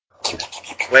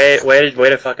Way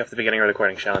to fuck up the beginning of the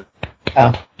recording, Sean.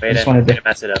 Oh, Way to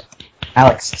mess it up.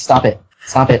 Alex, stop it.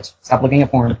 Stop looking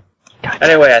at porn.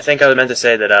 Anyway, I think I was meant to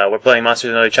say that we're playing Monsters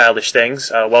and Other Childish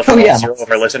Things. Welcome all 0 of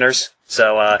our listeners.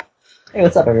 So, hey,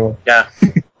 what's up, everyone? Yeah,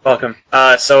 welcome.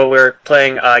 So we're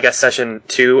playing, I guess, session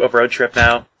 2 of Road Trip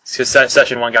now. Because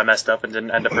session 1 got messed up and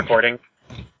didn't end up recording.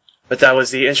 But that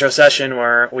was the intro session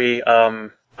where we,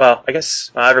 well, I guess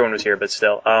everyone was here, but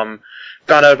still,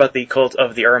 found out about the cult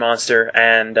of the Monster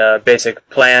and basic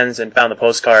plans and found the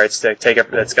postcards that's going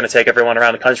to take everyone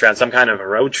around the country on some kind of a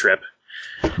road trip.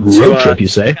 Road trip, you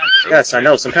say? Yes, I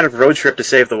know, some kind of road trip to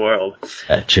save the world.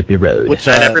 A trippy road. And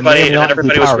everybody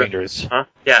was Power Rangers. Huh?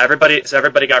 Yeah, everybody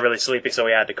got really sleepy, so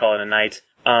we had to call it a night.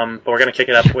 But we're going to kick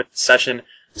it up with the session.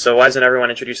 So why doesn't everyone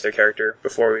introduce their character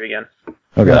before we begin?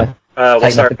 Okay.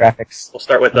 We'll start the graphics. We'll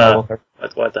start with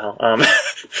what the hell?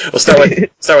 We'll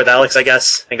start with Alex, I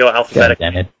guess, and go alphabetically.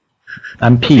 God damn it.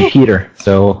 I'm Peter,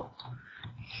 so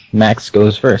Max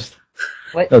goes first.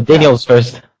 What? No, Daniel's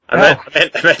first. I meant.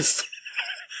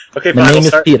 Okay, My fine. name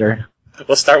is Peter.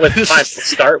 We'll start with Nate.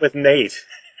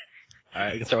 All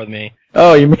right, you can start with me.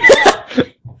 Oh, you mean?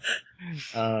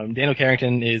 Daniel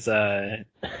Carrington is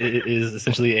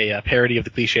essentially a parody of the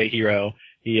cliche hero.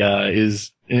 He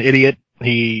is an idiot.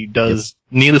 He does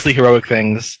needlessly heroic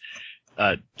things,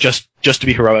 just to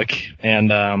be heroic,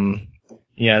 and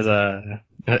he has an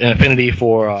affinity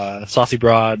for saucy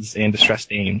broads and distressed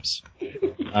dames.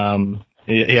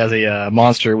 He has a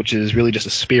monster which is really just a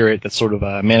spirit that's sort of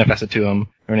manifested to him.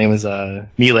 Her name is Vale.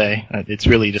 It's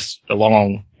really just a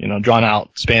long, drawn out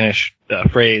Spanish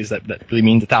phrase that really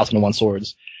means 1,001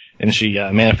 swords, and she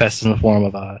manifests in the form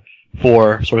of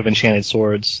 4 sort of enchanted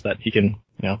swords that he can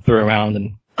throw around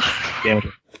and damage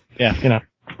her. Yeah, Is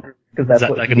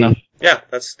that good enough? Yeah,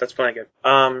 that's plenty good.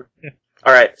 All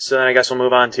right, so then I guess we'll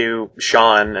move on to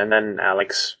Sean and then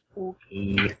Alex.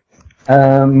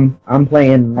 I'm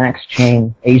playing Max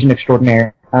Chang, Asian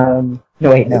extraordinaire. No.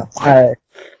 He's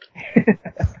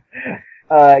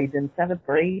in 7th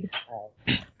grade.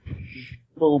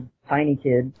 Little tiny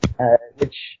kid,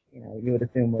 which, you would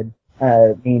assume would,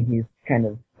 mean he's kind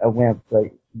of a wimp,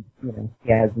 but,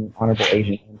 he has an honorable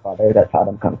Asian grandfather that taught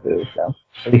him Kung Fu, so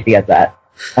at least he has that.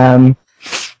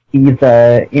 He's,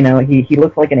 he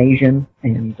looks like an Asian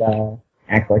and,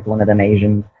 acts like one of them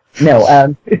Asians.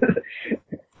 No,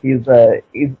 he's a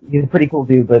pretty cool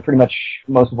dude, but pretty much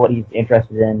most of what he's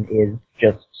interested in is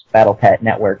just Battle Pet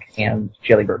Network and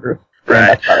chili burgers.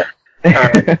 Right.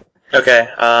 Okay,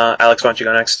 Alex, why don't you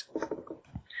go next?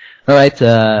 Alright,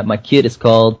 my kid is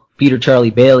called Peter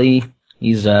Charlie Bailey.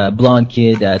 He's a blonde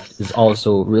kid that is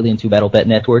also really into Battle Pet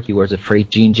Network. He wears a freight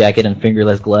jean jacket and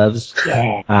fingerless gloves.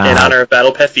 Yeah. In honor of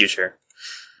Battle Pet Future.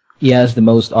 He has the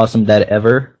most awesome dad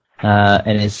ever,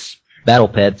 and his battle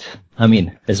pet,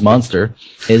 his monster,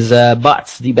 is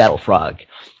Butts, the battle frog.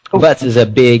 Oh. Butts is a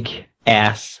big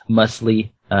ass,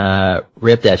 muscly,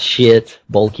 ripped as shit,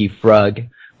 bulky frog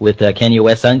with Kanye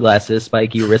West sunglasses,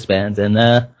 spiky wristbands, and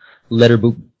leather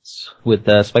boots with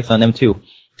spikes on them too.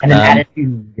 And an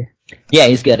attitude. Yeah,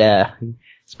 he's got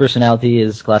his personality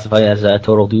is classified as a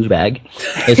total douchebag.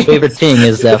 His favorite thing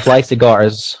is fly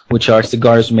cigars, which are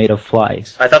cigars made of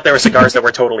flies. I thought they were cigars that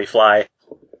were totally fly.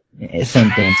 Same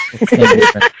thing. Same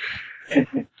different.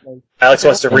 Alex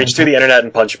wants to reach through the internet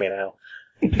and punch me now.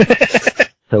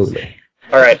 Totally.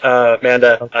 All right,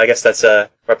 Amanda, I guess that's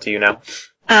up to you now.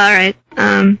 All right.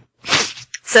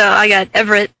 So I got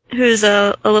Everett, who's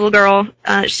a little girl.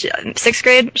 6th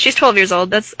grade. She's 12 years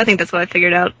old. I think that's what I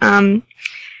figured out.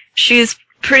 She's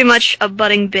pretty much a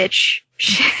budding bitch.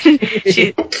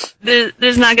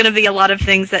 There's not going to be a lot of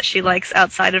things that she likes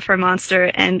outside of her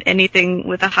monster and anything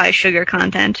with a high sugar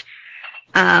content.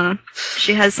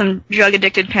 She has some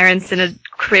drug-addicted parents and a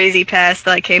crazy past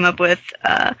that I came up with.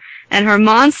 And her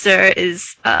monster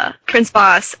is Prince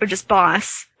Boss, or just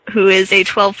Boss, who is a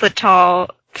 12-foot tall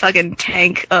fucking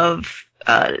tank of...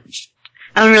 I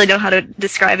don't really know how to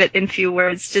describe it in few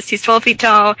words. Just he's 12 feet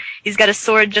tall, he's got a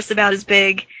sword just about as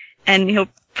big, and he'll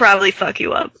probably fuck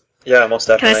you up. Yeah, most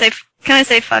definitely. Can I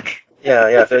say fuck?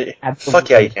 Yeah. Fuck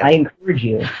yeah, you can. I encourage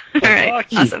you. Alright,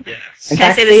 awesome. In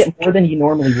fact, say it more than you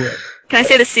normally would. Can I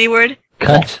say the C word?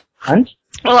 Cunt. Cunt?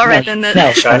 Well, alright then.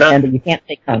 No, China? Amanda, you can't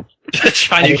say cunt.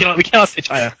 China, we cannot say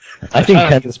China. I think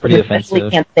cunt is pretty You especially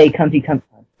offensive. can't say cunty cunt.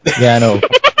 Yeah, I know.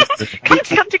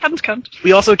 Cunt.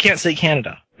 We also can't say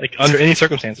Canada, under any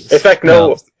circumstances. In fact, no.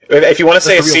 No. If you want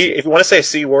to say a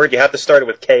C word, you have to start it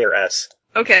with K or S.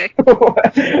 Okay.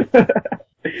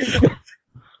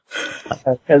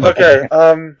 Okay.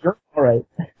 You're alright.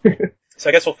 So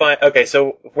I guess we'll find. Okay,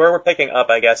 so where we're picking up,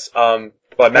 I guess.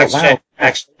 What Max? wow.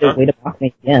 Max huh? Way to mock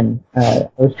me again. I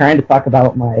was trying to talk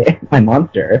about my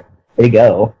monster. There you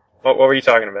go. What were you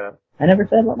talking about? I never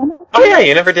said what my monster. Oh yeah,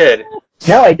 you never did.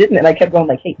 No, I didn't, and I kept going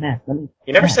like, hey, Matt, let me...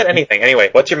 You never said anything. Anyway,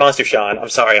 what's your monster, Sean? I'm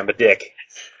sorry, I'm a dick.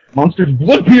 Monster's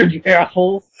Bloodbeard, you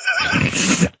asshole!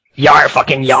 Yar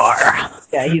fucking yar.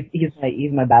 Yeah,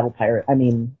 he's my battle pirate. I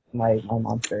mean, my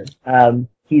monster.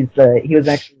 He was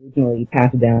actually originally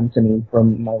passed down to me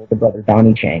from my older brother,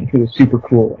 Donnie Chang, who is super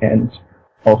cool and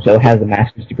also has a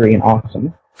master's degree in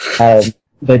awesome.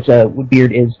 But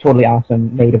Woodbeard is totally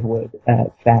awesome, made of wood,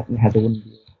 fat, and has a wooden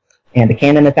beard. And a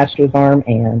cannon attached to his arm,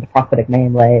 and a prosthetic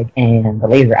man leg, and a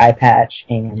laser eye patch,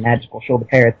 and magical shoulder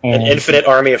parrots, and... An infinite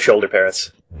army of shoulder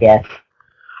parrots. Yeah.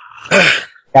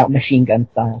 Got machine gun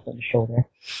style on the shoulder.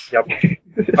 Yep.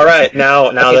 All right,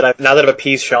 now that I've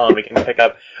appeased Sean, we can pick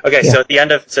up. Okay, Yeah. so at the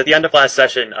end of last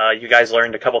session, you guys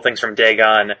learned a couple things from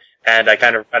Dagon, and I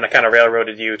kind of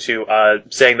railroaded you to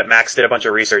saying that Max did a bunch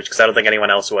of research because I don't think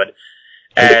anyone else would.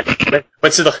 And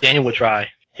went to the Daniel would try.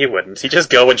 He wouldn't. He'd just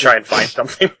go and try and find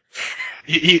something.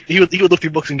 He would look through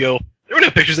books and go, there were no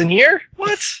pictures in here.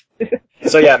 What?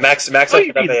 So yeah, Max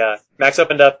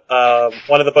opened up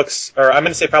one of the books, or I'm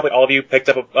going to say probably all of you picked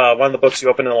up one of the books you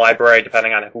opened in the library,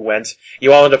 depending on who went.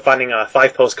 You all ended up finding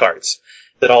 5 postcards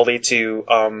that all lead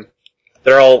to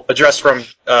they're all addressed from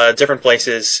different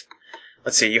places.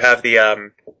 Let's see, you have the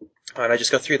and I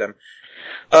just go through them.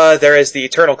 There is the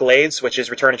Eternal Glades, which is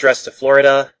return address to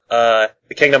Florida.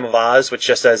 The Kingdom of Oz, which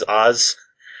just says Oz.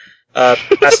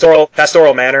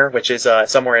 Pastoral Manor, which is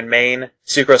somewhere in Maine.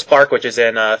 Sucrose Park, which is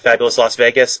in fabulous Las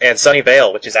Vegas, and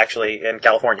Sunnyvale, which is actually in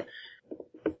California.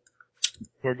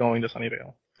 We're going to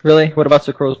Sunnyvale. Really? What about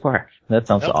Sucrose Park? That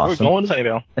sounds Nope, awesome. We're going to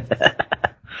Sunnyvale.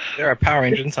 There are Power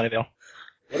Rangers in Sunnyvale.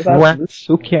 What about What?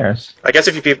 Who cares? I guess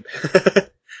if you people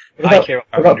What I about, care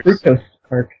what about about Power Rangers. Fructose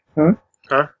Park?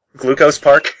 Huh? Glucose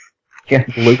Park. Yeah.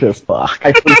 Lucas Park.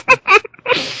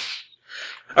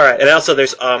 All right, and also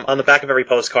there's on the back of every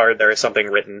postcard there is something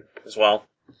written as well.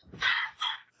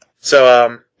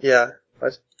 So yeah,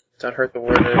 what? Don't hurt the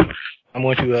word. I'm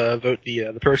going to vote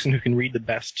the person who can read the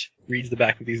best reads the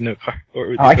back of these note cards.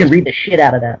 Oh, I can read the shit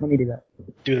out of that. Let me do that.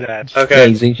 Do that. Yeah, Okay.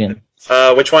 he's Asian.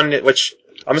 Which one? Which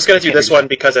I'm just gonna do this one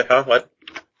because it. Huh? What?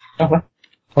 Oh, what?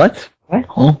 What? What?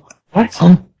 Huh? What?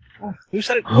 Huh? Who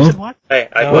said it? Huh? Who said what? Hey,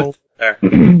 I No. put there.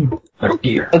 Oh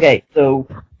dear. Okay, so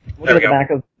look There at we the go. back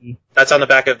of the... That's on the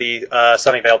back of the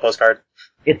Sunnyvale postcard.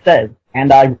 It says,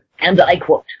 and I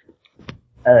quote,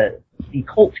 the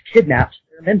cult kidnaps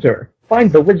their mentor.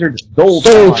 Find the wizard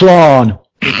Zoltron Soltron!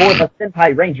 before the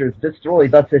Sentai Rangers destroy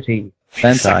the city. Wait a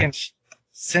Sentai. second.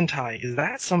 Sentai, is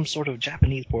that some sort of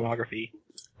Japanese pornography?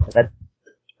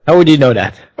 How would you know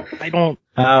that? I don't.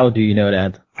 How do you know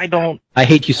that? I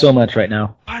hate you so much right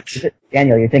now. What?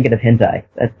 Daniel, you're thinking of hentai.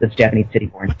 That's Japanese titty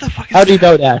porn. What the fuck is How do you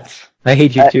that? know that? I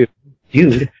hate you too.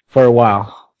 Dude, For a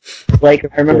while. like,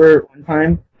 I remember one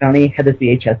time, Donnie had this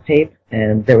VHS tape,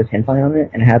 and there was hentai on it,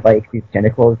 and it had, like, these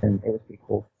tentacles, and it was pretty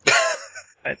cool.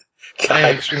 I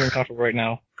am extremely uncomfortable right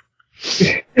now.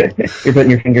 You're putting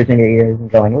your fingers in your ears and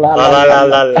going, la La la la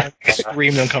la la.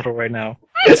 Extremely uncomfortable right now.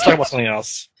 Let's talk about something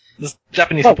else. This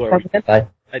Japanese Oh, people are. hentai.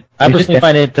 I personally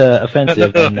find it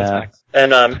offensive No, and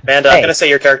And Amanda, Hey. I'm gonna say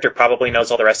your character probably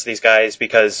knows all the rest of these guys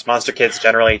because monster kids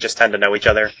generally just tend to know each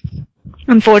other.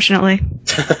 Unfortunately.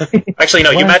 Actually,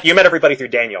 no, you What? met everybody through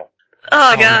Daniel.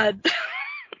 Oh god.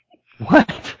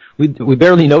 what? We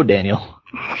barely know Daniel.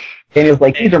 Daniel's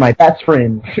like, these are my best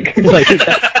friends. Like, who's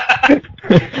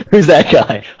that? Who's that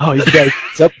guy? Oh, he's the guy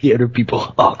who up the other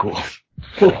people. Oh, cool.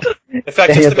 In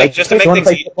fact, Daniel's like, just to "Hey, make wanna things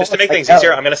play football?" just to make things Like,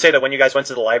 easier, "Oh." I'm gonna say that when you guys went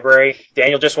to the library,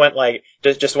 Daniel just went like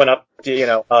just went up,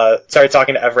 started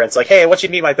talking to Everett. It's like, hey, what you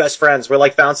meet my best friends? We're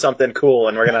like found something cool,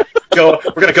 and we're gonna go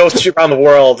around the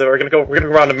world, and we're gonna go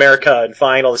around America and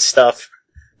find all this stuff.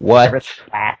 What?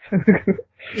 Flat.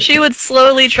 She would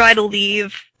slowly try to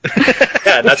leave.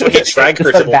 Yeah, and that's when he dragged her to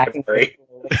Start the backing library,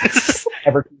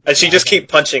 Ever- and she just keep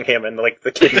punching him, and like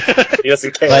the kid, he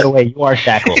doesn't care. By the way, you are He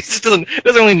shackled. just doesn't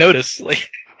really notice. Like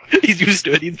he's used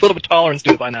to it. He's built up a tolerance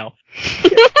to it by now.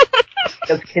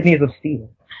 Has kidneys of steel.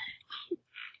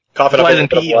 Coughing That's up why a he's in little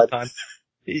bit of PE all the blood. time.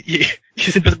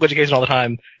 He's in physical education all the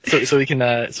time, so he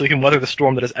can weather the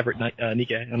storm that is Everett,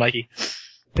 Nike.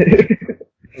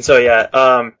 And so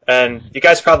yeah, and you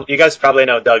guys probably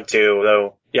know Doug too,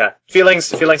 though. Yeah,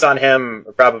 feelings on him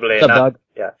are probably What's up, not. Doug?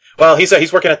 Yeah, well,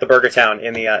 he's working at the Burger Town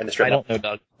in the strip I mall. don't know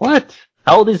Doug. What?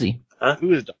 How old is he?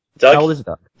 Who is Doug? How old Doug is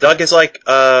Doug? Doug is like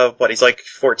he's like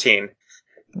 14.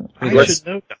 I works- should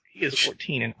know Doug. He is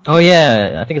 14 and Oh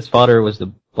yeah, I think his father was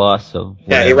the boss of.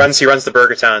 Yeah, whatever. he runs the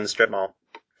Burger Town strip mall.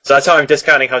 So that's how I'm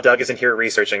discounting how Doug isn't here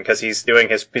researching, because he's doing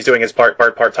his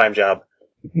part-time job.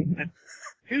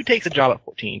 Who takes a job at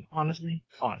 14? Honestly.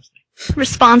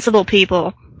 Responsible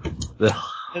people.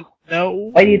 Ugh. No.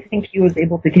 Why do you think he was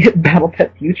able to get Battle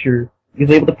Pet Future? He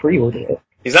was able to pre-order it.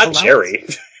 He's not Allowance. Jerry.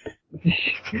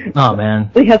 Oh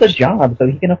man. He has a job, so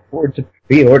he can afford to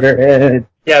pre-order it.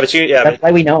 That's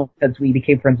why we know, because we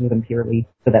became friends with him purely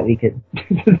so that we could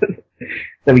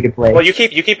play. Well, you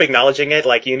keep acknowledging it,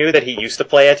 like you knew that he used to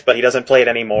play it, but he doesn't play it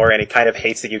anymore, and he kind of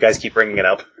hates that you guys keep bringing it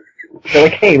up. So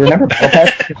like, hey, remember Battle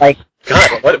Pet? Like,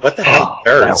 God, what the hell,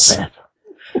 nerds?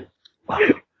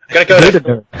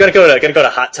 Battle Gonna go to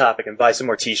Hot Topic and buy some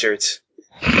more T-shirts.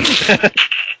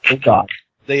 oh god.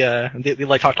 They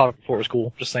like Hot Topic before it was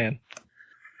cool. Just saying.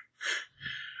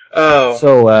 Oh,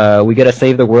 So, we gotta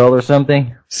save the world or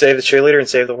something? save the cheerleader and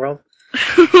save the world.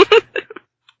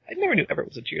 I never knew Everett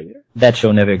was a cheerleader. That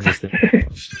show never existed.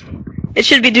 It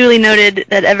should be duly noted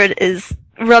that Everett is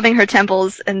rubbing her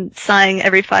temples and sighing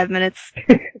every 5 minutes,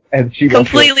 And she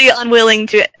completely unwilling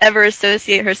to ever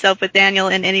associate herself with Daniel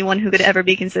and anyone who could ever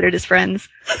be considered his friends.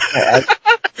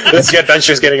 This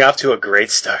adventure's getting off to a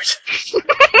great start.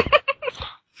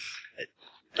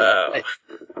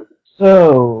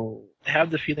 So, I have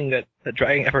the feeling that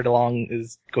dragging Everett along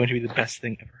is going to be the best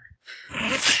thing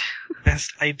ever.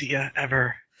 Best idea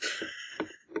ever.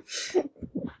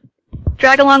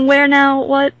 Drag along where now?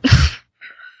 What?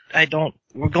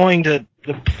 We're going to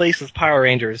the place with Power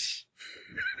Rangers.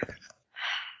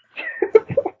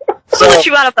 So let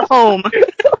you out of the home.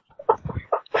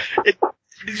 Did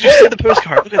you see the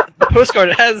postcard? Look at the postcard.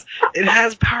 It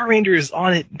has Power Rangers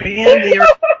on it. Man,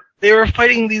 they are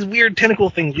fighting these weird tentacle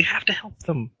things. We have to help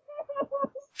them.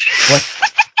 What?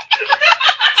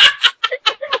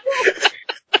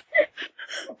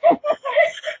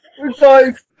 we're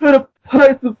going to the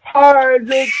place of Power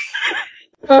Rangers.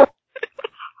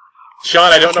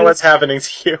 Sean, I don't know what's happening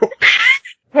to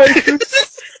you.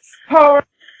 Power.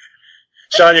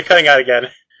 Sean, you're cutting out again.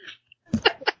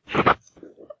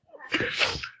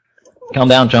 Calm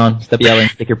down, John. Stop yelling.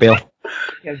 Take your pill.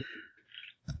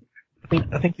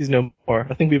 I think he's no more.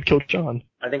 I think we've killed John.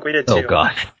 I think we did too. Oh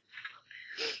god.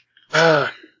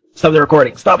 If Stop the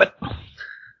recording. Stop it.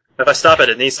 I stop it,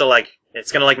 it needs to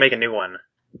it's gonna make a new one.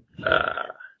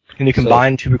 Can you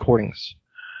combine two recordings?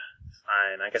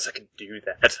 Fine, I guess I can do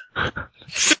that.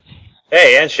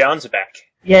 Hey, and Sean's back.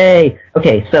 Yay.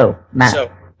 Okay, so, Matt, So,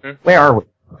 where are we?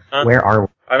 Huh? Where are we?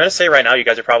 I'm gonna say right now you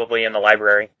guys are probably in the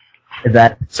library. Is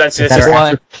that... Since Is this that is our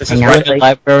why- after this is hangout right- In the place?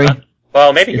 library.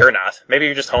 well, maybe you're not. Maybe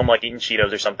you're just home eating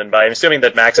Cheetos or something, but I'm assuming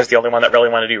that Max is the only one that really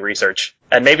wanted to do research.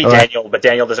 And maybe Alright. Daniel, but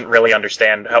Daniel doesn't really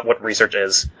understand what research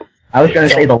is. I was going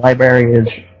to say the library is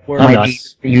We're might not. be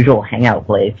the usual hangout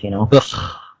place, you know.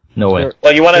 Ugh. No way.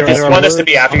 Well, you want There are this to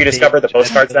be words after you on discover the page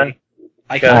postcards then?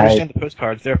 I can Okay. understand the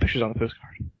postcards. There are pictures on the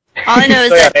postcard. All I know is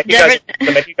So yeah, that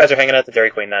maybe you guys are hanging out at the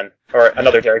Dairy Queen then. Or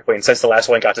another Dairy Queen, since the last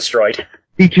one got destroyed.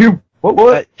 DQ.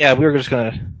 What? Yeah, we're just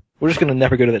gonna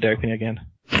never go to the Dairy Queen again.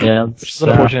 Yeah. Which is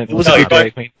unfortunate. It was No, a you're good going-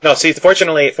 Dairy Queen. No, see,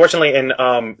 fortunately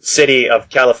in city of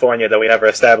California that we never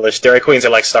established, Dairy Queens are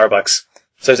like Starbucks.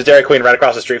 So there's a Dairy Queen right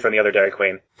across the street from the other Dairy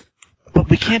Queen. But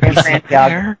we can't do that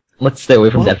there. Let's stay away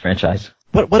from What? that franchise.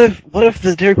 What if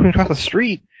the Dairy Queen across the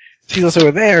street sees us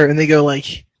over there and they go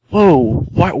like, whoa,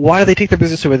 why do they take their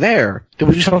business over there? Did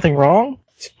we do something wrong?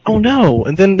 Oh no!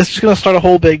 And then this is gonna start a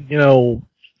whole big,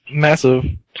 massive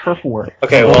turf war.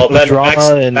 Okay, Of- well of then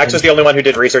drama Max was the only one who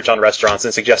did research on restaurants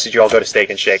and suggested you all go to Steak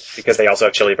and Shake because they also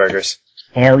have chili burgers.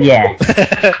 Hell yeah.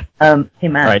 Hey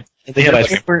Matt. Alright. They had ice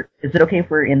cream. Is it okay if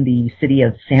we're in the city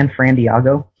of San Fran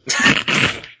Diego?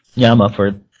 Yeah, I'm up for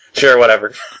it. Sure,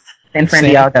 whatever. San Fran San-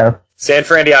 Diego. San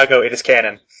Fran Diego, it is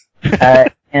canon.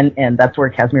 And that's where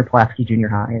Casimir Pulaski Jr.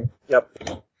 High is. Yep.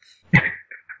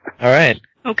 All right.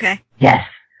 okay. Yes.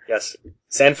 Yes.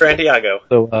 San Fran Diego.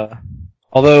 So,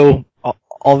 although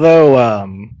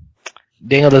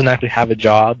Daniel doesn't actually have a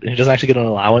job and he doesn't actually get an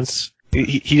allowance,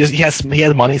 he has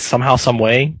money somehow, some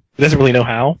way. He doesn't really know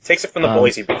how. Takes it from the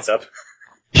bullies he beats up.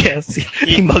 Yes,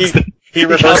 he mugs them. He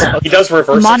does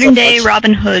reversals. Modern day of lunch.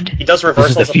 Robin Hood. He does This is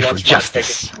reversals the of fee for lunch.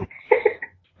 justice.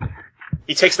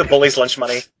 He takes the bullies' lunch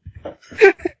money.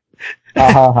 Ha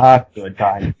ha ha. Good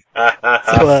time.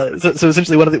 So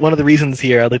essentially, one of the reasons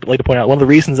here I'd like to point out, one of the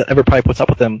reasons that Everett probably puts up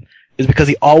with him is because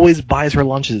he always buys her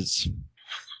lunches.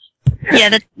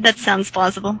 Yeah, that sounds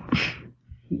plausible.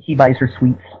 He buys her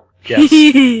sweets. Yes,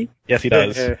 yes, he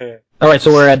does. Alright,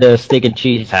 so we're at the Steak and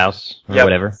Cheese house. Or Yep.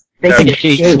 whatever. Steak Steak and and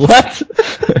Cheese. Shake.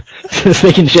 What?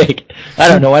 Steak and Shake. I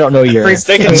don't know your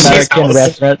Steak and Cheese American house.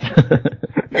 restaurant.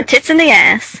 The tits in the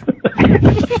ass.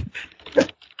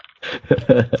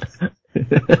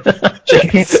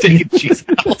 Steak and cheese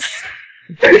house.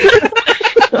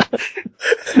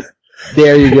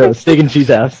 There you go, steak and cheese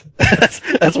house.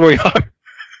 That's where we are.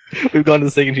 We've gone to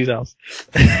the steak and cheese house.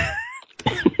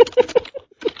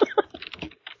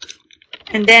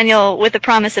 And Daniel, with the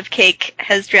promise of cake,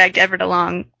 has dragged Everett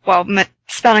along while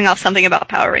spouting off something about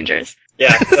Power Rangers.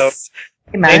 Yeah, so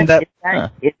Hey, Matt, And that-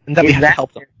 is and that we have to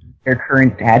help them. their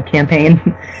current ad campaign?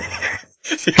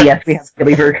 Yes, we have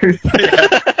chili burgers.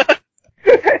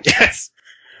 Yes.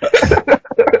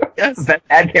 Yes. Best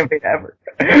ad campaign ever.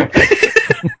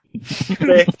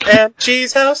 steak and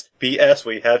cheese house. P.S.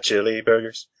 We have chili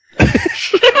burgers.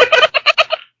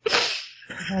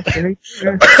 Chili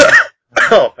burgers.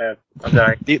 Oh man, I'm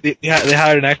dying. They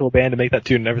hired an actual band to make that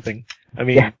tune and everything. I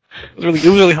mean, Yeah. it was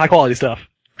really high quality stuff.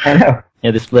 I know.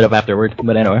 Yeah, they split up afterward,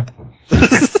 but anyway.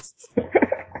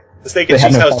 The steak and They had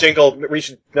cheese no house fault. jingle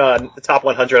reached the top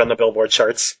 100 on the Billboard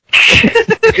charts.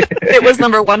 It was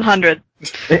number 100.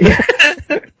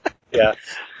 Yeah.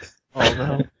 Oh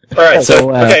no. All right. So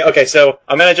So, okay. So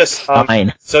I'm gonna just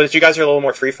Fine. so that you guys are a little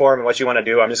more freeform in what you want to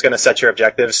do. I'm just gonna set your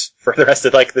objectives for the rest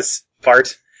of like this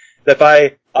part. That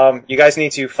by you guys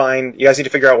need to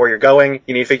figure out where you're going.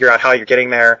 You need to figure out how you're getting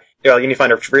there. You need to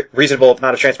find a reasonable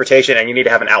amount of transportation, and you need to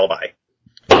have an alibi.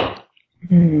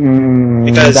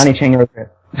 Because- Donnie Chang wrote it.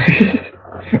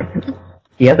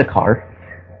 He has a car.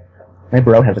 My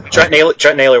bro has a car.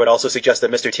 Trent Naylor would also suggest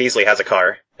that Mr. Teasley has a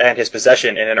car, and his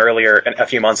possession a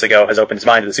few months ago has opened his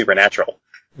mind to the supernatural.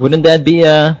 Wouldn't that be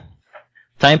a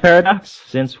time paradox,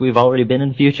 since we've already been in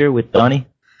the future with Donnie?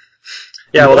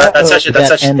 Yeah, well, that Would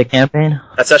that end the campaign?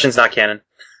 that session's not canon.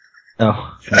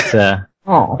 Oh, it's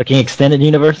Oh. fucking extended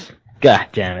universe? God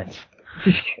damn it.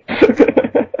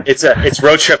 It's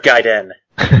Road Trip Guide N.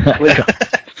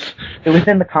 It was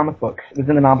in the comic books. It was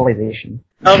in the novelization.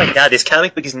 Oh my god, this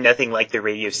comic book is nothing like the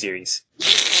radio series.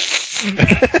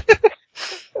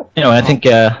 Anyway, I think,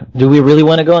 do we really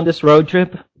want to go on this road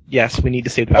trip? Yes, we need to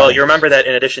save the Well, Vale. you remember that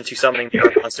in addition to summoning the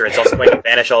Earth monster, it's also going to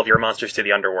banish all of your monsters to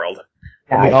the underworld.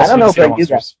 Yeah, We I also don't know need if to I save do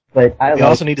that, monsters. but I We like.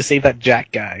 also need to save that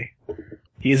Jack guy.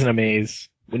 He's an amaze.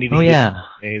 We need to Oh get yeah. an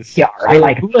amaze. Yeah, I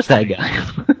like. Who was that guy? I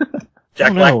Jack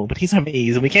don't Black. know, but he's an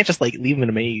amaze, and we can't just like leave him in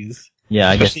a maze. Yeah,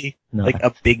 I guess. Especially No. like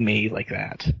a big maze like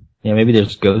that. Yeah, maybe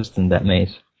there's ghosts in that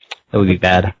maze. That would be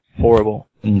bad. Horrible.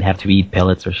 And have to eat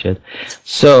pellets or shit.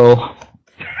 So,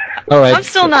 alright. I'm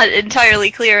still not entirely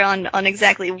clear on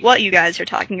exactly what you guys are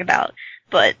talking about,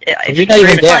 but if You're you not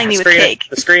even keep there. supplying me with cake.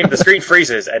 The screen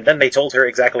freezes, and then they told her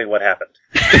exactly what happened.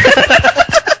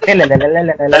 And then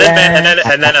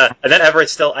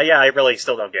Everett's still, yeah, I really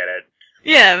still don't get it.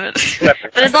 Yeah,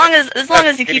 but as long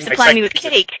as you keep supplying me with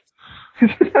cake, you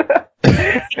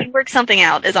can work something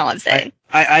out. Is all I'm saying.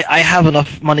 I have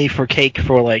enough money for cake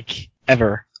for like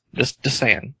ever. Just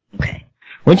saying. Okay.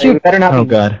 Wouldn't Hey, you? we better not Oh be-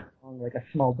 god. Like a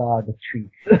small dog with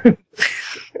treats.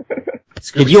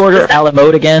 Did you order a la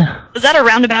mode again? Was that a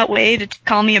roundabout way to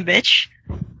call me a bitch?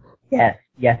 Yes,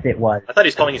 it was. I thought he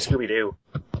was calling you Scooby Doo.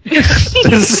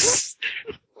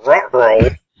 Roll.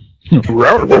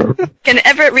 Can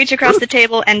Everett reach across the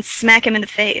table and smack him in the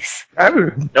face?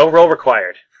 No roll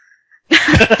required.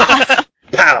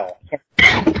 Pow.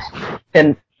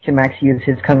 Can Max use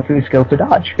his kung fu skill to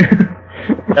dodge?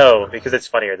 No, because it's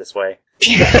funnier this way.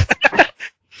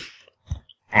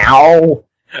 Ow!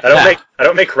 I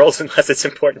don't make rolls unless it's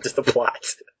important to the plot.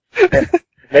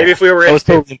 Maybe if we were That was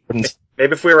totally important.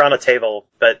 maybe if we were on a table,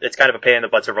 but it's kind of a pain in the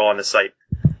butt to roll on this site.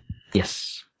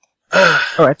 Yes.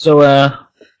 Alright, so,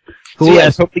 who So, yeah,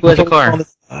 has, so we who has a can car? on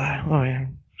this- oh yeah,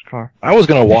 car. I was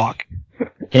gonna walk. Can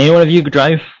any one of you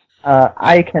drive?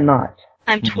 I cannot.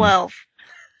 I'm 12.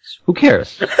 Who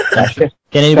cares? That's just,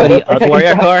 Can anybody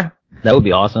outwire a car? That would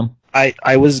be awesome. I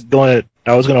was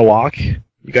gonna walk.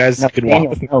 You guys no, could Daniel, walk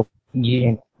with me. no.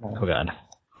 Yeah. No. Oh god.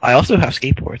 I also have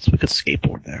skateboards. We could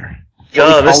skateboard there.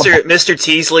 Oh, Mr.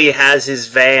 Teasley has his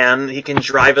van. He can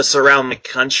drive us around the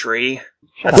country.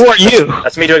 Shut Who up. are you?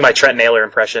 That's me doing my Trent Naylor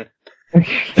impression.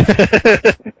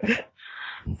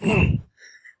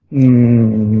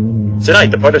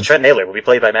 Tonight, the part of Trent Naylor will be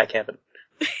played by Matt Campen.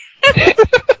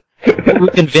 Who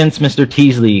convinced Mr.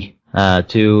 Teasley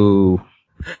to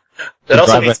That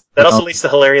also drive leads to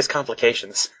hilarious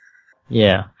complications.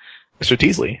 yeah. Mr.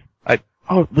 Teasley.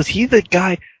 Was he the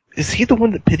guy? Is he the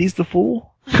one that pities the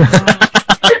fool?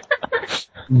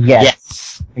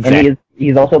 Yes. Exactly. And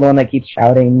he's also the one that keeps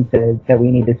shouting that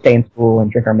we need to stay in school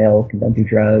and drink our milk and don't do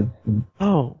drugs. And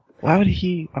Oh, why would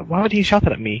he shout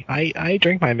that at me? I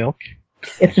drink my milk.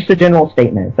 it's just a general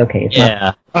statement. It's okay. It's not.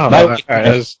 Yeah. Oh, By the alright.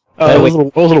 way- I was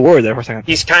a little worried there for a second.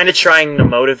 He's kind of trying to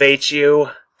motivate you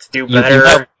to do You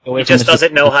better. away He from just Mr.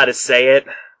 doesn't know how to say it.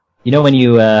 You know when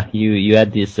you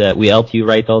had this, we helped you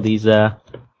write all these,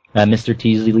 Mr.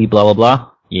 Teasley, blah blah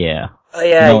blah? Yeah. Oh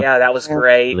yeah, No. yeah, that was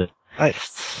great.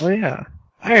 Yeah.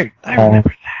 I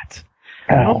remember that.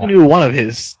 I only knew one of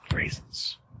his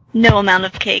phrases. No amount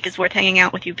of cake is worth hanging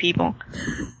out with you people.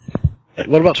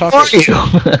 What about Who are chocolate? you?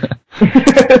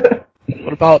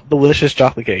 What about delicious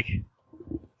chocolate cake?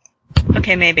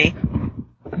 Okay, maybe.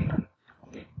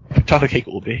 Chocolate cake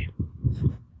will be.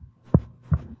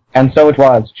 And so it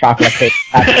was, chocolate cake.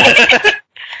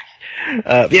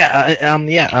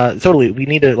 Totally. We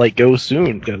need to like go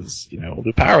soon because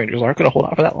the Power Rangers aren't going to hold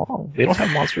out for that long. They don't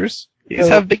have monsters. They just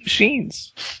have big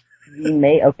machines. We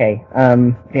may, okay,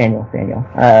 Daniel.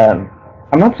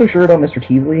 I'm not so sure about Mr.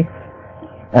 Teasley,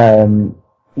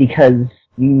 because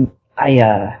how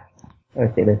do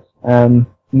I say this?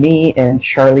 Me and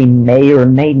Charlie may or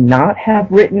may not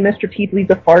have written Mr. Teasley's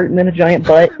a fart and then a giant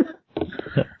butt.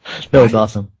 That was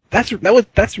awesome. That's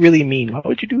really mean. Why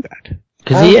would you do that?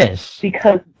 Because he is.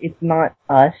 Because it's not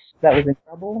us that was in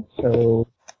trouble, so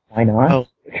why not? Oh,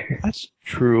 that's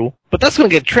true. But that's going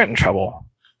to get Trent in trouble.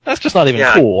 That's just not even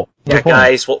Yeah. cool. Yeah,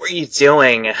 guys, what were you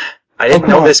doing? I didn't come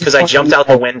know on, this because I jumped out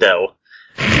the window.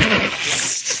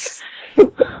 I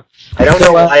don't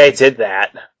know why I did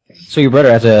that. So your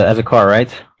brother has a car, right?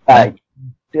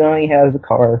 Donnie has a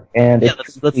car, and Yeah,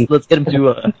 it's let's get him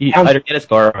to either get his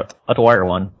car or to wire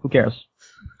one. Who cares?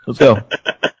 Let's go.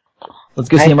 Let's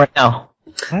go see him right now.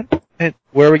 What? Hey,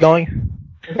 where are we going?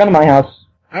 It's gone to my house.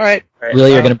 All right.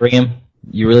 Really, you're gonna bring him?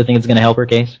 You really think it's gonna help her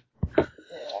case?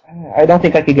 I don't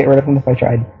think I could get rid of him if I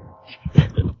tried.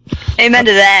 Amen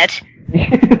to that.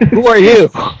 Who are you?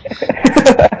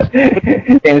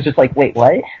 Dan was just like, wait,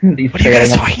 what? What are you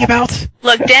guys talking about?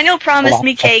 Look, Daniel promised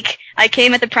me cake. I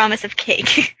came at the promise of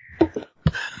cake.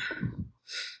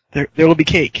 There will be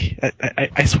cake.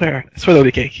 I swear. I swear there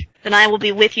will be cake. Then I will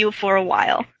be with you for a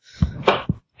while.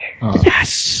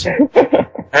 Yes.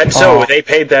 And so they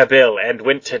paid their bill and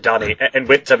went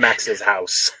to Max's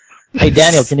house. Hey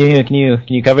Daniel, can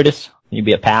you cover this? Can you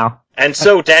be a pal? And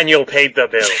so Daniel paid the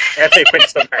bill, and they went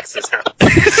to Max's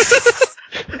house.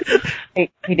 Hey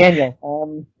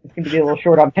Daniel, it's going to be a little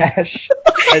short on cash.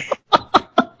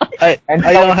 I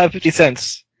don't have 50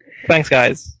 cents. Thanks,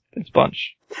 guys. It's a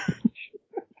bunch.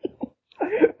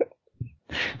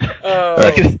 Oh,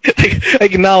 I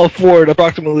can now afford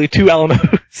approximately 2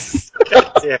 Alamos.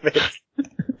 God damn it.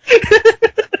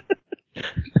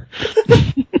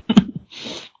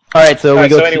 Alright, so we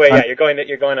go So to anyway, yeah, you're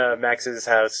going to Max's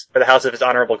house, or the house of his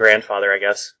honorable grandfather, I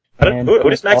guess. And Who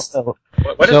does Max? also-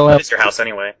 What is your house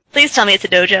anyway? Please tell me it's a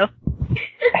dojo.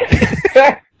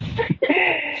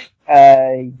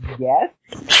 Yes.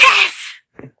 It's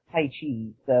Tai Chi,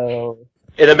 so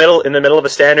In the middle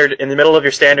of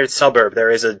your standard suburb, there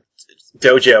is a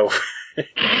dojo.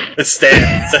 It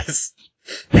says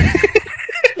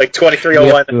like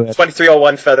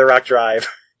 2301 Feather Rock Drive.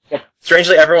 Yep.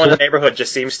 Strangely, everyone in the neighborhood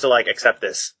just seems to accept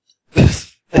this.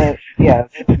 yeah.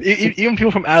 Even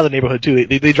people from out of the neighborhood too.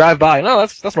 They drive by. No,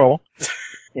 that's normal.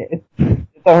 It's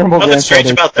honorable Nothing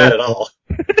strange grandfather. about that at all.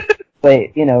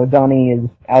 But Donnie is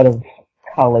out of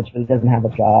college, but he doesn't have a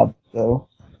job, so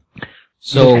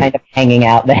he's kind of hanging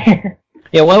out there.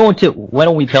 Yeah, why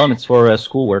don't we tell him it's for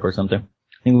schoolwork or something?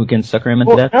 I think we can sucker him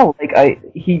into that. No,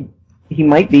 he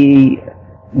might be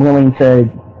willing to.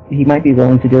 He might be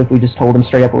willing to do it if we just told him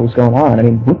straight up what was going on. I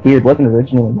mean, Woodbeard wasn't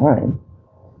originally mine.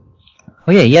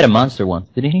 Oh yeah, he had a monster one,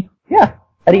 didn't he? Yeah.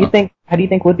 How do you think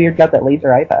Woodbeard got that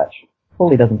laser eye patch?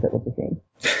 Totally doesn't fit with the theme.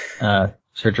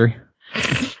 Surgery.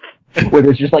 Where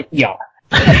it's just like, yeah.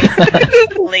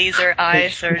 Laser eye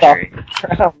surgery.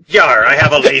 Yar, I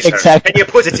have a laser. Exactly. Can you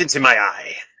put it into my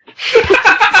eye?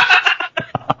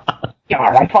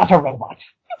 Yar, I fought a robot.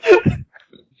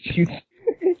 He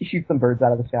shoots some birds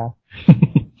out of the sky.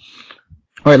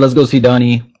 Alright, let's go see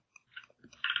Donnie.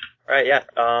 Right, yeah.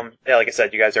 Yeah, like I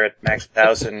said, you guys are at Max's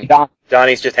house, and Don.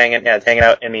 Donnie's just hanging out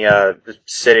in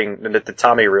the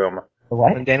Tommy room. The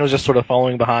what? And Daniel's just sort of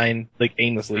following behind,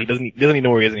 aimlessly. He doesn't even know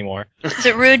where he is anymore. Is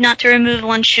it rude not to remove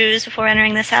one's shoes before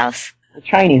entering this house? The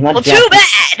Chinese, not Well,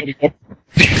 Japanese. too bad!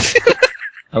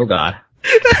 Oh god.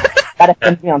 That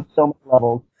offends me on so many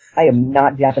levels. I am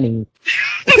not Japanese.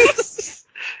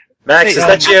 Max, Hey, is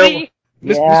that you?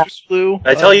 Yeah. Mr. Slew.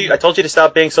 I told you to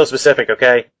stop being so specific,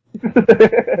 okay?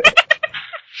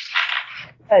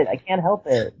 I can't help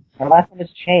it. My last name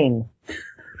is Chang.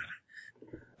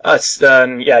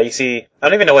 Yeah, you see, I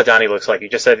don't even know what Donnie looks like. You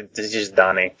just said it's just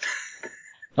Donnie.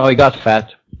 Oh, he got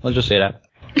fat. Let's just say that.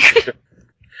 It's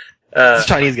a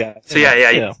Chinese guy. So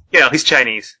yeah, he's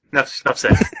Chinese. Enough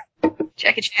said.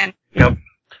 Jackie Chan. Yep.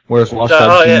 Wears washed So,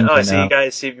 out yeah, jeans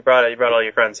and, you brought all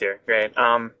your friends here. Great.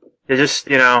 You just,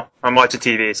 I'm watching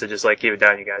TV, so just, keep it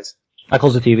down, you guys. I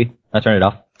close the TV. I turn it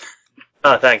off.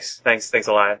 Oh, thanks. Thanks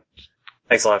a lot.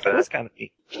 Thanks a lot for That's that. kind of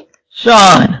neat.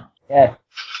 Sean! Yeah.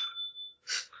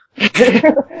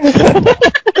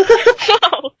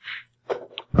 Whoa.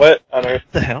 What on earth?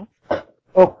 What the hell?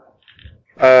 Oh.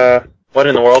 What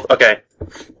in the world? Okay.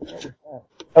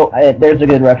 Oh, there's a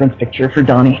good reference picture for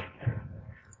Donnie.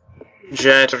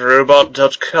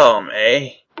 GiantRobot.com, eh?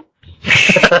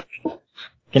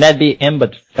 Can that be him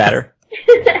but fatter?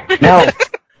 No.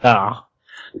 Oh.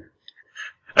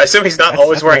 I assume he's not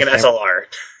always wearing an SLR.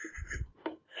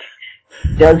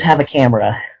 Does have a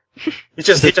camera. He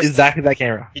just Exactly that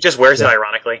camera. he just wears it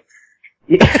ironically.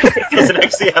 Doesn't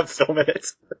actually have film in it.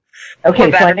 Okay,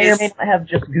 Or so I may or batteries. may not have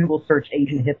just Google search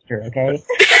Asian hipster, okay?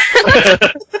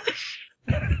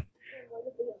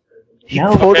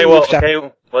 No. Okay, well,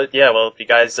 if you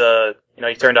guys,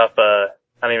 you turned off,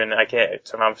 I can't,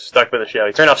 so I'm stuck with the show.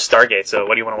 You turned off Stargate, so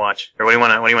what do you want to watch? Or what do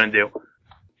you want to do?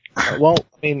 Well,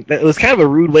 I mean, it was kind of a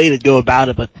rude way to go about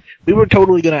it, but we were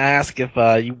totally going to ask if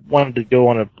you wanted to go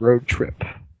on a road trip.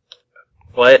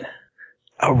 What?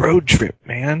 A road trip,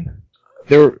 man.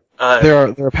 There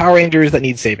are Power Rangers that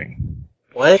need saving.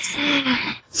 What?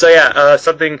 So yeah,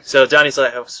 so Johnny's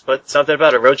like, something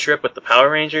about a road trip with the Power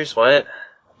Rangers? What?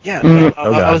 Yeah, Oh,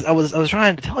 God. I was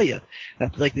trying to tell you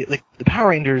that the Power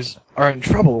Rangers are in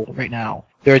trouble right now.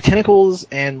 There are tentacles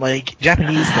and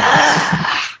Japanese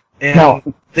things, and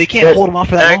No. they can't hold them off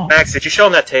for that long. Max, did you show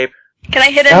him that tape? Can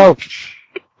I hit him? No.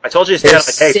 I told you to stay on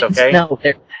the tape, okay? No,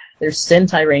 they're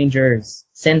Sentai Rangers.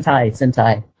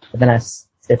 Sentai. With an S.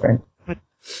 It's different.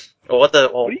 Well, What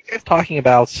are you guys talking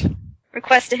about?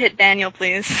 Request to hit Daniel,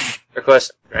 please.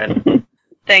 request, Rand.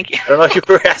 Thank you. I don't know if you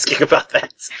were asking about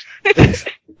that.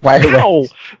 Why? No.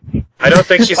 I don't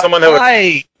think she's someone that would,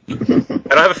 Why? I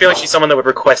don't have a feeling she's someone that would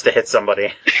request to hit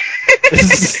somebody.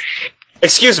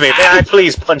 Excuse me, may I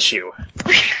please punch you?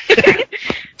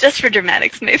 Just for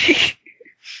dramatics, maybe.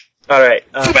 Alright,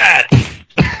 Too bad.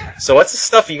 so what's the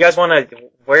stuff you guys want to,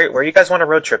 where you guys want a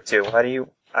road trip to?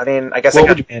 I guess What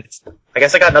would you man? I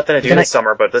got nothing to do Can this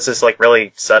summer, but this is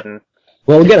really sudden.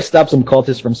 Well, we gotta stop some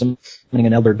cultists from summoning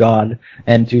an elder god,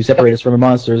 and to separate us from the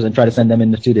monsters and try to send them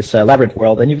into this labyrinth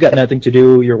world. And you've got nothing to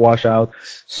do, you're washed out.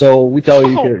 So we tell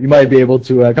you you might be able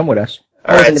to come with us.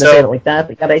 I wasn't Alright, gonna say it like that,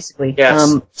 but yeah, basically.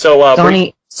 yes. So,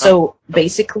 Donnie, so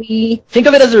basically, Think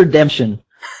of it as a redemption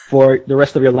for the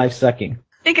rest of your life sucking.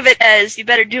 Think of it as you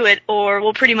better do it, or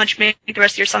we'll pretty much make the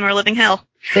rest of your summer a living hell.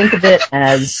 think of it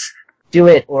as do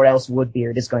it or else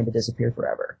Woodbeard is going to disappear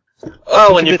forever.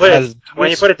 when you put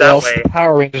it that else way, the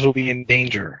Power Rangers will be in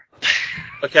danger.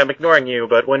 okay, I'm ignoring you,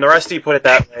 but when the rest of you put it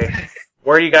that way,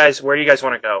 where do you guys want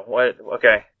to go? What?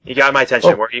 Okay, you got my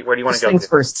attention. Oh, Where do you want First to go? things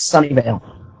first, Sunnyvale.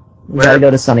 We Where? gotta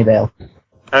go to Sunnyvale.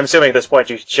 I'm assuming at this point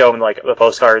you show them the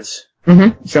postcards.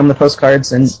 Mm-hmm. Show them the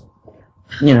postcards and,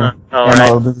 and Alright.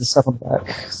 all of the stuff on the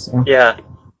back. So. Yeah.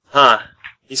 Huh.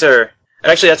 These are...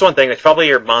 Actually, that's one thing. That probably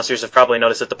your monsters have probably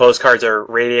noticed that the postcards are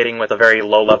radiating with a very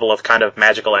low level of kind of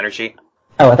magical energy.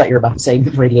 Oh, I thought you were about to say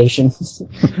radiation.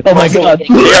 Oh my god.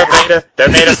 They're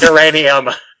made of uranium.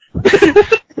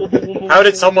 How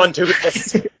did someone do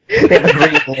this? They have a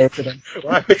green layer to them.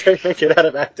 Why would they make it out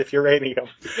of active uranium?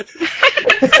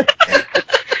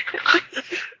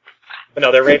 But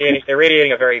no, they're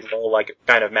radiating a very low,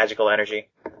 kind of magical energy.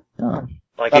 Oh.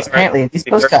 Like Well, apparently, these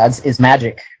postcards is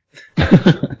magic.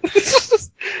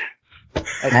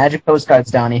 Magic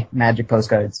postcards, Donnie. Magic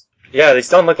postcards. Yeah, these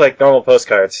don't look like normal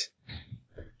postcards.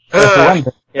 That's the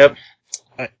one. Yep.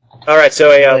 Alright. Alright,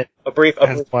 so a brief... I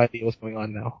have no idea what's going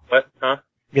on now. What? Huh?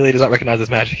 Melee does not recognize this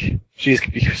magic. She is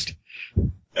confused.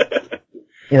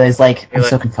 Eli's like, I'm Eli.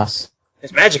 so confused.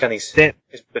 There's magic on these. Dan-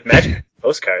 With magic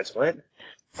postcards, what?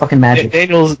 Fucking magic.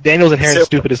 Daniel's inherent So-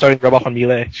 stupid is starting to rub off on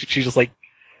Melee. She's just like,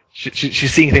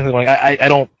 she's seeing things and going, I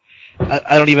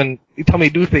don't even, you tell me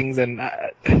to do things and,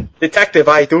 Detective,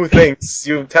 I do things.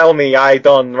 You tell me I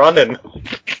done running.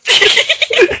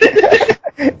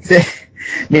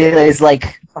 Eli's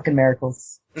like, fucking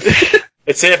miracles.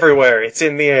 It's everywhere. It's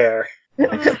in the air.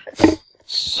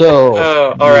 So.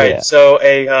 Oh, alright. yeah. So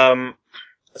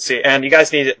let's see. And you guys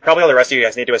probably all the rest of you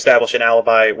guys need to establish an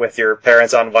alibi with your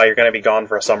parents on why you're going to be gone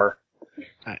for a summer.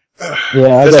 Yeah,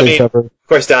 I Because, got it covered. Of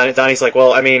course, Donnie's like,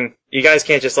 well, you guys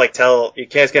can't just tell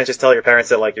your parents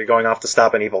that you're going off to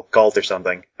stop an evil cult or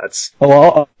something. That's Oh,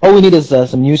 well, all we need is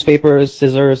some newspapers,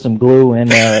 scissors, some glue, and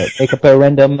make up a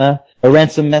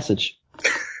ransom message.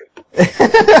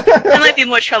 That might be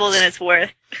more trouble than it's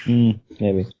worth.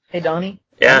 Maybe. Hey, Donnie.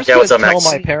 yeah. I'm What's just up, gonna Max?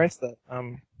 tell my parents that,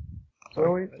 What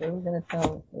were we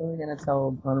gonna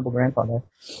tell Honorable Grandfather?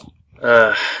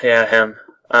 Yeah, him.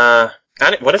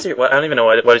 I don't even know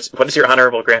what is your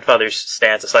honorable grandfather's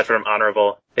stance aside from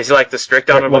honorable? Is he like the strict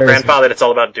honorable what is grandfather that's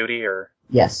all about duty, or?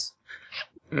 Yes.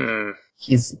 Hmm.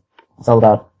 It's all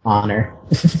about honor.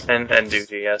 And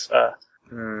duty, yes.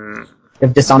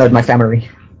 I've dishonored my family.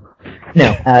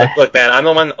 No. Look, man, I'm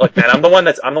the one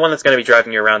that's going to be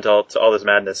driving you around to all this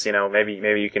madness. You know, maybe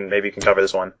you can cover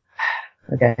this one.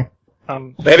 Okay.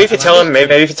 Maybe if you tell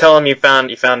him you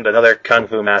found another kung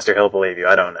fu master, he'll believe you.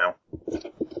 I don't know.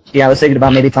 Yeah, I was thinking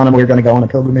about maybe telling him we were going to go on a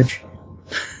pilgrimage.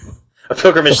 A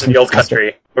pilgrimage to the old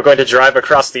country. We're going to drive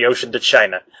across the ocean to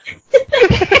China.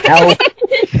 Ow.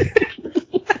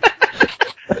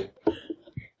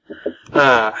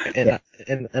 And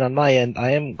on my end,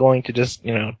 I am going to just,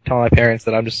 tell my parents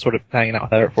that I'm just sort of hanging out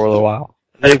with Everett for a little while.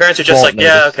 And your parents are just like,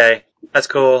 yeah, okay, that's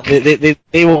cool. They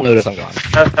won't notice I'm gone.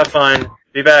 Have fun.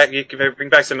 Be back. You can bring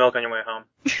back some milk on your way home.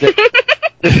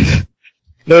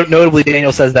 Notably,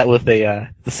 Daniel says that with the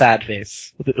sad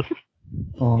face.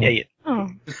 Oh, Yeah. Oh.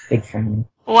 big family.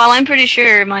 While I'm pretty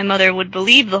sure my mother would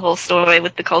believe the whole story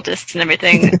with the cultists and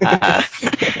everything,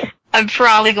 I'm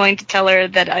probably going to tell her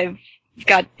that I've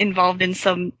got involved in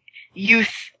some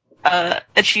youth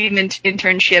achievement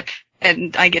internship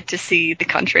and I get to see the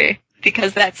country,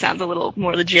 because that sounds a little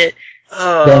more legit.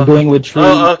 Then going with three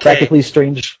okay. practically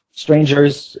strangers,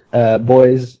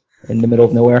 boys in the middle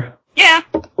of nowhere. Yeah.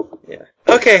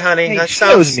 Okay, honey, Hey, that she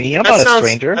sounds. knows me. I'm not a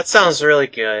stranger. That sounds really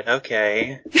good.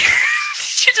 Okay. Did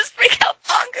you just break out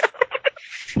bongos?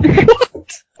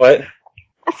 What?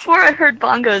 I swore I heard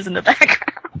bongos in the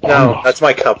background. No, that's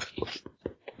my cup.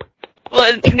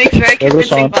 Well, it makes very Regular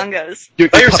convincing song. bongos. You're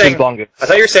I thought cupping bongos.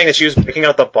 you were saying that she was picking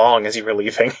out the bong as you were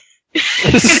leaving.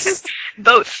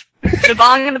 Both. The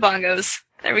bong and the bongos.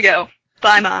 There we go.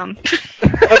 Bye, Mom.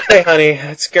 Okay, honey,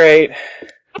 that's great.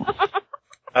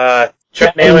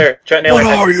 Trent Naylor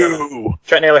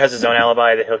has his own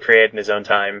alibi that he'll create in his own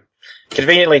time,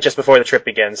 conveniently just before the trip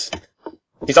begins.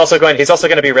 He's also going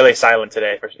to be really silent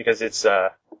today because it's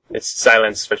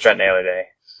silence for Trent Naylor Day.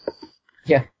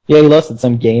 Yeah. Yeah, he lost at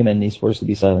some game and he's forced to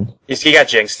be silent He got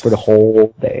jinxed. for the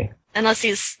whole day. Unless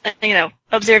he's,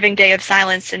 observing Day of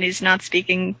Silence and he's not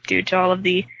speaking due to all of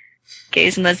the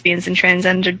gays and lesbians and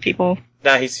transgendered people.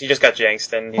 Nah, he just got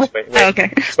jinxed and he's Oh,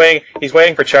 okay. He's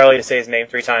waiting for Charlie to say his name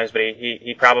 3 times, but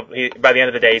he probably by the end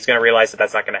of the day he's going to realize that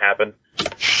that's not going to happen.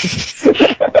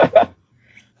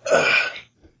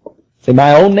 Say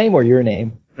my own name or your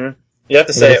name? You have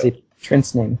to say it. Say,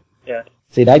 Trent's name. Yeah.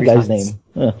 say that 3 guy's times.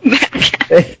 name. Huh.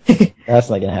 That's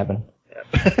not gonna happen.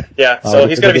 Yeah. So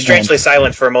he's going to be good strangely man.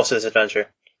 silent for most of this adventure.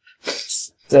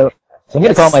 So, I'm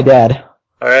gonna call my dad,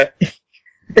 All right.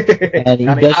 and he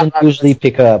doesn't usually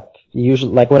pick up. He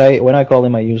usually, like when I call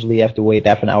him, I usually have to wait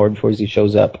half an hour before he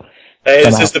shows up. Hey, this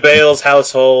Somehow. is the Bales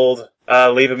household.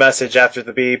 Leave a message after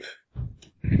the beep.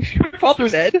 Your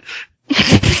father's Ed?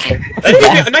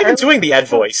 I'm not even doing the Ed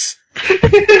voice.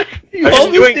 You I'm just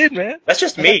always doing- did, man. That's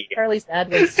just me. Charlie's dad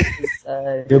was,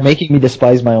 You're making me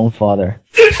despise my own father.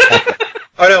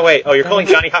 Oh no, wait. Oh, you're calling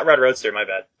Johnny Hot Rod Roadster. My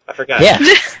bad. I forgot. Yeah,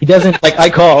 he doesn't like I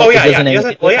call. Oh, yeah, he doesn't yeah, he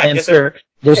doesn't- well, yeah, answer.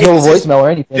 There's Hey, no this is- voicemail or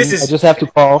anything. this is- I just have to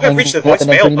call. You have hang reached the up, and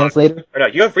then voicemail 3 minutes box. later. Or no,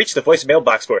 you have reached the voicemail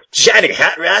box for Johnny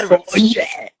Hot Rod Oh, Roadster.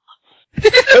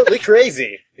 Totally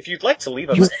crazy. If you'd like to leave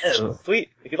a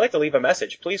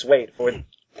message, please wait for.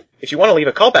 If you want to leave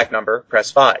a callback number, press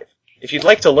 5. If you'd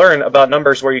like to learn about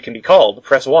numbers where you can be called,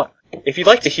 press 1. If you'd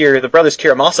like to hear the Brothers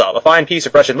Karamazov, a fine piece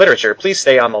of Russian literature, please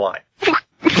stay on the line.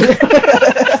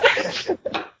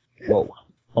 Whoa,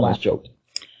 almost choked.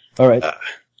 All right, so I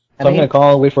I'm mean, gonna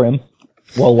call and wait for him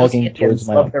while walking Indians towards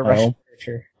my love their Russian home.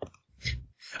 literature.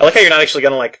 I like how you're not actually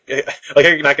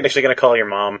gonna call your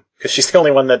mom, because she's the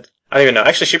only one that, I don't even know.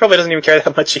 Actually, she probably doesn't even care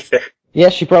that much either. Yeah,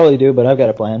 she probably do, but I've got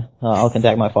a plan. I'll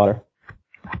contact my father.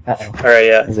 Alright,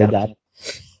 yeah. Is it that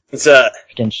It's,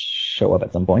 he can show up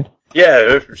at some point?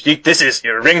 yeah, this is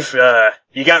your ring,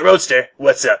 you got Roadster.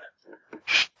 What's up?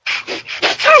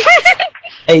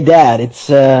 Hey, Dad, it's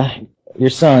your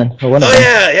son. Or one of Oh them.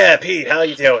 yeah, Pete, how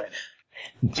you doing?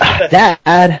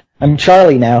 Dad, I'm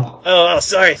Charlie now. Oh,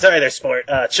 sorry there, sport.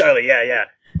 Charlie, yeah.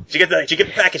 Did you get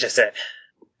the package I sent?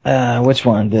 Which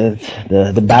one?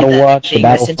 The battle watch, the thing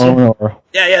battle I sent you? phone, or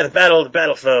Yeah, the battle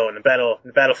phone, the battle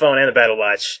phone and the battle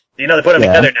watch. You know they put them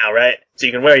Yeah. together now, right? So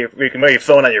you can wear your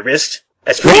phone on your wrist.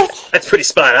 That's pretty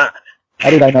spot on. how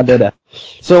did I not do that?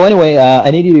 So anyway, I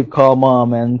need you to call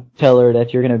Mom and tell her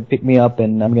that you're gonna pick me up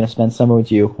and I'm gonna spend summer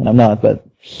with you, and I'm not, but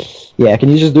yeah, can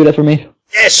you just do that for me?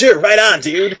 Yeah, sure, right on,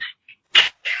 dude.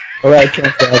 All right,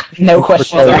 No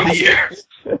question. Sorry. Of all years.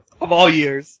 Of all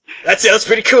years. That sounds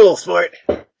pretty cool, sport.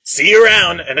 See you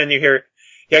around. And then you hear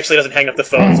He actually doesn't hang up the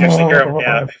phone. You actually hear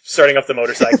him, starting up the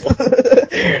motorcycle.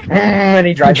 And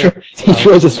he drives it. He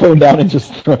throws his phone down and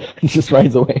just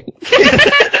rides away.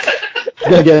 He's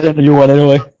gonna get a new one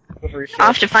anyway.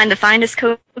 Off to find the finest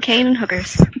cocaine and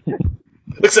hookers.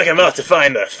 Looks like I'm out to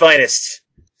find the finest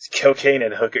cocaine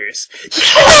and hookers.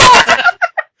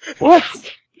 What?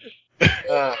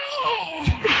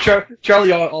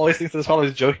 Charlie always thinks that his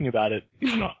father's joking about it.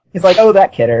 He's not. He's like, oh,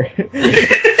 that kidder.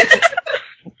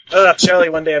 Charlie,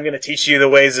 one day I'm going to teach you the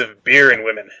ways of beer and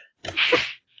women.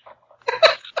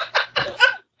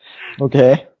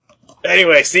 Okay.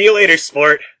 Anyway, see you later,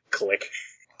 sport. Click.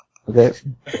 Okay.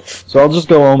 So I'll just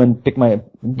go home and get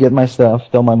my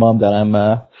stuff, tell my mom that I'm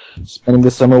spending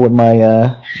the summer with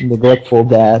my neglectful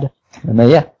dad. And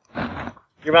then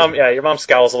Your mom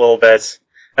scowls a little bit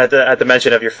at the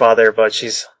mention of your father, but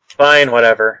she's fine,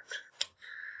 whatever.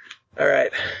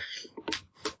 Alright.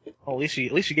 Well, at least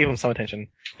you gave him some attention.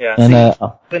 Yeah. And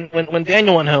When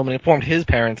Daniel went home and informed his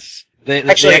parents, they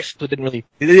Actually- actually didn't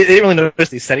really notice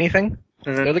they said anything.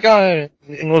 Mhm. They're like, oh,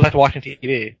 and goes back to watching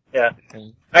TV. Yeah.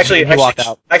 And Actually, he walked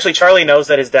out. Actually, Charlie knows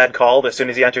that his dad called as soon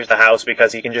as he enters the house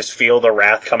because he can just feel the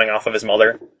wrath coming off of his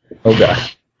mother. oh god.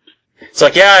 It's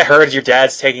like, yeah, I heard your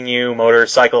dad's taking you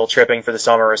motorcycle tripping for the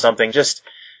summer or something. Just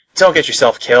don't get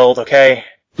yourself killed, okay?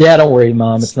 Yeah, don't worry,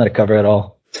 Mom. It's not a cover at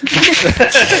all.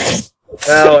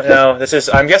 No,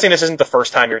 I'm guessing this isn't the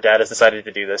first time your dad has decided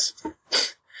to do this.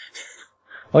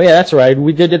 Oh yeah, that's right.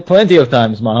 We did it plenty of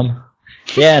times, Mom.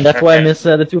 Yeah, and that's why I missed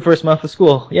the 2 first months of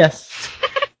school. Yes.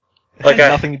 It Like had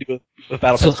nothing to do with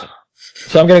Battlefield.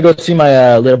 So I'm gonna go see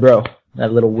my little bro,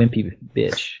 that little wimpy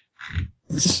bitch.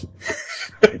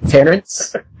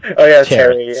 Terrence? Oh yeah,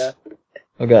 Terry, yeah.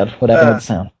 Oh god, what happened with the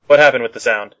sound? What happened with the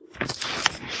sound?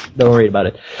 Don't worry about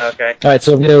it. Okay. Alright,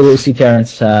 so I'm gonna go see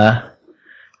Terrence. Yeah.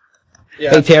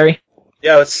 Hey Terry.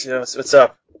 Yeah, what's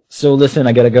up? So listen,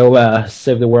 I gotta go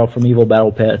save the world from evil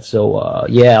battle pets, so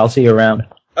yeah, I'll see you around.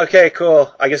 Okay,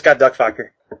 cool. I just got Duck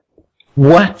Fucker.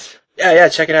 What? Yeah,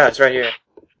 check it out. It's right here.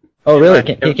 Oh really?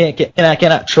 Can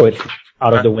I throw it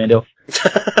out of the window?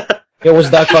 It was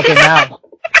Duck Fucking now.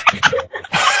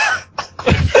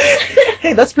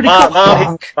 Hey, that's pretty Mom,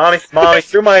 cool.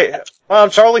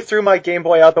 Charlie threw my Game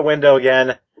Boy out the window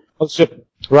again. Oh shit.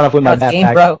 Run off with my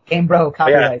backpack. Game Bro,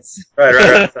 copyrights.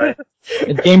 Right.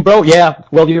 It's Game Bro? Yeah.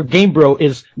 Well, your Game Bro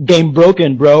is Game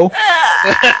Broken, bro.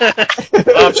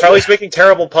 Charlie's making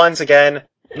terrible puns again.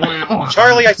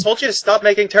 Charlie, I told you to stop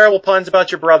making terrible puns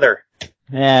about your brother.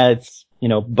 Yeah, it's,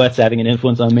 butts having an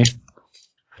influence on me.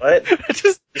 What?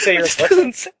 You say you're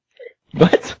what?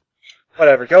 What?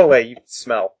 Whatever, go away, you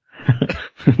smell.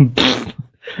 Alright,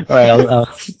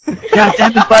 God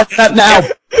damn it, butts, not now!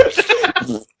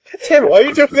 Tim, why are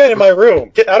you doing that in my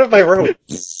room? Get out of my room.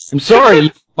 I'm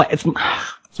sorry.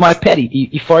 It's my pet.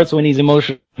 He farts when he's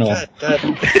emotional. God.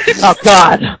 Oh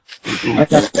God!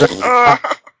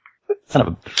 Son of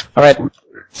a. All right,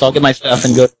 so I'll get my stuff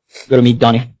and go to meet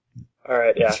Donnie. All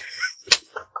right, yeah.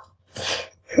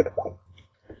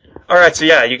 All right, so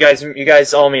yeah, you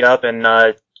guys all meet up,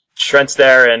 and Trent's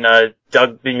there, and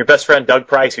Doug, being your best friend, Doug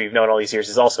Price, who you've known all these years,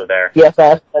 is also there. Yes,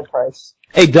 Ed Price.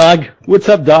 Hey, Doug. What's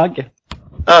up, Doug?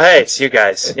 Oh, hey, it's you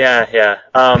guys. Yeah.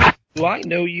 Do I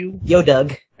know you? Yo,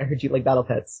 Doug. I heard you like battle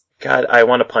pets. God, I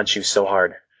want to punch you so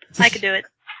hard. I could do it.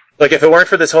 Like, if it weren't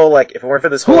for this whole, Who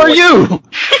are you?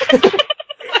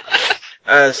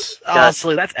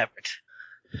 Honestly, that's Everett.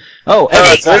 Oh,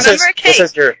 Everett. So this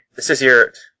is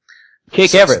your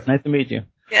Cake Everett. Nice to meet you.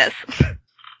 Yes.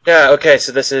 Yeah, okay,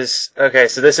 so this is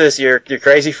your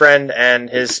crazy friend and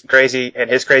his crazy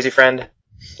friend.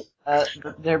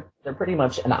 They're pretty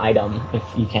much an item, if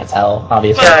you can't tell,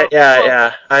 obviously.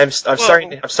 Yeah. I'm starting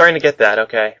to get that,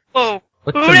 okay. Whoa.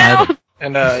 What's Who the now? matter?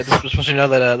 And just want you to know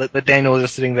that Daniel is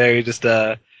just sitting there, he's just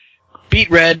beat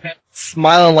red,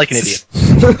 smiling like an idiot.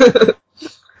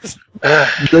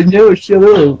 No, shut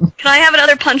up. Can I have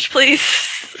another punch, please?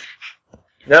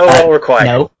 No, all required.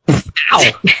 No.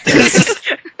 Ow!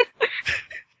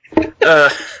 Man,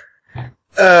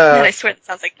 I swear that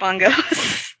sounds like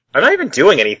bongos. I'm not even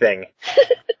doing anything.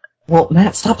 Well,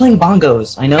 Matt, stop playing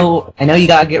bongos. I know you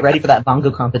gotta get ready for that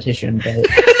bongo competition, but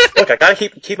Look, I gotta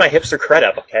keep my hipster cred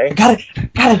up, okay? I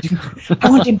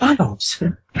want to do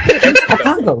bongos.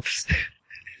 Bongos.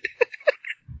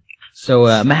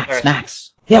 So,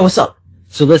 Max. Yeah, what's up?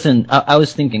 So listen, I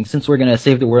was thinking, since we're gonna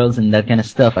save the world and that kind of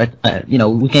stuff,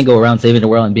 we can't go around saving the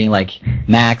world and being like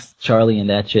Max, Charlie, and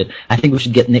that shit. I think we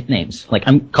should get nicknames. Like,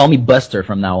 call me Buster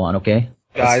from now on, okay?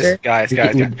 Guys.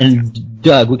 And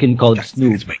Doug, we can call it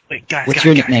Snoop. Wait, guys. What's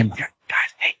your nickname? Guys,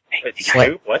 hey. Wait,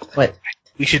 Snoop? What? What?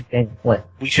 We should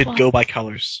What? go by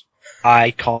colors.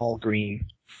 I call green.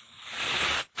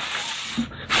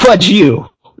 fudge you.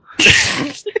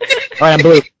 Alright, I'm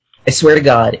blue. I swear to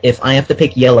God, if I have to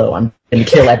pick yellow, I'm gonna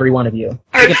kill every one of you.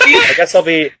 I guess I'll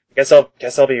be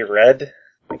red.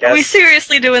 I guess. Are we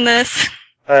seriously doing this?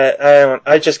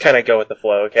 I just kind of go with the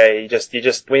flow. Okay, you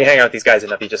just when you hang out with these guys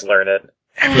enough, you just learn it.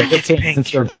 Yeah, It's pink.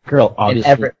 since you're a girl, obviously.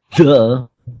 Ever- Duh.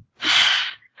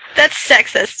 That's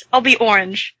sexist. I'll be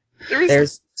orange.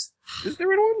 There's Is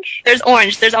there an orange? There's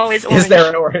orange. There's always orange. Is there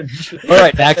an orange?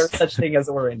 Alright, Is Max. there such thing as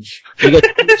orange? You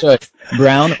get two choice,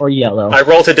 brown or yellow. I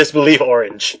roll to disbelieve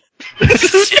orange.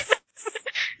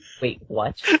 Wait,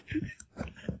 what?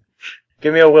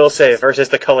 Give me a will save versus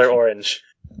the color orange.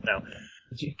 No.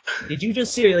 Did you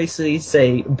just seriously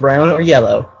say brown or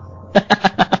yellow?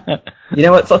 You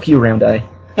know what? Fuck you, Round Eye.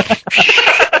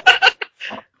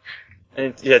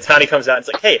 And yeah, Tani comes out and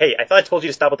it's like, hey, I thought I told you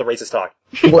to stop with the racist talk.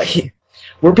 Wait,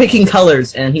 we're picking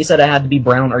colors, and he said I had to be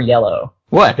brown or yellow.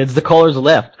 What? It's the colors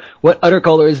left. What other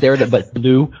color is there but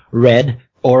blue, red,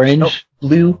 orange? Oh,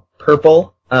 blue,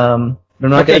 purple. They're not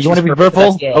Okay, gonna you want to choose be purple?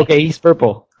 that's gay. Okay, he's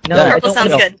purple. No, Yeah, I Purple don't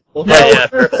sounds wanna- good. No. Yeah,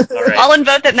 purple. Alright. All in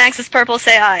vote that Max is purple,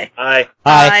 say aye. Aye.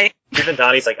 Aye. Even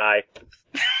Donnie's like, aye.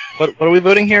 What are we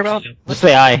voting here about? Let's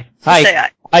say aye. Hi. Say aye.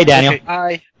 Hi, Daniel. Okay,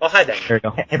 aye. Well, hi, Dan. There we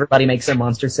go. Everybody makes their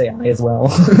monsters say I as well.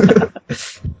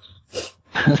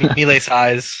 Milei's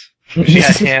eyes. If she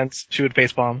had hands, she would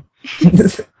facepalm.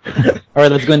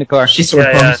 Alright, let's go in the car. She's sort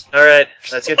Yeah. of Alright,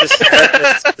 let's get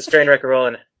this train wreck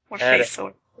rolling. Or And- face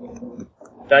sword.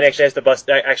 Donnie actually has the bus,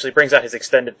 actually brings out his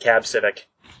extended cab Civic.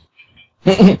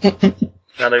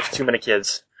 Now there's too many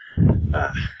kids.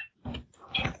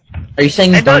 Are you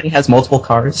saying I Donnie has multiple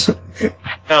cars?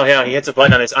 Oh yeah, he hits a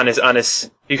button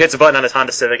he hits a button on his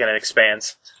Honda Civic and it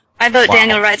expands. I vote Wow.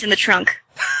 Daniel rides in the trunk.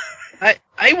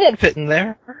 I won't fit in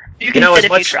there. You can know, fit as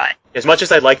if you much- try. As much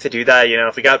as I'd like to do that,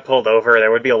 if we got pulled over,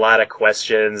 there would be a lot of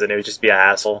questions and it would just be a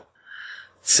hassle.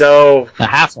 So, A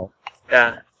hassle.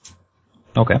 yeah.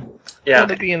 Okay. Yeah.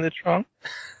 Want to be in the trunk?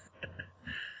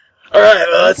 Alright,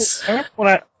 well, let's... I remember when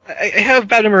I have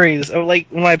bad memories of like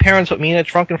when my parents put me in a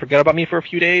trunk and forgot about me for a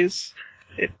few days.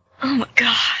 Oh my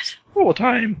god. Horrible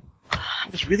time. I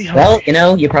was really hungry.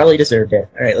 Well, you probably deserved it.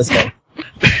 Alright, let's go.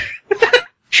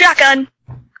 Shotgun!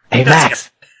 Hey,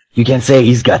 Max. You can say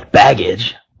he's got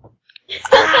baggage.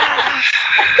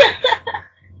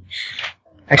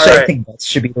 Actually, I Alright. think Butts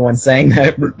should be the one saying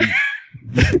that.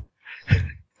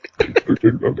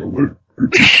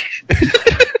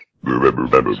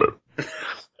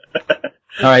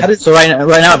 Alright, How does- so right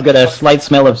now I've got a slight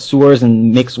smell of sewers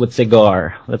and mixed with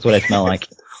cigar. That's what I smell like.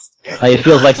 It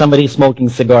feels like somebody's smoking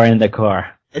cigar in the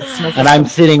car. It smells And I'm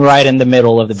sitting right in the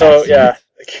middle of the So, backseat. yeah.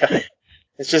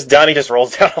 It's just Donnie just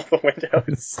rolls down all the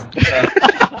windows.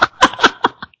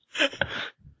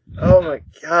 Oh my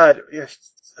god.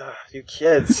 You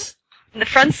kids. In the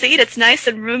front seat, it's nice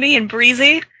and roomy and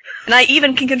breezy, and I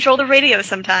even can control the radio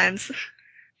sometimes.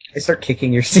 I start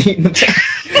kicking your seat.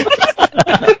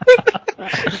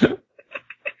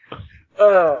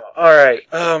 Oh, alright.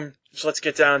 So let's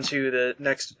get down to the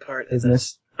next part of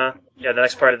Business. Huh? Yeah, the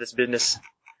next part of this business.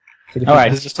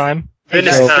 Alright. Business time.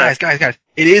 Business Hey, time. guys.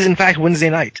 It is in fact Wednesday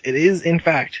night. It is in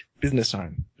fact business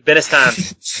time. Business time.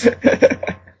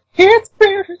 It's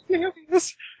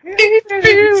business. It's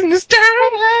business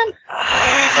time.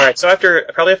 Alright, so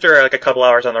probably after like a couple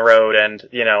hours on the road and,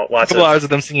 A lots couple of hours of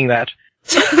them singing that.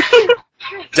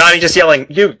 Donnie just yelling,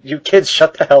 you kids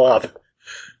shut the hell up.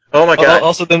 Oh my god.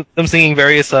 Also them singing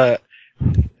various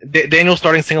Daniel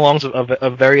starting sing-alongs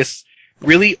of various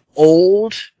really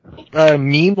old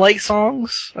meme-like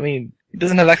songs. I mean, he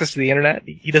doesn't have access to the internet.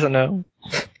 He doesn't know.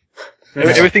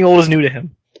 Everything old is new to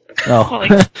him. Oh.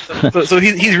 So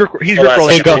he's Hold on a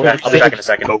rickrolling. second. I'll be back in a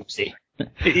second.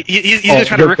 He's just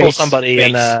trying to rickroll somebody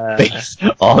and Base.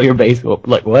 All your base.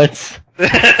 Like, what?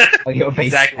 Oh, your base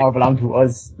Exactly. all belong to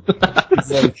us.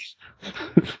 It's like,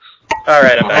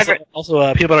 Alright, I'm back.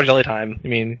 also peanut butter jelly time. I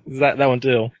mean, that one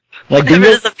too. Like, Whoever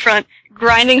Daniel, is up front,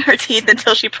 grinding her teeth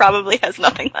until she probably has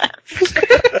nothing left.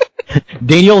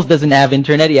 Daniels doesn't have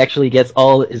internet. He actually gets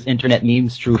all his internet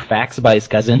memes through fax by his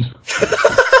cousin.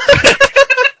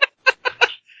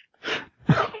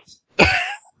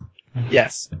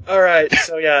 Yes. Alright,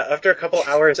 so yeah, after a couple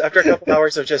hours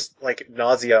of just, like,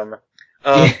 nauseum,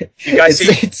 you guys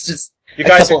see, it's just you a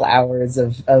guys couple hours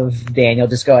of Daniel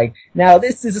just going, now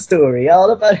this is a story all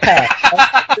about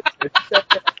how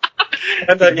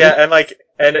yeah,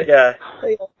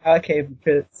 I came to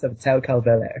Prince of Town called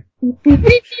Bel Air. Who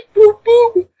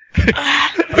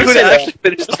actually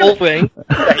finished the whole thing?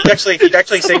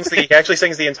 he actually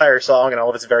sings the entire song and all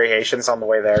of its variations on the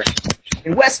way there.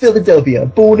 In West Philadelphia,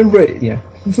 born and raised. Yeah.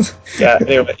 Yeah,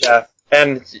 anyway, yeah.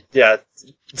 And, yeah,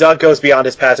 Doug goes beyond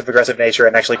his passive-aggressive nature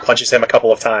and actually punches him a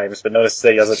couple of times, but notices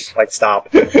that he doesn't quite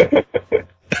stop. Well,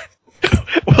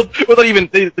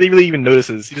 they really even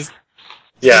notices. He just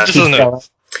doesn't know.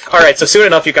 Alright, so soon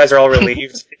enough you guys are all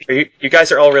relieved. You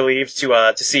guys are all relieved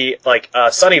to see,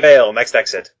 Sunnyvale, next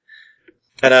exit.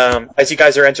 And, as you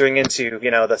guys are entering into,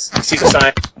 you see the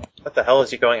sign. What the hell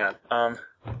is going on?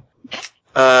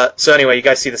 So anyway, you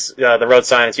guys see this, the road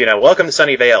sign, it's, welcome to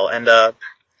Sunnyvale, and,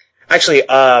 actually,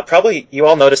 probably you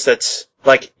all noticed that,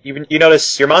 you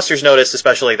notice, your monsters notice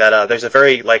especially that, there's a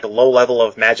very, low level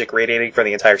of magic radiating from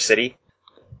the entire city.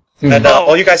 And,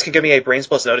 all you guys can give me a Brains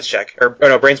Plus Notice check. Or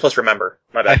no, Brains Plus Remember.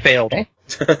 My bad. I failed. Okay.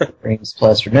 Brains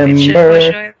Plus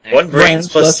Remember. One Brains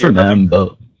Plus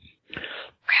Remember.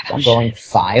 I'm rolling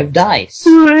 5 dice.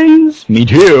 Brains. Me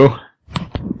too.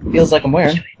 Feels like I'm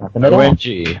wearing nothing at all.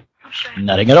 OMG.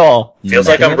 Nothing at all. Feels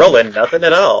like I'm rolling nothing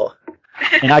at all.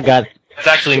 And I got... It's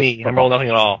actually me. I'm rolling nothing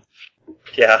at all.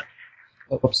 Yeah.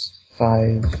 Oops.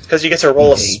 5. Because you get to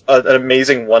roll an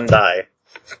amazing 1 die.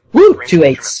 Woo! 2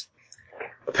 8s.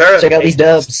 Apparently, Check out these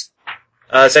dubs.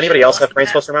 Does anybody else have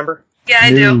Brains Plus Remember? Yeah,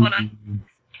 I do. Hold on.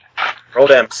 Roll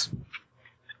Dems.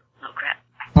 Oh, crap.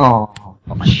 Oh.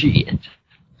 Oh, shit.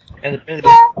 And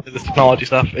this technology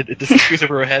stuff, it disappears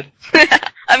over her head.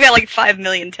 I've got 5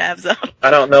 million tabs up.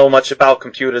 I don't know much about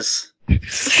computers. Alright,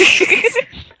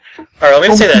 let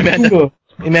me say that.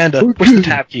 Amanda, what's the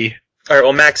tab key? Alright,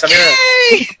 well, Max, I'm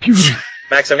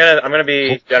gonna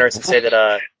be generous and say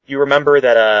that, you remember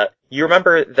that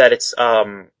it's,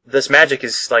 this magic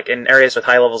is, in areas with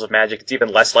high levels of magic, it's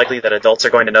even less likely that adults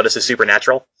are going to notice as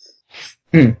supernatural.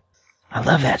 I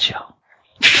love that show.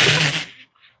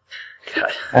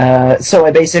 So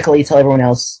I basically tell everyone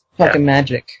else, fucking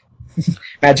magic.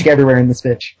 Magic everywhere in this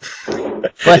bitch.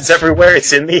 It's everywhere,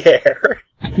 it's in the air.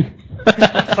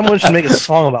 Someone should make a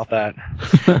song about that.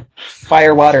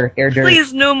 Fire, water, air, dirt.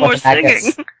 Please, no more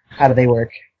singing. How do they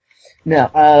work?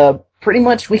 No, pretty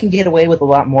much we can get away with a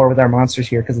lot more with our monsters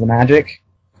here because of the magic.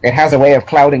 It has a way of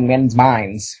clouding men's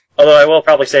minds. Although I will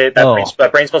probably say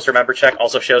that Brains Plus Remember check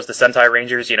also shows the Sentai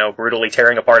Rangers, brutally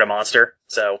tearing apart a monster,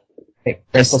 so... Hey,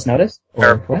 Brains Plus Notice?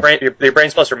 Your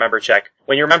Brains Plus Remember check.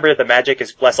 When you remember that the magic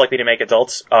is less likely to make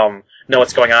adults know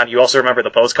what's going on, you also remember the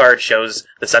postcard shows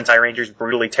the Sentai Rangers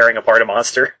brutally tearing apart a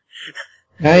monster.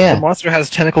 Oh yeah. The monster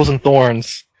has tentacles and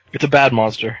thorns. It's a bad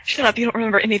monster. Shut up, you don't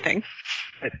remember anything.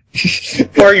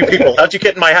 Who are you people? How'd you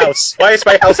get in my house? Why is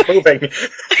my house moving?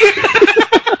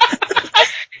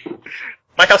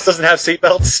 My house doesn't have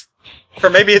seatbelts. Or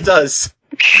maybe it does.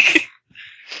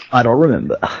 I don't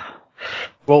remember.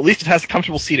 Well, at least it has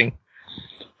comfortable seating.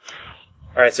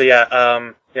 Alright, so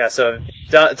so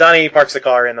Donnie parks the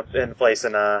car in the place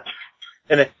and I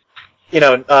don't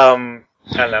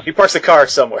know, he parks the car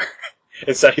somewhere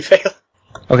in Sunnyvale.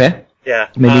 Okay. Yeah.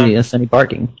 Maybe a sunny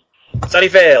parking.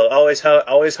 Sunnyvale, always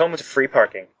home with free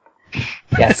parking.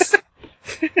 Yes.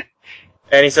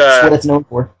 And he's That's what it's known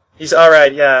for. He's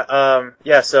alright,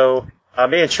 yeah. So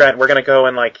me and Trent, we're gonna go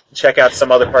and check out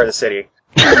some other part of the city.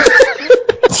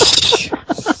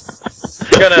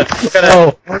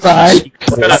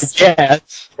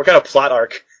 We're gonna plot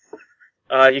arc.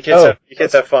 You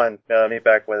kids have fun. Meet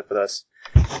back with us.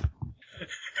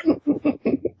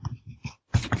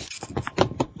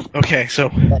 Okay, so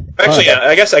Actually,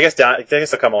 I guess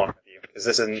they'll come along with you because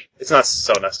it's not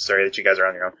so necessary that you guys are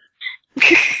on your own.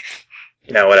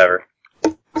 Whatever.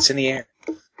 It's in the air.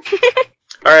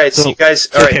 All right, so you guys.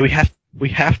 All right. Okay, we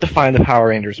have to find the Power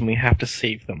Rangers and we have to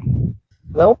save them.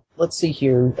 Well, let's see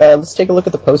here. Let's take a look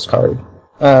at the postcard.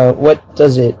 Where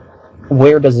does it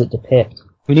depict?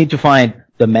 We need to find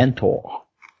the mentor.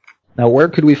 Now, where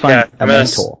could we find a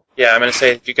mentor? I'm gonna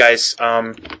say if you guys,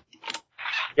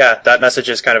 that message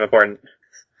is kind of important.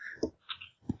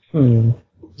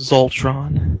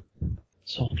 Zoltron.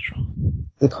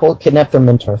 The cult kidnapped their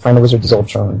mentor, find the wizard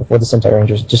Zoltron before the Sentai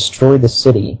Rangers destroy the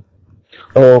city.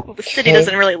 Well, the city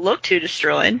doesn't really look too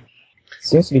destroyed.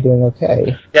 Seems to be doing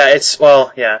okay. Yeah, it's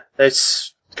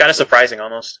kind of surprising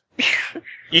almost.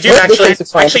 You do actually,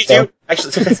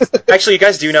 you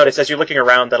guys do notice as you're looking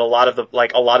around that a lot of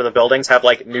the buildings have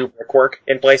new brickwork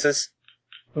in places,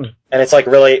 and it's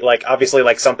really obviously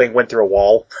something went through a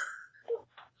wall.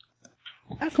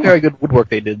 That's very good woodwork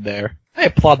they did there. I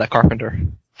applaud that carpenter.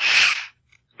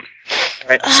 All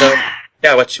right, so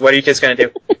what are you kids gonna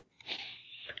do?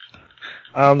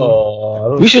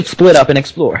 We should split up and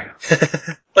explore.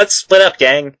 Let's split up,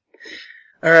 gang.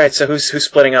 All right, so who's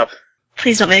splitting up?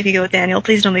 Please don't make me go with Daniel.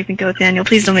 Please don't make me go with Daniel.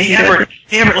 Please don't make me go with...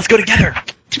 Amber, let's go together.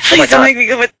 Please don't make me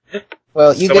go with...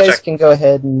 Well, you guys can go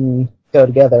ahead and go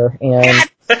together,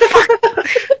 and...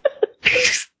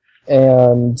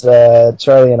 and,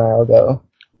 Charlie and I will go.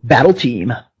 Battle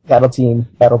team. Battle team,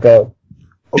 battle go.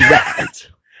 Alright.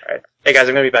 Alright. Hey guys,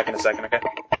 I'm gonna be back in a second, okay?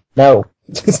 No.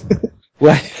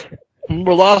 What?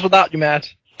 We're lost without you,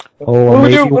 Matt. Oh,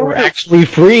 maybe we're actually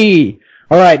free.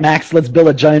 Alright, Max, let's build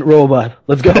a giant robot.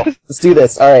 Let's go. Let's do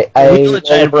this. Alright, I We build a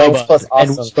giant brains robot, plus and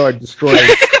we awesome. start destroying.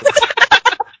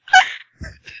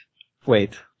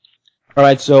 Wait.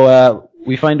 Alright, so,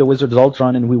 we find a Wizard's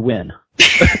Ultron and we win.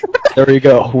 There we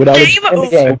go. Without Game In the over.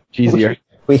 game. easier.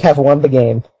 We have won the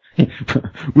game.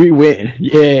 We win.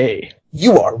 Yay.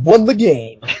 You are won the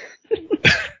game.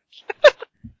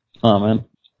 Oh, man.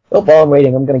 Well, while I'm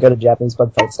waiting, I'm gonna go to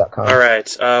JapaneseBugfights.com.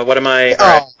 Alright, what am I...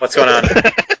 Alright, what's going on?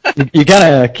 You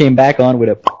kinda came back on with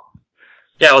a...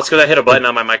 Yeah, let's go hit a button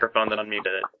on my microphone, then unmuted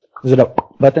it. Is it a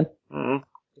button?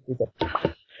 Mm-hmm.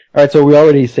 Alright, so we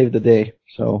already saved the day,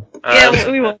 so... Yeah,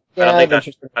 we will. I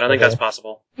don't think that's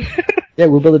possible. Yeah,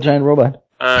 we'll build a giant robot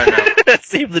No.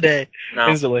 Save the day. No.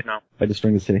 Instantly. No. by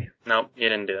destroying the city. No, you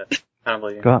didn't do that. I don't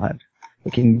believe you. God.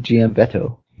 Fucking GM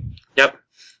veto. Yep.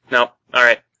 No.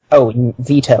 Alright. Oh,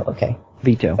 veto, okay.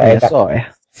 Veto. Sorry, Yeah, sorry.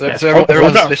 So, Yeah. so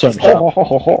everyone's split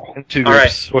Alright. in 2 Alright,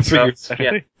 groups. Or 3 so, groups, yeah,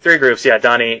 technically. 3 groups, yeah.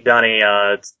 Donnie,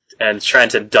 and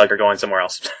Trent and Doug are going somewhere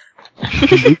else.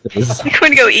 We're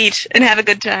going to go eat and have a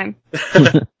good time.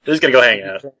 They're just gonna go hang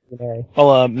out.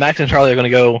 Well, Max and Charlie are going to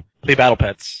go play Battle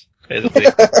Pets, basically.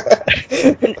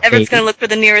 And Everett's going to look for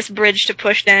the nearest bridge to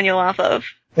push Daniel off of.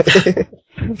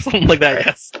 Something like that,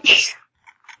 yes.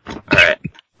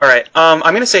 Alright, I'm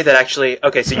gonna say that actually,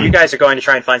 okay, so you guys are going to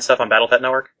try and find stuff on Battle Pet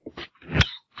Network?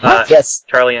 Yes.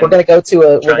 Charlie and... We're gonna go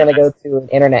to Charlie an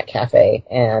internet cafe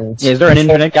and Yeah, is there an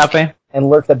internet cafe? and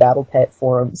lurk the Battle Pet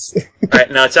forums. Alright,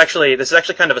 no, this is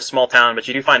actually kind of a small town, but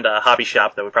you do find a hobby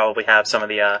shop that would probably have some of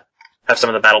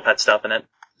the Battle Pet stuff in it.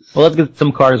 Well, let's get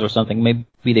some cars or something. Maybe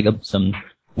they got some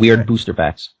weird booster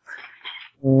packs.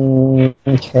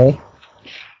 Okay.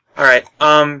 Alright,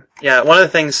 yeah, one of the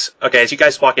things, okay, as you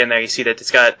guys walk in there, you see that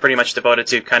it's got pretty much devoted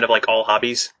to kind of like all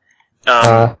hobbies.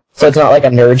 So it's not like a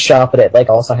nerd shop, but it like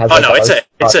also has. Oh like, no, it's art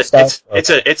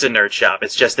a nerd shop.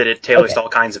 It's just that it tailors Okay. to all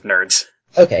kinds of nerds.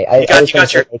 Okay,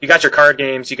 You got your card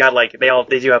games. You got like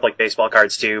they do have like baseball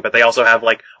cards too, but they also have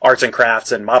like arts and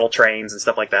crafts and model trains and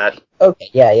stuff like that. Okay,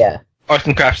 yeah. Arts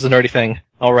and crafts is a nerdy thing.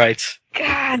 Alright.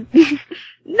 God.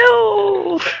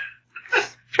 No.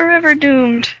 Forever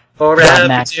doomed. Forever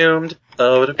Max. doomed.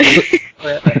 Oh,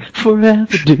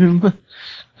 Forever doom.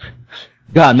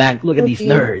 God, man, look at these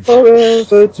nerds.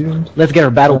 Forever doomed. Let's get our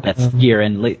battle pets gear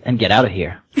and get out of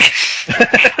here.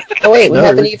 Oh wait, we Nerds.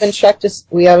 haven't even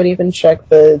checked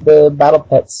the Battle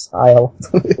Pets aisle.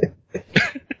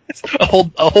 A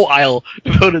whole aisle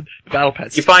devoted to Battle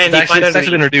Pets. You find it's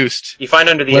actually introduced. You find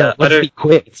under the Well, let's be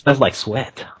quick. It smells like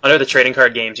sweat. under the trading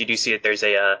card games, you do see it. There's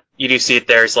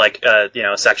like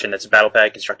a section that's Battle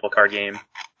Pet constructible card game,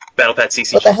 Battle Pet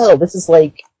CC. What the hell? This is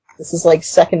like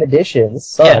second edition. This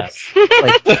sucks.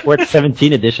 Like, we're at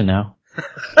 17 edition now.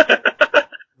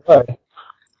 Lord.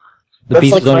 The That's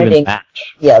pieces like don't even finding-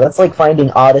 match. Yeah, that's like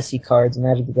finding Odyssey cards in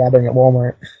Magic the Gathering at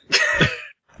Walmart.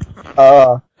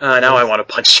 Now I want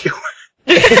to punch you.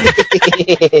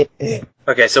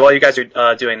 Okay, so while you guys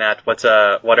are doing that, what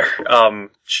are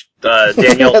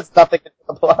Daniel? That's nothing to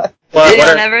the plot. Daniel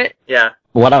and Everett? Yeah,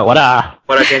 What are what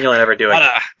are Daniel and Everett doing?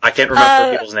 I can't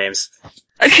remember people's names.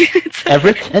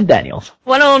 Everett and Daniels.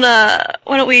 Why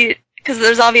don't we, because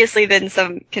there's obviously been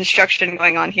some construction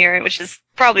going on here, which is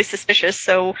probably suspicious,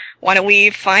 so why don't we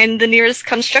find the nearest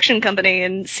construction company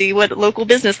and see what local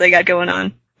business they got going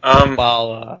on?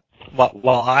 While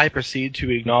I proceed to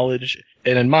acknowledge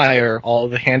and admire all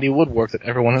the handy woodwork that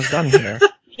everyone has done here.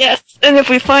 Yes, and if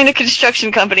we find a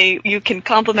construction company, you can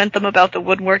compliment them about the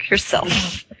woodwork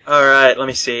yourself. Alright, let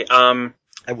me see.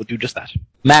 I will do just that.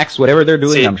 Max, whatever they're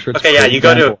doing, See, I'm sure it's okay, yeah, pretty you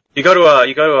go example.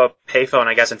 to a payphone,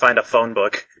 I guess, and find a phone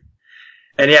book.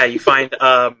 And yeah, you find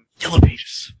Yellow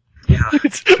pages. yeah.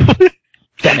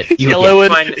 Damn it. It's You yellow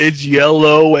Fine. it's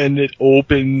yellow and it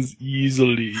opens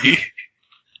easily.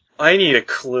 I need a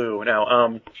clue.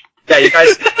 No, yeah, you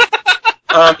guys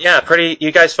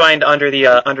you guys find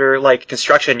under like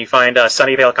construction, you find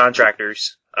Sunnyvale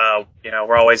Contractors.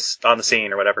 We're always on the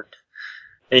scene or whatever.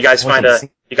 And you guys find an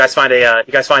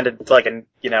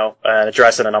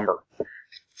address and a number.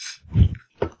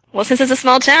 Well, since it's a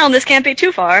small town, this can't be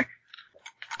too far.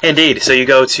 Indeed. So you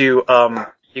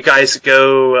guys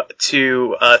go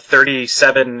to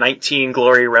 3719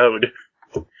 Glory Road.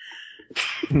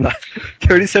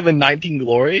 3719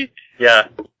 Glory? Yeah.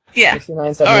 Yeah.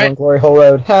 6971 Alright. Glory Hole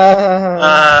Road.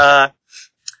 Ha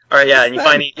Alright, yeah, and you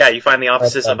find the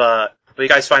offices you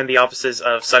guys find the offices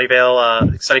of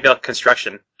Sunnyvale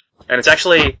Construction. And it's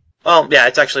actually Well, yeah,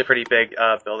 it's actually a pretty big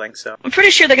building, so I'm pretty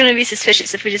sure they're going to be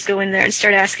suspicious if we just go in there and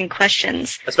start asking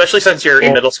questions. especially since you're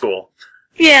in middle school.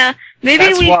 Yeah, maybe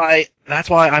That's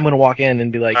why I'm gonna walk in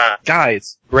and be like,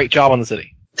 guys, great job on the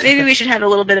city. maybe we should have a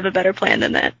little bit of a better plan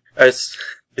than that. Is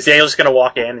Daniel just gonna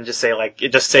walk in and just say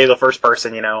the first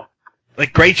person,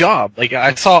 Like, great job. Like,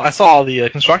 I saw the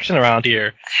construction around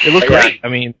here. It looked Yeah. great. I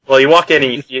mean, Well, you walk in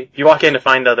and you walk in to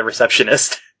find the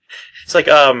receptionist. It's like,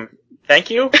 thank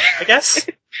you, I guess.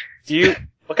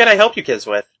 What can I help you kids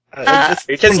with? it's Are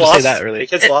your kids fun to lost? say that, really. Are your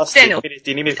kids lost? Daniel. Do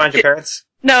you need me to find your parents?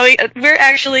 No, we're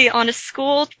actually on a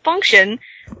school function,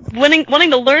 wanting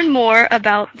to learn more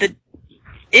about the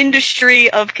industry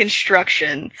of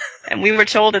construction, and we were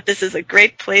told that this is a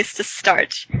great place to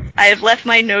start. I have left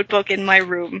my notebook in my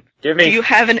room. Do you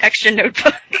have an extra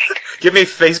notebook? Give me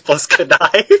face plus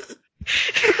connive.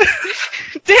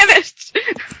 Damn it!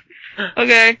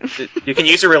 Okay. You can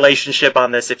use a relationship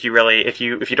on this if you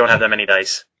don't have that many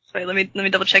dice. Wait, let me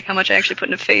double check how much I actually put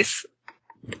in a face.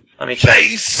 Let me check.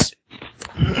 Face!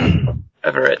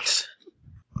 Everett.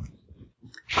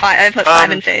 I put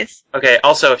 5 in face. Okay,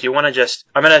 also, if you want to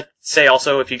I'm gonna say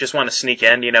also, if you just want to sneak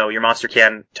in, your monster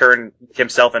can turn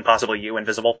himself and possibly you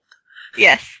invisible.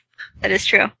 Yes, that is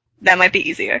true. That might be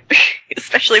easier.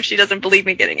 Especially if she doesn't believe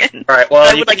me getting in. Alright,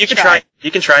 well, you can try.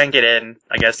 You can try and get in,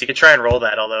 I guess. You can try and roll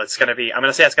that, although I'm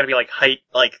gonna say it's gonna be like height,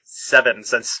 7,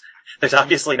 since there's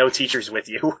obviously no teachers with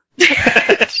you.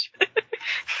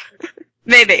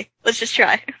 Maybe. Let's just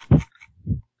try.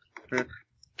 God.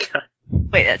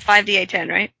 Wait, that's 5d810,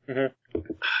 right? Mm-hmm.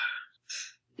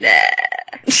 Nah.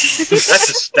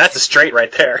 That's a straight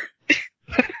right there.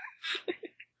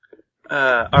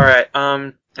 Alright,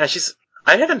 yeah,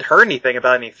 I haven't heard anything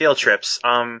about any field trips.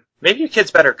 Maybe you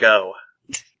kids better go.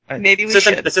 Maybe we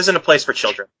should. This isn't a place for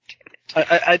children.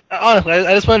 I honestly,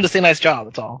 I just wanted to say nice job,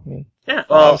 that's all. I mean, Yeah,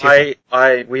 well,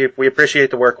 we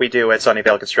appreciate the work we do at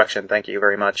Sunnyvale Construction. Thank you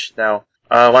very much. Now,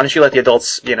 why don't you let the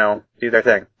adults, do their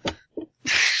thing?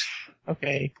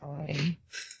 okay, fine.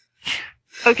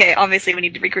 Okay, obviously we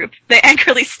need to regroup. They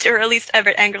angrily, or at least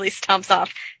Everett angrily stomps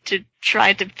off to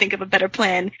try to think of a better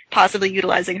plan, possibly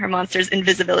utilizing her monster's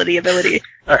invisibility ability.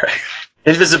 Alright.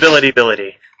 Invisibility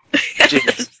ability.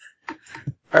 Jeez.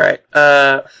 Alright,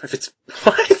 if it's...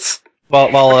 What?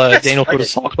 While Daniel sort of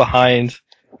sulks behind,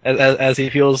 as he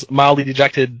feels mildly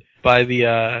dejected by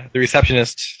the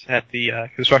receptionist at the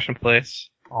construction place.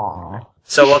 Aww.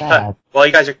 So Sad. while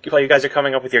you guys are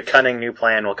coming up with your cunning new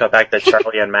plan, we'll cut back to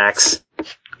Charlie and Max.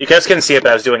 You guys couldn't see it,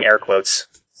 but I was doing air quotes.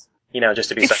 Just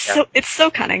to be sarcastic. It's so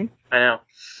cunning. I know.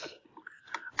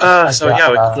 So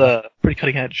yeah, It's pretty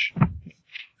cutting edge.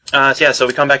 so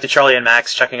we come back to Charlie and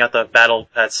Max checking out the Battle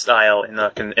Pets aisle in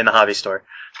the hobby store.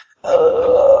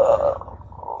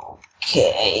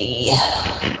 Okay.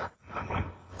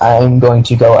 I'm going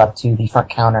to go up to the front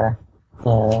counter,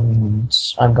 and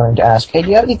I'm going to ask, hey, do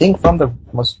you have anything from the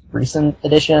most recent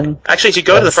edition? Actually, if you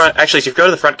go to the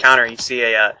front counter, you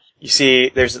see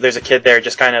there's a kid there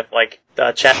just kind of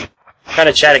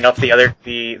chatting up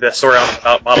the store owner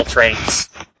about model trains.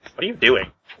 What are you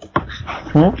doing?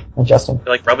 Adjusting.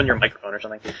 You're rubbing your microphone or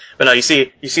something. But no, you see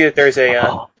that there's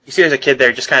a kid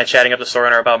there just kind of chatting up the store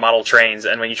owner about model trains,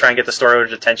 and when you try and get the store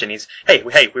owner's attention, he's, hey,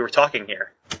 we were talking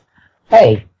here.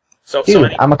 Hey,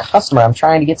 Dude, I'm a customer. I'm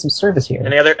trying to get some service here.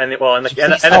 And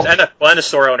the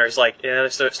store owner's like,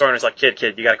 kid,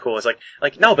 you got it cool. It's like,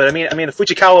 no, but I mean, the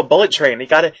Fujikawa bullet train, you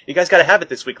guys gotta have it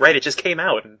this week, right? It just came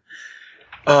out. And,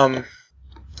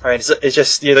 alright, it's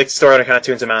just, the store owner kind of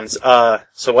tunes him out.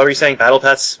 So what were you saying? Battle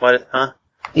Pets? What, huh?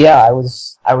 Yeah, I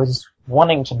was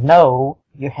wanting to know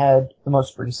if you had the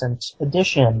most recent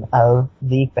edition of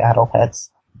the Battle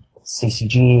Pets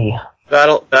CCG.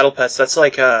 Battle Pets, that's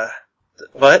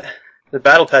what? The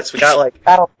Battle Pets, we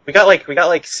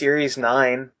got Series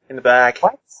 9 in the back.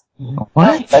 What?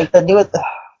 What? Like the newest,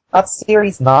 not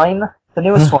Series 9, the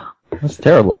newest one. That's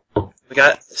terrible. We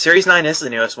got, Series 9 is the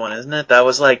newest one, isn't it? That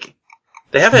was they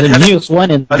haven't... The newest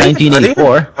one in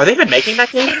 1984. Are they even making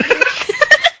that game?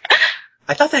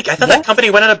 I thought that company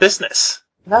went out of business.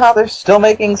 No, they're still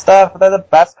making stuff. They're the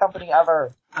best company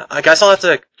ever. I guess I'll have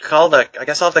to call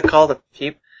the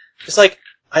people.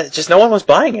 Just no one was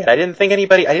buying it. I didn't think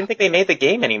they made the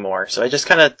game anymore, so I just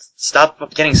kind of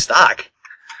stopped getting stock.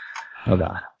 Oh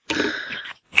god.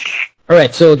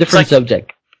 Alright, so different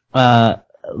subject.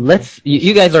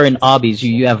 You guys are in obbies,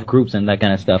 you have groups and that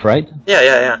kind of stuff, right?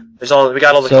 Yeah. We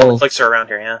got all the conflicts around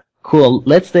here, yeah. Cool.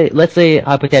 Let's say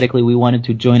hypothetically we wanted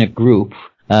to join a group,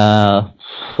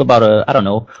 about I don't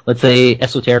know, let's say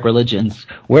esoteric religions.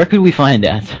 Where could we find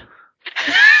that?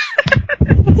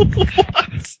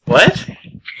 What?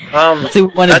 Let's see who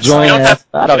want to That's- join we don't us. have-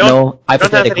 I don't we don't- know. we don't have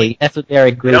Hypothetically, any-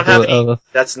 esoteric We group don't have any. of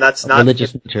That's not.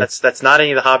 religious nature. That's not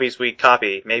any of the hobbies we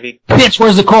copy. Maybe. Bitch,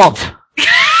 where's the cult?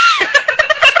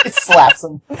 It slaps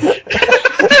him. What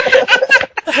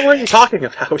the hell are you talking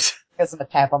about? Gives him a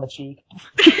tap on the cheek.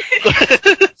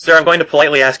 Sir, I'm going to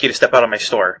politely ask you to step out of my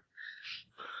store.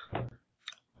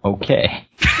 Okay.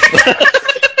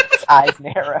 His eyes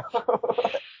narrow.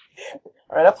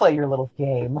 Alright, I'll play your little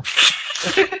game.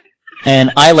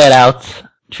 And I let out,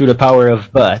 through the power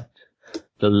of butt,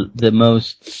 the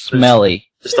most smelly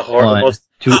Just a horrible. one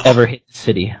to ever hit the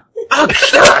city. Oh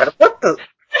God! What the?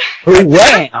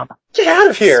 Wham! Get out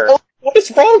of here! What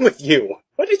is wrong with you?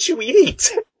 What did you eat?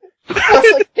 Smells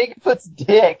like Bigfoot's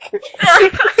dick.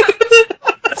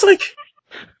 It's like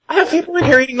I have people in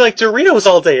here eating like Doritos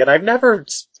all day, and I've never.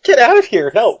 Get out of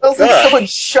here! No. Smells like God. someone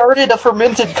sharded a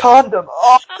fermented condom.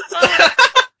 Oh.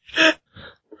 Let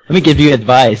me give you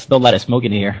advice. Don't let it smoke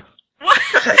in here.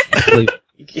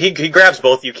 He grabs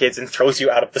both you kids and throws you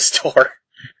out of the store.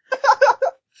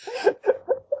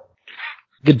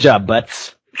 Good job,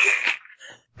 butts.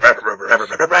 Yeah.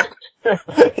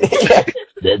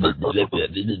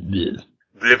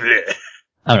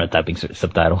 I'm not typing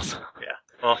subtitles.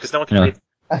 Well, because no one can No. read.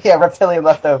 Yeah, reptilian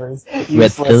leftovers.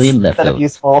 Useless. Reptilian Instead of leftovers.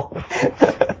 useful.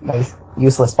 Nice.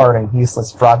 Useless farting.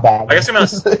 Useless frog bag. I guess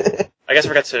I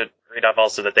forgot to read off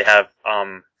also that they have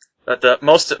that the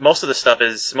most of the stuff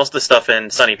in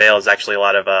Sunnyvale is actually a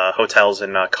lot of hotels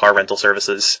and car rental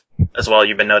services as well.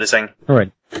 You've been noticing.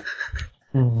 Alright.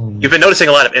 You've been noticing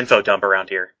a lot of info dump around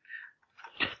here.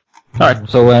 Alright,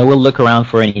 so we'll look around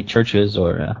for any churches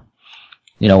or,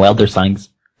 elder signs.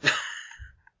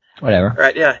 Whatever.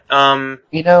 Right? Yeah.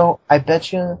 I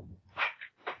bet you.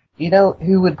 You know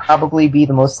who would probably be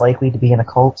the most likely to be in a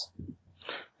cult?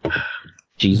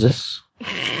 Jesus.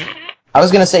 I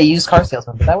was gonna say used car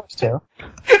salesman, but that works too.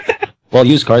 Well,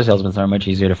 used car salesmen are much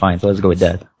easier to find, so let's go with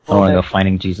that. I don't want to go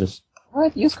finding Jesus.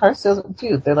 What? Used car salesmen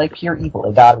too. They're like pure evil.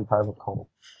 They gotta be part of a cult.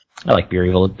 I like pure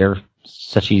evil. They're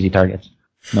such easy targets.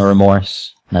 No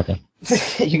remorse. Nothing.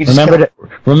 You can just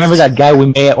Remember that guy we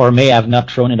may or may have not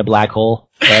thrown in a black hole?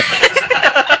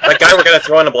 That guy we're gonna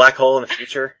throw in a black hole in the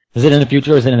future. Is it in the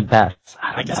future or is it in the past?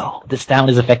 I don't know. This town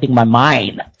is affecting my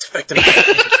mind. It's affecting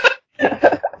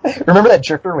Remember that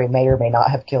jerker we may or may not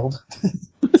have killed?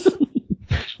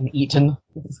 And eaten?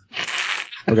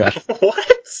 Oh gosh.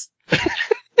 What?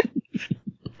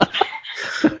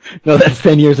 No, that's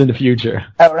 10 years in the future.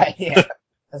 Oh, right, yeah.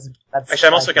 That's Actually,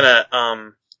 I'm also gonna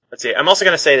let's see. I'm also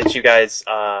gonna say that you guys,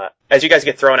 as you guys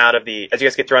get thrown out of the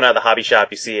hobby shop,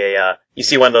 you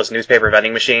see one of those newspaper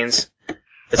vending machines.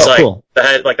 It's cool.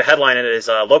 the headline in it is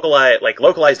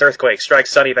localized earthquake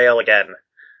strikes Sunnyvale again.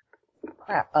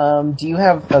 crap. Do you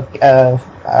have,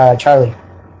 Charlie, do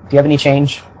you have any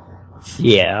change?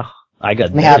 Yeah. I got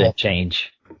Let me have better it.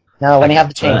 change. No, let me have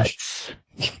the change.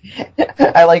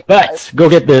 But go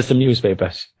get some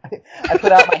newspapers. I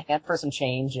put out my hand for some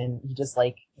change, and he just,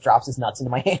 drops his nuts into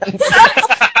my hand.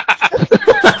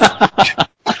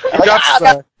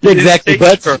 Exactly,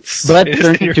 but His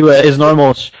turns into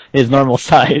his normal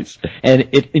size, and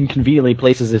it inconveniently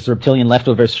places his reptilian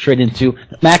leftovers straight into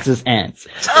Max's hands.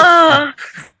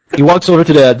 He walks over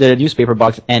to the newspaper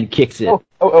box and kicks it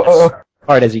Oh.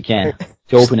 hard as he can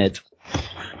to open it.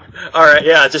 Alright,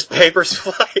 yeah, just papers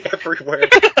fly everywhere.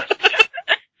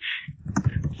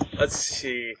 Let's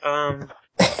see, I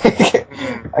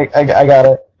got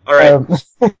it. Alright.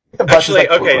 Actually, Buster's like,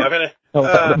 okay, I'm gonna...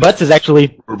 No, Butts is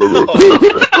actually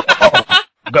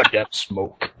goddamn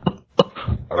smoke.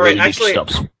 Alright, actually...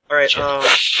 Alright,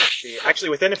 let's see. Actually,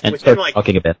 within like...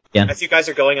 talking a bit. Yeah. As you guys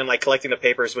are going and collecting the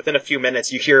papers, within a few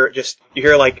minutes, you hear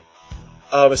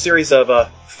a series of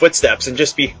footsteps, and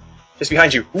just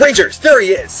behind you, Rangers, there he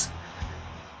is.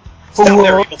 Stop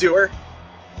there, evildoer.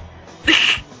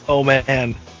 Oh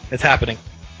man, it's happening.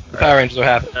 The Power Rangers are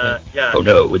happening. Yeah. Oh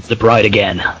no, it's the bride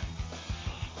again.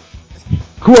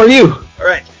 Who are you? All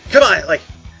right, come on,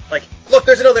 look,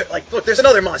 there's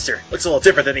another monster. Looks a little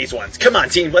different than these ones. Come on,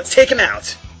 team, let's take him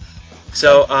out.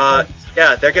 So,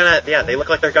 they look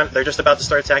like they're just about to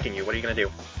start attacking you. What are you gonna do?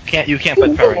 You can't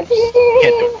put Power Rangers. You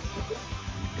can't do it.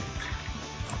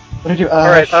 What did you do? All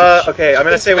right, okay, I'm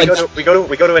gonna say we go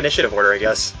to initiative order, I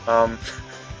guess. God,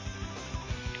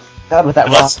 with that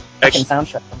Let's- rockin'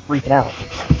 soundtrack, I'm freaking out.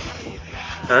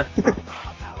 Huh?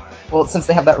 Well, since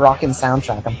they have that rockin'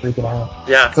 soundtrack, I'm freaking out.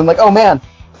 Yeah, So I'm like, oh man,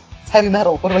 it's heavy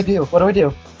metal. What do I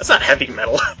do? that's not heavy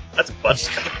metal. That's butt.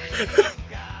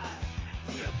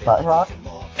 Butt rock?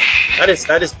 That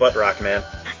is butt rock, man.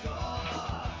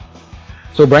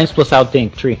 So brains plus out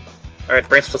think 3. All right,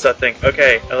 brain splits that thing.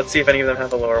 Okay, let's see if any of them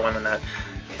have a lower one than that.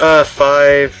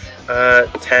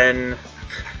 5, 10.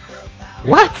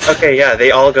 What? Okay, yeah,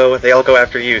 they all go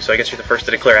after you, so I guess you're the first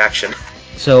to declare action.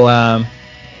 So,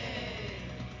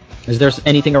 is there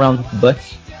anything around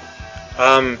Butts?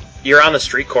 You're on the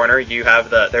street corner,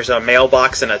 there's a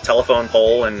mailbox and a telephone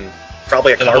pole and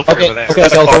probably a car park over there.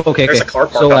 Okay. There's a car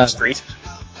park So, on the street.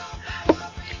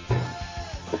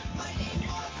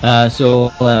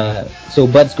 So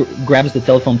Butts grabs the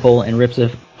telephone pole and rips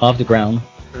it off the ground,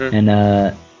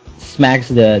 and smacks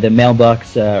the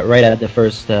mailbox right at the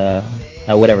first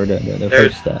whatever the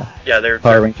first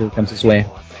Power Ranger comes his way.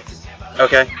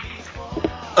 Okay.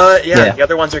 Yeah. The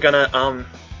other ones are gonna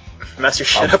mess your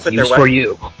shit up with their Use weapons. for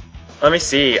you. Let me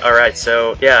see. All right,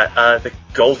 so the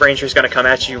Gold Ranger's gonna come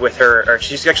at you with her, or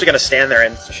she's actually gonna stand there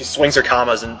and she swings her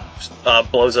commas and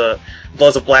blows a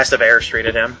blast of air straight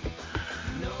at him.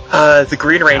 The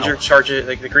Green Ranger charges.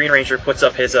 The Green Ranger puts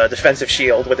up his defensive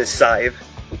shield with his scythe.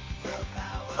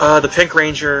 The Pink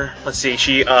Ranger, let's see,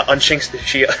 she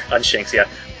unshinks. Yeah,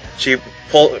 she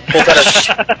pulls out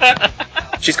a.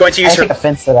 She's going to use her.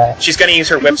 offense to that. She's going to use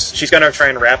her whips. She's going to try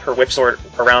and wrap her whip sword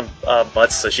around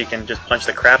Butts so she can just punch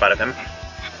the crap out of him.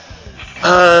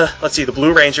 Let's see. The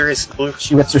Blue Ranger is blue.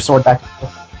 She whips her sword back.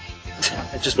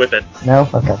 Just whip it. No?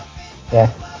 Okay.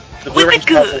 Yeah. The Blue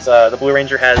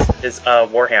Ranger has his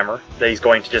warhammer that he's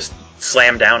going to just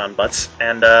slam down on Butts,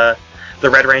 and the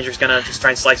Red Ranger's going to just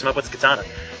try and slice him up with his katana.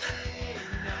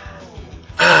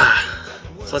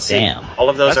 So let's see. Damn. All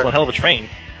of those That's are one hell of a train.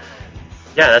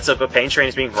 Yeah, that's a pain train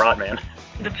is being brought, man.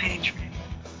 The pain train.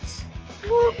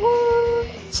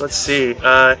 So let's see.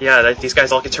 These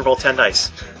guys all get to roll 10 dice.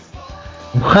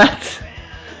 What?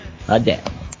 God damn.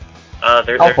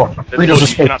 They're Rita's You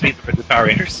escape. cannot beat the Power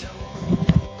Rangers.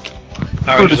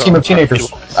 Who the team of teenagers.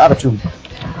 Attitude.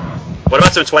 What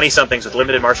about some 20-somethings with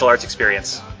limited martial arts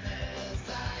experience?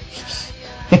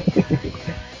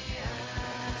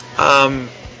 So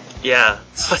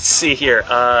let's see here.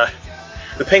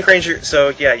 The Pink Ranger. So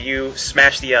yeah, you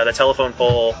smash the telephone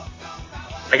pole.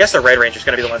 I guess the Red Ranger's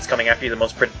going to be the ones coming after you the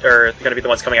most,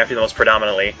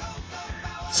 predominantly.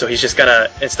 So he's just gonna,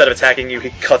 instead of attacking you, he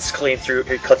cuts clean through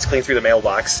the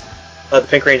mailbox. The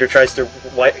Pink Ranger tries to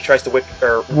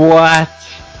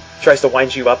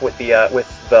wind you up with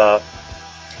the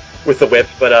whip,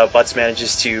 but Butts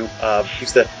manages to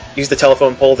use the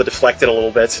telephone pole to deflect it a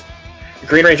little bit. The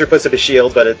Green Ranger puts up a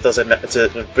shield, but it doesn't,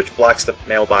 which blocks the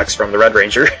mailbox from the Red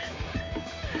Ranger.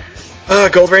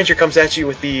 Gold Ranger comes at you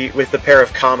with the pair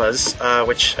of commas,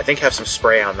 which I think have some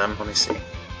spray on them. Let me see.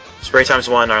 Spray times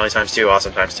 1, gnarly times 2,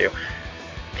 awesome times 2.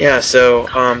 Yeah, so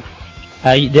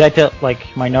Did I tell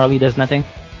my gnarly does nothing?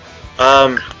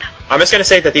 I'm just gonna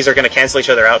say that these are gonna cancel each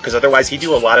other out, because otherwise he'd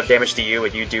do a lot of damage to you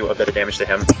and you do a bit of damage to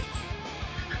him.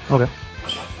 Okay.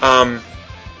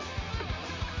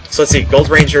 So let's see. Gold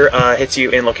Ranger hits you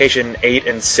in location 8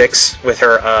 and 6 with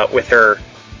her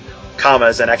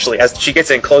commas, and actually as she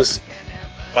gets in close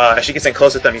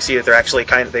with them, you see that they're actually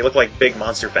they look like big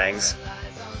monster fangs.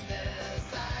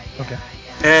 Okay.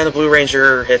 And the Blue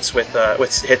Ranger hits with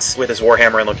his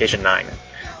warhammer in location 9.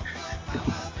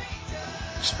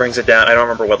 Just brings it down. I don't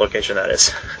remember what location that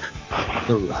is.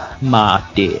 My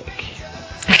dick.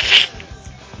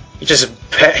 He just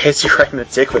hits you right in the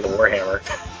dick with a warhammer.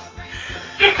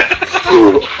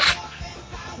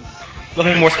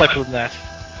 Nothing more spiteful than that.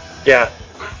 Yeah.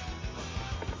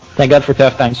 Thank God for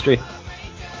Tough Times 3.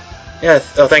 Yeah.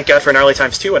 Oh, thank God for gnarly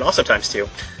times 2 and awesome times 2,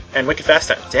 and wicked fast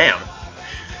time. Damn.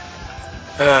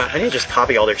 I need to just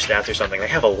copy all their stats or something. They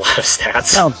have a lot of stats.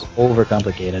 Sounds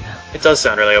overcomplicated. It does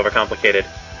sound really overcomplicated.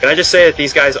 Can I just say that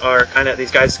these guys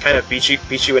kind of beat you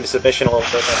into submission a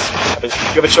little bit?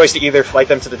 You have a choice to either fight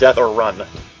them to the death or run.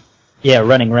 Yeah,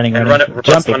 running.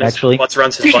 Jumping, actually. Butts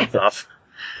runs his butt off.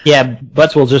 Yeah,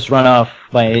 Butts will just run off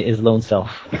by his lone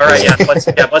self. Alright, yeah,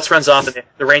 Butts runs off, and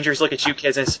the Rangers look at you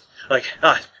kids and it's like,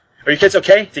 are you kids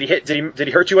okay? Did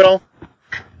he hurt you at all?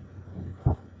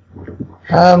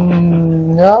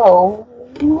 No.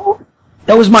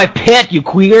 That was my pet, you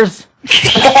queers!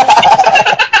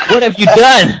 What have you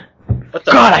done? What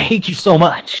the God, I hate you so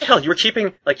much. hell? You were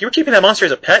keeping that monster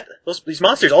as a pet? These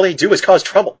monsters, all they do is cause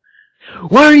trouble.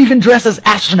 Why are you even dressed as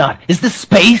astronaut? Is this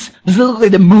space? Does it look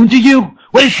like the moon to you?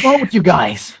 What is wrong with you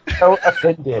guys? So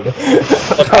offended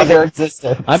by their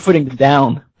existence. I'm putting them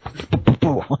down.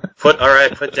 Put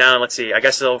down. Let's see. I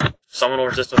guess someone will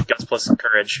resist with guts plus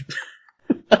courage.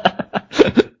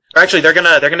 Or actually, they're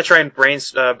gonna try and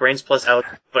brains plus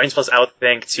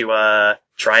outthink to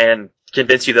try and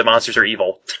convince you that monsters are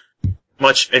evil.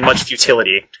 Much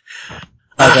futility.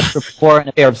 I got triple 4 and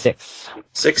a pair of 6.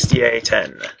 60A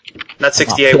 10. Not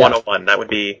 60A 101. That would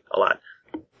be a lot.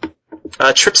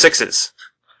 Trip 6s.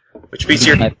 which beats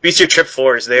your trip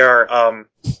 4s. They are, I'm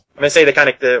gonna say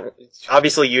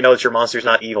obviously you know that your monster's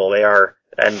not evil. They are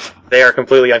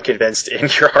completely unconvinced in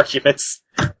your arguments.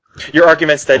 Your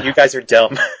arguments that you guys are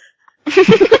dumb.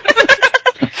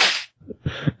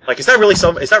 Like, is that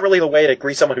really the way to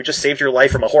greet someone who just saved your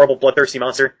life from a horrible bloodthirsty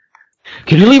monster?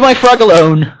 Can you leave my frog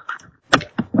alone?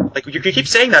 Like, you keep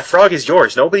saying that frog is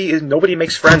yours. Nobody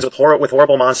makes friends with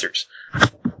horrible monsters.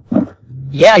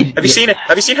 Yeah. Have you seen it?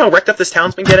 Have you seen how wrecked up this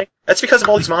town's been getting? That's because of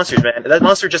all these monsters, man. That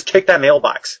monster just kicked that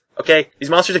mailbox. Okay? These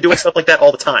monsters are doing stuff like that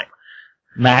all the time.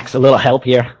 Max, a little help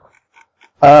here.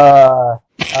 I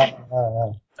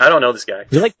don't know this guy.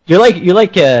 You're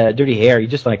like dirty hair. You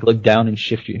just like look down and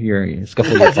shift your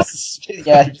scuffle. Just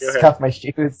scuff my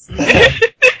shoes.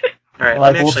 Alright, Like,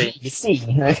 let me we'll actually... see.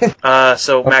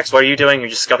 So, Max, what are you doing? You're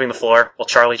just scuffing the floor while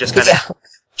Charlie just kind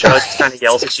of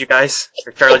yells at you guys?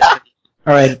 Or Charlie just...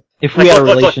 Alright, if we had a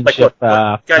look, relationship,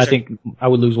 guys I think I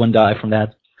would lose 1 die from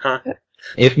that. Huh?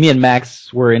 If me and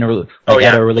Max were in a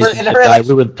yeah. had a relationship,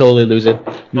 we would totally lose it.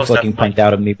 You Most fucking definitely. punked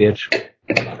out of me, bitch.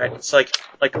 Right? It's like,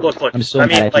 look. I'm so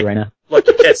mad at you right now. Look,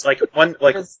 it's like,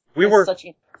 we were...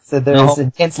 So there's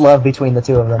intense love between the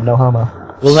two of them, no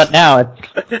homo. Well, not now.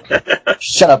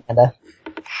 Shut up, Panda.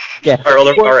 Yeah.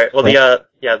 Alright, well,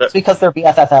 Just because they're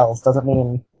BFFLs doesn't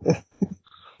mean...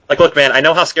 Like, look, man, I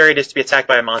know how scary it is to be attacked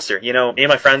by a monster. You know, me and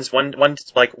my friends, we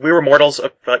were mortals,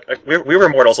 we were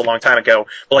mortals a long time ago,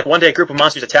 but like one day a group of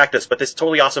monsters attacked us, but this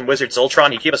totally awesome wizard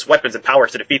Zoltron, he gave us weapons and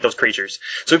powers to defeat those creatures.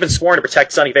 So we've been sworn to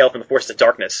protect Sunnyvale from the forces of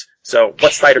darkness. So,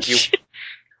 what side are you?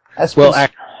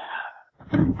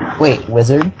 Wait,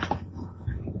 wizard?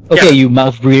 Okay, Yeah. you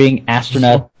mouth-breathing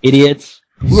astronaut idiots.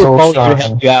 We were probably going to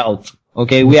help you out.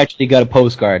 Okay, we actually got a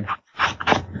postcard.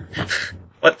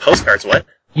 What? Postcards, what?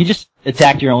 You just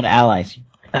attacked your own allies.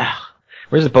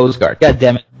 Where's the postcard? God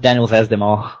damn it, Daniels has them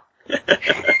all.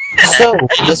 So,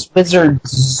 this wizard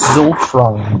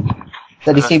Zoltron,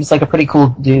 that he seems like a pretty cool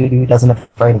dude who doesn't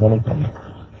afraid of anything.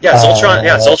 Yeah,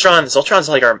 Zoltron's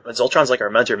like our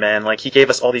mentor, man. Like, he gave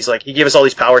us all these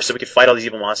powers so we could fight all these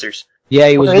evil monsters. Yeah,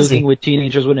 he was Where is losing he? with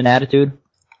teenagers with an attitude.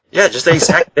 Yeah, just the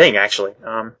exact thing, actually.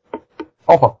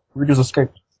 Oh, we just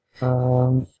escaped.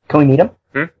 Can we meet him?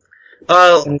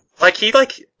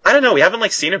 I don't know, we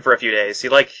haven't, seen him for a few days.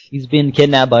 He's been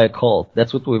kidnapped by a cult.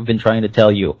 That's what we've been trying to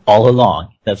tell you all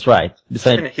along. That's right. He's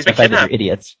been Besides kidnapped. you're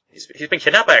idiots. He's been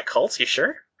kidnapped by a cult, you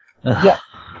sure? Yeah.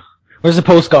 Where's the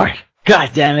postcard?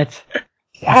 God damn it.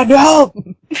 I know!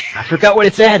 I forgot what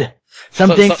it said.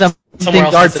 Something somewhere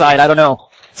else guard side, I don't know.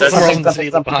 Somewhere else in the something,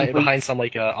 city, something, behind some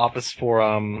office for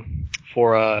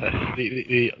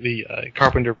the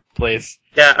carpenter place.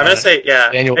 Yeah, I'm gonna say,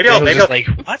 yeah. Daniel, maybe I'll just like,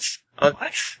 what?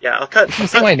 What? Yeah, I'll cut. You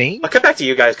say my name? I'll cut back to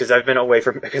you guys because I've been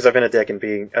a dick and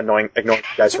ignoring you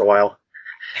guys for a while.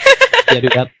 Yeah, do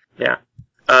that. Yeah.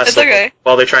 It's okay.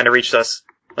 While they're trying to reach us,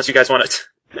 unless you guys want it.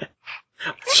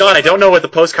 Sean, I don't know what the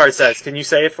postcard says. Can you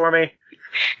say it for me?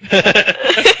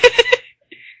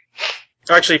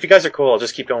 Actually, if you guys are cool, I'll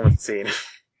just keep going with the scene.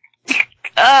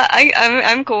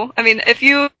 I'm cool. I mean, if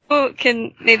you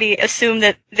can maybe assume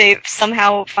that they've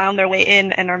somehow found their way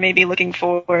in and are maybe looking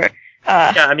for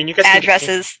Yeah, I mean, you guys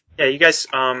addresses. You guys.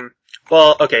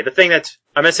 Well, okay. The thing that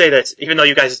I'm gonna say that even though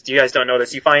you guys don't know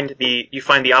this, you find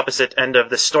the opposite end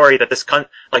of the story that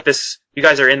you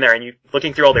guys are in there and you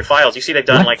looking through all their files. You see they've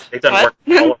done What? work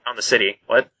all around the city.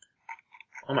 What?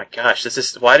 Oh my gosh!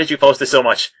 Why did you post this so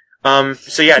much?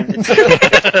 So yeah,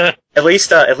 at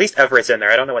least Everett's in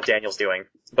there. I don't know what Daniel's doing,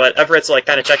 but Everett's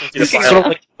kind of checking through the He's file.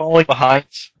 sort of following behind.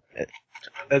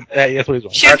 That's what he's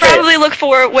doing. Should Okay. probably look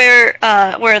for where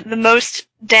the most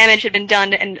damage had been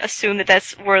done and assume that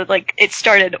that's where it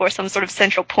started or some sort of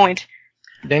central point.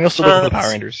 Daniel's still looking for the Power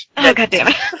Rangers. Oh god damn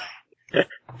it.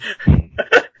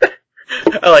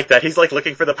 I like that. He's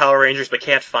looking for the Power Rangers but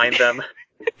can't find them.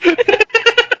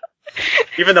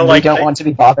 Even though We don't want to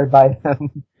be bothered by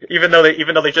them. even though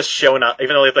they've just shown up,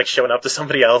 even though they've shown up to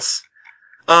somebody else.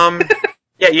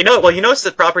 Yeah, you notice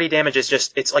the property damage is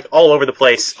just it's all over the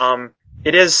place.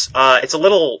 It's a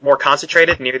little more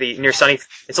concentrated near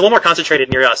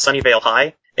Sunnyvale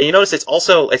High. And you notice it's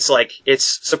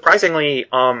surprisingly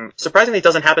it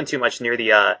doesn't happen too much near in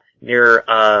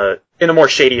a more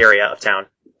shady area of town,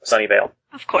 Sunnyvale.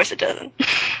 Of course it doesn't.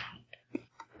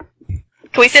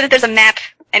 Can we say that there's a map,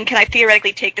 and can I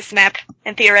theoretically take this map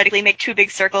and theoretically make 2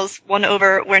 big circles, one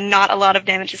over where not a lot of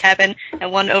damage has happened,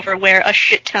 and one over where a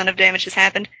shit ton of damage has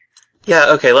happened?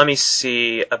 Yeah, okay, let me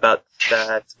see about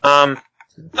that.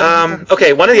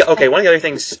 Okay, one of the other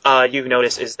things you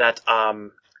notice is that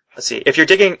let's see, if you're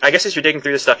digging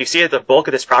through this stuff, you see that the bulk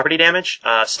of this property damage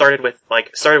started with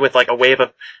a wave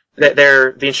of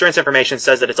the insurance information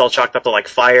says that it's all chalked up to like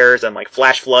fires and like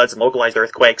flash floods and localized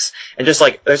earthquakes and just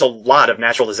like there's a lot of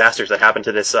natural disasters that happen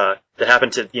to this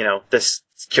this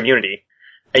community.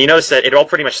 And you notice that it all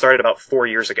pretty much started about 4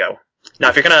 years ago. Now,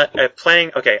 if you're gonna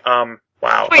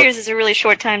wow. 4 years is a really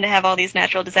short time to have all these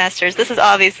natural disasters. This is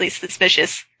obviously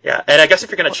suspicious. Yeah, and I guess if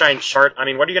you're gonna try and chart, I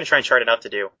mean, what are you gonna try and chart it out to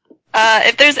do?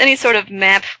 If there's any sort of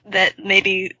map that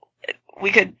maybe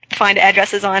we could find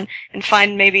addresses on and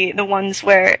find maybe the ones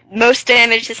where most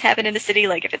damage has happened in the city,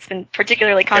 like if it's been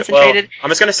particularly concentrated. Well, I'm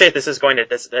just gonna say this is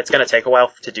it's gonna take a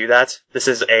while to do that.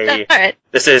 Alright.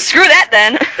 This is Screw that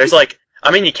then! There's like, I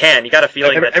mean, you got a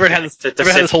feeling that everyone had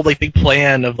this whole like big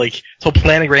plan of like this whole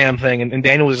planogram thing, and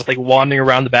Daniel was just like wandering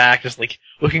around the back, just like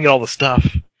looking at all the stuff.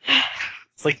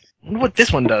 It's like, I wonder what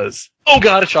this one does. Oh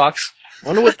god, it shocks. I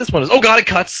wonder what this one is. Oh god, it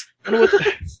cuts. I wonder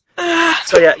what.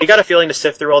 So yeah, you got a feeling to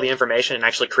sift through all the information and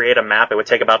actually create a map. It would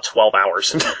take about 12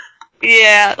 hours.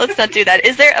 Yeah, let's not do that.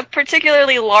 Is there a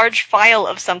particularly large file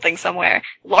of something somewhere?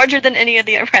 Larger than any of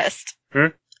the rest?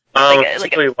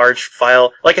 Particularly large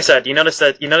file. Like I said, you notice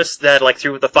that like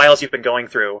through the files you've been going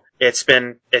through, it's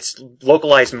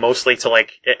localized mostly to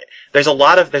like, there's a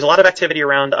lot of activity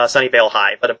around Sunnyvale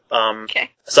High, but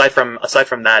Okay. aside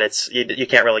from that, you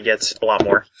can't really get a lot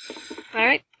more.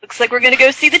 Alright. Looks like we're gonna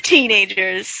go see the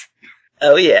teenagers.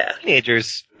 Oh yeah.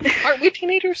 Teenagers. Aren't we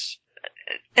teenagers?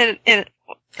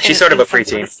 She's sort of a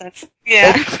preteen.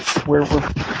 Yeah. We're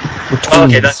Oh,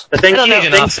 okay. The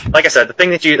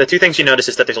two things you notice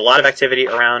is that there's a lot of activity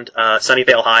around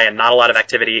Sunnyvale High, and not a lot of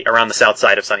activity around the south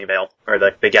side of Sunnyvale, or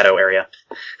the ghetto area.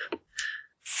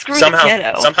 Screw the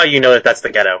ghetto. Somehow you know that that's the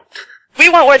ghetto. We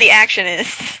want where the action is.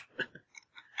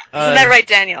 Isn't that right,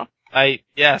 Daniel?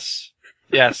 Yes,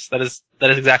 that is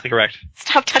exactly correct.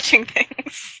 Stop touching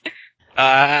things.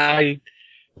 I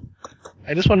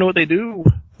just want to know what they do.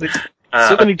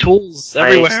 So many tools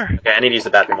everywhere. I need to use the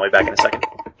bathroom. I'll be back in a second.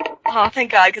 Oh,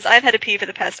 thank God, because I've had to pee for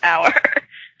the past hour.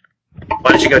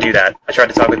 Why don't you go do that? I tried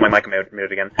to talk with my mic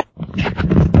muted again.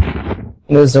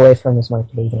 He moves away from his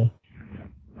mic again.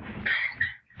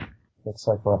 Looks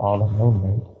like we're all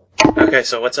alone, right? Okay,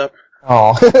 so what's up?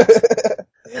 Oh.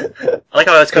 I like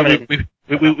how that's coming in.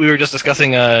 We were just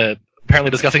discussing,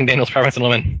 apparently discussing Daniel's preference in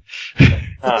women.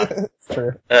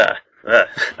 True.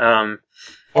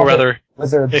 Or rather...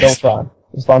 Wizard Beltron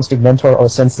responds to mentor or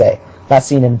sensei, not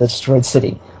seen in the destroyed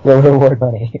city. Will reward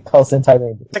money. Calls Sentai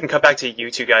Rangers. I can cut back to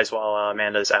you two guys while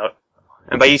Amanda's out.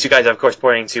 And by you two guys, I'm of course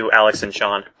pointing to Alex and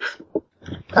Sean.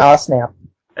 Ah, snap.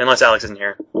 Unless Alex isn't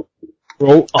here.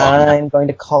 I'm going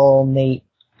to call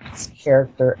Nate's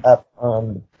character up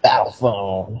on the battle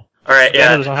phone. Alright, yeah.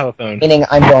 Daniel does not have a phone. Meaning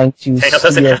I'm going to Daniel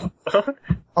doesn't have a phone?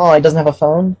 Oh, he doesn't have a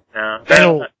phone? No.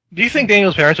 Daniel, do you think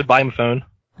Daniel's parents would buy him a phone?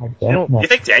 I don't know. Do you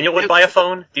think Daniel would buy a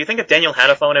phone? Do you think if Daniel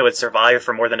had a phone, it would survive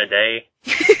for more than a day?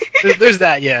 There's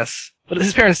that, yes. But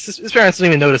his parents don't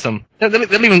even notice him. They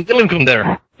don't even come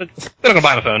there. They're not gonna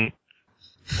buy him a phone.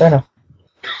 Fair enough.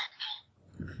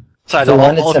 Besides, So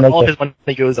all of his money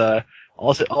goes,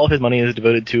 all of his money is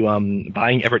devoted to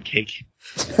buying Everett cake.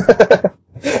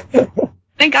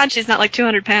 Thank God she's not like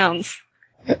 200 pounds.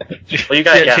 Well, you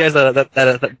guys, She has that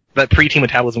preteen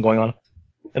metabolism going on.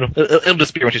 It'll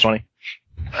disappear when she's 20.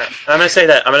 I'm gonna say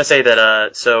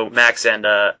that. So Max and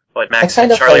Max That kind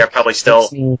and of, Charlie like, are probably still.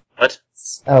 makes me- What?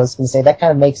 I was going to say, that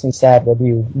kind of makes me sad when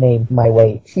you name my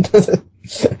weight.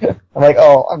 I'm like,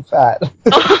 oh, I'm fat.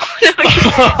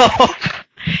 Oh,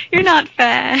 no, you're not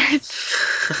fat.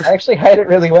 I actually hide it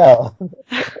really well.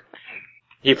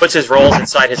 He puts his rolls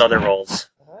inside his other rolls.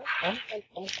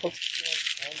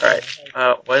 Alright.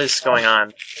 What is going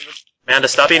on? Amanda,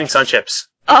 stop eating sun chips.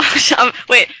 Oh,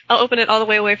 wait, I'll open it all the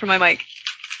way away from my mic.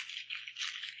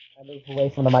 I move away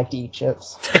from the mic to eat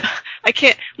chips. I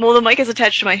can't, well, the mic is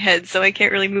attached to my head, so I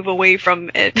can't really move away from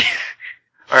it.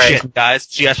 Alright. Shit, guys.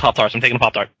 She has Pop-Tarts. I'm taking a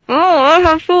Pop-Tart. Oh, I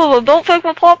have two of them. Don't take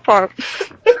my Pop-Tart.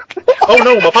 Oh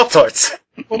no, my Pop-Tarts!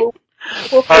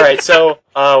 Alright, so,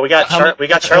 we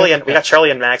got Charlie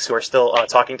and Max who are still,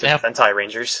 talking to the Sentai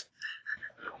Rangers.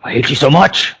 I hate you so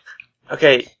much.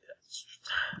 Okay.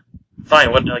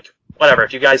 Fine, whatever.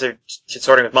 If you guys are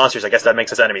sorting with monsters, I guess that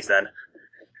makes us enemies then.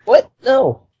 What?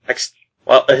 No.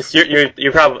 Well,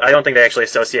 you probably. I don't think they actually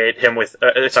associate him with.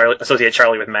 Associate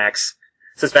Charlie with Max,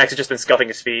 since Max has just been scuffing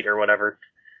his feet or whatever.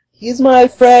 He's my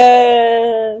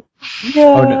friend.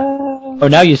 No. Oh, no. Oh,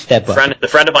 now you step up. The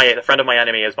friend of my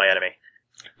enemy is my enemy.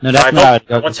 No, that's I not how it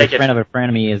won't goes. take A friend of a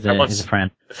frenemy is a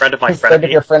friend. The friend of my The friend of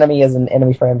frenemy. your frenemy is an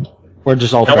enemy friend. We're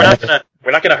just all No, friends.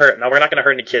 we're not gonna hurt. No, we're not gonna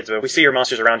hurt any kids. But if we see your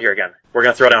monsters around here again, we're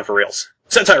gonna throw down for reals.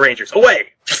 Sentai Rangers,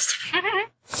 away!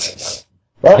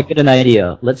 Well, I get an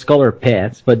idea. Let's call her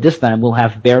pets, but this time we'll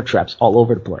have bear traps all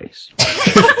over the place.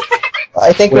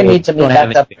 I think we need to meet don't have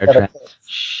back up any bear at a traps.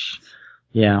 Shh.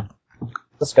 Yeah.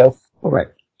 Let's go. Alright.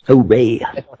 Hooray.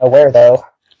 I don't know where though.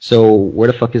 So,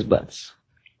 where the fuck is Butts?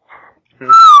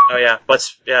 Oh yeah,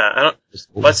 Butts. Yeah, I don't.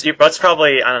 Butts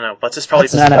probably. I don't know. Butts is probably.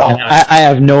 Butts is gone. I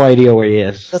have no idea where he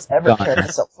is. Does ever Gone. carry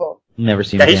a cell phone? Never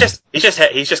seen Yeah, him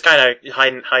he's just kind of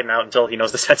hiding out until he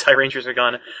knows the Sentai Rangers are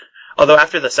gone. Although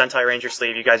after the Sentai Rangers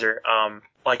leave, you guys are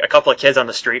like a couple of kids on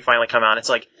the street finally come out. And it's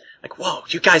like whoa,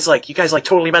 you guys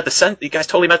totally met the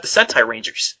Sentai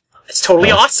Rangers. It's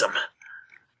totally awesome.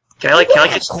 Can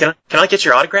I get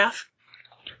your autograph?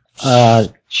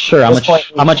 Sure.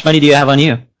 How much money do you have on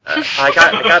you? I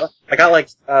got like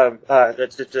about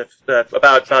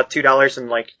 $2 and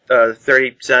like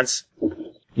 30 cents.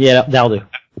 Yeah, that'll do.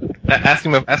 Ask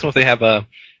them if they have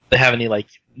any like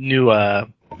new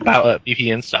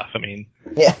VPN stuff. I mean,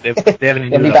 Yeah. they have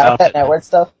any Any new Battle Pet Network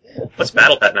stuff? What's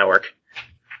Battle Pet Network?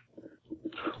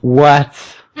 What?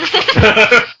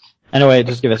 Anyway,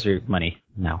 just give us your money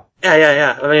now.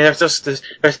 Yeah. I mean,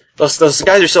 those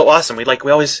guys are so awesome. We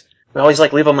always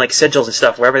like leave them like sigils and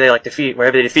stuff wherever they defeat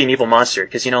an evil monster,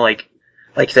 because they're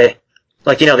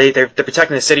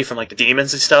protecting the city from like the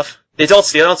demons and stuff. They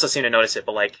also seem to notice it,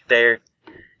 but like they're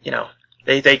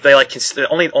they're the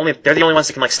only ones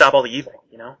that can like stop all the evil.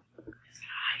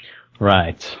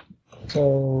 Right.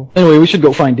 So Anyway, we should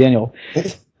go find Daniel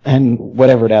and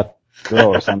whatever that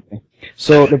girl or something.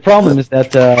 So the problem is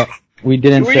that we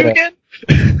didn't Who are set you up. again?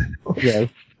 Yeah,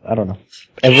 I don't know.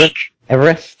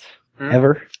 Everest. Hmm?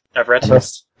 Ever. Everett.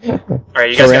 Everest. Are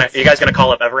you Correct. guys gonna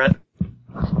call up Everett?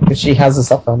 She has a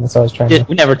cell phone, that's what I was trying to.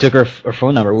 We never took her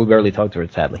phone number. We barely talked to her,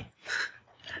 sadly.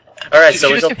 All right, She so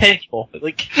just kept hitting people.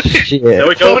 Like, She so we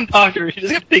no go. one talked to her. She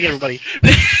just kept hitting everybody.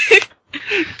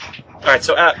 All right,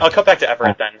 so I'll come back to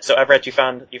Everett then. So Everett, you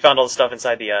found all the stuff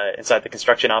inside the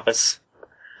construction office.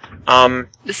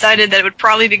 Decided that it would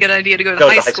probably be a good idea to go to Go to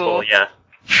high the high school school, yeah.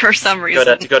 for some Go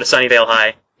reason. to Sunnyvale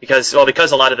High because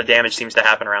a lot of the damage seems to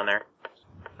happen around there.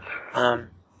 All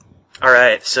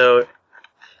right, so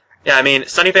yeah, I mean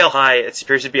Sunnyvale High. It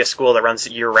appears to be a school that runs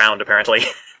year round, apparently.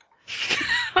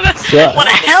 What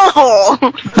a hellhole!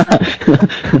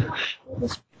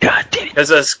 God damn it.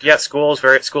 Because school's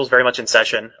very much in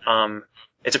session.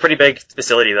 It's a pretty big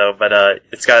facility though, but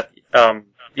it's got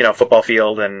football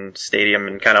field and stadium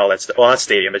and kind of all that stuff. Well, not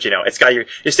stadium, but it's got your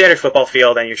standard football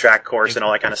field and your track course and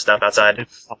all that kind of stuff outside.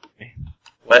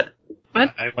 What?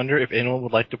 I wonder if anyone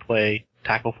would like to play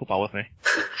tackle football with me.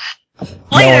 No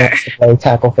one Later! wants to play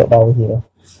tackle football with you.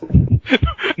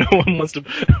 No one wants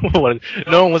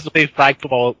to play flag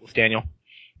football with Daniel.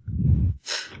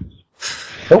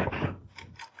 Nope.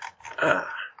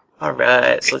 All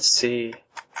right, so let's see.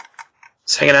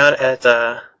 Just hanging out at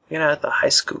the high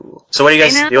school. So what are you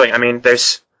guys doing? I mean,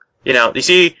 there's you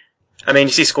see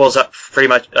schools up pretty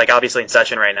much like obviously in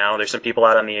session right now. There's some people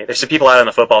out on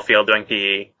the football field doing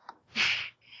PE.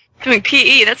 Doing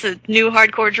PE, that's a new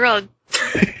hardcore drug.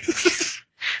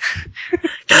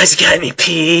 Guys, got any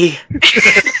PE?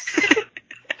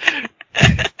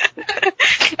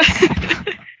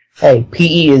 Hey,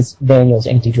 PE is Daniel's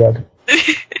anti-drug.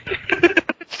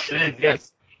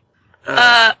 Yes.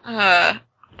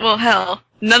 Well, hell,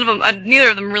 neither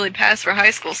of them really passed for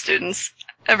high school students.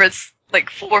 Everett's like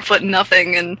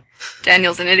 4'0", and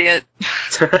Daniel's an idiot.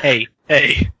 Hey.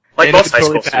 Like Daniel most could high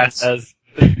totally school pass students.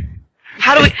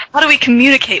 How do we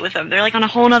communicate with them? They're like on a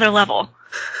whole other level.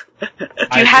 Do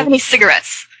you have any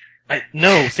cigarettes?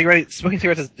 No, smoking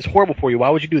cigarettes is horrible for you. Why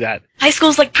would you do that? High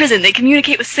school's like prison. They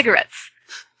communicate with cigarettes.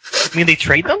 I mean, they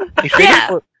trade them? They trade Yeah.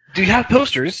 them for... Do you have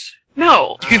posters?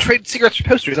 No. You can trade cigarettes for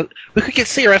posters. We could get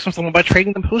cigarettes from someone by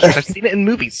trading them posters. I've seen it in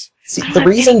movies. See, the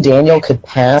reason Daniel could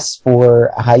pass for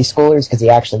a high schooler is because he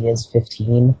actually is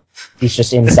 15. He's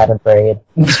just in 7th grade.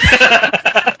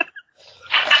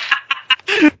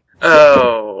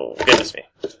 Oh, goodness me.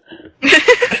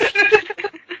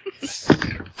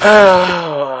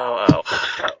 Oh.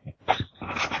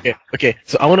 Okay.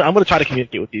 So I'm gonna try to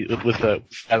communicate with you with the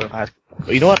guys in high school.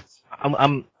 But you know what?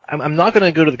 I'm not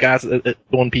gonna go to the guys at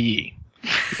doing PE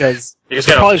because You're just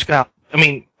they're gonna- probably just gonna. I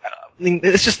mean,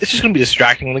 it's just gonna be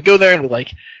distracting when we go there and we're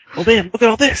like, oh man, look at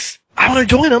all this. I want to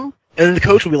join them. And then the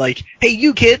coach will be like, hey,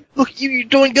 you kid, look, you're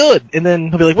doing good. And then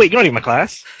he'll be like, wait, you're not even in my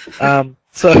class.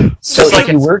 So if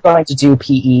you were going to do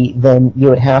PE, then you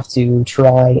would have to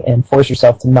try and force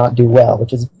yourself to not do well,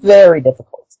 which is very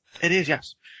difficult. it is,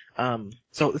 yes.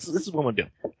 So this is what I'm gonna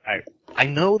do. Alright. I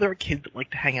know there are kids that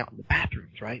like to hang out in the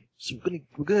bathrooms, right? So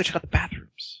we're gonna check out the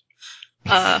bathrooms.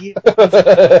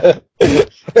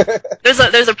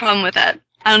 There's a problem with that.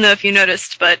 I don't know if you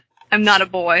noticed, but I'm not a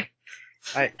boy.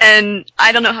 And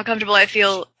I don't know how comfortable I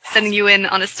feel sending you in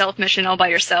on a stealth mission all by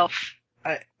yourself.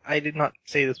 I did not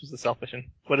say this was a stealth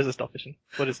mission. What is a stealth mission?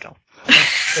 What is stealth?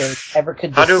 Ever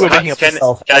could Can I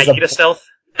eat a stealth?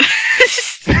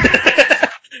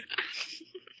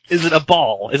 Is it a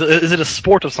ball? Is it a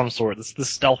sport of some sort? This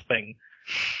stealth thing.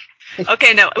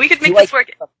 Okay, no, we could make this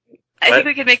work. I think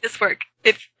we could make this work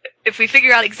if we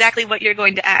figure out exactly what you're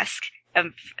going to ask,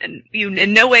 and you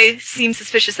in no way seem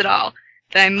suspicious at all.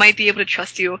 Then I might be able to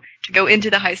trust you to go into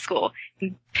the high school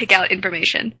and pick out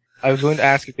information. I was going to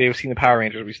ask if they've seen the Power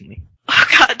Rangers recently. Oh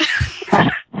God.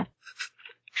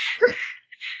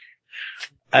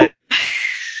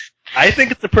 I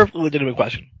think it's a perfectly legitimate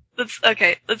question. Let's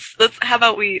how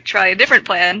about we try a different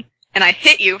plan, and I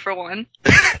hit you for one.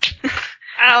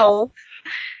 Ow.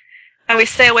 And we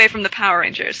stay away from the Power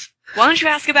Rangers. Why don't you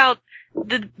ask about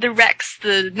the wrecks,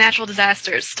 the natural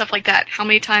disasters, stuff like that? How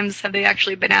many times have they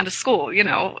actually been out of school? You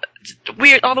know,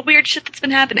 all the weird shit that's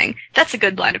been happening. That's a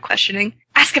good line of questioning.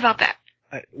 Ask about that.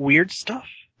 Weird stuff?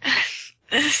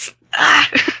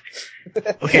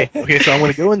 Okay, so I'm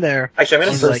gonna go in there. Actually,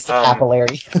 I'm gonna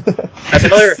capillary. As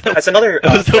another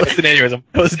That was an aneurysm.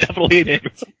 That was definitely an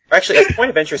aneurysm. Actually, as a point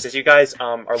of interest, is you guys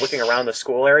are looking around the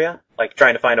school area, like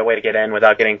trying to find a way to get in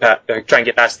without getting trying to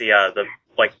get past the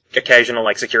like occasional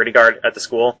like security guard at the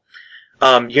school.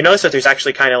 You notice that there's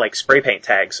actually kind of like spray paint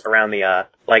tags around the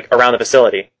around the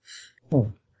facility.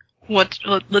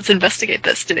 Let's investigate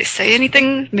this. Do they say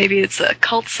anything? Maybe it's a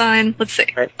cult sign. Let's see.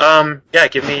 Right. Yeah.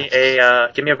 Give me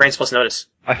a brains plus notice.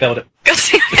 I failed it. God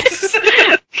damn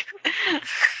it.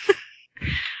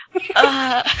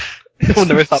 It will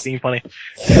never stop being funny.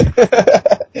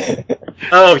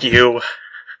 Oh, you. I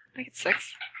think it's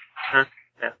 6. Huh?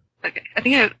 Yeah. Okay.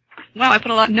 I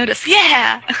put a lot of notice.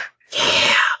 Yeah!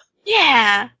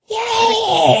 Yeah!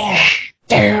 Yeah!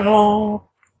 No.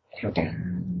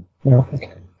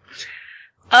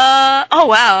 Oh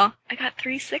wow. I got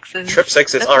 3 6s. Trip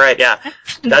 6s. All right. Yeah.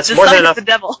 That's the more than sign enough. of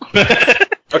the devil.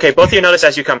 Okay, both of you notice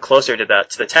as you come closer to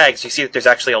the tags, you see that there's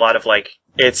actually a lot of like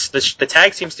the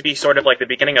tag seems to be sort of like the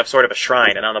beginning of sort of a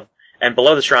shrine, and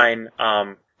below the shrine,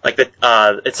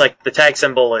 it's like the tag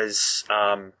symbol is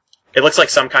it looks like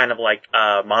some kind of like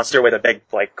monster with a big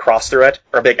like cross through it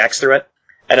or a big X through it,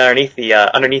 and underneath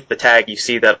the tag you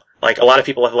see that like a lot of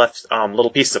people have left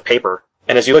little pieces of paper,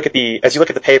 and as you look at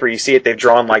the paper you see they've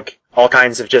drawn like all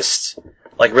kinds of just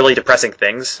like really depressing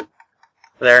things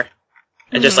there.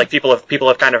 And just like people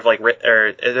have kind of like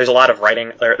there's a lot of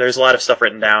writing, there's a lot of stuff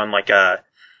written down, like I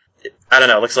don't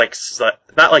know, it looks like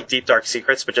not like deep dark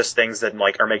secrets, but just things that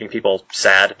like are making people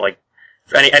sad, like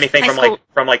anything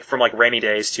from like rainy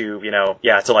days to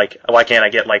to like why can't I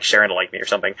get like Sharon to like me or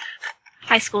something.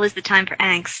 High school is the time for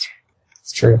angst.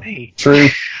 It's true. Hey, True.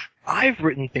 I've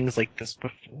written things like this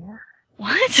before.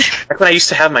 What? Back when I used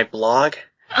to have my blog.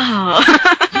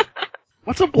 Oh.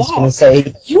 What's a I was blog? gonna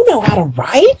say, you know how to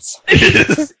write?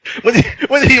 when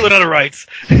did he learn how to write?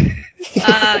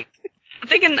 I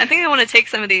think I want to take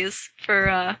some of these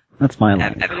for That's my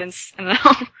line. evidence. I don't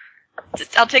know.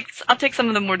 I'll take some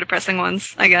of the more depressing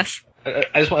ones, I guess. I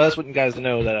just want you guys to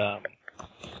know that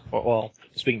well,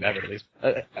 speaking to Everett at least,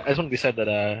 I just want to be said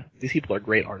that these people are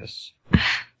great artists.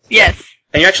 Yes.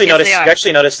 And you actually Yes,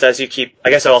 noticed as you keep,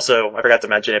 I forgot to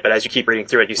mention it, but as you keep reading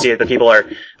through it, you see that the people are,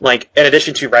 like, in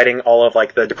addition to writing all of,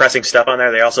 like, the depressing stuff on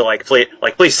there, they also, please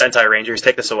Sentai Rangers,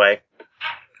 take this away.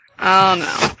 Oh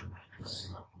no.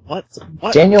 What?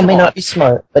 Daniel Come may on. not be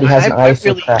smart, but he has an eye for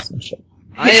really- craftsmanship.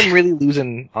 I am really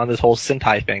losing on this whole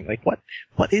Sentai thing. Like, what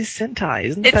is Sentai?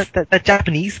 Isn't that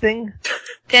Japanese thing?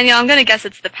 Daniel, I'm gonna guess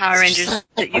it's the Power Rangers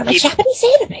that you On a keep Japanese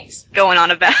database. going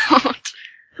on about.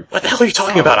 What the hell are you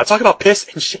talking about? I'm talking about piss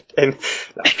and shit and...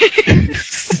 And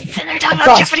they're talking about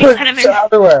Cross Japanese anime.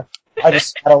 everywhere. I just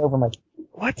spat all over my...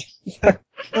 What?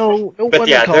 No But one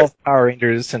yeah, calls Power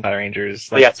Rangers Sentai Rangers.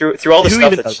 But yeah, through all the who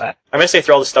stuff even does that? I'm gonna say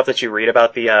through all the stuff that you read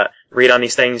about read on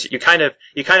these things, you kind of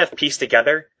piece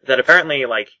together that apparently,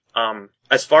 like,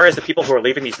 as far as the people who are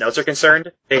leaving these notes are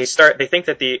concerned, they think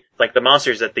that the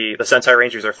monsters that the Sentai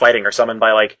Rangers are fighting are summoned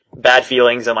by, like, bad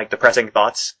feelings and, like, depressing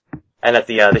thoughts, and that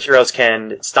the heroes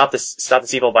can stop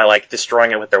this evil by, like,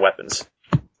 destroying it with their weapons.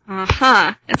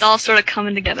 Uh-huh. It's all sort of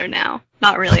coming together now.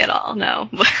 Not really at all, no.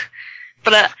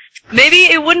 But maybe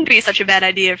it wouldn't be such a bad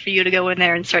idea for you to go in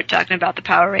there and start talking about the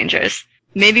Power Rangers.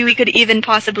 Maybe we could even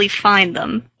possibly find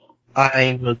them.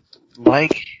 I would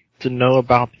like to know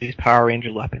about these Power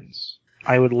Ranger weapons.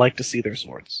 I would like to see their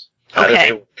swords.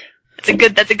 Okay.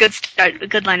 That's a good start, a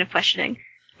good line of questioning.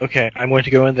 Okay, I'm going to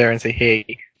go in there and say, hey,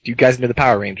 do you guys know the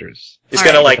Power Rangers? He's All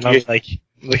gonna, right. like, And I'm like,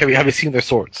 have you seen their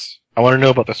swords? I want to know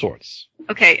about the swords.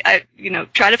 Okay,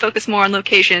 try to focus more on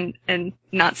location and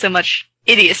not so much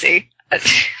idiocy.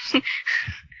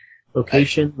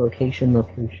 Location. Location.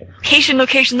 Okay,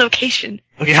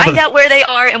 Find out where they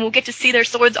are, and we'll get to see their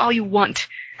swords all you want.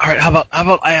 All right, how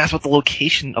about I ask about the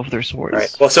location of their swords? All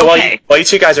right. Well, so Okay. while you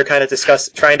two guys are kind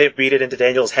of trying to beat it into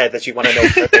Daniel's head that you want to know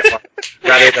where they are,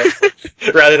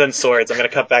 rather than swords, I'm going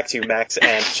to cut back to Max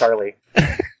and Charlie.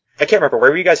 I can't remember.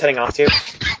 Where were you guys heading off to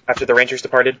after the Rangers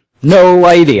departed? No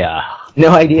idea. No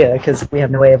idea, because we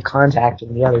have no way of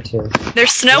contacting the other two. They're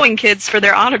snowing kids for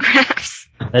their autographs.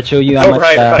 That show you how Oh, much.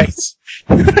 right.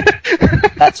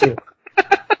 That too.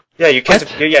 Yeah, you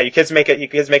kids make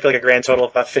like a grand total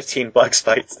of about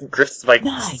 $15 by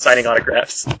Nice. signing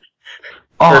autographs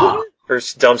Oh, for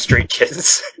dumb street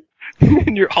kids.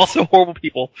 And you're also horrible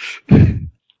people.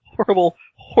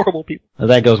 Horrible people.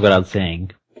 that goes without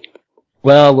saying.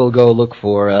 Well, we'll go look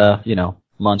for,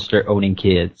 monster owning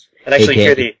kids. And actually,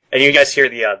 AKA. you guys hear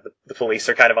the police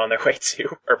are kind of on their way too,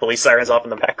 or police sirens off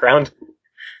in the background.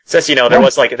 Says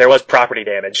there was property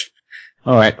damage.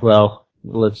 All right, well,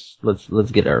 let's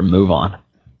get our move on.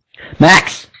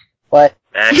 Max, What?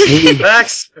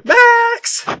 Max!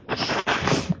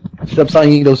 Stop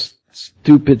signing those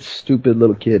stupid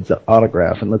little kids an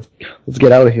autograph and let's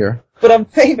get out of here. But I'm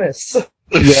famous!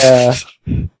 Yeah.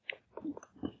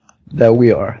 That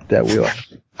we are.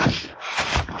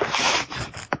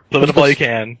 Live it up all you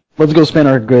can. Let's go spend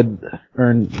our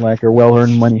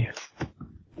well-earned money.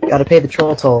 Gotta pay the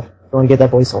troll toll. Don't want to get that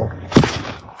voice hole.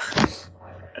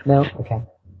 No? Okay.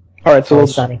 Alright, so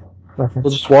Sunny.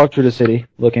 we'll just walk through the city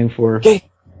looking for Okay.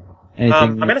 anything.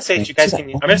 I'm gonna say that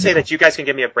you guys can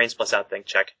give me a brains plus out thing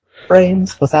check.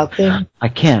 Brains without thing. I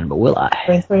can, but will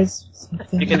I? Brains.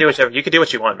 You can do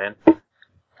what you want, man.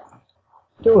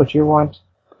 Do what you want.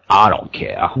 I don't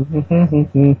care.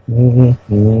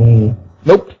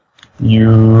 Nope.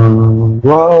 You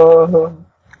are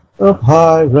a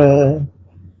pirate.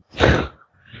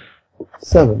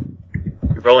 7.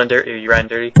 You rolling dirty. You riding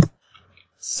dirty.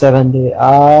 70.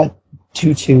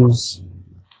 2 twos.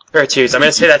 Fair twos. I'm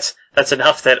gonna say that's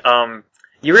enough. That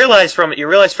you realize from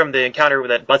the encounter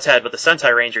that Butts had with the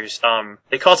Sentai Rangers,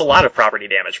 they cause a lot of property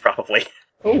damage, probably.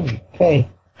 Oh, okay.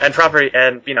 And property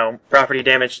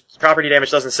damage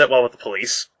doesn't sit well with the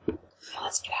police.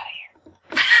 Let's get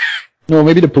out of here. No,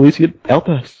 maybe the police could help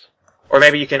us. Or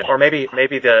maybe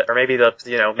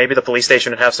the police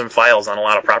station would have some files on a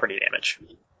lot of property damage.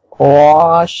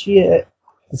 Aw, shit.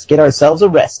 Let's get ourselves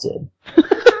arrested.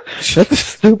 That's a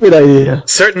stupid idea.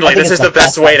 Certainly, this is the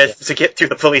best way to get through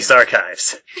the police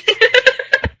archives.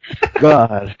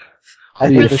 God. I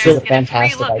think this is a Get a free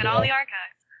fantastic look at all the idea. archives.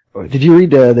 Did you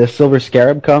read the Silver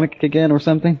Scarab comic again or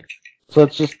something? So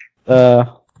let's just,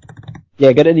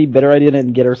 get any better idea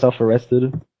than get ourselves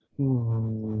arrested?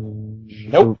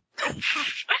 Nope.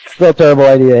 Still a terrible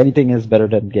idea. Anything is better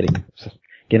than getting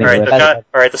Alright,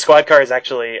 arrested. the squad car is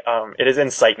actually, it is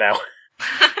in sight now.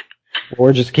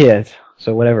 We're just kids,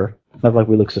 so whatever. Not like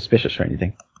we look suspicious or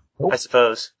anything. I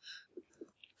suppose.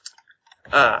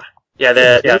 So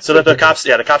the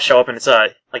cops show up and it's,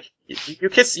 you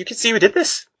kids see who did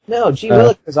this? No, gee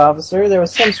willikers, officer. There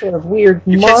was some sort of weird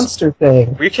You kids- monster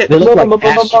thing. Were you kids? They look like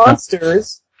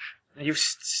Monsters. You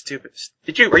stupid.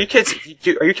 Are you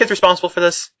kids responsible for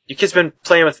this? You kids been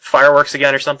playing with fireworks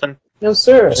again or something? No,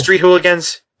 sir. Street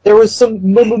hooligans? There was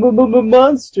some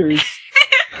monsters.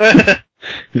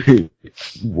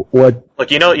 What? Look,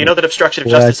 you know that obstruction of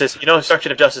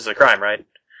justice is a crime, right?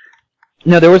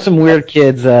 No, there were some weird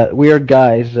kids, weird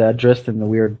guys, dressed in the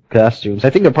weird costumes. I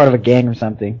think they're part of a gang or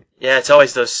something. Yeah, it's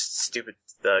always those stupid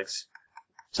thugs.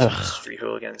 Stupid Ugh. street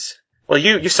hooligans. Well,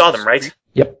 you saw them, right?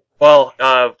 Yep. Well,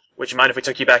 would you mind if we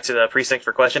took you back to the precinct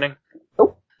for questioning?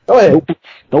 Go ahead.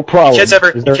 No problem. You kids ever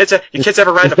ride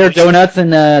Is the there police? donuts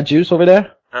and juice over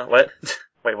there? What?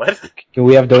 Wait, what? Can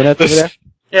we have donuts over there?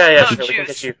 Yeah, Oh, sure. We can juice.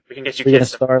 get you We're gonna kids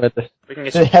some. starve at the. We can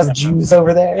get Do you they have kids Jews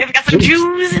over there? We've got some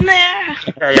Jews in there.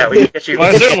 Yeah, we can get you.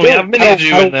 Well, certainly have many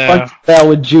Jew in there. punch that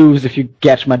with Jews if you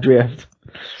catch my drift.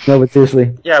 No, but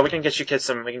seriously. Yeah, we can get you kids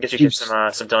some. We can get you kids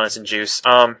some donuts and juice.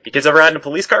 You kids ever ride in a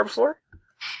police car before?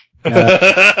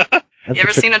 That's You ever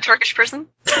a trick. seen a Turkish prison?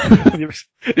 you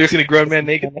ever seen a grown man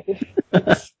naked?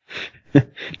 You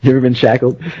ever been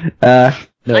shackled? No.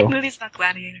 Like movies about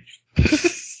gladiators. I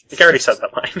think I already said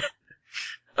that line.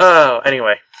 Oh,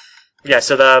 anyway. Yeah,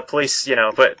 so the police,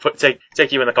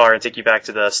 take you in the car and take you back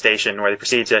to the station where they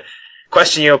proceed to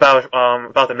question you about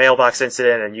the mailbox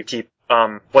incident, and you keep,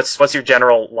 what's your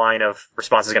general line of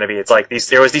response going to be? It's like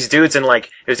there was these dudes in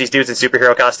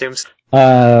superhero costumes?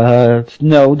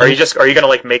 No. Or are you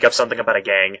going to make up something about a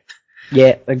gang?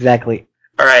 Yeah, exactly.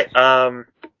 Alright,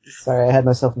 Sorry, I had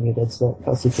myself muted so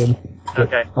Kelsey could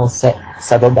Okay. all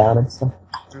settle down and stuff.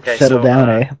 Okay. Settle down,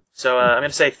 eh? So I'm gonna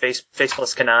say face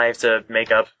plus connive to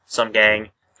make up some gang.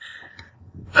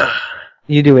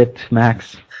 You do it,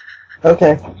 Max.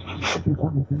 Okay.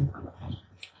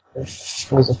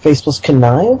 Was it face plus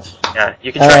connive? Yeah,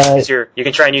 you can try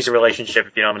and use your relationship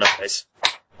if you don't have enough dice.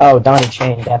 Oh, Donnie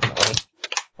Chang, definitely.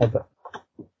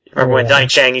 Remember when Donnie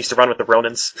Chang used to run with the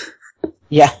Ronins?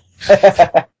 Yeah.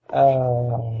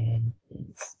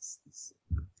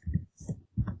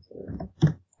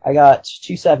 I got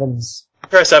 2 7s.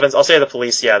 Pair of 7s. I'll say the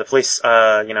police. Yeah, the police.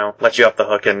 Let you off the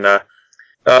hook, and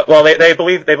well, they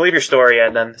believe your story,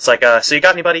 and then it's like, so you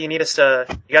got anybody you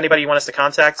want us to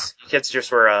contact? You kids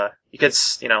just were,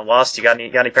 lost. You got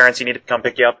any parents you need to come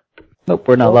pick you up? Nope,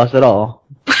 we're not lost at all.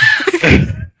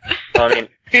 Well, I mean,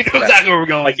 You know exactly where we're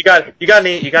going. like you got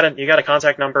a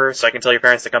contact number so I can tell your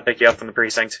parents to come pick you up from the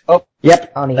precinct. Oh,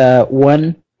 yep, Donnie.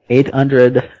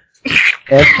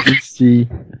 1-800-FEC.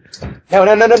 No,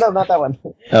 not that one.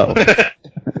 Oh.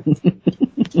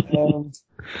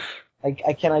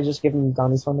 Can I just give him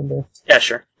Donnie's phone number? Yeah,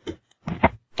 sure.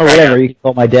 Or whatever, you can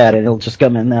call my dad and he'll just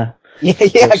come in, Yeah,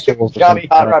 give him Johnny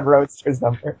Hot Rod Roadster's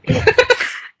number.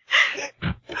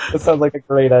 That sounds like a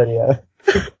great idea.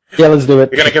 Yeah, let's do it.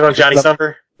 You're gonna give him Johnny's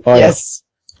number? Oh, Yes.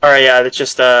 Alright, yeah, it's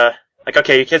just,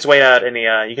 okay, you kids wait out in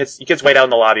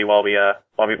the, lobby while we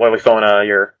phone,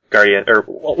 your guardian, or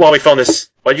while we phone this,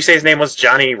 what'd you say his name was?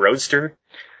 Johnny Roadster?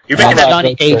 You making that,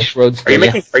 Johnny H. Roadster.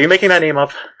 are you making that name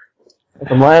up? If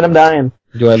I'm lying, I'm dying.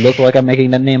 Do I look like I'm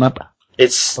making that name up?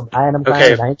 It's, If I'm lying, I'm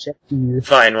okay. dying. I check you.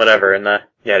 Fine, whatever, and, the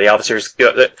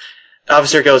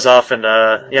officer goes off and,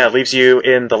 leaves you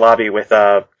in the lobby with,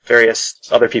 various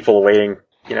other people waiting,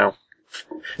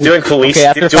 doing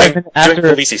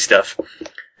policey stuff.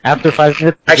 After 5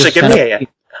 minutes? Actually,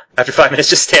 after 5 minutes,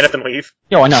 just stand up and leave.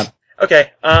 Yeah, why not?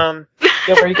 Okay, Yeah,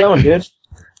 where are you going, dude?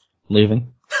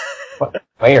 Leaving.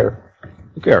 Where?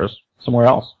 Who cares? Somewhere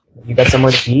else. You got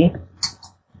somewhere to be?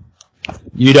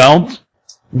 You don't?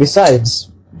 Besides,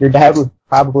 your dad would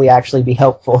probably actually be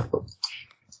helpful.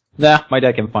 Nah, my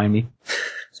dad can find me.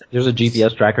 There's a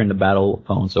GPS tracker in the battle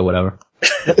phone, so whatever.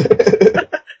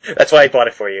 That's why I bought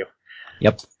it for you.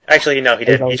 Yep. Actually, no, he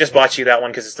didn't. He just bought you that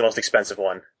one because it's the most expensive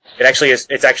one. It actually is.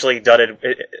 It's actually dudded.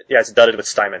 It's dudded with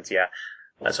Stymons. Yeah,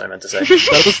 that's what I meant to say.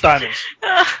 That was Stymons.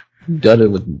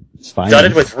 Dudded with spine.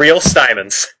 Dudded with real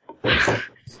Stymons.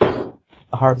 The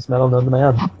hardest metal known to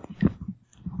man.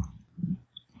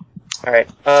 All right.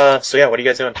 So yeah, what are you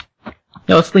guys doing?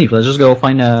 Yeah, let's leave. Let's just go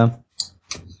find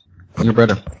your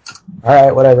brother.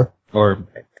 Alright, whatever. Or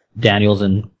Daniels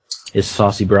and his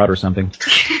saucy broad or something.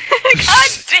 God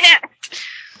damn!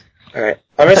 All right.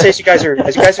 I'm gonna say as you guys are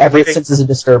Ever leaving, since there's a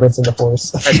disturbance in the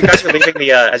force. as you guys are leaving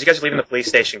the police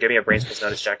station, give me a brains plus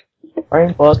notice check.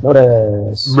 Brain plus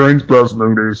notice. Brains plus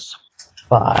notice.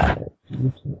 5.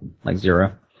 Like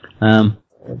 0.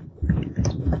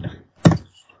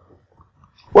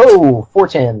 Whoa! 4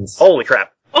 10s. Holy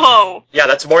crap! Whoa! Yeah,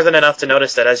 that's more than enough to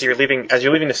notice that as you're leaving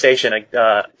the station, you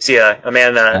see a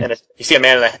man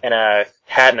in a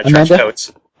hat and a trench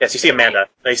coat. Yes, you see Amanda.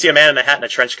 You see a man in a hat and a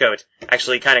trench coat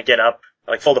actually kind of get up,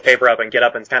 like fold the paper up and get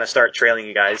up and kind of start trailing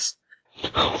you guys.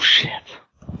 Oh shit.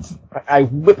 I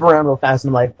whip around real fast and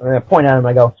I'm like, I point at him and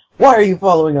I go, "Why are you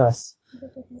following us?"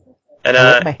 And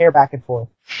I whip my hair back and forth.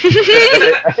 and you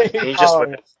just whip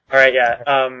it. All right, yeah.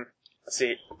 Let's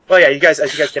see. Well, yeah, as you guys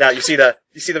get out, you see the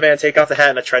man take off the hat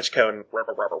and a trench coat and rip.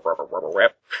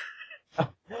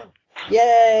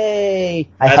 Yay!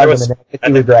 I And hug there him was- and then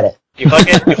and you regret it. You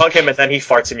hug him, and then he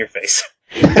farts in your face.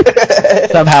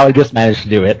 Somehow I just managed to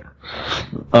do it.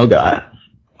 Oh god.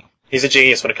 He's a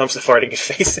genius when it comes to farting in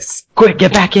faces. Quick,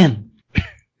 get back in!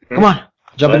 Come on!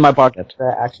 Jump in my pocket.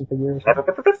 The action figures.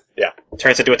 Yeah,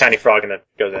 turns into a tiny frog and then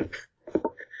goes in.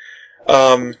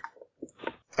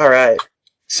 Alright.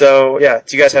 So, yeah,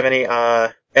 do you guys have any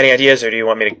ideas, or do you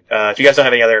want me to, if you guys don't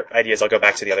have any other ideas, I'll go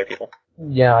back to the other people.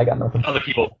 Yeah, I got nothing. Other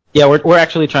people. Yeah, we're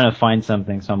actually trying to find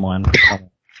someone.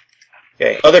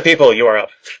 Okay, other people, you are up.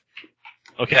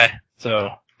 Okay, so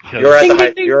You're at the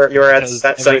high, ding. you're at Because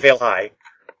Sunnyvale High.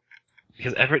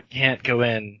 because Everett can't go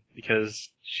in because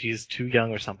she's too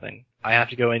young or something. I have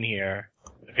to go in here.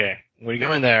 Okay, I'm going to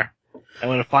go in there. I'm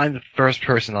going to find the first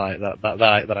person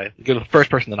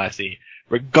that I see,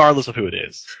 regardless of who it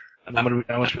is. And I'm going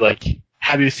to be like,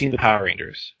 "Have you seen the Power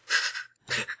Rangers?"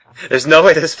 There's no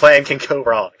way this plan can go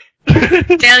wrong.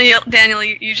 Daniel,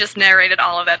 you just narrated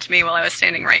all of that to me while I was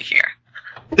standing right here.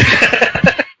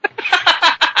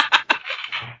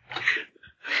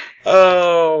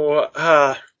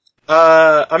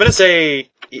 I'm gonna say,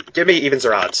 give me evens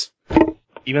or odds.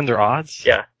 Even their odds?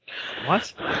 Yeah.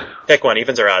 What? Pick one,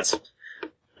 evens or odds.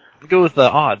 Go with the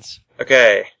odds.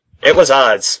 Okay, it was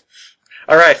odds.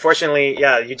 All right. Fortunately,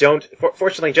 yeah, you don't.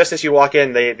 Fortunately, just as you walk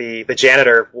in, the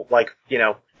janitor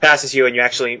passes you, and you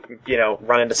actually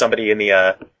run into somebody in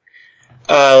the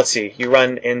let's see, you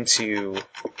run into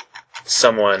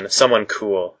someone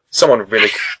cool, someone really.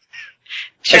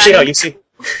 Johnny. Actually, no, you see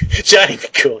Johnny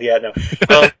cool. Yeah, no.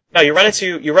 No, you run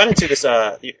into this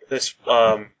this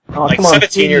Oh, like come on,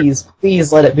 17-year.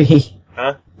 please let it be.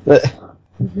 Huh?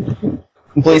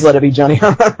 Please let it be Johnny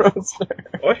on that roadster.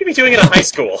 What would you be doing in a high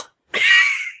school?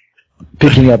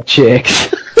 Picking up chicks.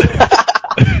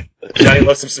 Johnny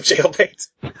loves some jailbait.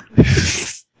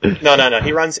 No.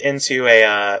 He runs into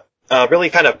a really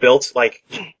kind of built, like,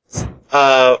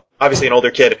 obviously an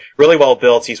older kid, really well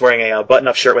built. He's wearing a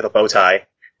button-up shirt with a bow tie.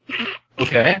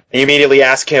 Okay. And you immediately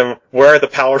ask him, "Where are the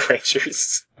Power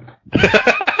Rangers?"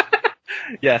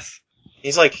 Yes.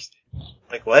 He's like,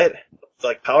 what?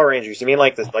 Like Power Rangers? You mean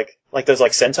like those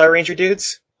Sentai Ranger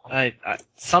dudes?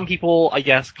 Some people, I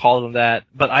guess, call them that,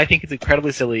 but I think it's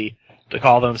incredibly silly to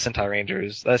call them Sentai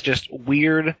Rangers. That's just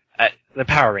weird. The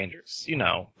Power Rangers,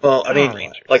 Well, I mean, Power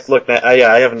Rangers. like, look, man,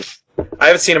 I haven't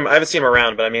seen them. I haven't seen them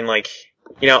around, but I mean, like,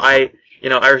 I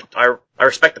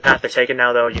respect the path they're taking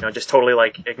now, though. Just totally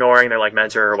like ignoring their like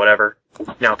mentor or whatever.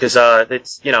 Because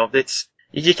it's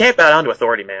you can't bow down to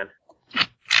authority, man.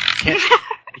 You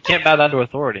can't bow down to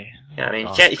authority. Yeah, I mean,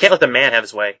 you can't let the man have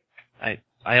his way.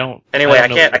 I don't. Anyway, I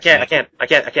don't I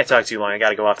can't talk too long. I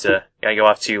gotta go off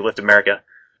to Lift America.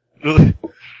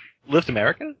 Lift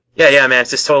America? Yeah, man.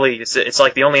 It's just totally. It's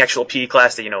like the only actual PE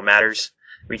class that matters.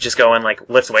 We just go and like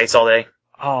lift weights all day.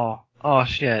 Oh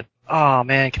shit. Oh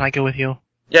man, can I go with you?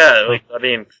 Yeah, like, I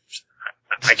mean,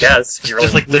 I guess if you really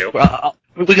Just like want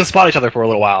to. we can spot each other for a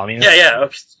little while. I mean, Yeah.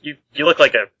 You look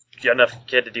like a good enough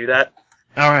kid to do that.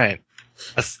 All right,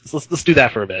 let's do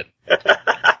that for a bit.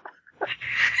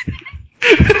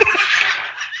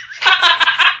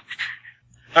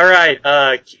 All right,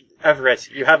 Everett,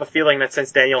 you have a feeling that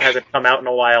since Daniel hasn't come out in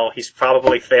a while, he's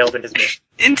probably failed in his mission.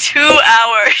 In 2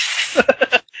 hours.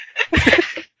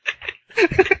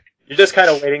 You're just kind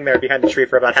of waiting there behind the tree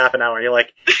for about half an hour, and you're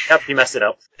like, yep, he messed it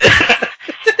up.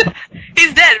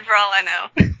 He's dead for all I know.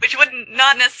 Which would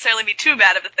not necessarily be too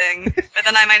bad of a thing, but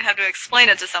then I might have to explain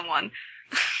it to someone.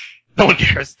 No one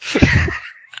cares.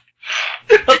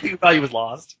 You thought he was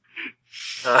lost.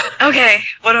 Okay,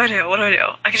 what do I do?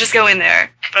 I could just go in there,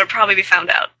 but I'd probably be found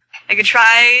out. I could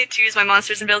try to use my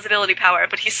monster's invisibility power,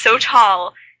 but he's so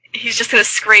tall, he's just gonna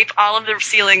scrape all of the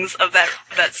ceilings of that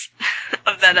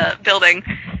building,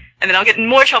 and then I'll get in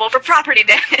more trouble for property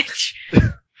damage.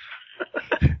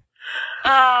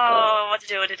 Oh, what to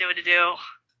do?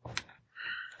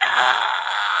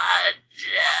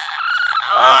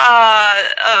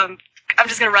 I'm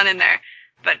just gonna run in there,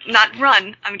 but not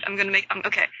run.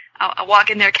 Okay. I'll walk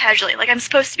in there casually, like I'm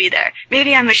supposed to be there.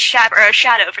 Maybe I'm a shadow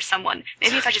for someone.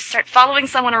 Maybe if I just start following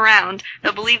someone around,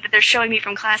 they'll believe that they're showing me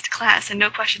from class to class, and no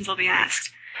questions will be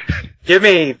asked. Give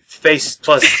me face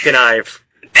plus connive.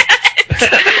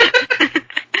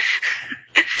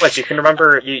 What you can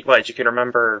remember? You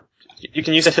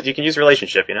can use it. You can use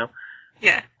relationship.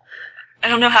 Yeah. I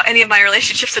don't know how any of my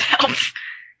relationships would help.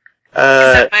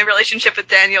 Except my relationship with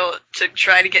Daniel to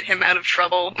try to get him out of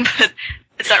trouble, but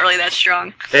it's not really that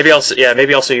strong. Maybe also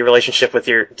your relationship with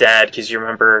your dad, because you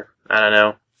remember, I don't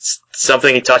know,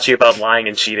 something he taught you about lying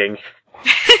and cheating.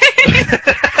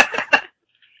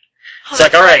 It's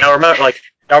like, all right, now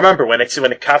remember when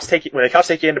the cops take you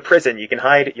into prison, you can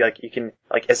hide,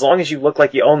 as long as you look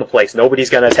like you own the place, nobody's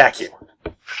gonna attack you.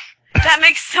 That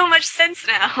makes so much sense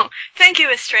now. Thank you,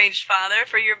 estranged father,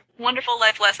 for your wonderful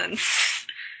life lessons.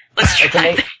 Let's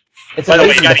try. It's By the way,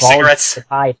 you amazing got any balls cigarettes? are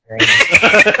high during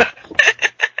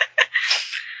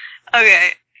Okay,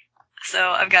 so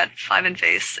I've got 5 in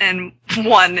face and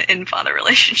 1 in father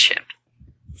relationship.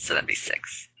 So that'd be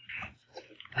 6.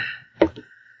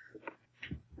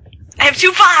 I have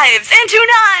 2 5s and 2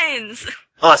 9s!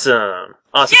 Awesome.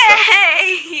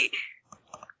 Yay!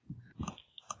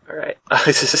 Alright.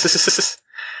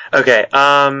 Okay,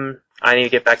 I need to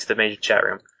get back to the major chat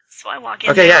room. So I walk in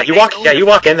Okay, there. yeah, you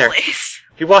walk in there. Place.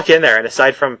 You walk in there, and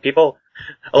aside from people,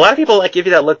 a lot of people like give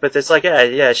you that look, but it's like,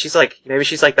 yeah, maybe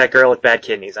she's like that girl with bad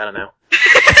kidneys, I don't know.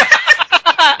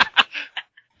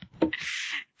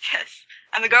 Yes,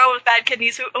 I'm the girl with bad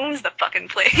kidneys who owns the fucking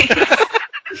place.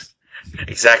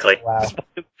 Exactly. Wow.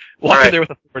 Walk Right. in there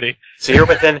with authority. So you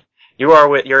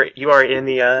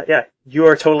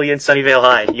are totally in Sunnyvale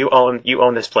High. You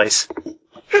own this place.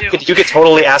 You could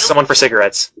totally ask someone for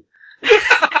cigarettes. Maybe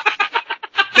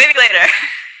later.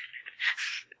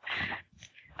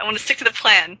 I want to stick to the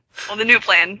plan. Well, the new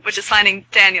plan, which is finding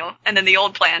Daniel, and then the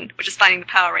old plan, which is finding the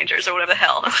Power Rangers or whatever the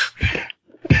hell.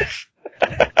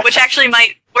 Which actually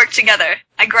might work together.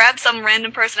 I grab some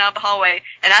random person out of the hallway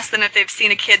and ask them if they've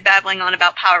seen a kid babbling on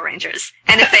about Power Rangers,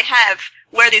 and if they have,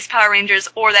 where these Power Rangers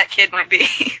or that kid might be.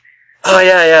 Oh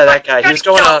yeah, that guy. He was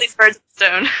going all off. these birds of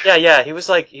stone. Yeah. He was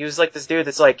like this dude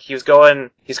that's like he's going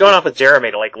off with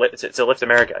Jeremy to like to lift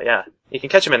America. Yeah, you can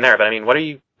catch him in there. But I mean, what are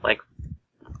you like?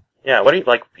 Yeah, what are you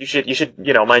like? You should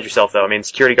mind yourself though. I mean,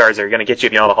 security guards are gonna get you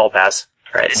if you don't have a hall pass.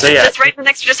 Right. So yeah. Just right in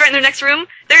their next room.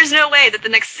 There's no way that the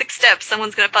next 6 steps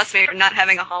someone's gonna bust me for not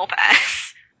having a hall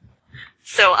pass.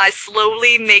 So I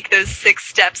slowly make those 6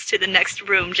 steps to the next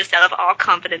room, just out of all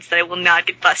confidence that I will not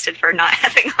get busted for not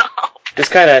having a hall pass.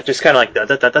 Just kind of like da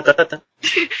da da da da da da.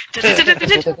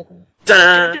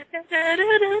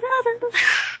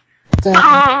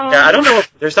 Yeah, I don't know.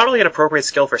 There's not really an appropriate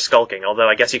skill for skulking, although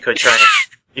I guess you could just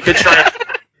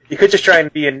try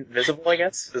and be invisible, I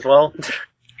guess, as well.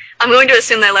 I'm going to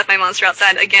assume that I left my monster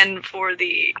outside again for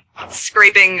the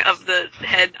scraping of the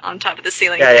head on top of the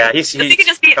ceiling. Yeah, he can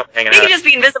just be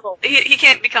invisible. He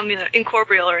can't become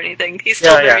incorporeal or anything. He's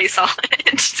still very solid.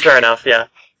 Fair enough. Yeah.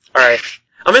 All right.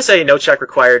 I'm gonna say no check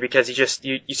required because you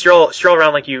stroll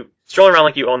around like you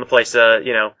own the place.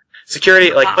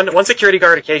 Security one security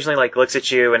guard occasionally like looks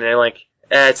at you and they're like,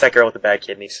 it's that girl with the bad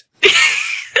kidneys.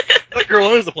 That girl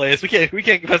owns the place. We can't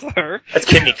mess with her. That's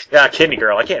kidney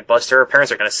girl. I can't bust her. Her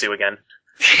parents are gonna sue again.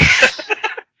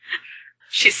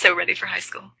 She's so ready for high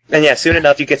school. And yeah, soon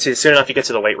enough you get to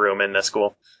the weight room in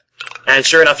school, and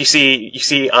sure enough you see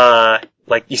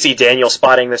Daniel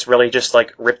spotting this really just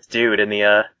like ripped dude in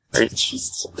the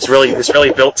this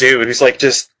really built dude who's like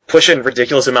just pushing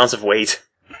ridiculous amounts of weight.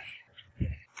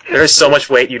 There's so much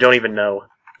weight you don't even know.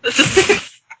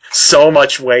 So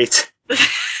much weight.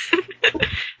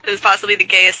 This is possibly the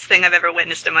gayest thing I've ever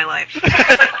witnessed in my life.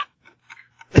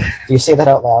 Do you say that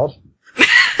out loud?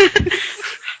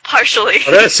 Partially.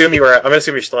 I'm gonna assume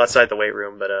you're still outside the weight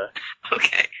room, but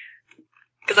Okay.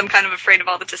 Because I'm kind of afraid of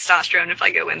all the testosterone. If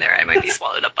I go in there, I might be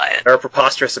swallowed up by it. there are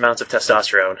preposterous amounts of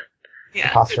testosterone. Yeah.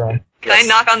 Testosterone. Can I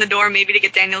knock on the door maybe to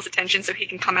get Daniel's attention so he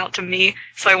can come out to me,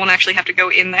 so I won't actually have to go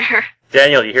in there?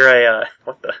 Daniel, you hear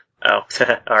what the? Oh,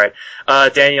 alright.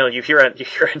 Daniel, you hear a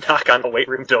knock on the weight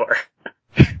room door.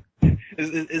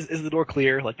 Is the door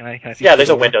clear? Like, can I see? Yeah, there's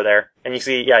a window there. And you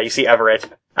see Everett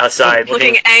outside.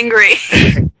 Looking angry.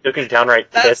 Looking downright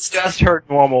That's pissed. just her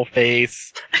normal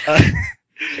face.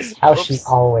 How she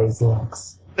always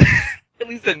looks. At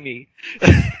least at me.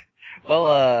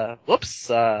 Well, whoops,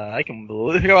 I can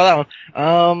figure out that one.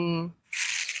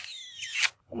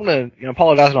 I'm gonna,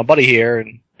 apologize to my buddy here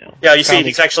and, Yeah, you see,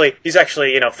 he's actually,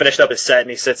 finished up his set and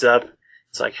he sits up.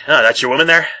 It's like, oh, that's your woman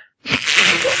there?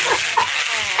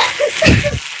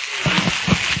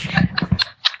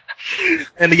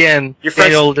 And again, Your friends-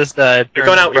 Daniel just, You're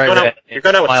going out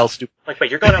with, stupid. like,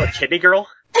 wait, you're going out with Kidney Girl?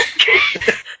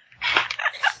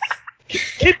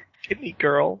 Kidney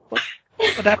girl? What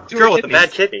happened to The girl her with the kidneys?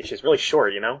 bad kidney. She's really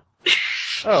short,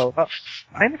 Oh,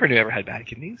 I never knew I ever had bad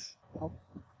kidneys.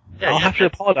 Yeah, I'll have to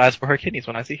apologize for her kidneys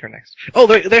when I see her next. Oh,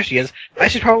 there she is. I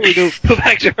should probably go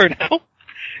back to her now.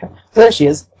 There she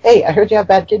is. Hey, I heard you have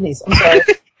bad kidneys. I'm sorry.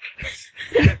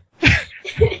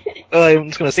 I'm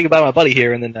just gonna say goodbye to my buddy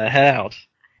here and then head out.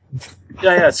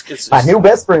 Yeah, it's My new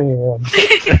best friend.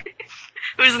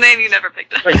 Whose name you never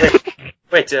picked up.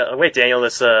 Wait, Daniel,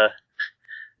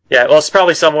 yeah, well, it's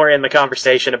probably somewhere in the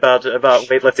conversation about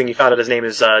weightlifting you found out his name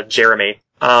is, Jeremy.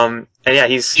 And yeah,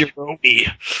 Jeremy.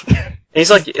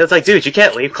 he's like, it's like, dude, you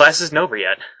can't leave, class isn't over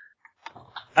yet.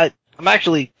 I'm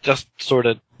actually just sort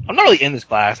of, I'm not really in this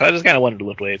class, I just kinda wanted to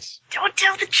lift weights. Don't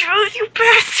tell the truth, you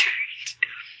bastard!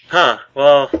 Huh,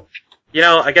 well,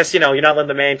 I guess, you're not letting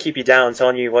the man keep you down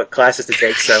telling you what classes to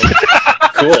take, so,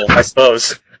 cool, I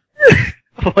suppose.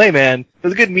 Oh, hey man, it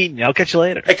was good meeting you, I'll catch you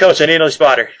later. Hey coach, I need another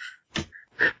spotter.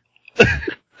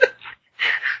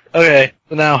 Okay,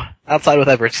 so now, outside with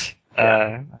Everett.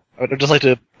 I would just like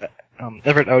to,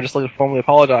 Everett, I would just like to formally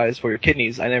apologize for your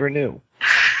kidneys, I never knew.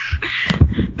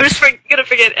 I'm just gonna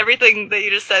forget everything that you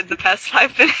just said in the past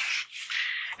 5 minutes.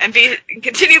 And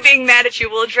continue being mad at you.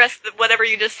 We'll address whatever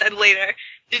you just said later.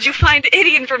 Did you find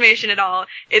any information at all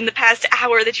in the past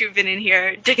hour that you've been in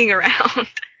here digging around?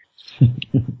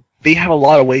 They have a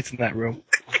lot of weights in that room.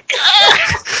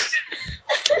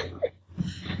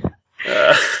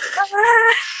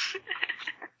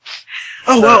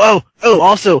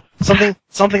 Also,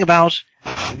 something about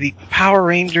the Power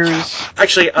Rangers.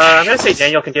 Actually, I'm gonna say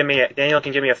Daniel can give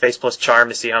me a face plus charm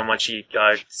to see how much he,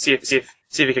 see if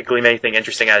he could glean anything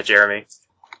interesting out of Jeremy.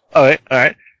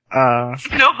 Alright. No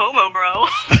homo, bro.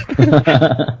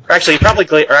 Or actually,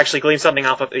 you gleaned something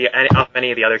off of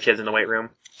any of the other kids in the weight room.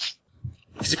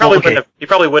 'Cause you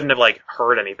probably wouldn't have like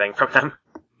heard anything from them.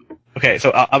 Okay,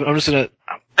 so I'm just gonna.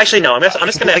 Actually, no. I'm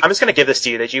just gonna give this to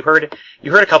you that you heard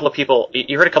a couple of people in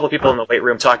the weight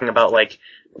room talking about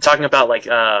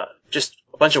just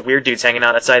a bunch of weird dudes hanging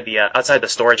out outside the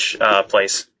storage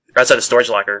place, or outside the storage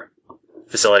locker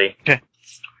facility. Okay.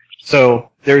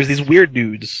 So there's these weird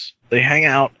dudes. They hang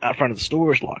out front of the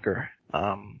storage locker.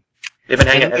 They've been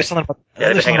hanging. There's something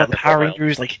about the Power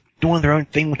Rangers, like doing their own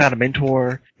thing without a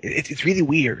mentor. It's really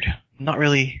weird. Not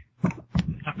really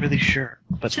sure.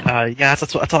 But yeah,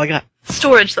 that's all I got.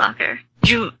 Storage locker. Did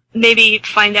you maybe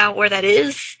find out where that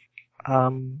is?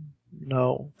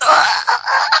 No.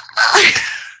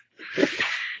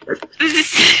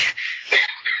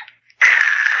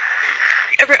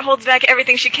 Everett holds back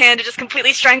everything she can to just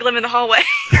completely strangle him in the hallway.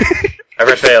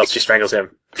 Everett fails. She strangles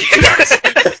him.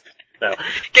 No.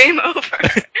 Game over.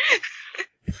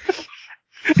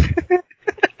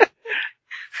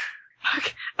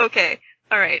 Okay.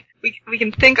 All right. We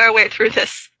can think our way through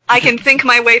this. I can think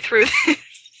my way through this.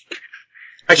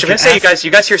 Actually, I'm gonna say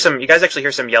you guys actually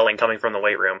hear some yelling coming from the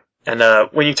weight room, and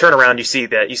when you turn around, you see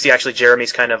actually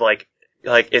Jeremy's kind of like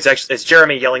it's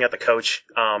Jeremy yelling at the coach.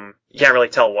 You can't really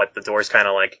tell what the door's kind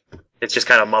of like. It's just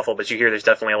kind of muffled, but you hear there's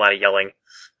definitely a lot of yelling.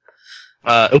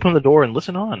 Open the door and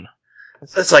listen on.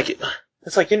 It's like you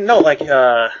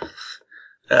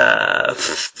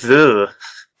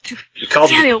called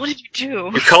Daniel, what did you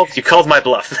do? You called my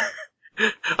bluff.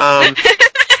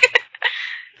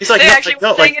 He's like,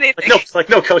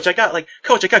 no, coach, I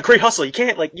got great hustle. You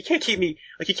can't keep me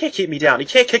down. You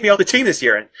can't kick me off the team this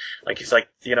year. And he's like,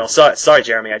 sorry,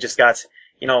 Jeremy, I just got,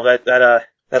 that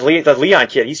Leon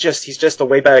kid. He's just a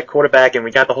way better quarterback, and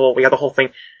we got the whole thing.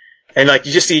 And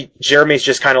you just see Jeremy's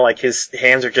just kind of his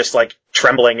hands are just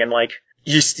trembling, and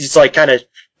he's kind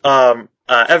of,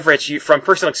 Everett, from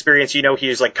personal experience, he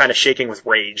was kind of shaking with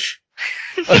rage.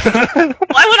 Why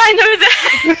would I know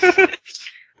that?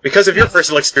 Because of your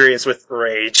personal experience with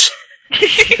rage.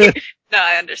 No,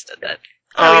 I understood that.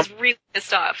 I was really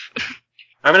pissed off.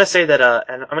 I'm gonna say that,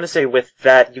 and I'm gonna say with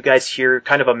that, you guys hear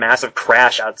kind of a massive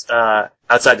crash outside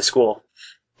the school.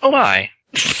 Oh my.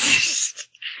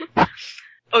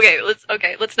 Okay,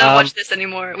 let's not watch this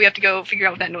anymore. We have to go figure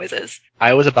out what that noise is.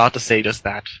 I was about to say just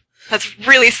that. That's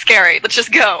really scary. Let's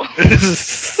just go.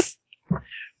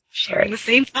 Sharing the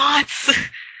same thoughts.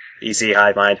 Easy,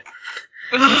 hive mind.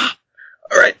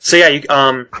 Alright, so yeah,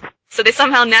 So they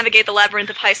somehow navigate the labyrinth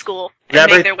of high school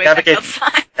and make their way back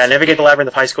outside. Yeah, navigate the labyrinth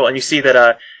of high school, and you see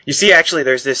that, actually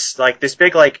there's this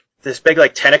big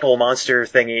tentacle monster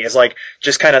thingy is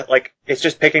just kind of it's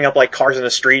just picking up cars in the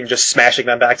street and just smashing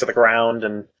them back to the ground,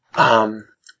 and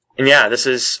yeah, this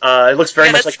is, it looks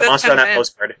very much like the monster on that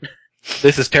postcard.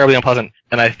 This is terribly unpleasant,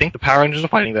 and I think the Power Rangers are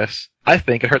fighting this. I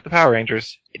think it hurt the Power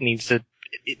Rangers. It needs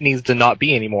to not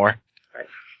be anymore. Right.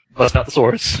 Bust out the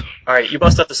swords. Alright, you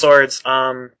bust out the swords.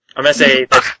 I'm gonna say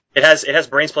that it has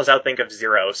brains plus outthink of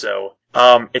 0, so,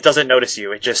 it doesn't notice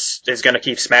you. It just is gonna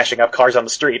keep smashing up cars on the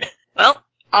street. Well,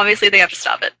 obviously they have to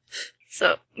stop it.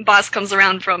 So, boss comes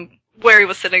around from where he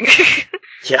was sitting.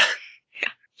 Yeah.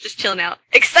 Just chilling out.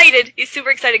 Excited! He's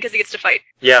super excited because he gets to fight.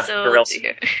 Yeah, so, or else. let's see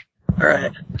here.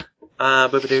 Alright.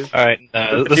 Boobadoo. Alright,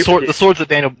 the swords that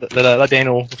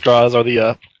Daniel draws are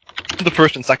the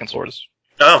first and second swords.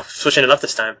 Oh, switching it up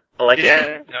this time. I like it.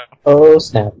 Yeah. Oh,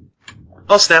 snap.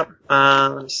 Oh, snap.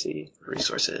 Let me see.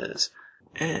 Resources.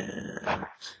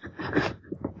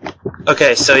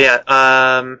 Okay, so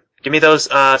yeah, give me those,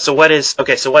 so what is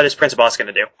Prince Boss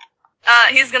gonna do?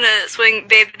 He's gonna swing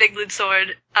Babe the Big Blued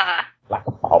Sword, Like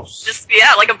a boss.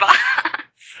 like a boss.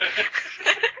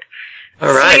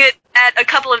 Alright. Swing it at a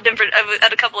couple of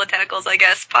tentacles, I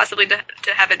guess, possibly to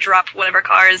have it drop whatever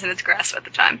car is in its grasp at the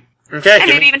time. Okay. And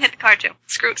maybe even hit the car too.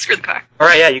 Screw the car.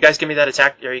 Alright, yeah, you guys give me that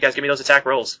attack, or you guys give me those attack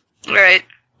rolls. Alright.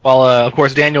 While, of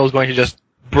course, Daniel is going to just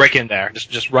break in there.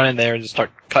 Just run in there and just start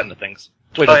cutting at things.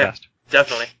 That's what he does best.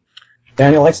 Definitely.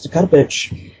 Daniel likes to cut a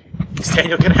bitch. Is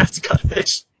Daniel gonna have to cut a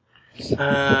fish?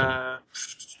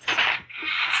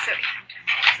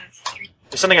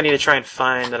 There's something I need to try and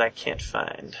find that I can't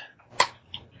find.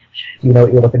 Do you know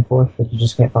what you're looking for, but you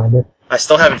just can't find it? I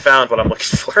still haven't found what I'm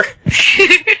looking for.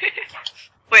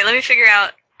 Wait, let me figure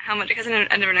out how much, because I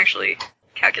never actually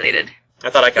calculated. I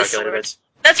thought I calculated it.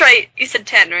 That's right, you said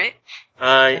 10, right?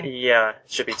 Yeah, it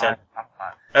should be 10.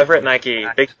 Everett, Nike,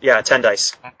 10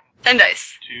 dice. 10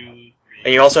 dice. 2, 3.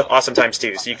 And you also have awesome times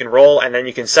 2, so you can roll and then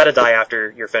you can set a die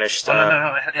after you're finished. No,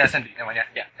 yeah, send it.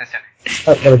 Yeah, that's 10.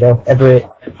 Oh, there we go. Everett,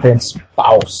 Prince,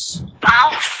 Bouse.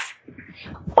 Boss!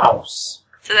 Bouse.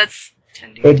 So So that's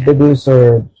 10d10. Big boosts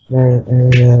are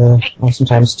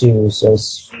sometimes 2, so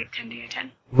 10d10.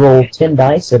 roll 10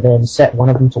 dice and then set one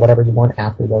of them to whatever you want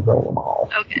after they roll them all.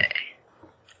 Okay.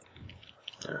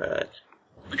 Alright.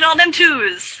 Look at all them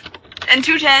 2s. And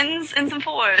 2 10s and some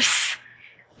 4s.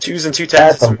 2s and 2 10s.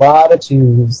 That's a lot of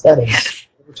 2s. That is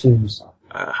 2s.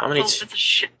 How many? That's a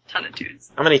shit ton of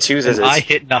 2s. How many 2s is it? I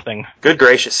hit nothing. Good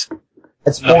gracious.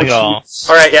 That's 4 Nothing at all. 2s.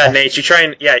 All right, yeah, Nate, you try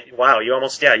and wow, you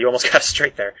almost got it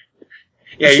straight there.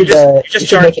 Yeah, you just should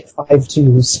charge. make it 5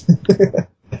 2s.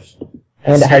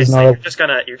 And it has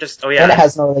Seriously, you're just and it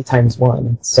has normally times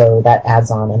 1, so that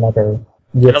adds on another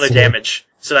damage.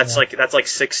 So that's like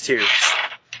 6 2s.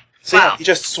 So Wow. he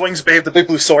just swings the big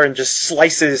blue sword and just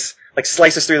slices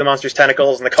through the monster's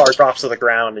tentacles, and the car drops to the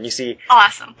ground, and you see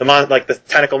Awesome. the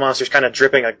tentacle monster's kind of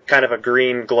dripping a kind of a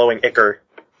green glowing ichor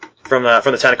from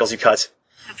the tentacles you cut.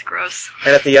 That's gross.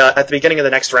 And at the beginning of the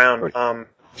next round,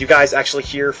 you guys actually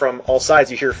hear from all sides.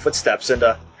 You hear footsteps and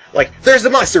there's the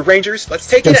monster, Rangers. Let's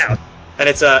take it out. And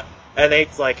it's and they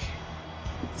let's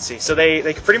see. So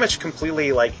they pretty much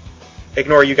completely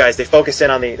ignore you guys. They focus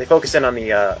in on the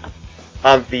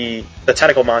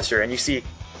tentacle monster, and you see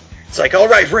it's all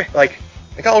right,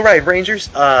 Rangers.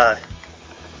 I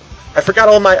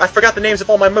forgot the names of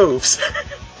all my moves.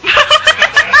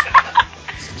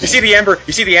 You see the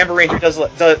Amber Ranger does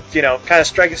kind of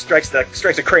strikes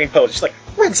a crane pose, just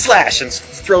red slash, and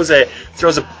throws a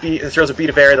bead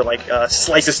of air that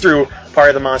slices through part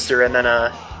of the monster, and then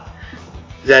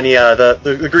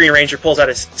the Green Ranger pulls out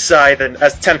his scythe, and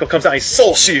as the tentacle comes out, he's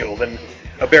soul shield, and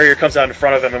a barrier comes out in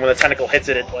front of him, and when the tentacle hits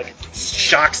it, it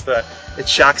shocks the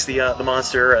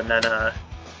monster, and then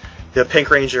the Pink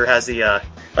Ranger has the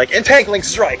entangling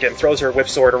strike and throws her whip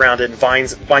sword around it and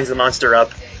binds the monster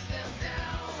up.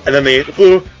 And then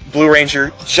the Blue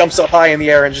Ranger jumps up high in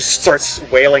the air and just starts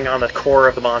wailing on the core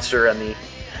of the monster, and then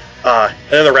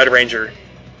the Red Ranger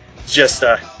just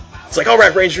it's all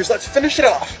right, Rangers, let's finish it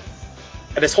off.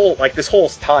 And this whole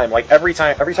time, every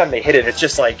time they hit it, it's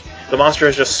just the monster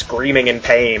is just screaming in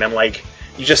pain, and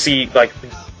you just see the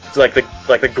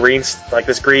green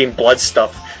this green blood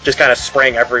stuff just kind of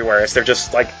spraying everywhere as they're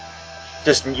just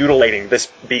mutilating this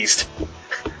beast.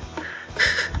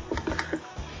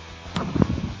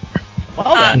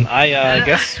 Well then, I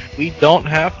guess we don't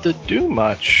have to do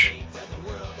much.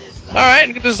 Alright,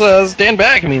 we can just stand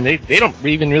back. I mean, they don't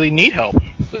even really need help.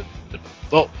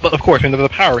 Well, but of course, they're the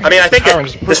Power Rangers. I mean, I think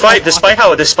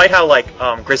despite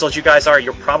how grizzled you guys are,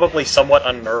 you're probably somewhat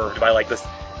unnerved by the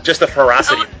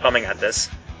ferocity coming at this.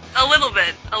 A little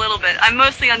bit. I'm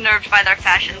mostly unnerved by their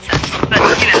fashion sense, but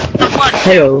the blood.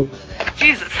 Heyo.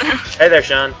 Jesus. Hey there,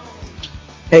 Sean.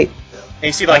 Hey. And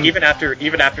you see, even after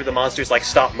the monsters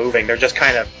stop moving, they're just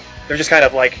kind of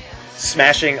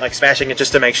smashing it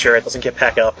just to make sure it doesn't get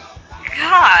back up.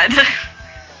 God.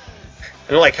 And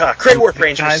they're great work,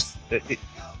 Rangers. Guys,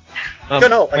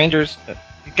 Rangers,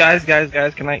 guys,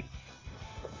 can I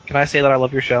say that I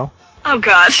love your show? Oh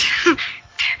God.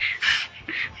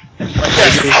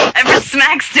 Ever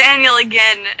smacks Daniel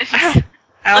again.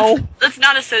 Ow. Let's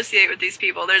not associate with these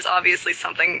people. There's obviously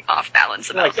something off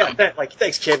balance about them.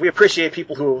 Thanks, kid. We appreciate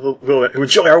people who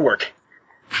enjoy our work.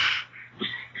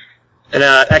 And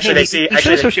actually, we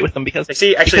should associate with them because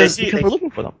we're looking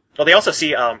for them. Well, they also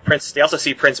see Prince. They also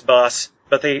see Prince Boss,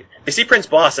 but they see Prince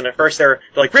Boss, and at first they're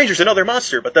Rangers, another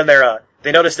monster. But then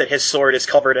they notice that his sword is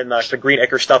covered in the green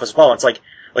ichor stuff as well. And it's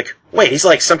wait, he's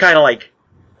some kind of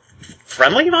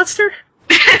friendly monster.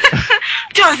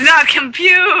 Does not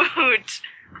compute.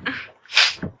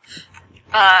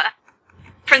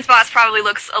 Prince Boss probably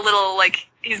looks a little like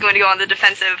he's going to go on the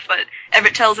defensive, but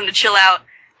Everett tells him to chill out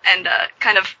and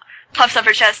kind of puffs up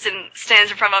her chest and stands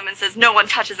in front of him and says, "No one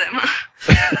touches him."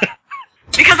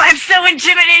 Because I'm so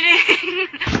intimidating!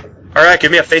 Alright,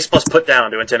 give me a face plus put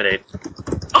down to intimidate.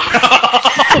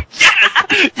 Oh,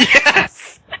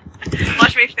 yes!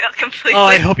 Watch me fail completely. Oh,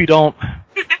 I hope you don't.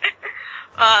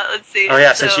 Let's see. Oh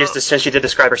yeah, since she did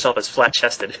describe herself as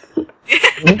flat-chested.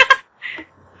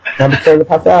 Number 4 to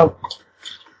pop out.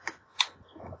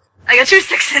 I got 2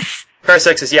 6s. Pair of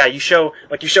 6s, yeah, you show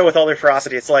with all their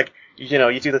ferocity, it's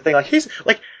you do the thing he's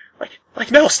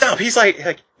no, stop, he's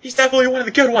he's definitely one of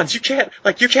the good ones, you can't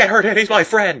hurt him, he's my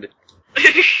friend. And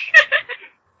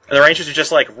the Rangers are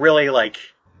just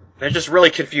they're just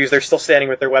really confused, they're still standing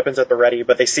with their weapons at the ready,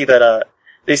 but they see that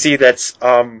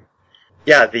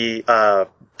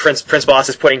Prince Boss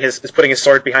is putting his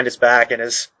sword behind his back and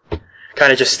is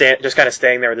kind of just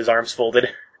staying there with his arms folded.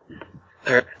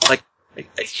 They're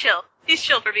He's chill. He's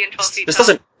chill for being 12 feet this tall.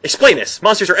 doesn't explain this.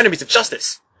 Monsters are enemies of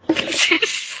justice.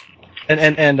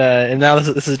 And now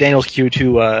this is Daniel's cue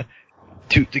to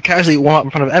to casually warm up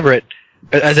in front of Everett,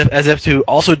 as if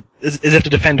to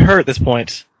defend her at this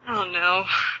point. Oh no.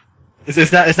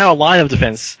 It's now a line of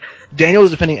defense. Daniel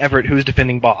is defending Everett, who is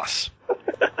defending Boss.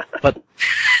 But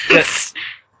it's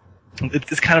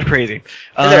kind of crazy.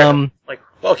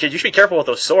 Well, kid, you should be careful with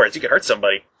those swords. You could hurt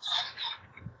somebody.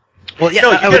 Well, yeah,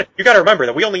 no, you gotta remember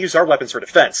that we only use our weapons for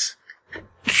defense.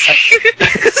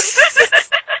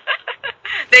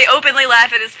 They openly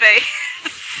laugh at his face.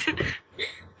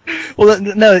 Well,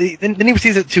 no. Then he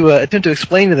proceeds to attempt to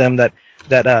explain to them that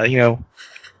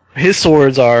his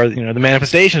swords are the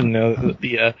manifestation.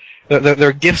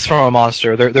 They're gifts from a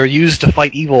monster. They're used to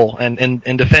fight evil and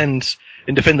defend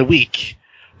the weak.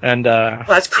 And well,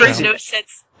 that's crazy. No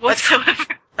sense whatsoever.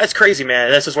 That's crazy,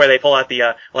 man. This is where they pull out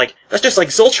the that's just like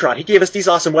Zoltron. He gave us these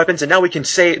awesome weapons, and now we can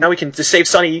just save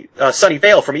Sunny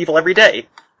Vale from evil every day.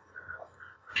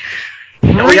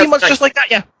 Pretty much just like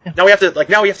that, yeah. Now we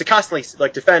have to constantly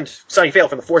defend Sunny Vale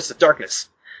from the forces of darkness.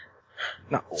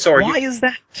 No, so why is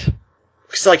that?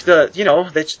 It's they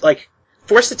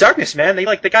forces of darkness, man. They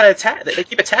gotta attack. They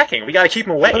keep attacking. We gotta keep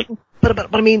them away.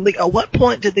 But I mean, at what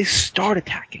point did they start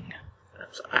attacking?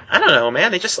 I don't know,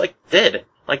 man. They just did.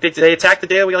 They attacked the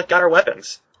day we got our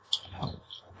weapons.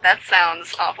 That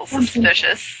sounds awful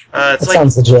suspicious. That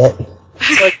sounds legit.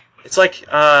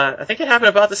 I think it happened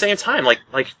about the same time.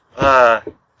 I'm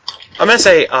gonna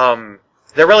say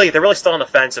they're really still on the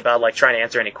fence about trying to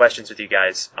answer any questions with you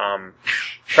guys.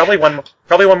 Probably one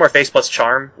more face plus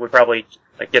charm would probably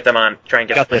get them on, try and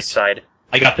get on the side.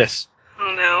 I got this.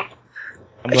 Oh no.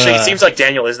 Actually, it seems like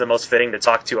Daniel is the most fitting to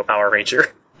talk to a Power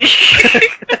Ranger.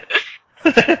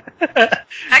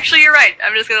 Actually, you're right.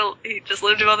 He just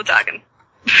let him do all the talking.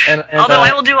 Although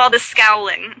I will do all the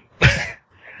scowling.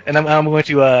 And I'm going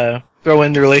to throw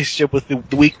in the relationship with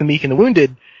the weak, the meek, and the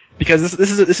wounded, because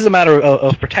this is a matter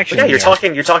of protection. Well, yeah,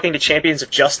 you're talking to champions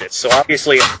of justice. So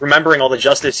obviously, remembering all the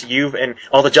justice you've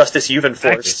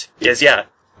enforced is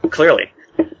clearly.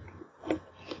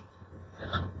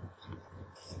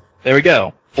 There we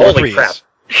go. Holy crap!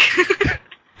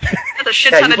 That's a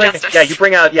shit ton of justice. Yeah,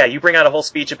 you bring out a whole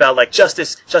speech about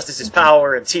justice is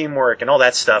power and teamwork and all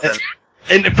that stuff.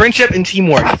 And friendship and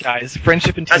teamwork, guys.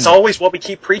 Friendship and teamwork. That's always what we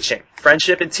keep preaching.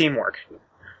 Friendship and teamwork.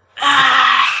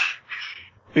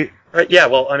 Right? Yeah.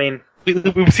 Well, I mean, we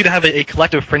seem to have a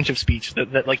collective friendship speech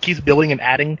that keeps building and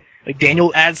adding.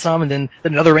 Daniel adds some, and then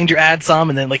another ranger adds some,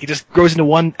 and then it just grows into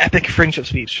one epic friendship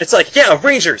speech. It's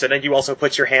Rangers, and then you also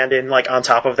put your hand in on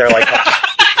top of their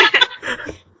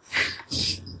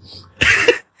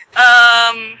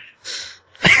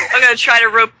I'm gonna try to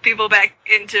rope people back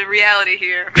into reality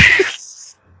here.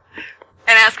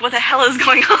 And ask what the hell is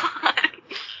going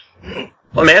on.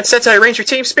 Well, man, Sentai Ranger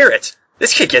team spirit.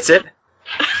 This kid gets it.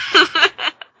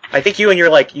 I think you and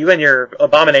your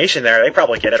abomination there, they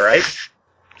probably get it, right?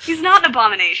 He's not an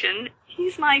abomination.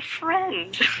 He's my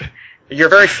friend. You're a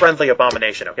very friendly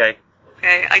abomination, okay?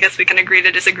 Okay, I guess we can agree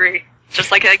to disagree.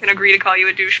 Just like I can agree to call you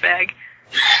a douchebag.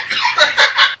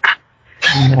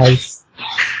 Nice.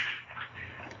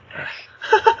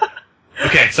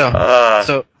 Okay,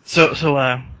 so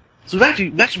we've actually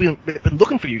been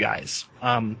looking for you guys.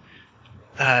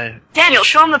 Daniel,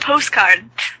 show him the postcard.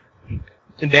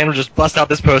 And Daniel just busts out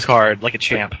this postcard like a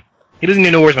champ. He doesn't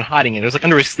even know where he's been hiding it. It was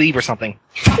under his sleeve or something.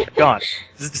 Gone.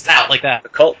 Just out like that.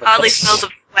 Oddly smells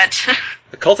of sweat.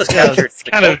 The cult is captured. It's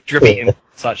kind of drippy and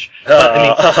such.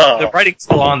 But the writing's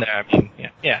still on there. I mean,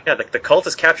 yeah. Yeah, the cult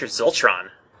has captured Zoltron.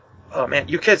 Oh man,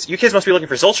 you kids must be looking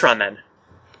for Zoltron then.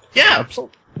 Yeah,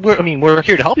 we're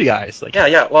here to help you guys.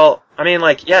 Yeah. Well,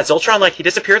 Zoltron, he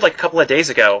disappeared a couple of days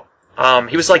ago.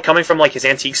 He was coming from his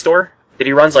antique store that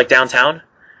he runs downtown.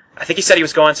 I think he said he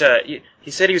was going to.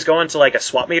 He said he was going to a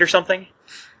swap meet or something.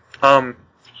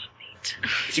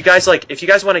 If you guys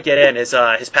want to get in, his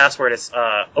password is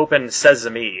open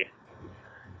sesame.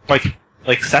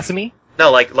 Like sesame?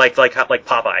 No, like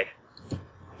Popeye.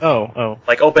 Oh.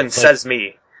 Open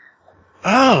sesame.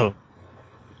 Oh.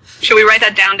 Should we write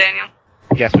that down, Daniel?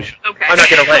 Yes, we should. Okay. I'm not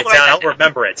going to write it down. I'll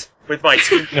remember it with my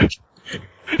team.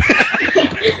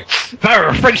 Power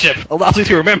of friendship allows me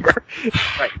to remember.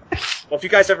 Right. Well, if you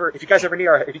guys ever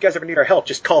need our help,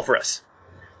 just call for us.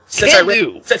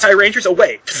 Sentai Rangers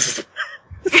away.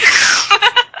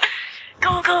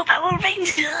 Go Power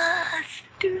Rangers!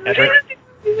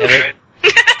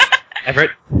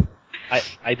 Everett.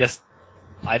 I just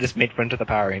made friends with the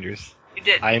Power Rangers. You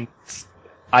did.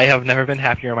 I have never been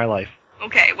happier in my life.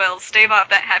 Okay, well, stave off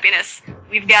that happiness.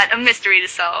 We've got a mystery to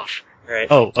solve. Right.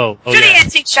 Oh, to the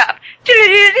antique shop.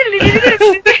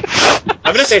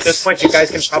 I'm gonna say at this point, you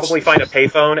guys can probably find a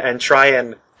payphone and try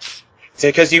and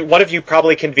Because one of you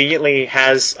probably conveniently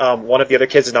has one of the other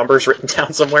kids' numbers written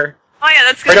down somewhere. Oh yeah,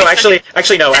 that's Or good. no,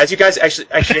 actually no. As you guys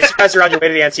are on your way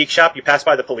to the antique shop, you pass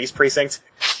by the police precinct.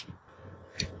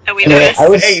 And we Anyway, noticed. I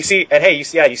was.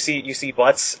 You see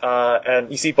Butts,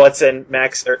 and you see Butts and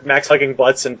Max hugging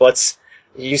Butts, and Butts.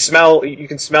 You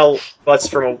can smell Butts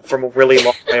from a really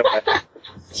long way away.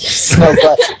 No,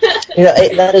 but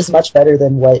that is much better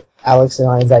than what Alex and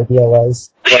I's idea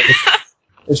was,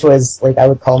 which was like I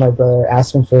would call my brother,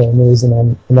 ask him for the news,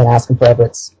 and then ask him for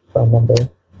Everett's phone number,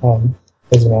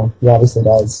 because he obviously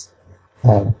does.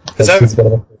 Because he's a bit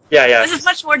of a. Yeah. This is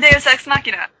much more Deus Ex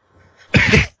Machina.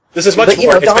 This is much But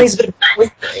more. Donnie's a bit.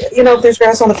 If there's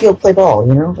grass on the field, play ball.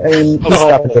 I mean, he's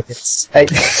got the tickets.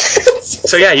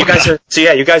 So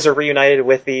you guys are reunited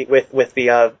with the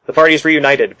parties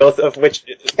reunited, both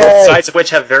sides of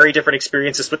which have very different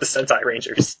experiences with the Sentai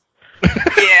Rangers.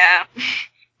 Yeah.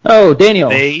 Oh, Daniel.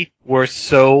 They were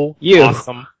so You.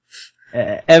 awesome.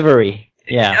 Every.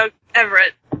 Yeah. Oh,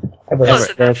 Everett. Everett. Close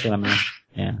enough. That's what I meant.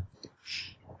 Yeah.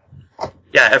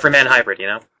 Yeah, Everyman hybrid, you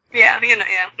know. Yeah,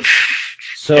 yeah.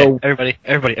 So, Everybody,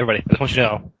 I just want you to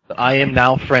know that I am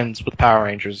now friends with Power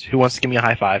Rangers. Who wants to give me a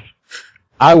high five?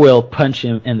 I will punch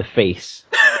him in the face.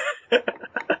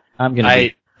 I'm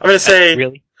gonna say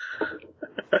Really?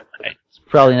 it's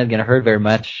probably not gonna hurt very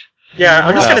much. yeah.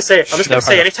 I'm just No. gonna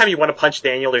say anytime you want to punch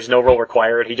Daniel, there's no roll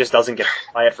required. He just doesn't get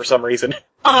by it for some reason.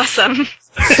 Awesome.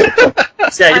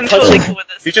 So, yeah, I'm totally cool with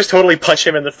this. you just totally punch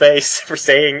him in the face for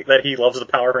saying that he loves the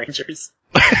Power Rangers.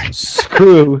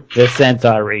 Screw the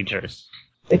Sentai Rangers.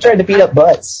 They tried to beat up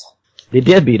Butts. They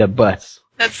did beat up butts.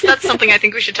 That's something I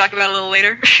think we should talk about a little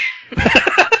later.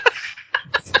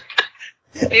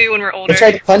 Maybe when we're older. They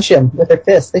tried to punch him with their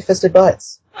fists. They fisted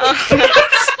Butts.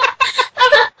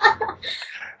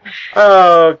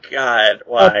 Oh God,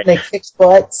 why? They kicked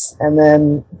Butts, and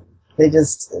then they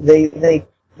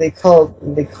call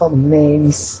them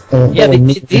names. Yeah,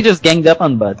 they just ganged up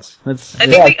on butts. That's I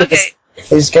think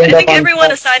They just ganged I up think on everyone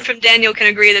Butts. aside from Daniel can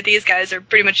agree that these guys are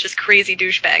pretty much just crazy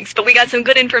douchebags, but we got some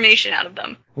good information out of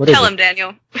them. What is Tell it? him,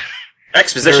 Daniel.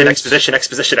 Exposition.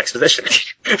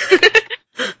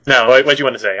 No, what do you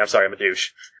want to say? I'm sorry, I'm a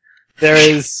douche. There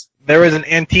is an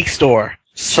antique store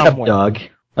Shut up, somewhere. dog.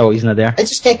 Oh, he's not there. I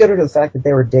just can't get rid of the fact that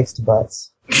they were dicks to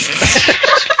Butts.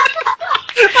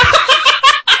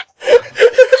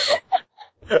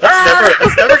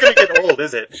 That's never gonna get old,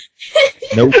 is it?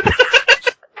 Nope.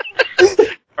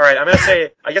 Alright, I'm gonna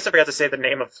say, I guess I forgot to say the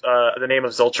name of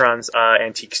Zoltron's,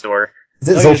 antique store. Is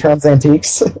it Zoltron's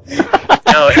Antiques?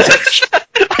 No, it's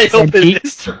I hope it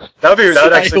is. that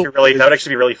would actually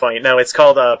be really funny. No, it's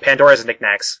called, Pandora's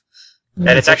Knickknacks. And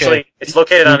it's actually, it's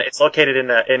located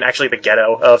in actually the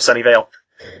ghetto of Sunnyvale.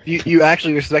 You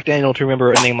actually expect Daniel to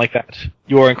remember a name like that.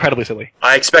 You are incredibly silly.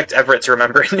 I expect Everett to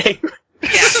remember a name.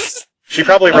 Yeah. She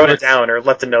probably wrote it down or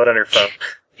left a note on her phone.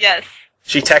 Yes.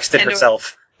 She texted Pandora.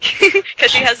 herself.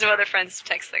 Because she has no other friends to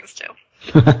text things to.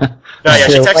 No,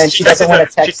 yeah, She doesn't want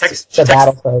to text the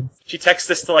battle code. She texts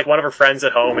this to like one of her friends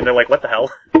at home, and they're like, "What the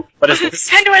hell? What is this?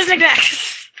 Pandora's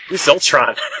knickknacks! Who's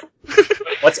Zoltron?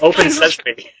 What's Open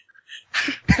Sesame?"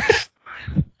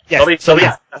 Yes.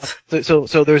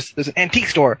 So there's an antique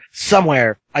store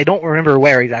somewhere. I don't remember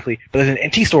where exactly, but there's an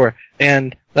antique store,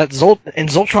 and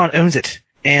Zoltron owns it.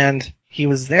 And he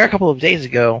was there a couple of days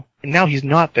ago, and now he's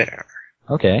not there.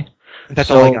 Okay. That's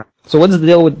all I got. So what's the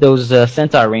deal with those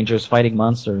Sentai Rangers fighting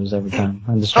monsters every time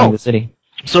and destroying the city?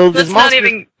 So Let's this not monster.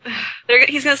 even...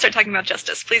 He's going to start talking about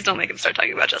justice. Please don't make him start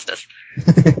talking about justice.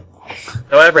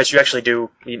 However, you actually do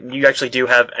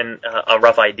have a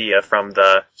rough idea from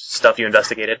the stuff you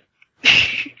investigated.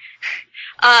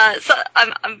 So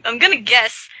I'm going to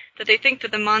guess that they think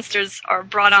that the monsters are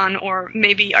brought on, or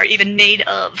maybe are even made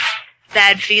of,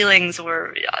 bad feelings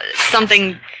or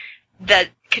something that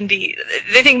can be...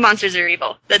 They think monsters are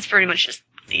evil. That's pretty much just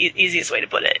the easiest way to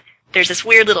put it. There's this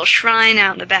weird little shrine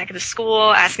out in the back of the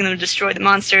school asking them to destroy the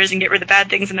monsters and get rid of the bad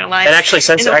things in their lives. And actually,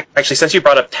 since you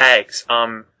brought up tags,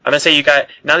 I'm gonna say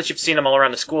now that you've seen them all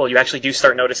around the school, you actually do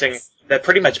start noticing that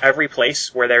pretty much every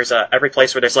place where there's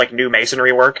like new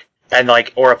masonry work, and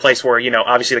or a place where,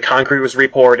 obviously the concrete was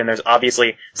repoured and there's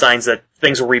obviously signs that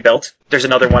things were rebuilt, there's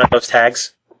another one of those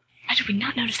tags. Why did we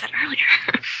not notice that earlier?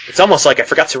 It's almost like I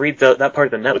forgot to read that part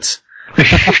of the notes.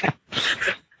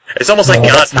 It's almost like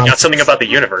God forgot something about the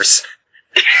universe.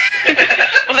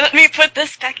 Let me put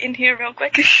this back in here real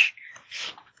quick.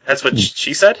 That's what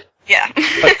she said? Yeah.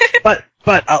 But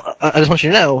I just want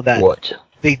you to know that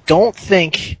they don't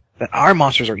think that our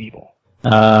monsters are evil.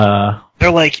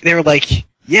 They're like,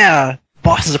 yeah,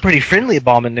 boss is a pretty friendly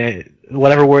abomination,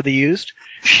 whatever word they used.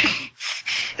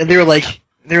 And they were like,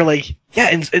 they're like, yeah,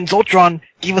 and Zoltron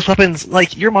gave us weapons,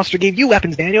 like, your monster gave you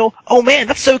weapons, Daniel. Oh man,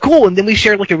 that's so cool. And then we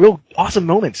shared, like, a real awesome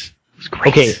moment. It was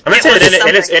great. Okay. I'm gonna say It was that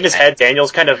in his something. head,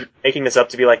 Daniel's kind of making this up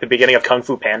to be like the beginning of Kung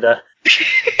Fu Panda.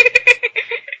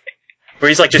 Where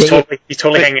he's like just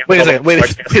totally hanging out Wait a with second, all wait the a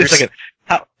Schwarzmasters. second.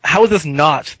 How is this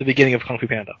not the beginning of Kung Fu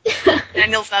Panda?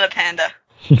 Daniel's not a panda.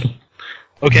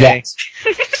 Okay. Yes.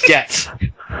 Yes.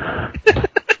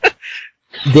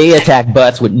 They attack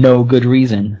butts with no good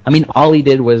reason. I mean, all he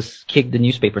did was kick the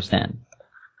newspaper stand.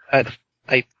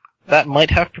 That might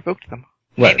have provoked them.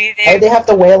 What? Maybe Why do they have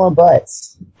to wail on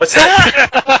butts? What's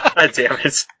that? God damn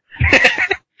it.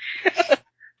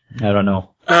 I don't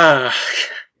know. Ah.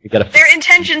 You gotta. their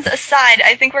intentions aside,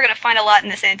 I think we're gonna find a lot in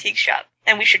this antique shop,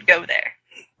 and we should go there.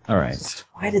 All right.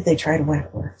 Why did they try to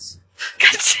whack butts?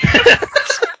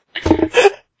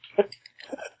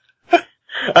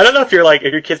 I don't know if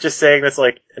your kid's just saying this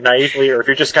like naively, or if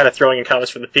you're just kind of throwing in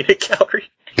comments from the peanut gallery.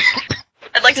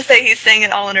 I'd like to say he's saying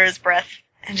it all under his breath,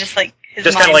 and just like his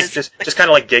Just mind kind of like is just kind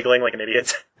of like giggling like an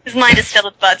idiot. his mind is filled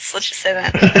with butts. Let's just say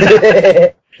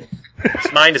that.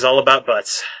 His mind is all about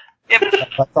butts. Yep.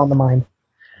 Butts on the mind.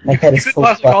 My head You is could full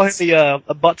of possibly call him butts.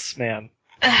 a butts man.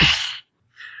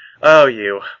 Oh,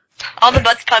 you. All the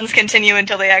butts puns continue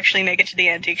until they actually make it to the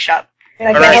antique shop. And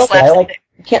I All can't right. help it.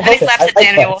 I can't And he help it. slaps I at like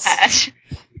Daniel butts. hat.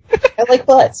 I like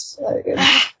butts.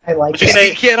 I like What'd you butts. say?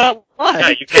 You cannot lie. Yeah,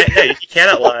 you can't. Yeah, you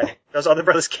cannot lie. Those other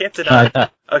brothers can't deny.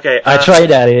 Okay. I tried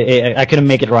that. I couldn't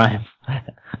make it rhyme.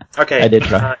 Okay. I did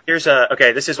try.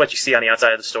 Okay. This is what you see on the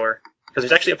outside of the store because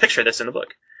there's actually a picture of this in the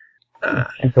book.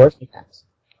 Endorsement tax.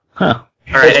 Huh.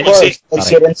 All right, and you see. Let's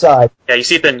get inside. Yeah, you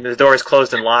see the door is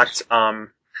closed and locked.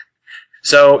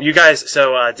 So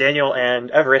Daniel and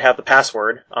Everett have the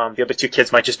password. The other two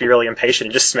kids might just be really impatient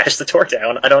and just smash the door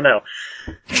down. I don't know.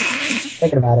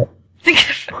 Thinking about it.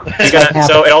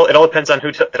 So it all depends on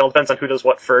who who does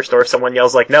what first, or if someone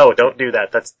yells like, "No, don't do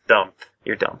that. That's dumb.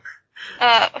 You're dumb."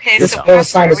 Okay, This so door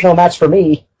sign is no match for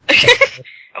me.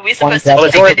 are we supposed Well,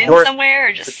 to the type it in door- somewhere,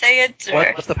 or just say it,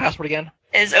 or What's the password again?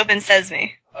 is Open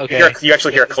Sesame? Okay. You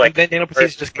actually hear a click. Then Daniel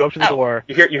proceeds to just go up to the Oh. door.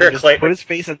 You hear and a just click. Put his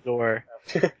face at the door.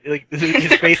 Like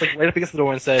his face like right up against the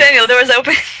door and says, Daniel, the door's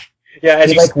open. Yeah, as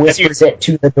He you, like as you whispers it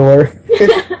to the door.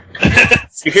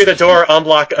 you hear the door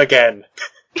unlock again.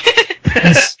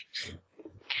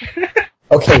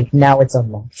 Okay, now it's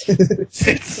unlocked.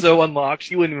 it's so unlocked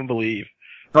you wouldn't even believe.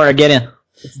 All right, get in.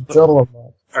 It's double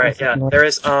unlocked. All right, yeah. There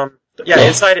is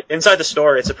inside the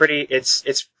store. It's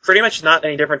pretty much not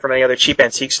any different from any other cheap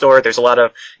antique store. There's a lot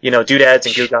of doodads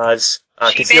and gewgaws.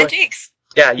 Cheap concealing- antiques.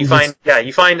 Yeah, you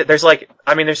find there's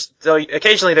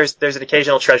occasionally there's an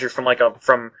occasional treasure from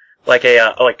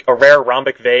a rare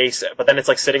rhombic vase, but then it's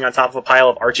like sitting on top of a pile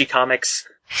of Archie comics.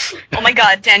 Oh my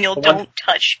god, Daniel, The one- don't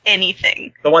touch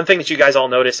anything. The one thing that you guys all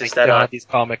notice is Thank that God, these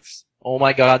comics. Oh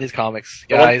my god, these comics.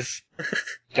 The one-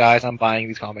 Guys, I'm buying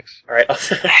these comics. all right,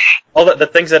 all the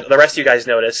things that the rest of you guys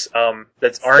notice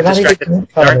that aren't They're not distracted even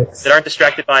that aren't, comics. that aren't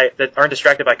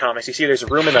distracted by comics. You see there's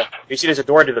a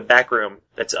door to the back room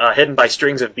that's hidden by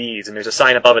strings of beads, and there's a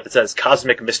sign above it that says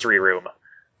Cosmic Mystery Room.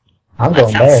 I'm That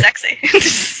going sounds there.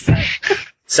 sexy.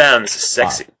 Sounds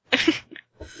sexy.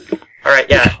 All right,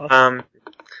 yeah.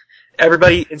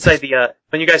 Everybody inside the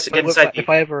when you guys get inside If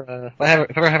I ever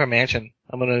have a mansion,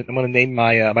 I'm gonna name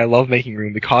my my lovemaking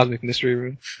room the Cosmic Mystery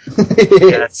Room.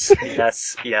 yes.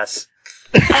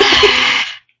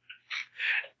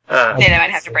 Nate, I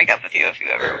might have to break up with you if you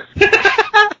ever.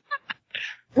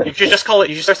 You should just call it.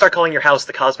 You should start calling your house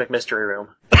the Cosmic Mystery Room.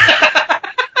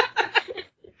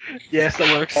 Yes,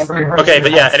 that works. Okay,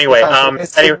 but yeah.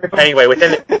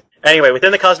 Anyway,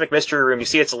 within the Cosmic Mystery Room, you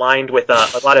see it's lined with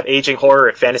a lot of aging horror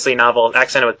and fantasy novels,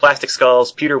 accented with plastic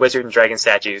skulls, pewter wizard, and dragon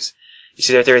statues. You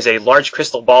see that there is a large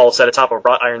crystal ball set atop a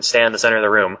wrought iron stand in the center of the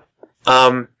room.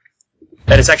 And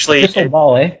it's actually Crystal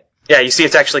ball, eh? yeah. You see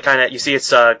it's actually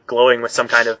it's glowing with some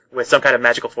kind of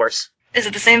magical force. Is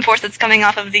it the same force that's coming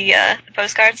off of the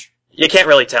postcards? You can't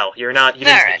really tell. You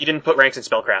Alright. didn't put ranks in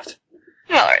spellcraft.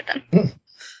 Well, alright then.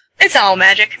 It's all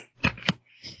magic.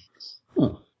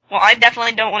 Hmm. Well, I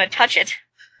definitely don't want to touch it.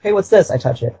 Hey, what's this? I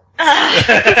touch it.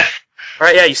 All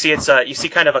right, yeah, you see the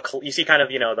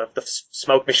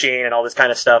smoke machine and all this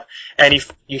kind of stuff, and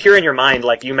you hear in your mind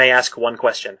like you may ask one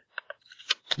question.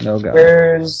 No god.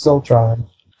 Where's Zoltron?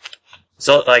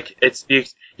 So like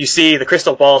you see the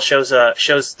crystal ball shows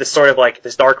this sort of like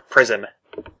this dark prison,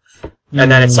 and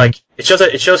then it's like it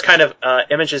shows kind of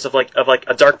images of like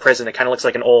a dark prison. It kind of looks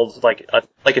like an old like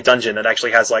a dungeon that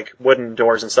actually has like wooden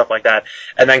doors and stuff like that,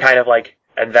 and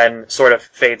then sort of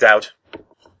fades out.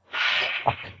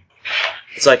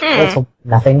 It's like That's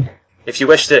nothing. if you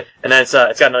wish to, and then it's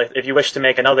got another, if you wish to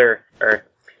make another, or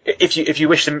If you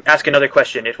wish to ask another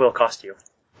question, it will cost you.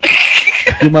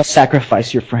 You must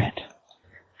sacrifice your friend.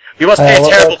 You must pay a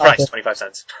what terrible was price, it? 25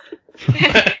 cents.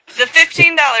 The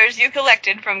 $15 you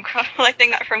collected from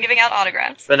giving out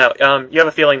autographs. But no, you have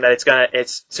a feeling that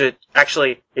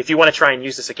actually, if you want to try and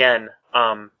use this again,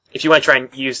 if you want to try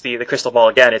and use the crystal ball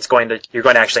again, you're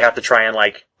going to actually have to try and,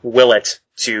 like, will it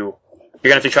to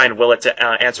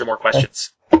answer more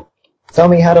questions. Tell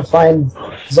me how to find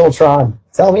Zoltron.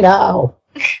 Tell me now.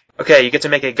 Okay, you get to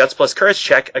make a Guts plus Courage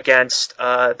check against,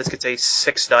 this gets a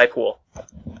 6-die pool.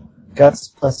 Guts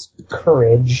plus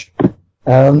courage.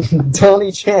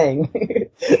 Tony Chang.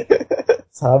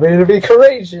 Tell me to be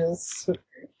courageous.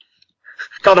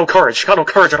 Got no courage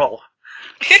at all.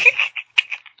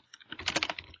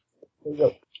 There you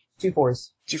go. 2 4s.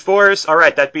 2 4s,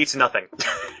 alright, that beats nothing.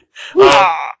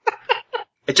 Aw.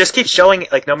 It just keeps showing,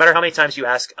 like, no matter how many times you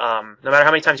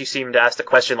seem to ask the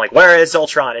question, like, where is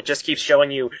Zoltron? It just keeps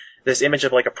showing you this image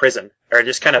of, like, a prison. Or it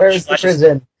just kind of Where's the flashes.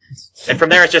 prison? And from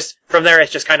there it's just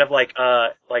kind of like,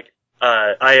 it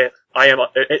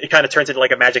kind of turns into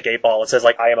like a magic 8-ball. It says,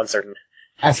 like, I am uncertain.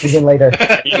 Ask again later.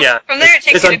 Yeah. From there, it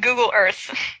takes It's you to un- Google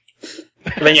Earth.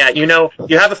 Then yeah, you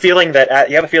have a feeling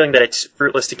that it's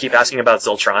fruitless to keep asking about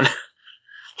Zoltron.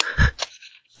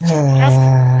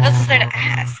 That's there to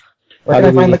ask. Where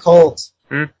can I find the cult?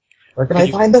 Hmm? Where can I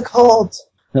find the cult?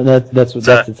 No, that's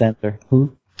its answer.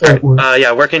 Who?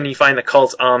 Yeah, where can you find the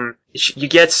cult? You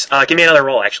get, give me another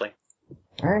roll, actually.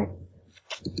 Alright.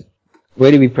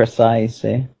 Way to be precise,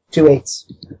 eh? 2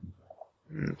 8s.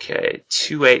 Okay,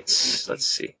 2 8s. Let's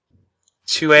see.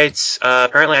 2 8s.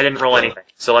 Apparently I didn't roll anything,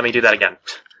 so let me do that again.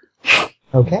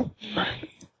 Okay.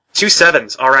 2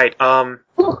 7s. All right.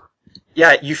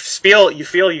 Yeah, you feel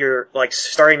you're, like,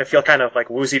 starting to feel kind of, like,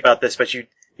 woozy about this, but you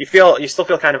still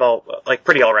feel kind of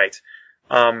pretty all right.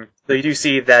 Though you do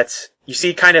see that you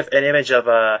see kind of an image of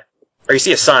or you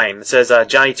see a sign that says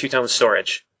Johnny Two-Tone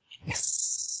Storage.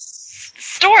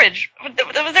 Storage. What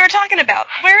they were talking about.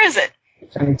 Where is it?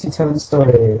 Johnny Two-Tone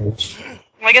Storage.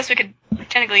 Well, I guess we could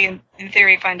technically, in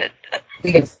theory, find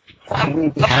We can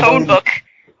a phone book.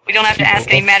 We don't have to ask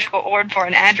any magical orb for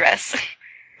an address.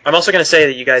 I'm also going to say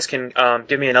that you guys can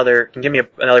give me another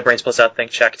brains plus out think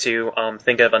check to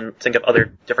think of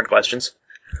other different questions.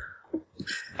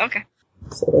 Okay.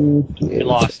 Get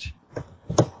lost.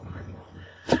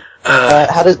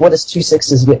 What does 2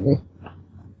 6s get me?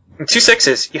 2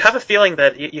 6s. You have a feeling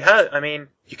that you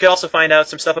could also find out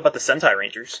some stuff about the Sentai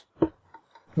Rangers.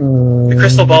 The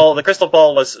crystal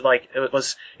ball was like,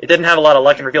 it didn't have a lot of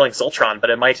luck in revealing Zoltron, but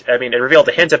it revealed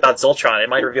a hint about Zoltron. It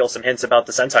might reveal some hints about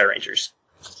the Sentai Rangers.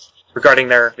 Regarding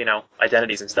their,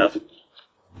 identities and stuff.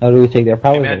 How do we take their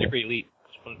powers Imagine away? pretty elite.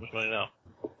 Just want to know.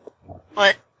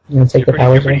 What? You gonna take the You're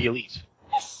powers pretty elite.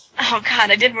 Oh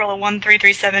god, I did roll a 1 3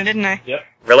 3 7, didn't I? Yep.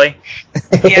 Really?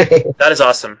 Yeah. That is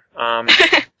awesome.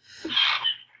 Alright.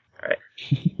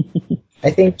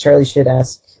 I think Charlie should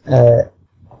ask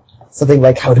something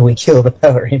like, "How do we kill the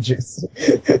Power Rangers?"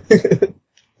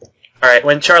 Alright,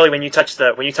 when you touch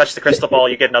the crystal ball,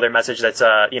 you get another message that's,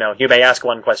 you may ask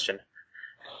one question.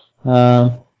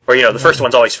 Or, the first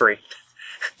one's always free.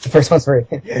 The first one's free.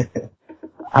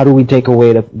 How do we take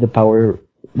away the powers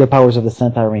of the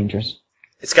Sentai Rangers?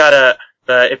 It's got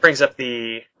it brings up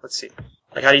let's see.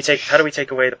 Like, how do we take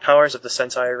away the powers of the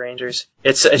Sentai Rangers?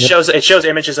 It shows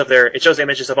images of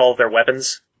all of their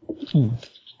weapons. And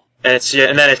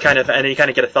then you kind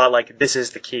of get a thought like, this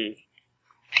is the key.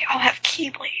 They all have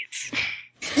keyblades.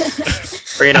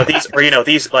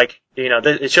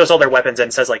 It shows all their weapons and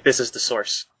it says, like, this is the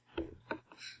source.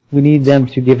 We need them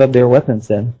to give up their weapons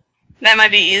then. That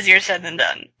might be easier said than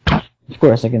done. Of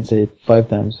course, I can say it 5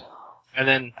 times.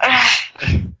 And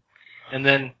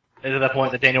then at that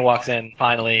point that Daniel walks in,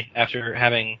 finally, after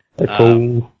having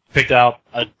picked out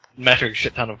a metric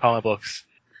shit ton of comic books.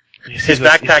 His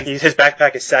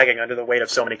backpack is sagging under the weight of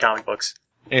so many comic books.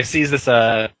 And he sees this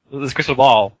crystal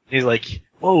ball. He's like,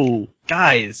 "Whoa,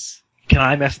 guys, can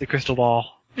I mess with the crystal ball?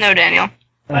 No, Daniel.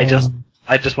 I just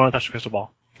want to touch the crystal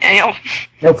ball." Daniel.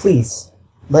 No, please.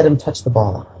 Let him touch the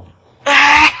ball.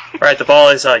 Alright, the ball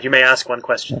is, you may ask one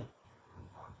question.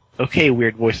 Okay,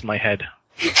 weird voice in my head.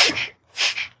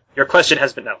 Your question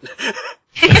has been known.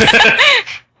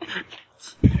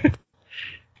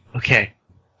 Okay.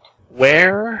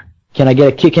 Where? Can I get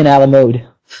a kick in a la mode?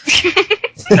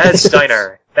 Ed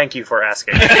Steiner, thank you for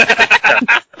asking.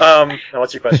 Now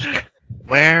what's your question?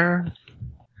 Where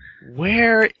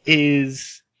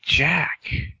is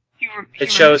Jack?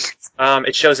 It shows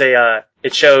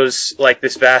like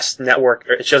this vast network,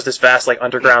 or it shows this vast, like,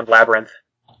 underground labyrinth.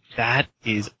 That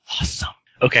is awesome.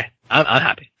 Okay, I'm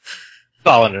happy. That's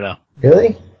all I wanted to know.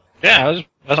 Really? Yeah,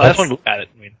 I just want to look at it.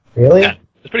 I mean, Really? yeah,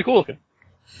 it's pretty cool looking.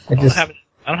 I just. I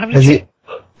don't have Has any. it?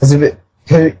 Has it?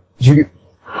 Hey, you.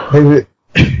 Hey,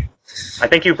 I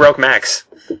think you broke Max.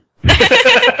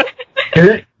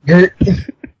 hey,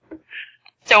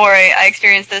 Don't worry, I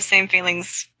experienced those same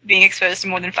feelings being exposed to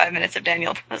more than 5 minutes of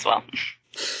Daniel as well.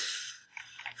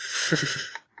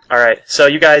 All right. So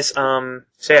you guys,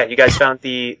 you guys found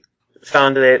the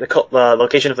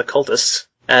location of the cultists,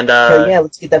 and Oh yeah,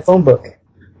 let's get that phone book.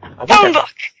 Phone book!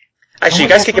 Actually, Oh, you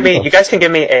guys yeah, can give me, phone book. you guys can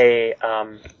give me a,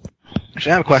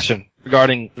 Actually, I have a question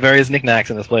regarding the various knickknacks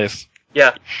in this place.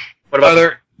 yeah. What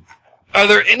about? Are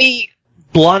there any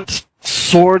blunt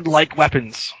sword-like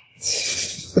weapons?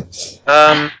 This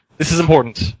is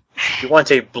important. You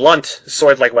want a blunt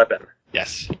sword-like weapon?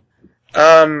 Yes.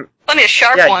 Plenty of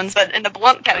sharp Yeah. ones, but in the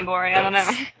blunt category, I don't know.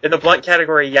 In the blunt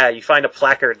category, yeah, you find a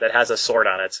placard that has a sword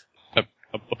on it.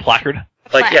 A placard?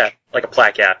 Like, Plaque. yeah, like a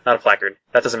plaque, yeah, not a placard.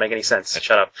 That doesn't make any sense.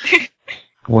 Shut up.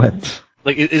 What?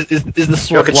 Like, is the Don't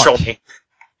sword control blunt? me.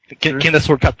 Can the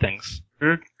sword cut things?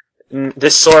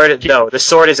 This sword, no, this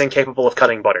sword is incapable of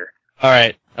cutting butter.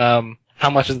 Alright, how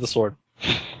much is the sword?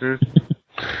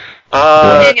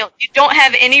 Daniel, you don't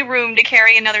have any room to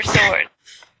carry another sword.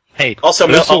 Hey, Also,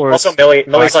 those swords-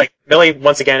 Millie's like, Millie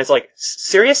once again is like,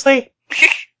 seriously?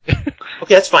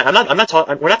 Okay, that's fine. We're not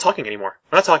talking anymore.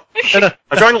 We're not talking. No,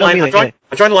 I'm drawing the line. Melee,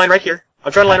 I'm drawing the line right here.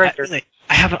 I'm drawing the line right here. Melee,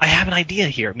 I have an idea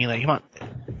here, Melee. Come on,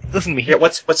 listen to me. Yeah,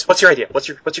 what's your idea? What's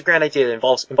your grand idea that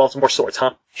involves more swords,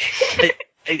 huh?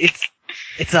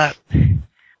 It's a.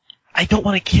 I don't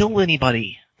want to kill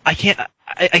anybody. I can't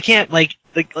like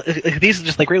these are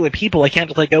just like regular people. I can't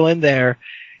just like go in there,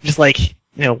 just like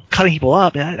cutting people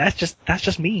up. That's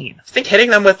just mean. You think hitting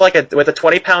them with a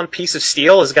 20-pound piece of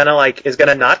steel is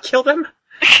gonna not kill them?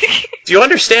 Do you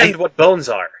understand what bones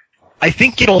are? I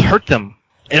think it'll hurt them,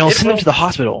 and it'll It send will- them to the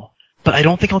hospital. But I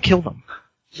don't think I'll kill them.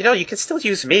 You can still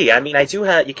use me. I mean,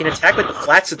 you can attack with the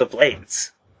flats of the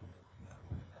blades.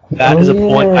 That is a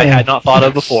point I had not thought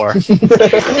of before.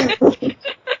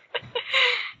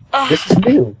 This is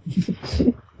new.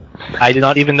 I did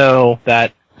not even know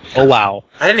that. Oh wow.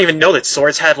 I didn't even know that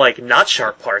swords had not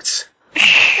sharp parts.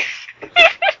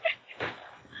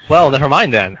 Well, never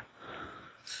mind then.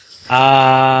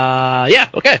 Yeah,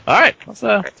 okay, alright, let's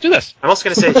do this. I'm also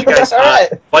gonna say that you guys,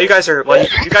 Alright. while you guys are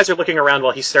looking around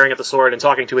while he's staring at the sword and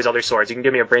talking to his other swords, you can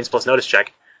give me a brains plus notice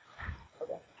check.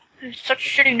 Such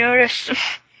shitty notice.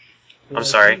 I'm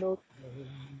sorry. Oh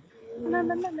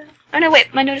no,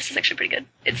 wait, my notice is actually pretty good.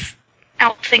 It's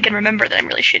outthink and remember that I'm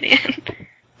really shitty in.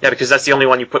 Yeah, because that's the only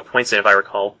one you put points in, if I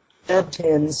recall. Dub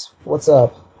Tins, what's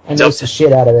up? I know Dub some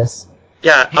shit out of this.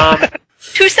 Yeah,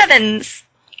 2 sevens!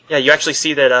 yeah, you actually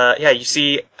see that, you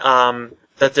see,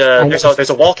 that there's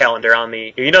a wall calendar on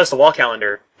the, you notice the wall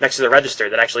calendar next to the register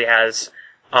that actually has,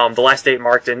 the last date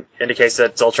marked indicates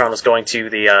that Zoltron was going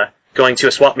to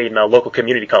a swap meet in a local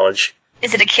community college.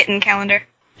 Is it a kitten calendar?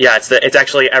 Yeah, it's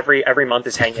actually every month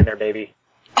is hanging in there, baby.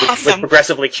 With Awesome.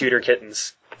 progressively cuter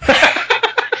kittens.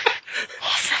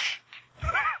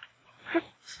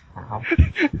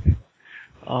 Awesome.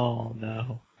 Oh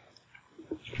no.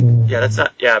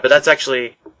 Yeah, but that's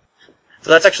actually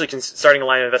starting a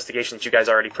line of investigation that you guys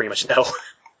already pretty much know.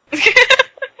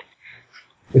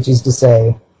 Which is to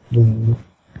say, the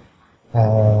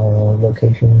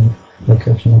location.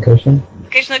 Location.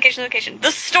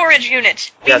 The storage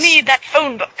unit! We Yes. need that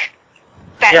phone book!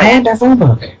 Yeah. And our phone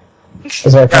book. Is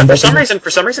there a Yeah, phone for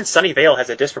book? some reason, Sunnyvale has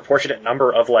a disproportionate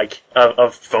number of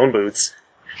of phone booths.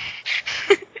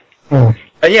 Hmm.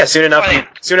 But yeah, soon enough,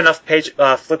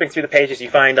 flipping through the pages, you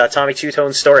find Tommy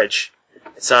Two-Tone Storage.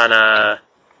 It's on let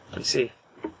me see.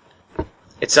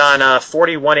 It's on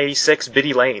 4186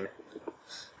 Biddy Lane.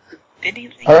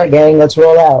 Alright, gang, let's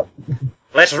roll out.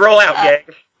 Let's roll out, gang.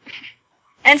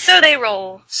 And so they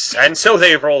roll. And so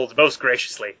they rolled most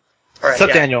graciously. All right, Except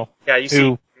yeah. Daniel, Yeah, you see.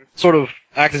 who sort of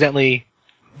accidentally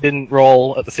didn't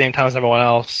roll at the same time as everyone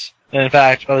else. And in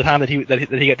fact, by the time that he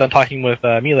got done talking with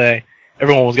Melee,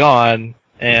 everyone was gone,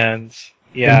 and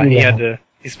yeah,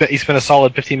 he spent a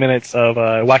solid 15 minutes of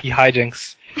wacky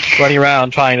hijinks running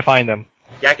around trying to find them.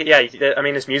 Yeah, I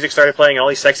mean, his music started playing, and all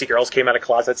these sexy girls came out of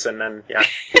closets, and then, yeah.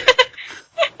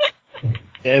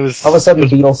 It was All of a sudden, the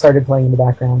Beatles started playing in the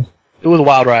background. It was a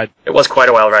wild ride. It was quite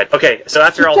a wild ride. Okay, so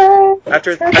after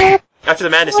the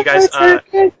madness, you guys,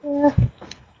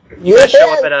 you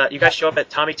guys show up at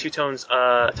Tommy Two-Tone's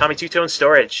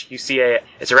storage. You see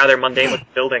it's a rather mundane looking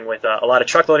building with a lot of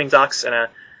truck loading docks and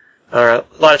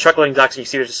you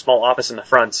see there's a small office in the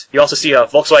front. You also see a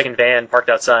Volkswagen van parked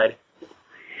outside.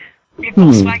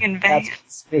 Volkswagen van. That's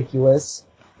conspicuous.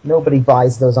 Nobody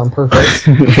buys those on purpose.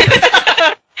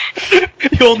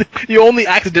 You only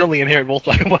accidentally inherit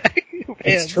Volkswagen vans.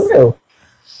 It's true.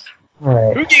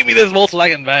 Alright. Who gave me this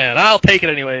Volkswagen van? I'll take it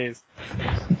anyways.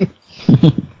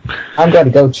 I'm gonna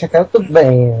go check out the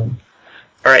van.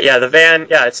 Alright, yeah, the van,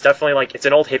 yeah, it's definitely like, it's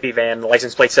an old hippie van. The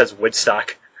license plate says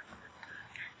Woodstock.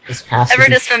 This has to Everett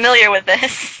be, is familiar with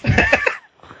this.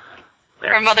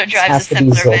 Her mother this drives a has to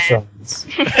be simpler van.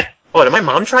 Zoltron's. Oh, did my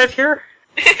mom drive here?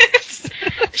 Is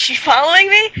she following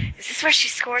me? Is this where she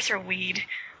scores her weed?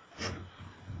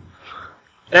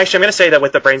 And actually, I'm going to say that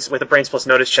with the brains plus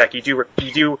notice check, you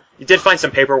did find some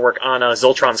paperwork on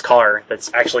Zoltron's car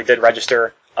that's actually did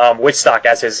register Woodstock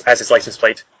as his license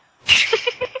plate.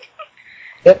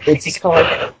 Yep, it's his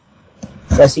car.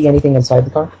 Does I see anything inside the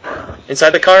car?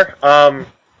 Inside the car,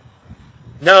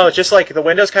 no, just like the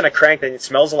window's kind of cranked and it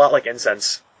smells a lot like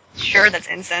incense. Sure, that's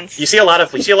incense. You see a lot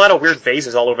of weird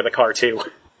vases all over the car too.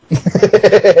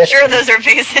 Sure, those are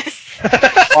vases.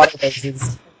 Water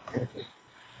vases.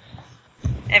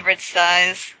 Everett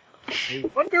sighs. I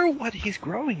wonder what he's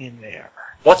growing in there.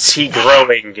 What's he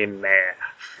growing in there?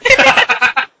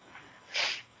 That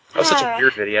was such a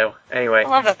weird video. Anyway. I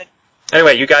love that.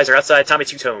 Anyway, you guys are outside Tommy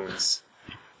Two Tones,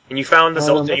 and you found the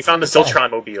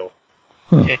Zoltron mobile.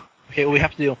 Okay, what we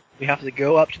have to do? We have to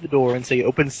go up to the door and say,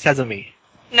 "Open sesame."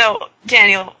 No,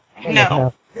 Daniel,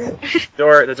 no.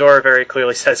 The door very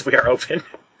clearly says we are open.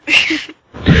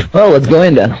 Well, let's go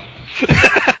in then. All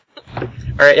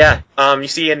right, yeah. You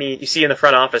see in the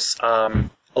front office,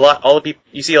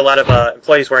 you see a lot of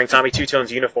employees wearing Tommy Two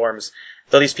Tones uniforms.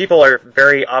 Though these people are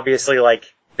very obviously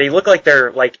they look like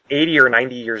they're 80 or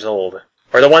 90 years old.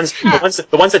 Or the ones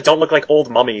that don't look like old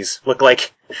mummies look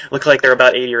like they're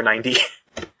about 80 or 90.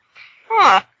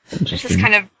 Huh. This is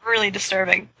kind of really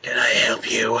disturbing. Can I help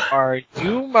you? Are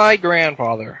you my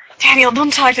grandfather? Daniel,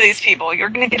 don't talk to these people. You're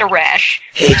gonna get a rash.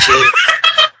 Hey, Jim.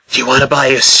 Do you want to buy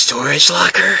a storage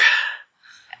locker?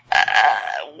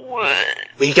 What?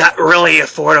 We got really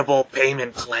affordable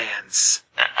payment plans.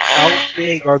 How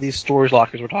big are these storage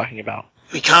lockers we're talking about?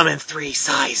 We come in 3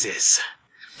 sizes.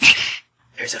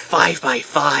 There's a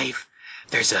 5x5,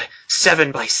 there's a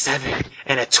 7x7,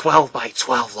 and a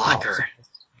 12x12 locker.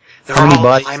 They're How many all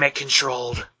bodies? climate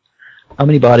controlled. How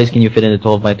many bodies can you fit in a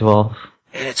 12x12?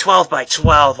 In a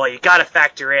 12x12, well, you gotta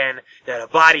factor in that a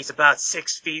body's about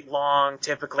 6 feet long,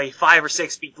 typically 5 or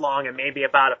 6 feet long, and maybe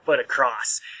about a foot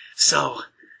across. So,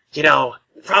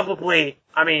 probably,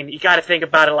 you gotta think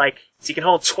about it so you can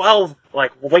hold 12,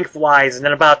 lengthwise, and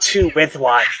then about 2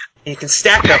 widthwise. And you can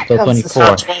stack them So 24.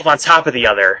 about 12 on top of the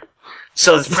other.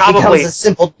 So it's This probably, becomes a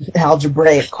simple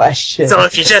algebraic question. so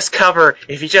if you just carry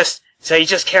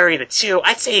the 2,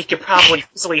 I'd say you could probably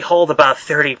easily hold about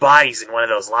 30 bodies in one of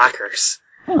those lockers.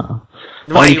 Huh.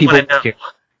 Why do you want to know? Here?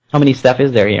 How many staff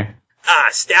is there here?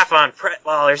 Staff on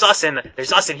well, there's us in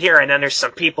here, and then there's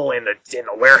some people in the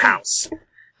warehouse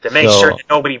to make sure that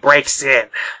nobody breaks in.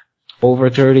 Over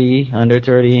 30, under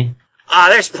 30?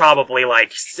 There's probably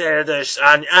there's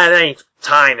at any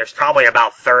time there's probably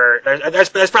about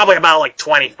there's probably about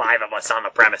 25 of us on the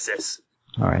premises.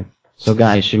 Alright. So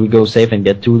guys, should we go safe and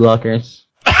get 2 lockers?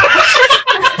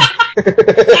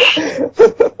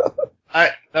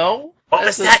 No. What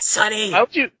was that, Sonny? Why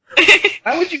would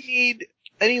you need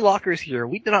any lockers here?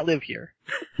 We do not live here.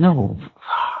 No.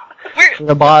 We're, For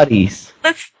the bodies.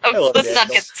 let's Hello, not Daniel.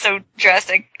 get so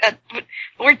drastic.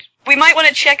 We might want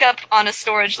to check up on a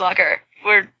storage locker.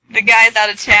 The guy's out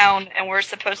of town, and we're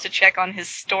supposed to check on his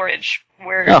storage.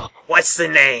 Oh. What's the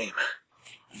name?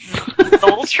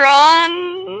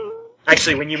 Zoltron?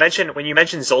 Actually, when you mention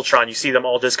Zoltron, you see them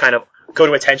all just kind of go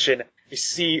to attention. You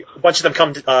see a bunch of them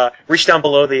come reach down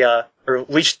below the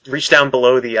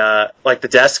the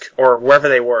desk or wherever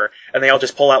they were, and they all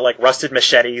just pull out rusted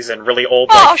machetes and really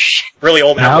old Shit.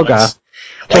 Oh, God. implements.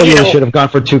 Totally should have gone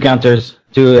for 2 counters.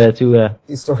 To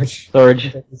Storage.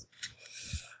 storage.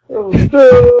 Oh,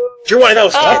 no. You're one of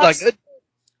those. That's not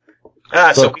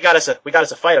good. So we got us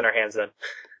a fight on our hands then.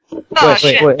 Oh,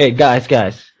 shit. Wait, hey, guys.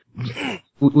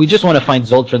 We just want to find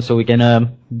Zoltron so we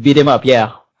can beat him up,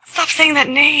 yeah. Stop saying that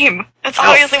name. That's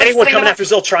obviously what's Anyone putting coming them after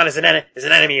Zoltron is an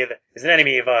enemy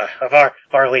of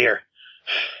our leader.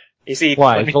 You see,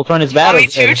 Why? Zoltron is bad. Tommy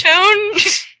Two-Tone?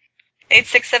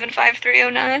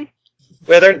 8675309?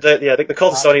 well, the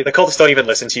cultists don't even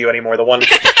listen to you anymore. One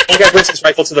guy brings his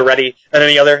rifle to the ready, and then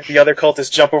the other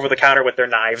cultists jump over the counter with their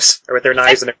knives and their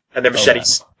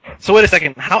machetes. So wait a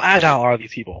second. How agile are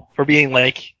these people for being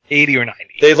 80 or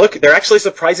 90? They're actually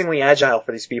surprisingly agile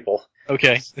for these people.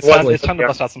 Okay, it's time to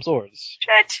bust out some swords.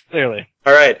 Shit. Clearly.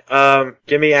 Alright,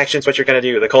 give me actions what you're gonna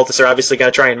do. The cultists are obviously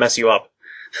gonna try and mess you up.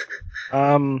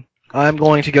 I'm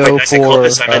going to go Wait, I say for.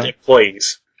 cultists, I meant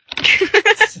employees.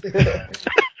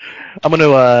 I'm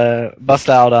gonna bust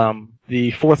out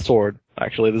the fourth sword.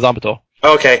 Actually, the Zambato.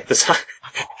 Okay,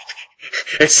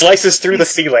 it slices through the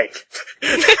ceiling.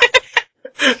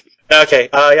 Okay,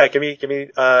 yeah, give me, you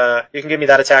can give me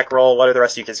that attack roll. What are the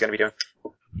rest of you kids gonna be doing?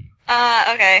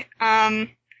 Okay.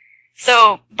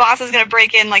 So boss is gonna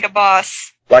break in like a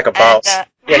boss. Like a boss. And,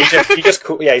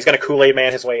 Yeah, he's gonna Kool-Aid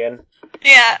Man his way in.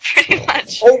 Yeah, pretty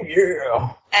much. Oh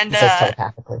yeah. And He says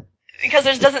telepathically. because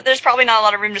there's probably not a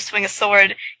lot of room to swing a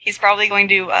sword, he's probably going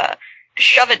to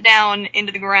shove it down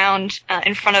into the ground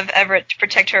in front of Everett to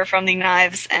protect her from the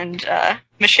knives and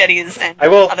machetes and I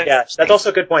will. other Yeah, things. that's also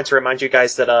a good point to remind you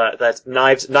guys that that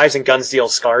knives and guns deal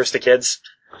scars to kids.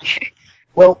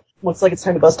 Well, looks like it's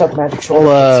time to bust out the magic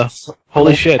shoulder.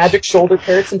 Holy shit! Magic shoulder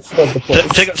parrots and flood the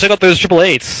place. Check out those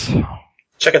 888s.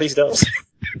 Check out these doves.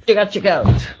 Check out.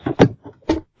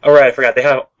 Oh right, I forgot they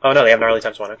have. Oh no, they have gnarly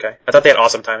times 1. Okay, I thought they had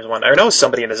awesome times 1. I know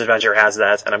somebody in this adventure has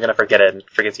that, and I'm gonna forget it and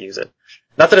forget to use it.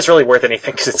 Not that it's really worth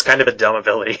anything, because it's kind of a dumb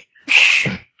ability.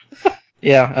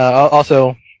 Yeah.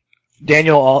 Also,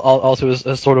 Daniel also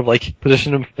is sort of like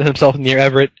positioned himself near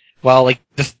Everett while like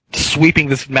just sweeping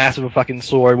this massive fucking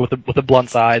sword with a blunt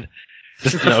side,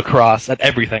 just across at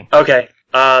everything. Okay.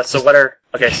 So what are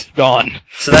okay? Gone.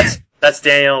 So that's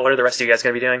Daniel. What are the rest of you guys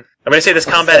gonna be doing? I'm gonna say this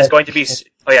combat is going to be.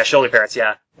 Oh yeah, shoulder parrots.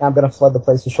 Yeah. I'm gonna flood the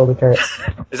place with shoulder parrots.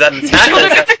 Is that an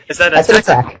attack? Is that an That's an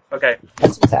attack. Okay.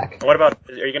 That's an attack. What about?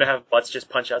 Are you gonna have Butts just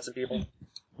punch out some people?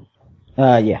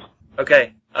 Yeah.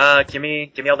 Okay. Give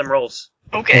me all them rolls.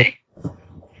 Okay.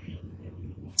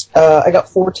 I got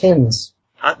 4 tins.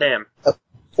 Hot damn.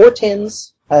 4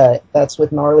 tins. That's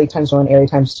with gnarly times 1, airy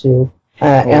times 2.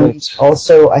 And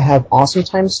also I have awesome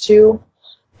times 2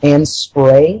 and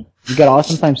spray. You got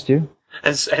awesome times 2?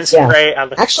 And spray. Yeah.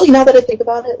 Actually, now that I think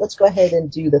about it, let's go ahead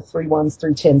and do the 3 1s,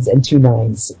 3 10s, and 2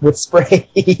 9s with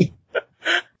spray.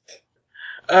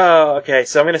 Oh, okay.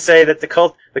 So I'm gonna say that the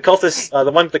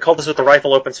cultist with the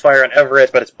rifle opens fire on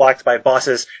Everett, but it's blocked by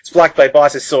Boss's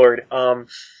sword.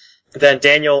 Then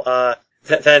Daniel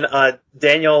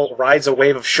rides a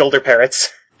wave of shoulder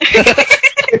parrots.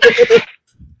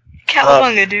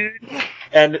 Cowabunga, dude.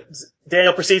 And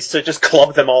Daniel proceeds to just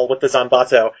club them all with the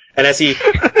Zambato. And as he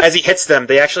hits them,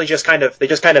 they just kind of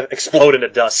explode into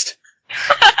dust.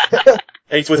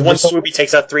 And with one swoop, he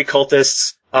takes out 3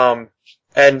 cultists. With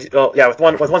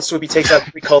one swoop, he takes out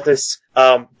 3 cultists.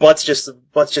 Butts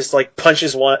just like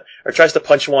punches one, or tries to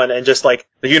punch one, and just like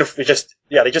they just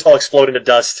all explode into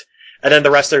dust. And then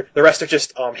the rest are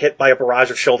just hit by a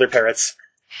barrage of shoulder parrots.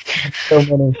 So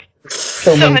many.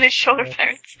 So many shoulder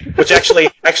parrots. Which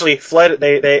actually fled.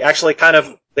 They actually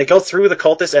they go through the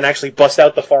cultists and actually bust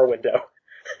out the far window.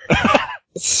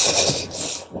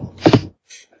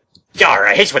 Yar,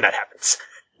 I hate when that happens.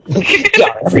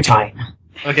 Yeah, every time.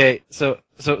 Okay, so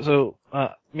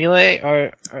Melee,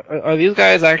 are these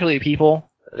guys actually people?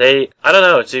 I don't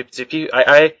know.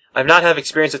 I've not had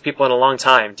experience with people in a long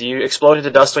time. Do you explode into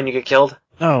dust when you get killed?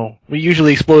 No, we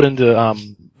usually explode into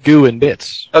goo and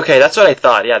bits. Okay, that's what I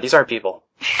thought. Yeah, these aren't people.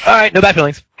 All right, no bad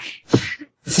feelings.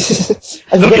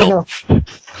 No.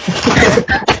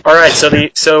 All right,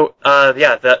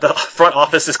 the front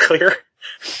office is clear.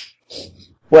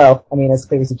 Well, I mean, as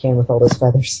clear as you can with all those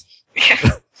feathers.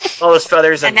 All those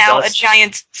feathers And now dust. a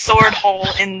giant sword hole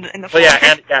in the floor.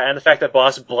 Well, and the fact that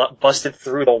Boss busted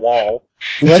through the wall.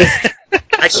 What?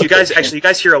 Actually, you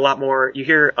guys hear a lot more. You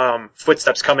hear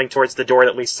footsteps coming towards the door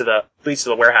that leads to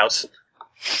the warehouse.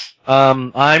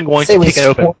 I'm going to kick it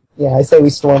open. Yeah, I say we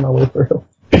storm our way through.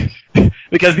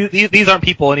 Because these aren't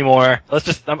people anymore. I'm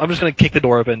just going to kick the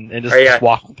door open and just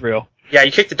walk through. Yeah,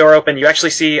 you kick the door open. You actually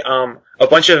see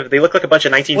they look like a bunch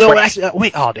of 1920s. Well, actually,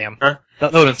 wait. Oh, damn. Huh?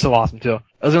 That would have been so awesome too.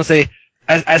 I was going to say,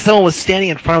 as someone was standing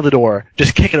in front of the door,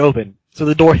 just kick it open so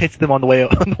the door hits them on the way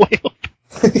open.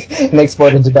 And they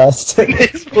explode into dust. They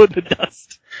explode into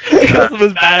dust. That's the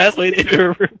most badass way to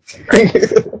enter a room.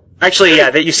 Actually,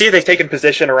 yeah, you see they've taken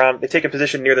position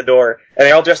near the door, and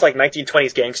they're all dressed like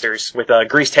 1920s gangsters with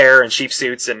greased hair and sheep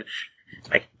suits, and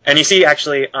you see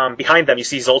actually behind them you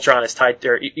see Zoltron is tied,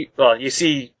 I'm just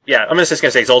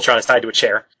gonna say Zoltron is tied to a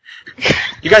chair.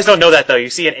 You guys don't know that though.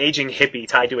 You see an aging hippie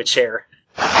tied to a chair.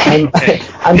 I'm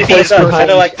And close behind.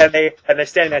 they're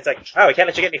standing there. It's like, oh, we can't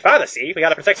let you get any farther. See, we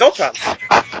gotta protect Zoltron.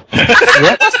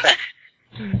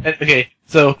 Okay,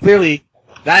 so clearly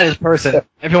that is person.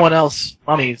 Everyone else,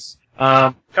 mummies.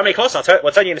 Come any closer,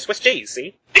 we'll turn you into Swiss cheese.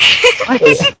 See?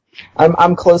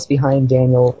 I'm close behind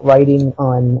Daniel, riding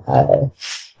on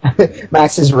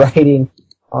Max is riding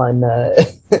on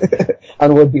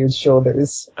on Woodbeard's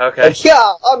shoulders. Okay. Like,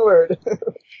 yeah, onward.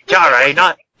 I'm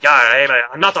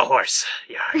not a horse.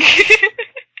 Yeah.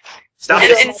 Stop.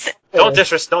 In, Don't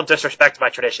disrespect my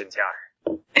traditions,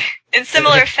 yeah. in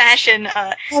similar fashion,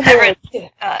 Everett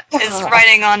is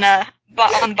riding on the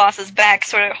boss's back,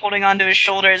 sort of holding onto his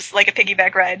shoulders like a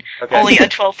piggyback ride. Okay. Only a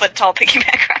 12-foot tall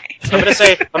piggyback ride. I'm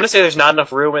gonna say there's not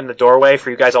enough room in the doorway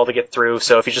for you guys all to get through.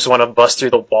 So if you just want to bust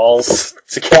through the walls,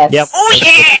 to get... Yes. Oh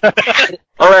yeah!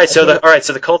 All right. So the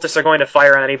cultists are going to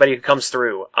fire on anybody who comes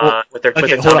through with their. Okay, with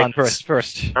their hold Tommy on. guns.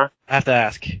 First, Huh? I have to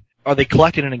ask: are they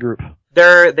collected in a group?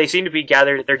 They seem to be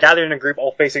gathered. They're gathered in a group,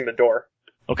 all facing the door.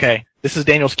 Okay, this is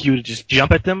Daniel's cue to just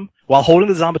jump at them while holding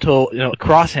the Zombato,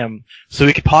 across him, so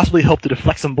he could possibly hope to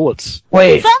deflect some bullets.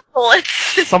 Wait. Some bullets!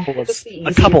 Some Would bullets. it be A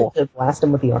easier couple. to blast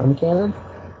him with the arm cannon?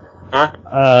 Huh?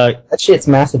 That shit's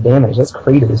massive damage. That's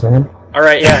craters, man. All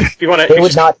right. Yeah. If you want They to.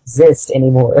 would not exist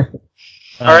anymore.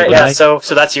 All right. Yeah. Guys, So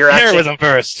that's your action. Heroism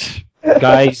first.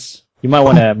 guys, you might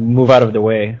want to move out of the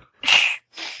way.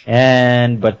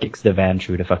 And butt kicks the van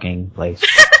through the fucking place.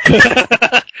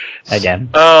 Again.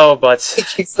 Oh, but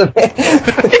Kicks the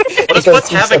man. what's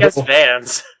have against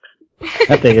vans?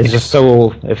 That thing is just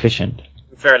so efficient.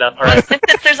 Fair enough. All right. Since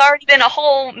there's already been a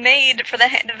hole made for the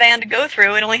van to go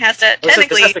through, it only has to This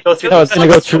technically. has to go through. No, it's gonna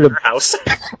go through the- house.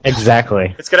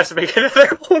 Exactly. It's gonna have to make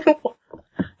another hole.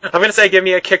 I'm gonna say give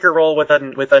me a kicker roll with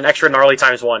an extra gnarly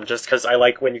 ×1, just because I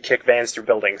like when you kick vans through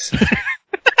buildings.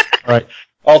 Alright.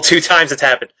 All 2 times it's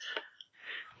happened.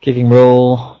 Kicking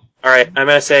roll. Alright, I'm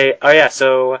gonna say, oh yeah,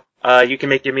 so, you can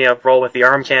give me a roll with the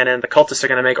arm cannon, the cultists are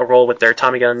gonna make a roll with their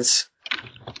Tommy guns.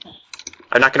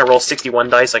 I'm not gonna roll 61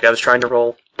 dice like I was trying to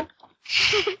roll.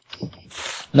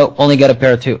 Nope, only got a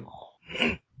pair of 2.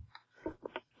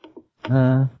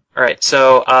 Alright,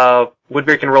 so,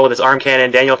 Woodbeard can roll with his arm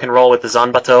cannon, Daniel can roll with the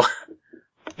Zanbato.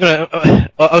 I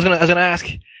was gonna ask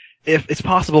if it's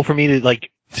possible for me to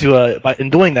in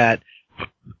doing that,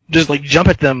 just jump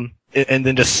at them and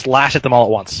then just slash at them all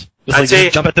at once.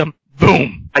 Just jump at them,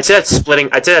 boom. I'd say that's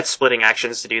splitting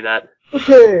actions to do that.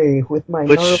 Okay, with my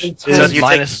Which gnarly is So tongue. you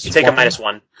minus take a one?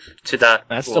 -1 to the.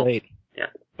 That's roll. still 8. Yeah.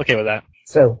 Okay with that.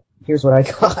 So, here's what I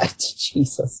got.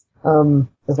 Jesus. With my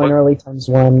What? gnarly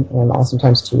 ×1 and awesome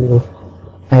 ×2,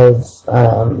 I have,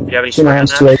 Do you have any 2 swear on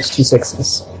 9s, that? 2 8s, 2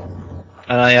 6s.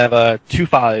 And I have 2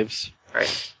 5s.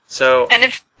 Right. So. And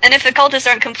if the cultists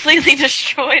aren't completely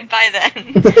destroyed by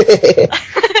then,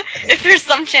 if there's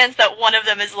some chance that one of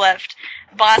them is left,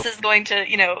 Boss is going to,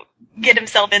 get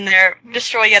himself in there,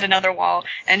 destroy yet another wall,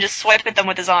 and just swipe at them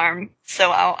with his arm.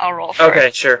 So I'll roll for Okay,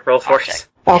 sure. Roll for check. it.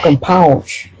 Falcon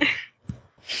Punch.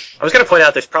 I was gonna point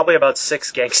out there's probably about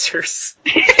 6 gangsters.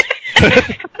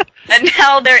 And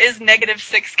now there is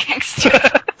 -6 gangsters.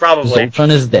 Probably.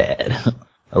 Zoltran is dead.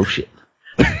 Oh shit.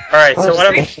 Alright, so what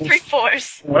I'm 3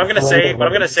 4s.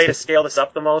 gonna say to scale this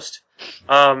up the most,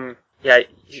 the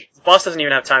boss doesn't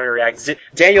even have time to react.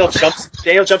 Daniel jumps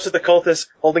at the cultist,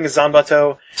 holding his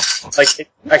Zanbato. It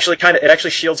actually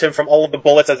shields him from all of the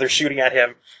bullets as they're shooting at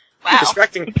him. Wow.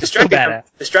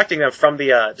 Distracting them from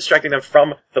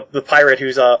the pirate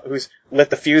who's lit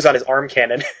the fuse on his arm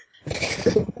cannon.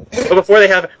 But before they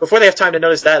have time to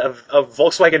notice that, a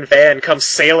Volkswagen van comes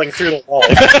sailing through the wall.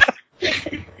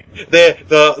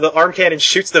 The arm cannon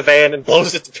shoots the van and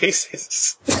blows it to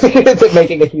pieces,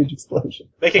 Making a huge explosion.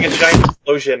 making a giant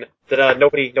explosion that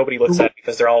nobody looks at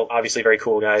because they're all obviously very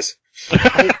cool guys.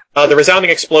 The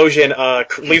resounding explosion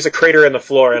leaves a crater in the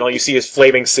floor, and all you see is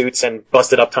flaming suits and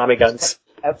busted up Tommy guns.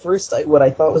 At first, what I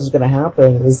thought was going to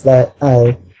happen is that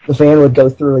the van would go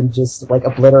through and just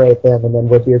obliterate them, and then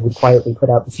Woodbeard would quietly put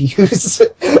out the fuse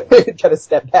and kind of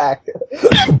step back.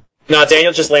 No,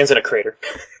 Daniel just lands in a crater.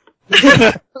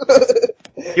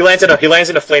 He lands in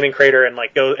a flaming crater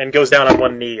and goes down on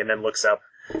one knee and then looks up.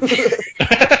 Someone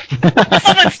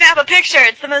snap a picture.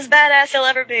 It's the most badass he'll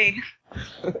ever be.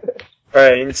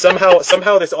 Alright, and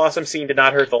somehow this awesome scene did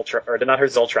not hurt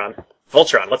Zoltron.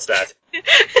 Voltron, what's that?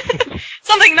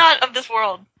 Something not of this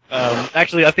world.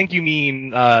 Actually, I think you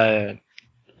mean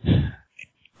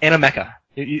Animecha.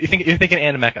 You're thinking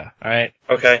Animecha, all right?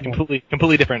 Okay.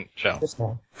 Completely different show. Just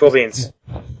now. Full beans.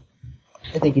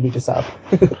 I think you need to stop.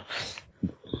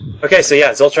 Okay, so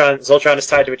yeah, Zoltron is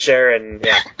tied to a chair, and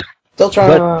yeah. Zoltron.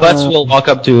 But Butts will walk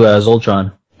up to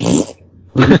Zoltron.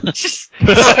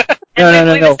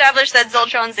 And we've No. established that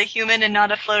Zoltron's a human and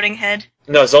not a floating head.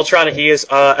 No, Zoltron, he is,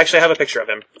 actually I have a picture of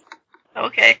him.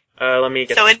 Okay. Let me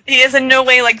get... So he is in no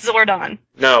way like Zordon.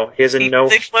 No, he is in no...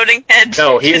 He's a floating head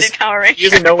No, to he the is, Power Ranger. he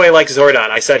is in no way like Zordon.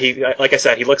 Like I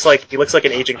said, he looks like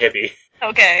an aging hippie.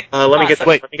 Okay. Let me get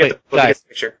the guys.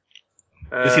 picture.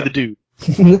 You see the dude.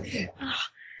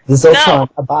 The Zoltron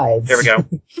abides. Here we go.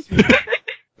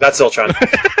 That's Zoltron.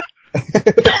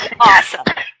 Awesome.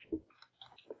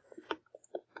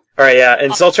 Alright, yeah,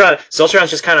 and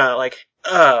Zoltron's just kinda like,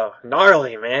 oh,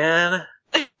 gnarly, man.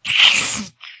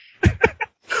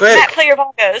 Quit. Matt, play your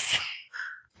bongos.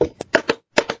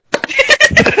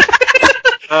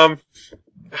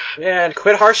 Man,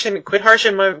 quit harshing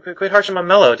my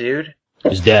mellow, dude.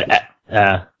 Is that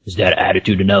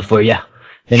attitude enough for you?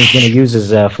 Then he's gonna use his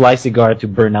fly cigar to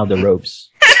burn out the ropes.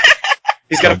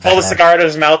 He's gonna pull the cigar out of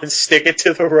his mouth and stick it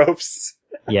to the ropes.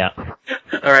 Yeah.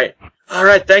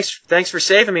 Alright, thanks for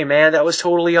saving me, man. That was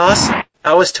totally awesome.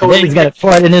 I was Then totally... he's gonna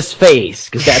fart in his face,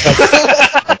 cause that's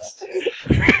like...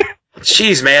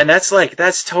 Jeez, man,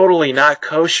 that's totally not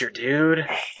kosher, dude.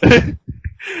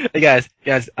 Hey guys,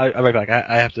 I'll be right back.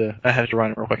 I have to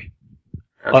run real quick.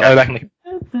 Okay. I'll be back in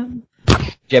the...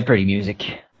 Jeopardy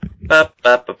music. No.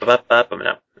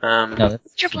 No,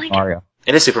 that's Your Super blanket. Mario.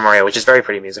 It is Super Mario, which is very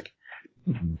pretty music.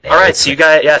 Alright, so you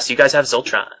guys have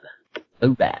Zoltron.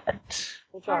 Alright.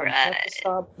 Alright.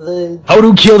 Stop the. How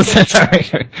to kill the centaur?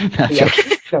 Yeah.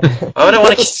 Oh, I don't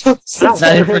want to...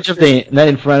 Not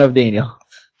in front of Daniel.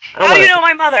 How do you know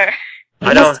my mother?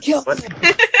 I don't... Kill What? him.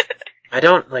 I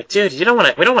don't, like, dude, we don't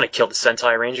want to kill the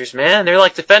Sentai Rangers, man. They're,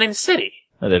 like, defending the city.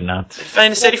 No, they're not.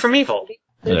 Defending the city from evil.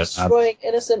 They're Yeah. destroying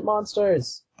innocent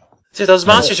monsters. Dude, those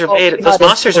monsters are Oh, made, God,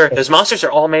 those monsters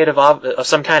are all made of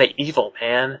some kind of evil,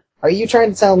 man. Are you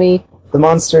trying to tell me the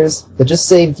monsters that just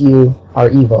saved you are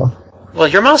evil? Well,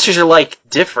 your monsters are, like,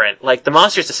 different. Like, the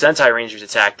monsters the Sentai Rangers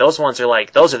attack, those are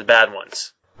the bad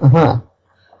ones. Uh-huh.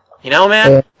 You know,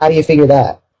 man? How do you figure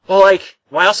that? Well, like,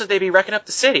 why else would they be wrecking up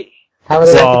the city? How are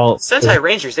they? Well, Sentai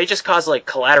Rangers, they just cause, like,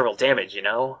 collateral damage, you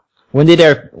know? when did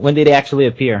they actually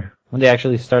appear? When they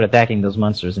actually start attacking those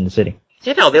monsters in the city?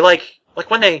 You know, they, like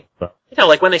when they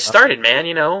started, man,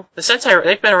 you know? The Sentai,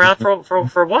 they've been around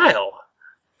for a while.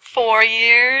 4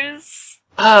 years.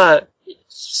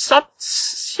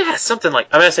 Something like,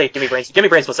 I'm gonna say, give me brains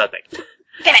plus something.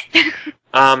 Damn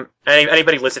it.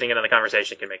 Anybody listening into the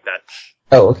conversation can make that.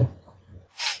 Oh, okay.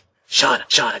 Sean,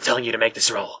 I'm telling you to make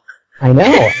this roll. I know.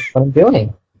 That's what I'm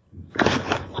doing.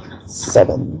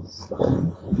 7,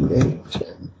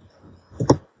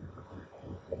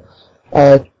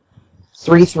 8,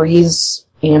 3 3s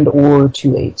and or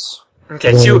 2 8s.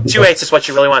 Okay, two eights is what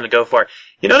you really wanted to go for.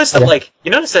 You notice that,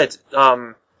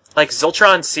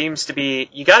 Zoltron seems to be,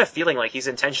 you got a feeling like he's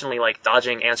intentionally, like,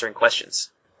 dodging answering questions.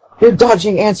 You're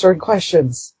dodging answering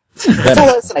questions. Tell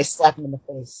us, and I slap him in the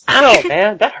face. Ow,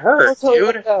 man, that hurt, Tell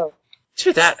you dude. go.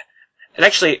 Dude, that. And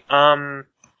actually,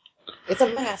 It's a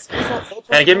mask. It's not Zoltron.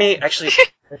 and give me,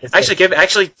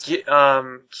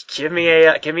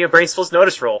 give me a Brainsful's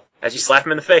notice roll as you slap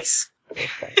him in the face.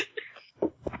 Okay.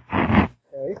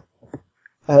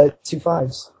 2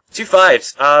 5s. 2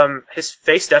 5s. His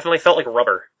face definitely felt like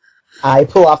rubber. I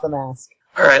pull off the mask.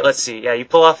 Alright, let's see. Yeah, you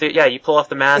pull off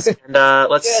the mask, and,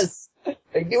 let's... Yes!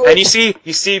 I do it! And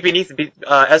you see beneath,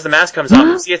 as the mask comes off,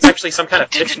 you see it's actually some kind of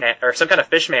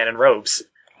fish man in robes.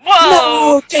 Whoa!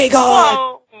 No! Dagon!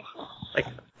 Whoa!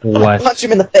 What? Punch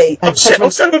him in the face! Oh shit, oh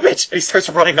son of a bitch! And he starts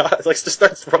running off,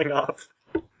 starts running off.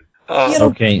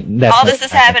 Okay, that's All not this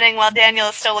is happening while Daniel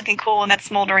is still looking cool in that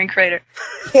smoldering crater.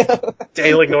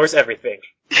 Daniel ignores everything.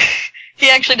 He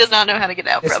actually does not know how to get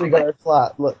out, probably. Disregard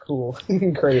plot. Look cool.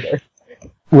 Crater.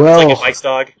 Well, It's like advice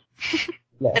dog.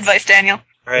 Yes. Advice, Daniel.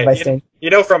 Alright, Advice dog. you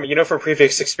know from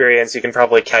previous experience, you can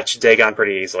probably catch Dagon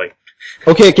pretty easily.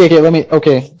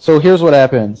 Okay, so here's what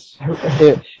happens.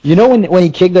 You know when he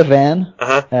kicked the van?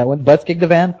 Uh-huh. When Butts kicked the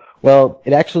van? Well,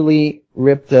 it actually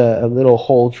ripped a little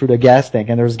hole through the gas tank,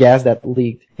 and there was gas that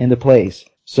leaked into place.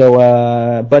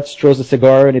 So, Butts throws a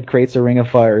cigar, and it creates a ring of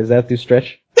fire. Is that too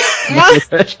stretch?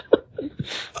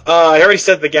 I already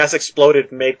said the gas exploded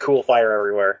and made cool fire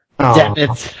everywhere. damn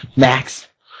it, Max.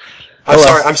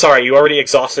 I'm sorry, you already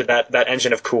exhausted that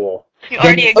engine of cool. You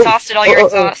already exhausted all your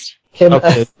exhaust. Him,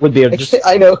 Okay, Woodbeard, just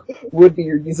I know.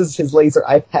 Woodbeard uses his laser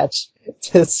eye patch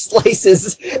to slice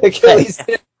his Achilles.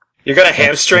 You're gonna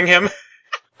hamstring him?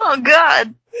 Oh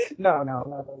god.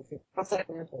 No. Prosthetic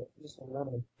man foot. Just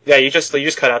running. Yeah, you just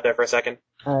cut out there for a second.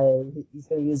 He's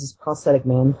gonna use his prosthetic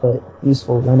man foot.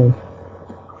 Useful running.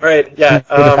 Right, yeah.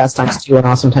 Really fast times 2 and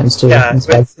awesome times 2. Yeah,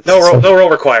 Instead. no roll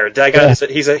required. Dagon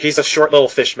he's a short little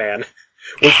fish man.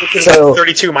 With So-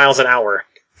 32 miles an hour.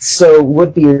 So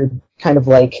Woodbeard kind of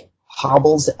like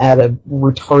hobbles at a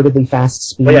retardedly fast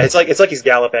speed. Well, yeah, it's like he's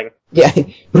galloping. Yeah.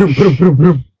 Broom, broom, broom,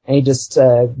 broom. And he just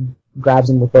grabs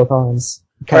him with both arms.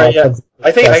 Right, yeah. tugs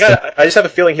I think him. I just have a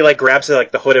feeling he grabs the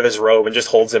hood of his robe and just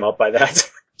holds him up by that.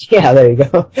 Yeah, there you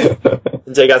go.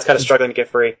 And Dagon's kind of struggling to get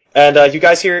free. And you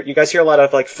guys hear a lot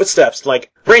of footsteps, like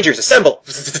Rangers assemble.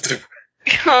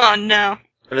 Oh no.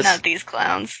 And this, Not these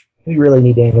clowns. We really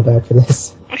need Daniel back for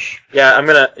this. yeah,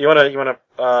 you wanna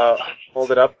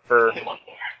hold it up for...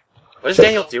 What is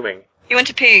Daniel doing? He went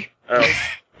to pee. Oh.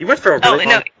 He went for a really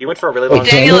long... He went for a really Wait, long...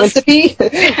 Daniel Daniel went to pee?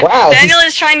 Wow. Daniel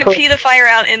is trying to pee the fire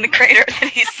out in the crater that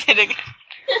he's sitting in.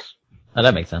 Oh,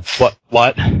 that makes sense.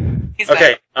 What? He's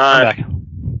Okay, back. I'm back.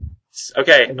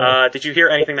 okay, did you hear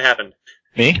anything that happened?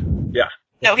 Me?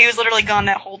 No, he was literally gone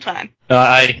that whole time.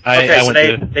 Okay, I so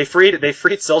went to... they freed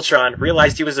Zoltron,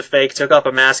 realized he was a fake, took off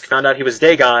a mask, found out he was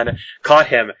Dagon, caught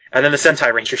him, and then the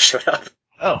Sentai Rangers showed up.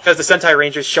 Oh. Because the Sentai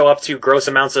Rangers show up to gross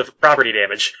amounts of property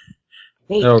damage.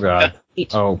 Wait, Oh god. wait.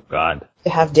 Oh god.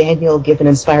 Have Daniel give an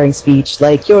inspiring speech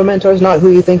like, your mentor's not who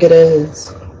you think it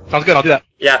is. Sounds good, I'll do that.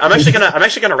 Yeah, I'm actually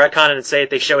gonna retcon it and say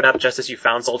they showed up just as you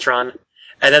found Zoltron.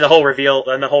 And then the whole reveal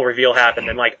happened,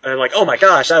 and oh my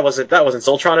gosh, that wasn't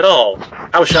Zoltron at all.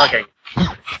 That was shocking.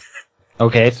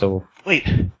 Okay, so Wait,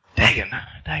 Dagon.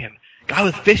 Guy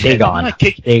with fish head. Dagon. Didn't I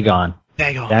kick... Dagon.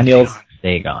 Dagon. Daniel's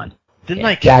Dagon. Dagon. Didn't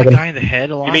I kick Dagon. the guy in the head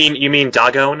a lot? You mean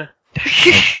Dagon?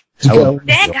 Go.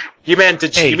 Dagon. You mean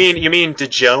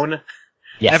Dejone?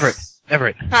 Yes.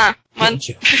 Everett. Huh. One.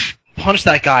 Punch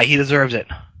that guy, he deserves it.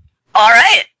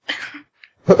 Alright.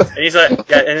 And he's like,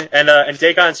 yeah, and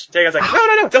Dagon's like,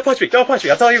 no, don't punch me.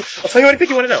 I'll tell you anything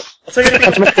you want to know. I'll tell you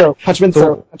anything. Punch him in the throat. Punch him in the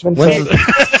throat. Punch him in the When's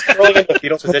throat. He's rolling into the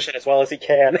fetal position as well as he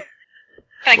can. Can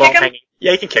I While kick him? hanging.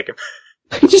 Yeah, you can kick him.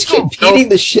 You just keep beating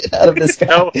the shit out of this guy.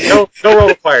 No roll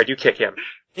required. You kick him.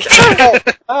 He's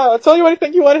like, I'll tell you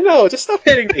anything you want to know. Just stop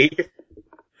hitting me.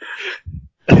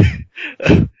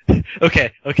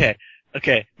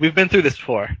 Okay. We've been through this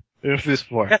before.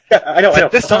 Yeah, I know.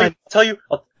 This time... I'll tell you.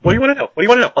 What do you want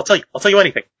to know? I'll tell you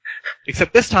anything.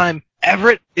 Except this time,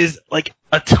 Everett is like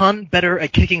a ton better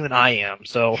at kicking than I am.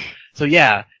 So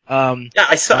yeah. Yeah,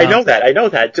 I know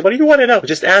that. What do you want to know?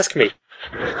 Just ask me.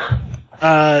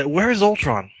 Where's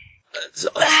Ultron?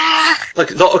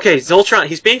 Look, okay, Zoltron.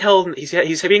 He's being held.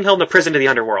 He's being held in a prison in the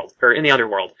underworld. In the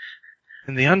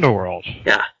underworld.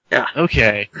 Yeah.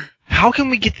 Okay. How can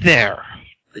we get there?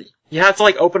 You have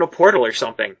to open a portal or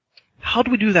something. How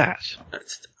do we do that?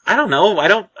 I don't know. I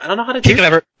don't know how to do Kick him, that.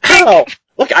 Everett. How?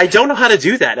 Look, I don't know how to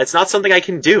do that. It's not something I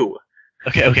can do.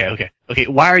 Okay.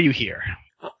 Why are you here?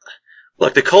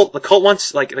 Look, the cult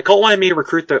wanted me to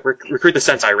recruit the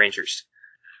Sentai Rangers.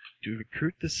 To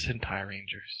recruit the Sentai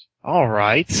Rangers. All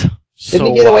right. Didn't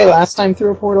he get away last time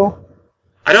through a portal?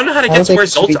 I don't know how to I get don't to where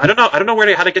think it should Zoltron. be- I don't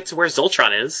know how to get to where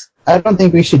Zoltron is. I don't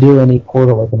think we should do any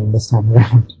portal opening this time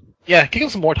around. Yeah, kick him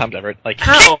some more times, Everett.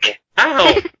 Ow!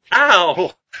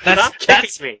 Stop That's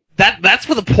kicking me. that's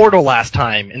for the portal last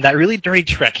time, and that really dirty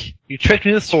trick. You tricked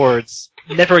me with swords.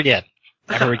 Never again.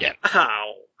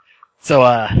 Ow. So,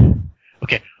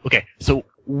 okay. So,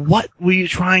 what were you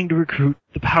trying to recruit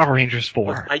the Power Rangers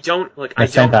for? I don't The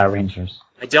Sentai Rangers.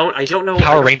 I don't know.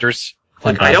 Power Rangers.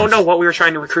 Look, I don't know what we were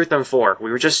trying to recruit them for.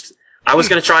 I was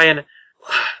gonna try and.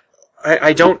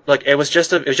 I don't it was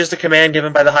just a command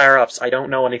given by the higher ups. I don't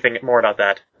know anything more about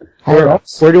that. Higher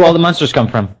ups? Where do all the monsters come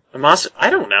from? The monster? I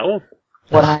don't know.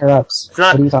 What higher ups? It's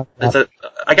not. What are you talking about?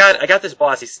 I got this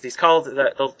boss. He's called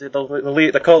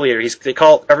the co-leader.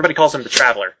 Everybody calls him the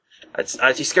Traveler.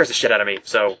 He scares the shit out of me.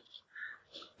 So,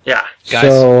 yeah. Guys,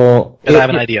 So I have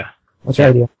an idea. What's your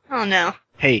idea? Oh no.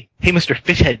 Hey, Mr.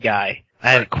 Fishhead guy.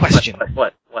 I have a question.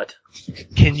 What?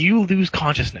 Can you lose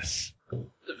consciousness?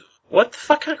 What the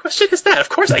fuck kind of question is that? Of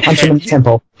course I Punch him in can. the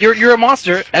temple. You're a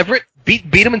monster. Everett, beat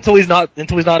him until he's not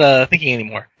thinking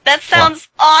anymore. That sounds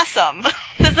awesome.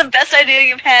 That's the best idea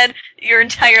you've had your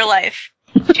entire life.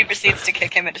 She proceeds to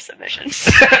kick him into submission.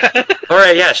 All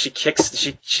right, yeah. She kicks.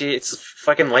 She. It's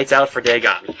fucking lights out for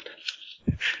Dagon.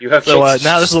 You have So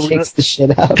now this is Kicks the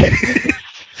shit out of him. Okay.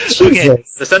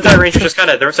 Jesus. the Sentai Rangers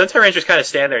kind of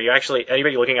stand there.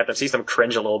 Anybody looking at them sees them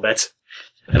cringe a little bit.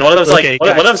 And one of them's Okay, one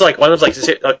of them's like,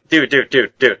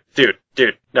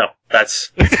 dude, no,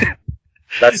 that's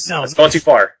No, going too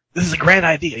far. This is a grand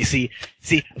idea. You see,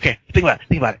 okay, think about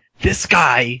it. This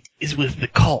guy is with the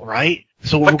cult, right?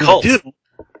 So what What we're cult? gonna do?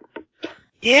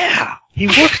 Yeah, he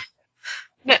works.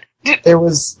 There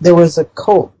was a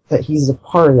cult that he's a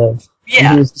part of. And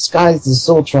Yeah. he was disguised as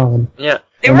Zoltron. Yeah,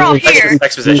 They were all And then here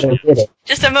exposition. Did it.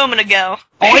 just a moment ago.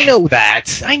 Oh, I know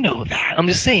that. I'm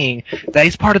just saying that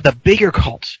he's part of the bigger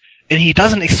cult, and he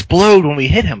doesn't explode when we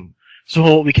hit him. So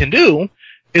what we can do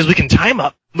is we can tie him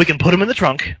up, we can put him in the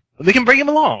trunk, and we can bring him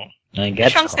along. I The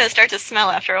get trunk's gonna start to smell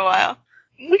after a while.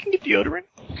 We can get deodorant.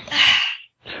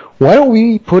 Why don't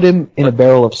we put him in a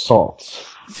barrel of salt?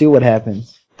 See what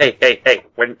happens. Hey,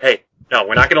 no,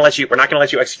 we're not gonna let you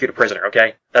execute a prisoner,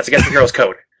 okay? That's against the hero's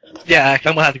code. Yeah,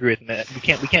 I'm gonna have to agree with him. We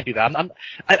can't do that.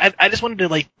 I just wanted to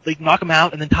like knock him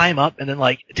out and then tie him up and then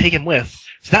take him with.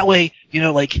 So that way,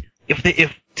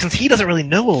 if since he doesn't really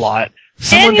know a lot,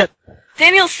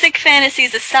 Daniel's sick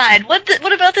fantasies aside,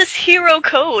 what about this hero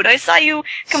code? I saw you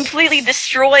completely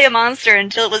destroy a monster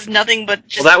until it was nothing but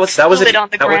just fluid on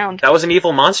the ground. That was an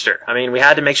evil monster. I mean, we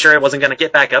had to make sure it wasn't going to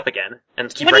get back up again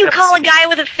and keep. What do you call a guy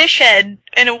with a fish head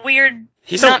and a weird,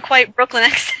 not quite Brooklyn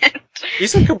accent?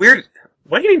 He's like a weird.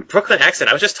 What do you mean Brooklyn accent?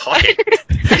 I was just talking.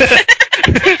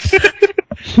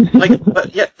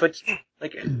 But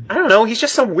I don't know. He's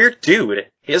just some weird dude.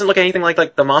 He doesn't look anything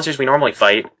like the monsters we normally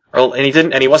fight.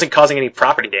 And he wasn't causing any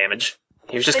property damage.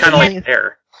 He was just kind of like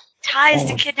there. Ties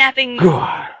to kidnapping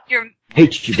your.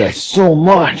 Hate you guys so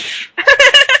much.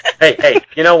 Hey,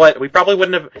 you know what? We probably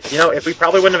wouldn't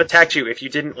have attacked you if you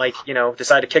didn't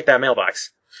decide to kick that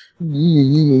mailbox.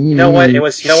 You know what? It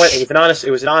was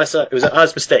an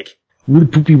honest mistake. We're the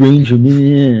Poopy Ranger,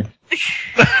 man.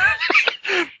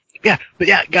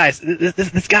 Yeah, guys,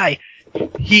 this guy,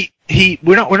 we're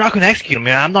not going to execute him,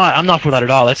 man. I'm not for that at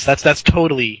all. That's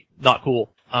totally not cool.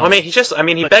 He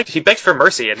begged for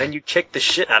mercy, and then you kicked the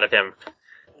shit out of him.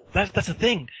 That's the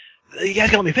thing. You guys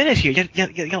gotta let me finish here. You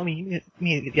gotta let me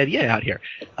get the idea out here.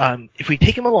 If we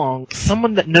take him along,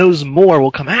 someone that knows more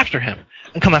will come after him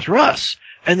and come after us,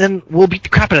 and then we'll beat the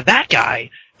crap out of that guy,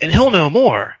 and he'll know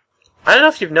more. I don't know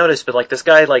if you've noticed, but this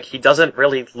guy, he doesn't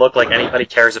really look like anybody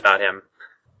cares about him.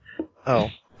 Oh.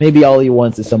 Maybe all he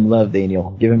wants is some love,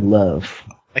 Daniel. Give him love.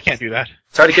 I can't do that.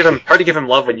 It's hard to give him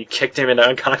love when you kicked him into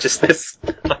unconsciousness.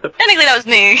 Technically, that was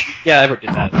me. Yeah, I ever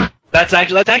did that. That's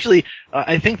actually.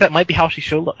 I think that might be how she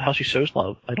shows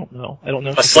love. I don't know.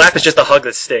 A slap is just a hug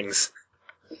that stings.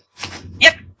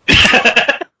 Yep.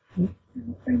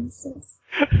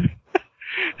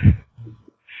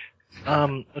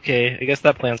 Okay, I guess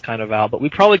that plan's kind of out, but we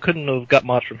probably couldn't have got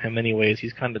much from him anyways.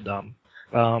 He's kind of dumb.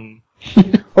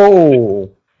 Oh.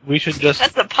 We should just.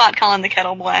 That's the pot calling the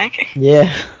kettle black.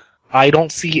 Yeah. I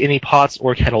don't see any pots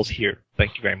or kettles here.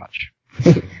 Thank you very much.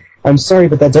 I'm sorry,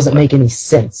 but that doesn't make any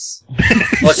sense.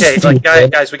 Okay,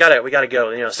 guys, we gotta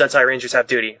go. Sensei Rangers have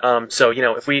duty. So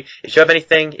if you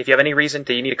have any reason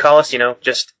that you need to call us,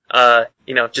 just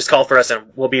call for us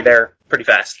and we'll be there pretty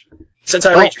fast.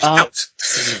 Sensei Rangers out.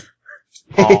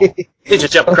 Ninja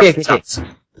jump across the tops.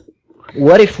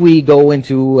 What if we go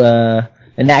into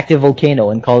an active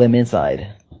volcano and call him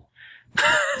inside?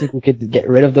 Think we could get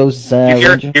rid of those?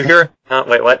 You hear?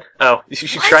 Wait, what? Oh, you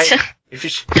should try.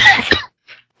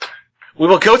 We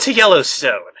will go to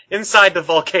Yellowstone, inside the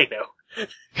volcano.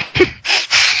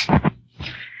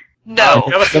 No.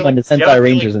 Summon the Sentai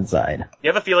Rangers inside. You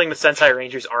have a feeling the Sentai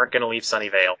Rangers aren't going to leave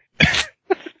Sunnyvale.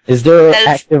 Is there an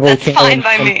active volcano that's fine in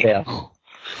by me. Sunnyvale?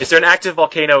 Is there an active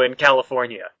volcano in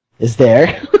California? Is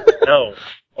there? No.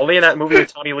 Only in that movie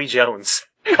with Tommy Lee Jones.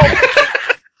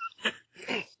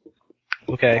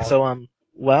 Okay, so,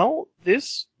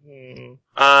 this...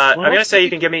 I'm gonna say you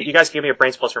guys can give me a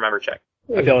brains plus remember check.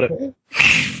 I failed it.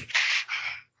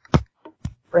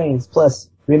 Brains plus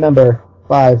remember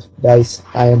 5 dice.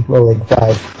 I am rolling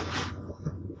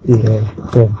 5.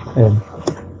 And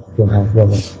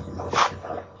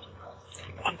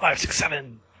 1, 5, 6,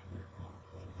 7.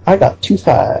 I got 2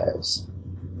 5s.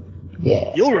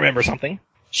 Yeah. You'll remember something.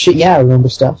 Shit, yeah, I remember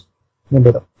stuff.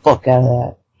 Remember the fuck out of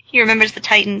that. He remembers the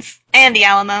Titans and the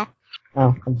Alamo.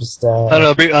 Oh, I'm just,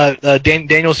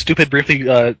 Daniel's stupid briefly,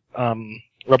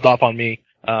 rubbed off on me.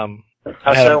 How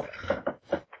so?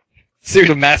 Series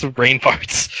of massive brain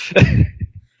farts.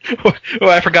 Oh,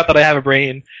 I forgot that I have a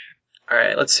brain.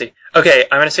 Alright, let's see. Okay,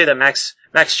 I'm gonna say that Max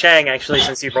Chang, actually,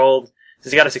 since he got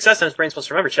a success on his brains plus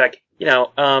remember check,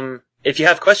 if you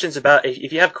have questions,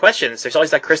 there's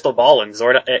always that crystal ball in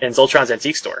Zoltron's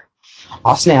antique store.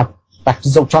 Oh snap. Back to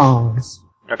Zoltron's.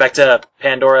 Or back to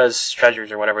Pandora's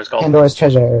Treasures, or whatever it's called. Pandora's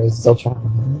Treasures,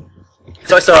 Zoltron.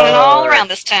 So I saw... Running all around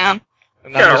this town.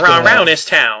 Around this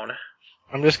town.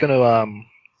 I'm just gonna,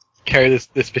 carry this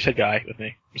fishhead guy with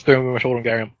me. Just throw him over my shoulder and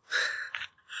carry him.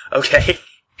 Okay.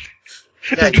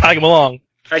 Just drag him along.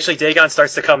 Actually, Dagon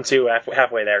starts to come too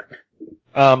halfway there.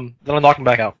 Then I knock him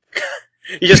back out.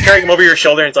 You just carry him over your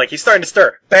shoulder and it's like, he's starting to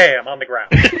stir. Bam! On the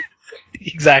ground.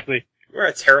 Exactly. You're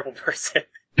a terrible person.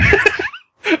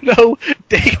 No,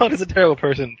 Dagon is a terrible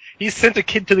person. He sent a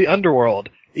kid to the underworld.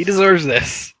 He deserves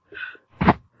this.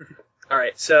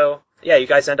 Alright, so, yeah, you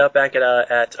guys end up back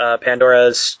at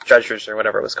Pandora's Treasures, or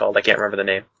whatever it was called. I can't remember the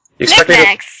name. You expect me to...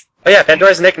 Knickknacks. Oh yeah,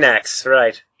 Pandora's Knickknacks,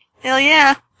 right. Hell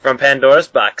yeah. From Pandora's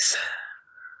box.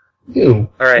 Ew.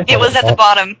 Alright. It was at the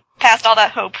bottom, past all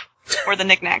that hope, were the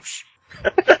knickknacks.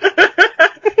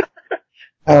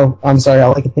 Oh, I'm sorry,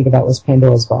 all I could think about was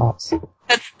Pandora's box.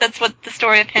 That's what the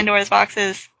story of Pandora's box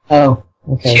is. Oh,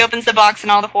 okay. She opens the box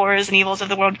and all the horrors and evils of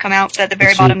the world come out, but at the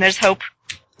very bottom there's hope.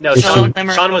 No, Did Sean.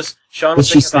 she- Sean Did was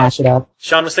she thinking about. snatch it up?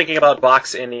 Sean was thinking about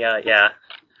box in the yeah.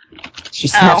 She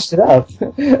snatched it up.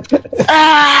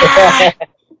 Ah!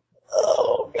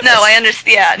 Oh, No, I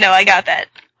understand. Yeah, no, I got that.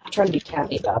 I'm trying to be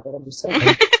catty about it. I'm just saying.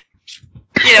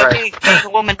 You know, Right. being a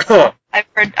woman, I've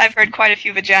heard quite a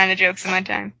few vagina jokes in my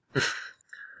time.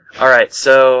 All right,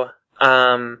 so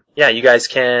yeah, you guys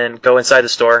can go inside the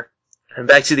store and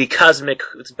back to the cosmic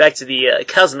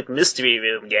mystery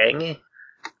room, gang.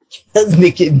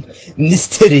 Cosmic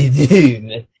mystery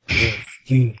doom.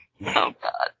 Oh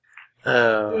god.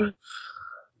 Oh,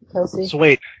 Kelsey? So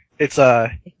wait, it's Don't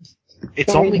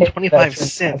only hit 25 that.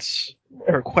 cents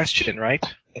per question, right?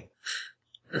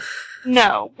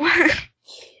 No.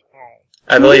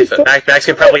 I believe Max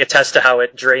can probably attest to how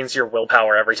it drains your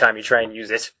willpower every time you try and use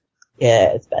it.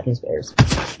 Yeah, it's bad news bears.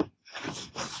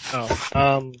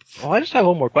 Oh, well, I just have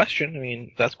one more question. I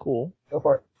mean, that's cool. Go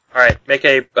for it. All right, make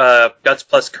a guts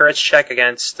plus courage check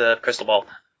against the crystal ball.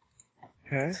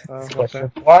 Okay. Question.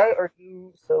 Why are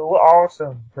you so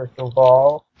awesome, Crystal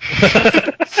Ball?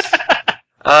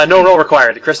 No roll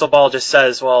required. The crystal ball just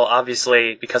says, well,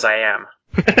 obviously, because I am.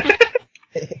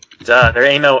 Duh, there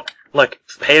ain't no... Look,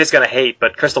 hate is gonna hate,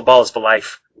 but crystal ball is for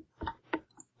life.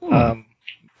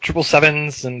 Triple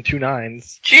sevens and 2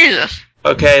 9s. Jesus.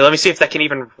 Okay, let me see if that can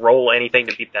even roll anything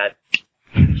to beat that.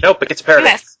 Nope, it gets a pair of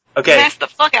Yes. eights. Okay, Ask the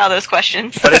fuck out of those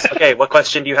questions. what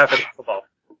question do you have for the crystal ball?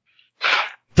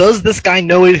 Does this guy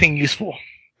know anything useful?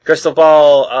 Crystal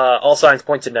ball, all signs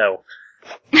point to no.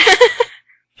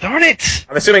 Darn it!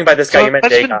 I'm assuming by this guy So you meant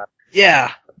that's been- Dagon.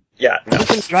 Yeah. Yeah, no. I've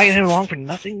been dragging him along for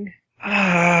nothing.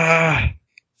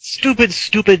 Stupid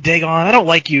Dagon. I don't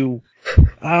like you.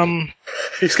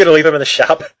 He's gonna leave him in the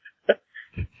shop.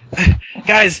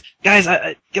 Guys,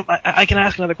 I can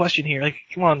ask another question here. Like,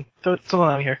 come on, throw something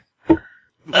out here.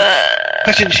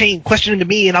 Question into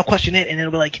me, and I'll question it, and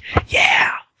it'll be like,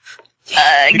 yeah.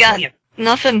 I got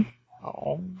nothing.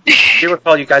 Oh. Do you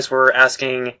recall you guys were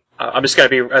asking? I was gonna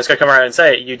come around and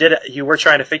say you were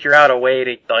trying to figure out a way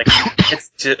to like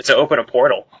to open a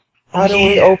portal. How do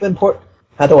I open portal?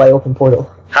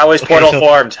 How is Okay, portal so-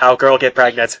 formed? How girl get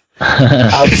pregnant?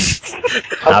 How do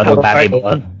Bobby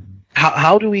Right.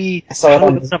 How do we I saw it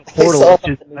on open up I portal saw it to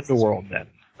on the the news. underworld then?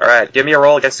 All right, give me a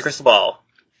roll against the crystal ball.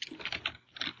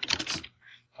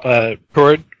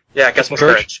 Courage? Yeah, guess what's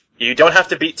Courage? courage. You don't have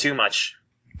to beat too much.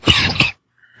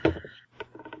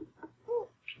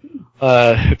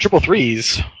 Triple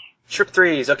threes. Trip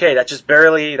threes. Okay, that just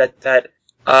barely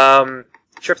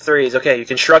trip threes. Okay, you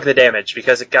can shrug the damage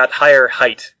because it got higher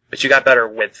height, but you got better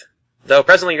width. Though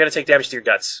presently you're gonna take damage to your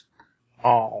guts.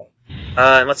 Oh.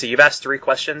 And let's see, you've asked 3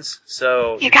 questions,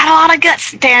 so You got a lot of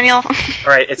guts, Daniel.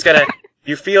 alright, it's gonna,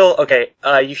 you feel, okay,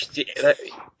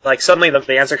 like suddenly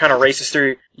the answer kind of races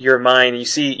through your mind, you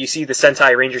see the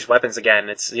Sentai Rangers weapons again,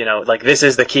 it's, like this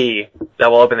is the key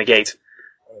that will open the gate.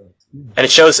 And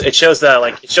it shows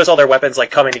all their weapons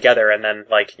like coming together and then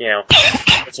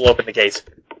this will open the gate.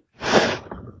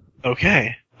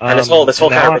 Okay. And this whole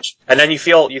now- and then you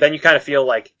kind of feel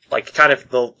like kind of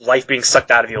the life being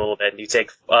sucked out of you a little bit, and you take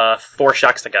 4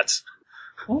 shocks to guts.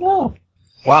 Oh no.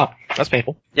 Wow, that's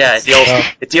painful. Yeah,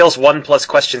 it deals 1 plus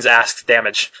questions asked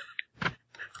damage.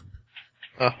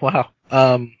 Wow.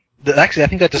 Actually, I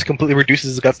think that just completely reduces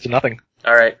his guts to nothing.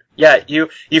 All right. Yeah, you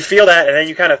feel that, and then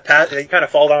you kind of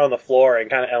fall down on the floor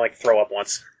and kind of like throw up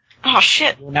once. Oh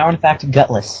shit. You're now in fact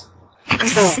gutless.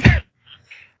 And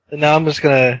now I'm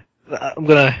gonna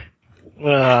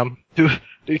do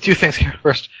 2 things here.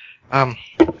 First,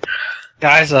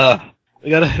 guys, we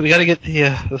gotta get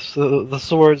the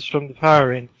swords from the Power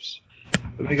Rangers.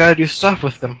 We gotta do stuff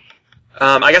with them.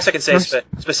 I guess I can say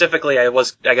specifically. I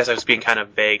guess I was being kind of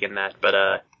vague in that, but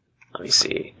let me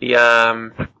see.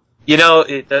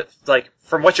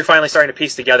 From what you're finally starting to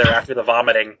piece together after the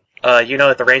vomiting, you know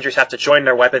that the Rangers have to join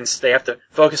their weapons. They have to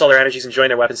focus all their energies and join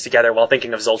their weapons together while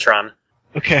thinking of Zoltron.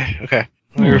 Okay.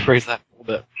 Let me rephrase that a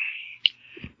little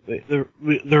bit. The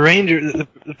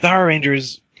Power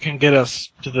Rangers can get us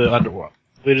to the underworld.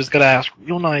 We just gotta ask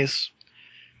real nice.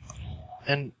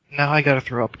 And now I gotta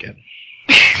throw up again.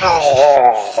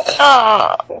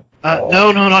 Oh.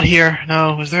 No, not here.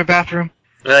 No, is there a bathroom?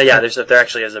 Yeah, there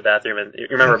actually is a bathroom, and you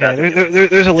remember a bathroom.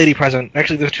 There's a lady present.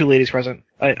 Actually, there's 2 ladies present.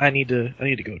 I need to go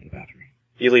to the bathroom.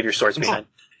 You leave your swords behind.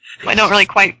 I don't really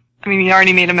quite. I mean, you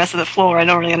already made a mess of the floor. I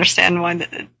don't really understand why.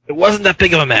 It wasn't that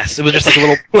big of a mess. It was just like a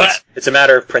little. It's a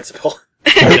matter of principle.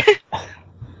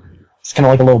 It's kind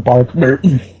of like a little bark.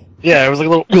 Yeah, it was like a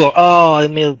little. Oh, I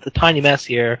made a tiny mess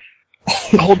here.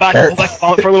 Hold back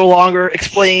for a little longer.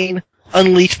 Explain.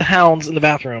 Unleash the hounds in the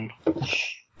bathroom.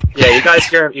 Yeah, you guys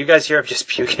hear him just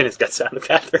puking his guts out in the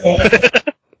bathroom.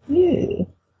 Yeah.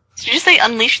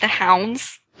 unleash the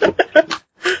hounds? I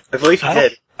believe he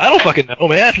did. I don't fucking know,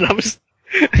 man. It was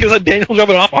like Daniel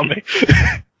jumping off on me.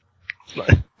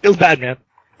 It was bad, man.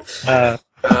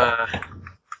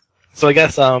 So I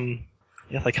guess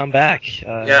yes, I come back.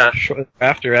 Shortly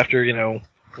after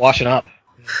washing up.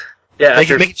 Yeah,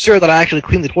 Making sure that I actually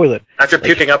clean the toilet. after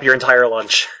puking up your entire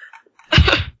lunch.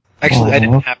 Actually, I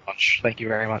didn't have lunch. Thank you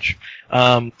very much.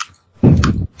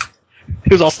 It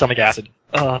was all stomach acid.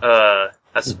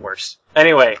 That's worse.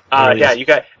 Anyway, Really yeah, is. you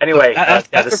got. Anyway,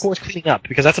 After of course cleaning up,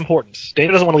 because that's important.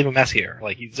 Daniel doesn't want to leave a mess here.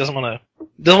 Like he doesn't want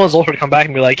Zoltar to come back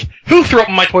and be like, "Who threw up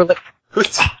on my toilet?"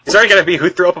 It's already gonna be who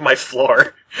threw up on my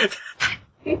floor.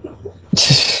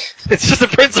 It's just the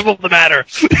principle of the matter.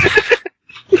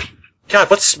 God,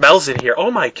 what smells in here?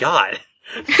 Oh my god.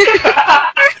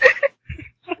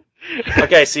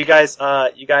 Okay, so you guys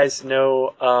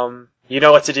know, you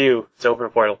know what to do to open a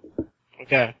portal.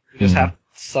 Okay, we just have to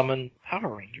summon Power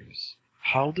Rangers.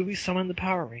 How do we summon the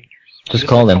Power Rangers? Just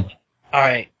call them.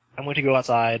 Alright, I'm going to go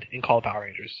outside and call Power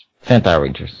Rangers. Fan Power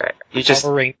Rangers. Right. You just,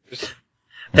 Power Rangers.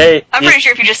 hey, I'm pretty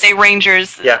sure if you just say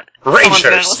Rangers, yeah, someone's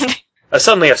gonna Rangers. listen.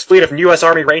 Suddenly, a fleet of U.S.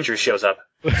 Army Rangers shows up,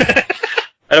 and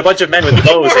a bunch of men with It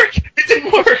bows,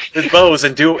 didn't work!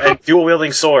 and dual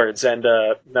wielding swords, and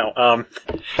yeah,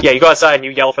 you go outside and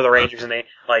you yell for the Rangers, and they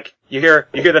you hear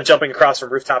them jumping across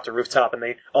from rooftop to rooftop, and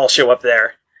they all show up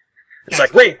there. It's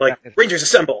Rangers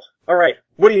assemble. All right,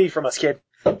 what do you need from us, kid?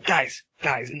 Guys,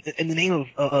 in the name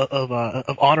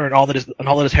of honor and all that is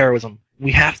heroism,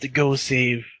 we have to go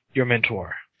save your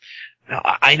mentor. Now,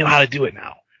 I know how to do it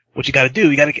now. What you gotta do,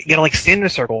 you gotta like stand in a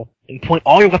circle and point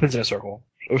all your weapons in a circle,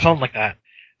 or something like that.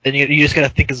 Then you just gotta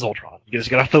think of Zoltron. You just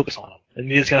gotta focus on him, and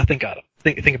you just gotta think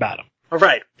about him. All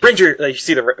right, Ranger. You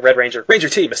see the Red Ranger. Ranger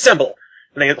team, assemble.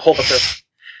 And they hold up their,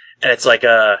 and it's like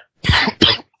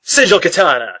sigil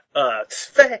katana,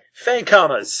 fang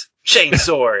kamas, chain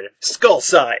sword, skull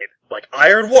side, like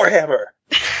iron warhammer.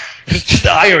 It's just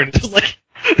iron. It's like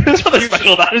there's nothing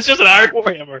special about it. It's just an iron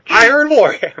warhammer. Iron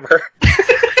warhammer.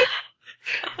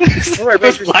 All right,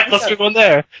 There's Rangers. lackluster one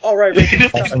there. All right,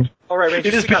 Rangers. All right, You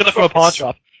Rangers. just we picked got it up from a pawn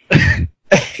shop.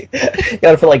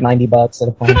 Got it for like $90 at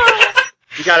a point.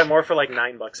 You got it more for like $9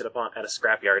 at a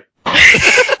scrapyard.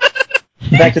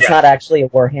 In fact, it's not actually a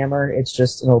warhammer. It's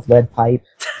just an old lead pipe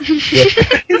You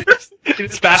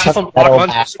just bash it on metal block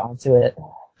mashed onto it.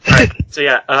 Alright, so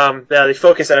yeah, they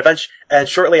focus and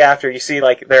shortly after you see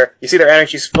their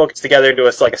energies focused together into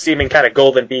a seeming kind of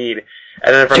golden bead,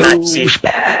 and then from that you see.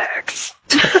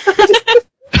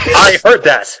 I heard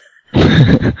that.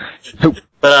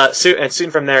 But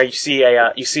soon from there you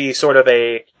see sort of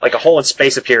a hole in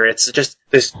space appear. It's just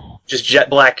this jet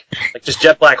black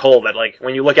hole that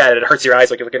when you look at it, it hurts your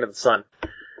eyes like you're looking into the sun.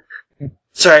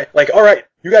 Sorry, all right,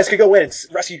 you guys can go in and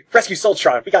rescue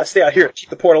Soltron. We gotta stay out here and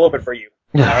keep the portal open for you.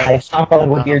 I stomp on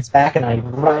Woodbeard's back and I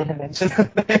run him into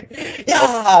the...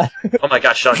 Yeah! Oh my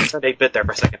gosh, Sean, you turned 8-bit there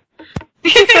for a second.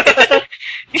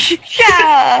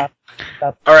 Yeah!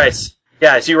 Alright,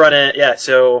 yeah, as you run in, you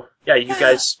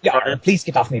guys... Yar, please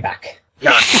get off me back.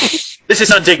 Yar, this is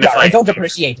Yar, I undignified. don't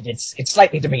appreciate it. It's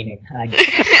slightly demeaning.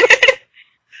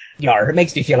 Yar, it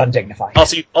makes me feel undignified.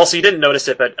 Also, you didn't notice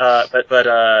it, but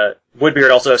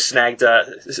Woodbeard also snagged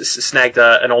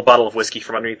an old bottle of whiskey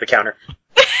from underneath the counter.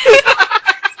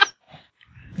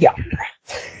 Yeah.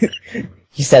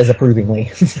 He says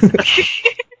approvingly.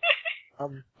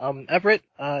 Everett,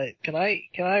 can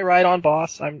I ride on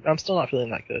Boss? I'm still not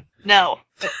feeling that good. No.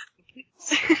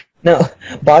 No,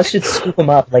 Boss should scoop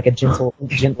him up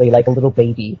gently, like a little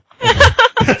baby.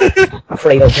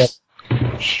 Cradle him.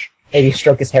 Maybe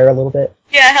stroke his hair a little bit.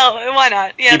 Yeah, hell, why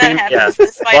not? Yeah, that happens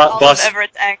despite all of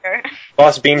Everett's anger.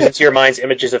 Boss beams into your minds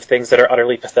images of things that are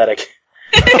utterly pathetic.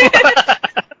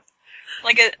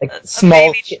 Like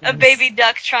small a baby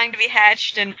duck trying to be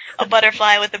hatched, and a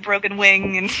butterfly with a broken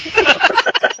wing, and a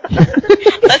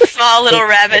small little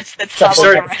rabbit that's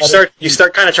hobbling around. You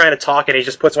start kind of trying to talk, and he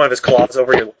just puts one of his claws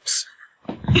over your lips.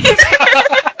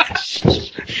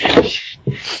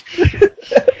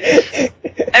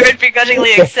 Everett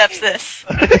begrudgingly accepts this.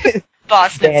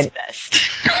 Boston's best.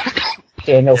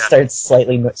 Daniel starts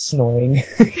slightly snoring.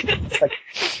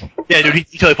 Yeah, dude, he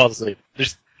totally falls asleep.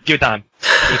 Just give it time.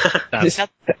 Nothing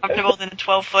more comfortable than a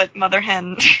 12-foot mother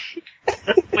hen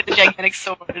with a gigantic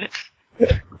sword.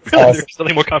 There's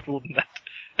something more comfortable than that,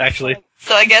 actually.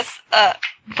 So I guess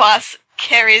Boss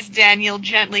carries Daniel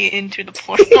gently into the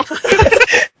portal.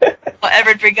 While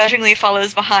Everett begrudgingly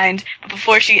follows behind, but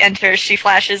before she enters, she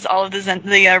flashes all of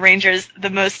the Rangers the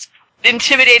most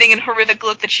intimidating and horrific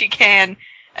look that she can,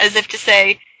 as if to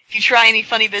say, if you try any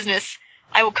funny business,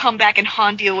 I will come back and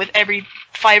haunt you with every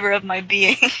fiber of my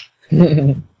being.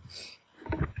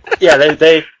 Yeah,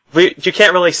 you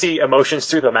can't really see emotions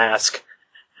through the mask,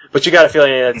 but you got a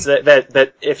feeling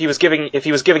that if he was giving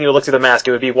you a look through the mask,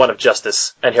 it would be one of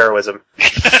justice and heroism.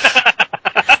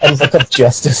 And look up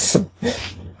justice.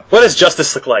 What does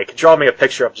justice look like? Draw me a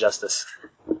picture of justice.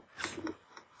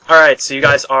 Alright, so you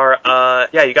guys are,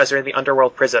 you guys are in the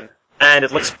underworld prison. And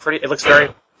it looks very,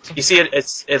 you see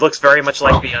it looks very much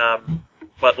like the,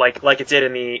 like it did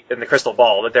in the crystal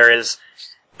ball, that there is,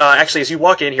 actually as you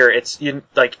walk in here, it's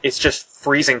just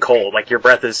freezing cold, like your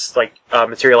breath is,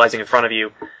 materializing in front of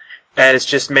you. And it's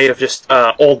just made of just,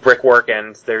 old brickwork,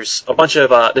 and there's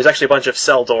actually a bunch of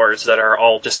cell doors that are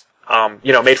all just,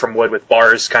 made from wood with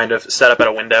bars kind of set up at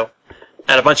a window.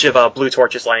 And a bunch of, blue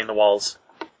torches lining the walls.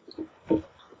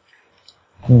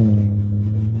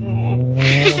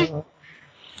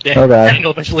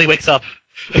 Daniel eventually wakes up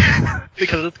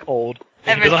because it's cold.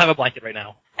 He doesn't have a blanket right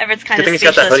now. Everett's kind Good of thing he's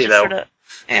got that hoodie, speechless,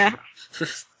 though. yeah.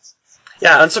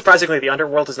 Yeah, unsurprisingly, the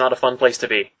underworld is not a fun place to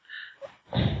be.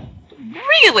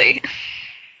 Really?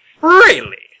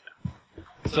 Really?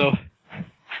 So,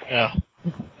 yeah.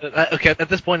 Okay, at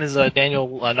this point, is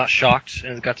Daniel not shocked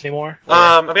in his guts anymore? Or?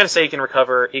 I'm gonna say he can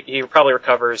recover. He probably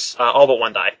recovers all but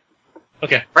one die.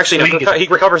 Okay. Or actually, no, he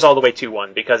recovers all the way to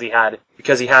 1 because he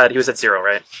was at 0,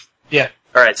 right? Yeah.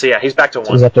 All right, so yeah, he's back to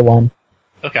 1. He's up to 1.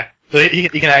 Okay. So he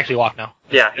can actually walk now.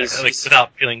 Yeah, he's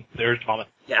without feeling the urge to vomit.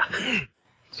 Yeah.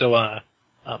 So,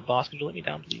 boss, could you let me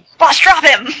down, please? Boss, drop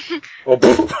him! Well,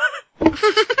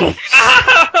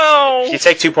 Ow! you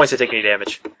take 2 points of dignity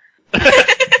damage.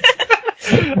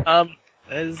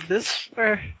 Is this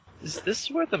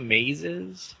where the maze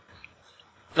is?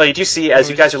 No, you do see as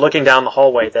you guys are looking down the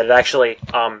hallway that it actually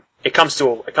it comes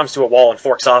to a wall and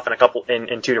forks off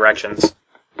in 2 directions.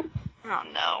 Oh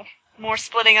no. More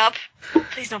splitting up?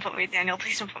 Please don't put me with Daniel.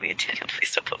 Please don't put me with Daniel.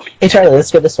 Please don't put me with Hey Charlie,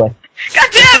 let's go this way. God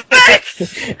damn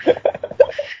it!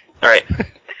 Alright.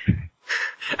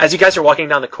 As you guys are walking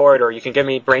down the corridor, you can give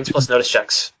me brains plus notice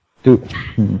checks. Dude.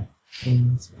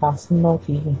 Brains plus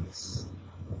notice.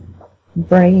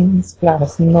 Brains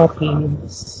plus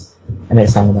notice. I made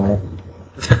a song about it.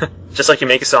 Just like you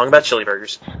make a song about chili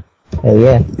burgers. Oh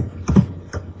yeah.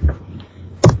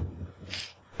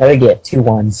 What did I get? 2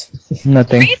 1s.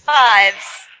 Nothing. 3 5s.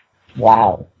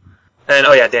 Wow. And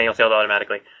oh yeah, Daniel failed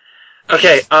automatically.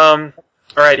 Okay,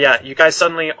 alright, yeah, you guys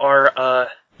suddenly are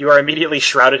you are immediately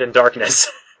shrouded in darkness.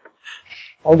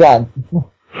 Oh god.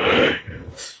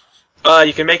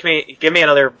 You can give me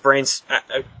another brains.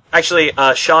 Actually,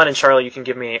 Sean and Charlie, you can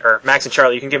give me, or Max and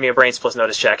Charlie, you can give me a brains plus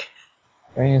notice check.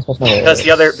 Brains plus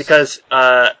notice. Because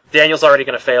Daniel's already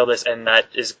gonna fail this, and that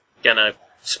is gonna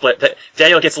split.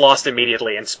 Daniel gets lost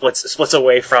immediately and splits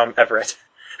away from Everett.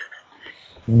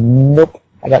 Nope.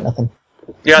 I got nothing.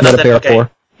 You got Got a nothing? pair of Okay.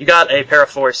 4. You got a pair of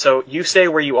 4, so you stay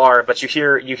where you are, but you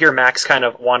hear Max kind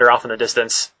of wander off in the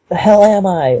distance. The hell am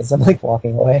I? As I'm like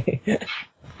walking away.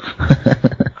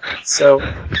 So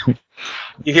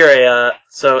you hear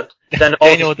so then all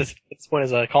Daniel at this point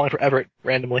is calling for Everett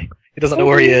randomly. He doesn't know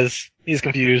where he is. He's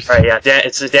confused. Right, yeah.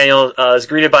 Daniel is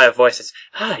greeted by a voice. It's,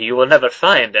 you will never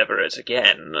find Everett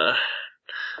again.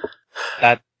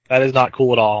 That is not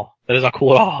cool at all. That is not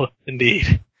cool at all,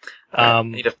 indeed.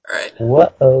 Alright.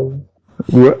 Whoa.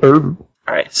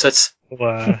 Alright, so it's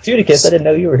Judicus, I didn't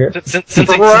know you were here. since he's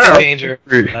in danger.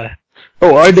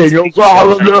 Oh, I Daniel. you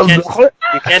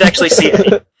can't actually see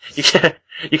you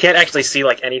can't actually see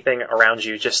like anything around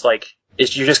you. Just like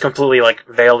you're just completely like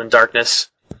veiled in darkness.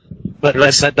 But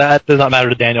that does not matter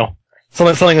to Daniel.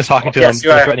 Something is talking to him in a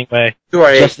threatening way. Who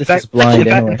are you? Justice is blind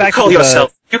anyway. In fact,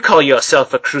 You call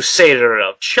yourself a crusader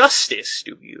of justice,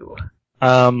 do you?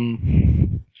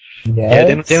 Yeah,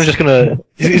 Daniel's just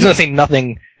he's gonna say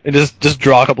nothing and just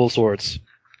draw a couple of swords.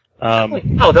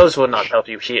 Oh, those will not help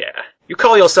you here. You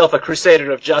call yourself a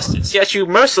crusader of justice, yet you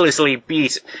mercilessly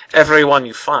beat everyone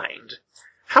you find.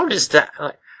 How does that?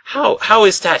 How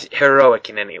is that heroic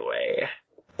in any way?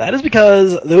 That is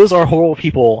because those are horrible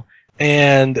people,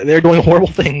 and they're doing horrible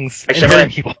things and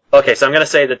hurting people. Okay, so I'm gonna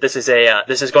say that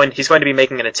he's going to be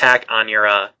making an attack on your,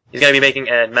 he's going to be making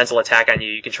a mental attack on you.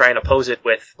 You can try and oppose it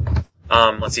with,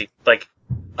 let's see,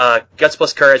 guts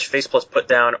plus courage, face plus put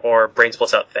down, or brains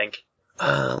plus outthink.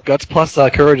 Guts plus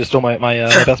courage is still my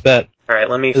best bet. Alright,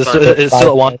 let me It's find still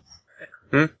at 1.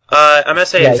 I'm gonna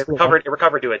say Yeah, it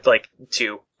recovered to it,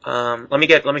 2. Let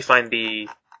me find the,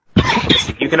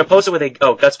 you can oppose it with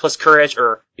guts plus courage,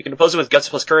 or you can oppose it with guts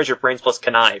plus courage or brains plus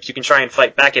connive. You can try and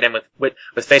fight back at him with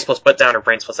face plus put down or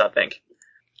brains plus outthink.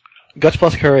 Guts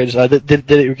plus courage. Did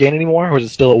it regain any more, or is it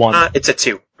still at 1? It's a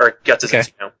 2, or guts is a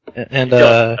 2 now.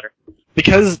 And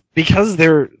because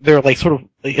they're like sort of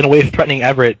in a way threatening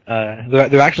Everett,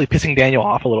 they're actually pissing Daniel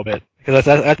off a little bit, because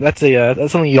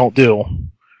that's something you don't do.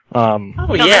 Oh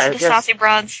Don't yeah, mess with the saucy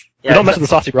broads. yeah. You don't mess with the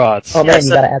saucy broads. Oh man, Yeah, you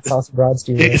so- gotta add saucy broads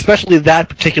to your. Especially that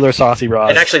particular saucy rod.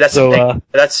 And actually, that's so.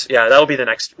 that'll be the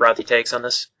next route he takes on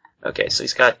this. Okay, so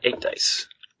he's got 8 dice,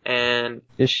 and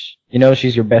You know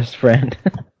she's your best friend.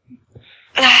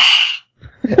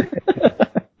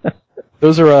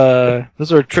 Those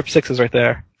are trip sixes right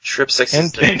there. trip 6 And,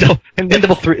 is the and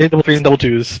double threes and double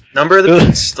twos. number of the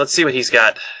beats. Let's see what he's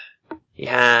got. He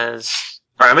has.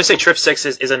 All right, I'm gonna say trip 6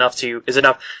 is enough to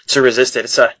resist it.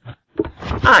 It's a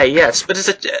yes, but it's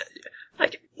a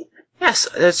yes,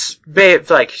 it's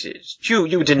like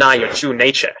you deny your true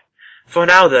nature. For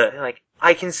now,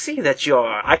 I can see that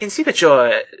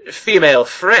your female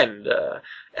friend,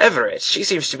 Everett, she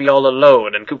seems to be all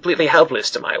alone and completely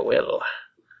helpless to my will.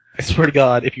 I swear to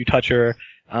God, if you touch her,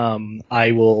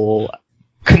 I will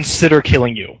consider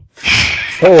killing you.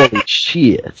 Holy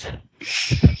shit.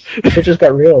 It just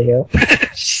got real, yo.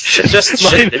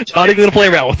 Not even gonna play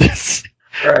around with this.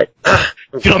 All right.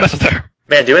 You don't mess with her.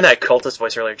 Man, doing that cultist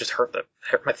voice earlier just hurt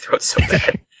my throat so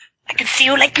bad. I can see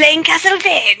you like playing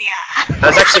Castlevania.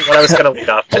 That's actually what I was gonna lead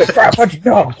off to. What you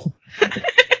know?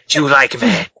 Do you like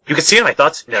me? You can see in my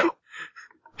thoughts? No.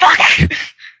 Fuck!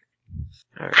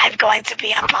 Alright. I'm going to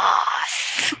be a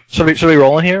boss. Should we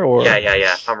roll in here or?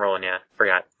 Yeah. I'm rolling, yeah.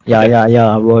 Forgot.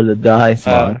 Yeah. Roll the dice,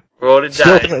 man. Roll to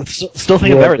Still, die. still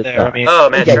think of Roll Everett the there. I die. mean, Oh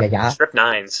man, Yeah. strip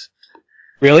 9s.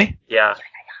 really? Yeah.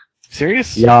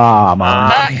 Serious? Yeah,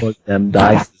 man. Fuck. Put them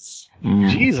dice.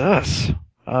 Jesus.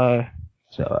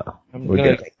 So, I'm we're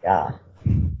gonna.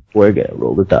 we're gonna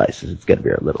roll the dice. It's gonna be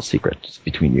our little secret just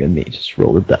between you and me. Just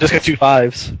roll the dice. Just got 2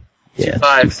 5s. Yeah,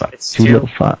 5s. it's It's two too- little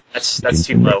fives. That's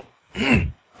too low.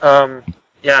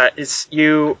 Yeah, it's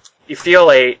you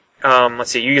feel a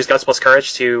let's see, you use guts plus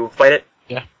courage to fight it?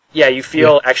 Yeah. Yeah, you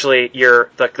feel actually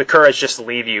the courage just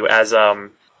leave you as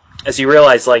you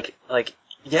realize I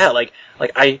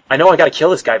know I gotta kill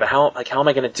this guy, but how am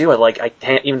I gonna do it? Like I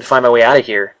can't even find my way out of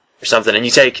here or something. And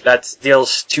you take that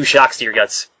deals 2 shocks to your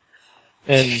guts.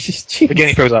 And again,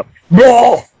 he throws up.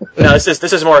 No! No, this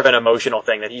is more of an emotional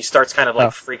thing that he starts kind of like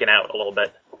freaking out a little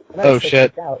bit. Oh,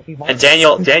 shit. And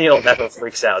Daniel never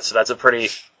freaks out, so that's a pretty.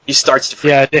 He starts to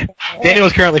freak. Yeah, Daniel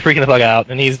is currently freaking the fuck out,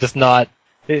 and he's just not.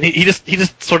 He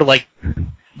just sort of like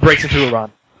breaks into a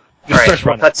run. Just Alright, starts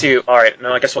we'll running. cut to. Alright,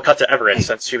 no, I guess we'll cut to Everett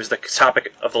since she was the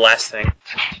topic of the last thing.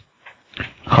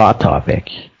 Hot topic.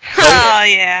 Oh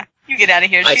yeah. You get out of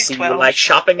here. I She's see 12. you like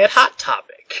shopping at Hot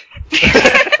Topic.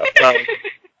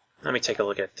 Let me take a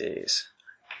look at these.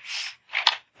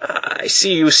 I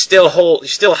see you still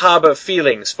harbor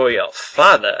feelings for your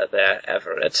father there,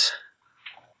 Everett.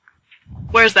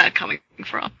 Where's that coming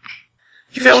from?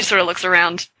 You feel She sort of looks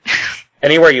around.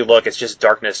 anywhere you look, it's just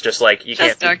darkness. Just like you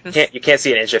Just can't, darkness. you can't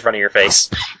see an inch in front of your face.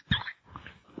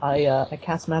 I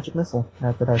cast magic missile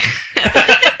at the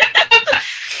darkness.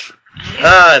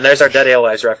 And there's our Dead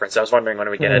Alewives reference. I was wondering when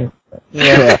we get it.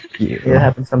 Yeah, Fuck you. it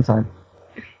happens sometime.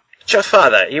 But your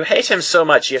father, you hate him so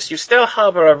much, yet you still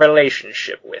harbor a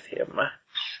relationship with him.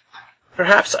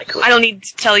 Perhaps I could. I don't need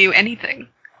to tell you anything.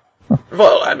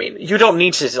 Well, I mean, you don't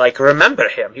need to, remember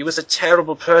him. He was a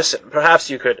terrible person. Perhaps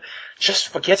you could just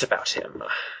forget about him.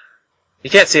 You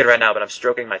can't see it right now, but I'm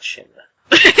stroking my chin.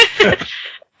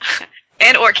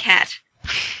 And or cat.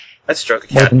 Let's stroke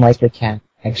a More cat. than likely cat.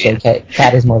 Actually,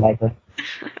 cat is more likely.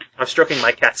 I'm stroking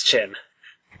my cat's chin.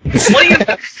 What do you...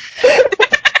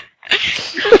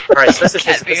 Alright, so this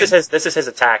Cat is his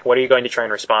attack. What are you going to try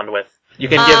and respond with? You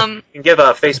can give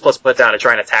a face plus put down to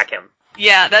try and attack him.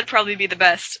 Yeah, that'd probably be the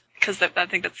best, because I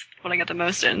think that's what I got the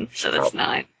most in, so that's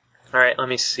 9. Alright, let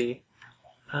me see.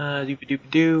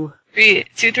 Doop-a-doop-a-doo. 2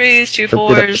 3s, 2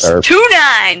 Flip it up 4s, sharp. 2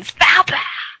 9s! Pow pow!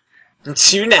 2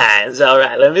 9s.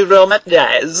 Alright, let me roll my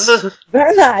dice.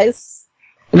 Very nice.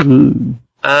 Ooh.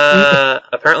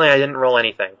 Apparently I didn't roll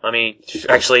anything. Let me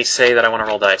actually say that I want to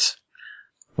roll dice.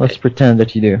 Let's pretend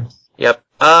that you do. Yep.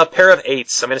 Pair of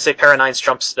 8s. I'm gonna say pair of 9s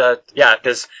trumps,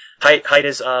 because height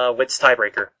is, width's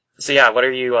tiebreaker. So yeah, what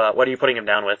are you putting him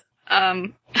down with?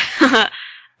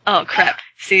 Oh crap.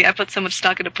 See, I put so much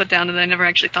stock into put down and I never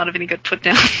actually thought of any good put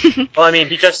down. Well, I mean,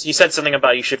 he said something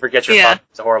about you should forget your Yeah. father.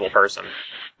 He's a horrible person.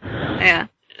 Yeah.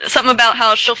 Something about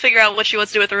how she'll figure out what she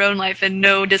wants to do with her own life and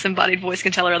no disembodied voice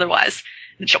can tell her otherwise.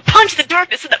 And she'll punch the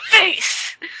darkness in the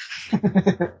face!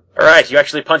 Alright, you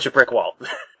actually punch a brick wall.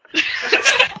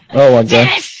 Oh my god.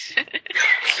 Yes!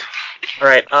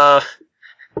 Alright,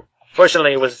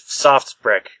 fortunately it was soft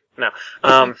brick. No.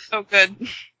 Oh good.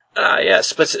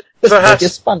 Yes, but This brick perhaps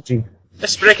is spongy.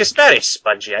 this brick is very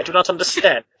spongy. I do not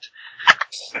understand.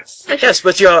 Yes,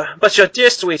 but your dear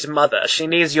sweet mother, she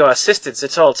needs your assistance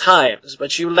at all times,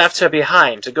 but you left her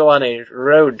behind to go on a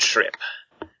road trip.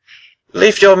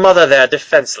 Leave your mother there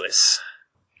defenseless.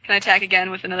 Can I attack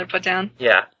again with another put down?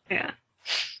 Yeah. Yeah.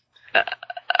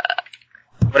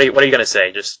 What are you gonna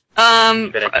say? Just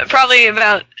Probably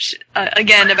about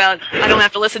again about I don't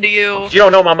have to listen to you. you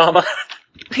don't know my mama.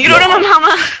 You don't know my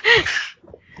mama.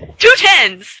 2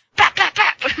 10s. Pap pap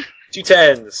pap. 2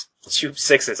 10s, 2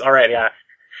 6s. All right, yeah.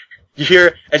 You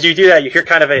hear as you do that, you hear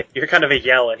kind of a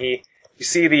yell, and you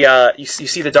see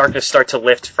the darkness start to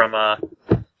lift from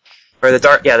the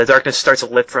darkness starts to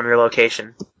lift from your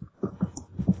location.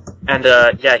 And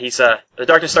the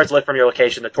darkness starts to lift from your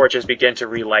location. The torches begin to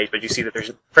relight, but you see that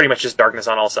there's pretty much just darkness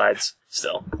on all sides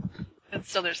still. But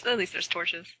still, at least there's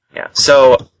torches. Yeah.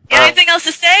 So. Anything else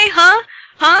to say? Huh?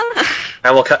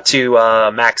 And we'll cut to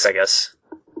Max, I guess.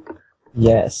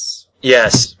 Yes.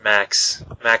 Yes, Max.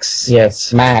 Max.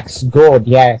 Yes, Max. Good,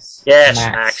 yes. Yes,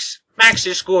 Max. Max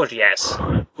is good, yes.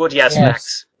 Good, yes,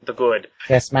 Max. The good.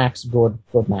 Yes, Max. Good.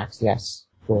 Good, Max. Yes.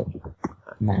 Good.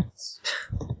 Max.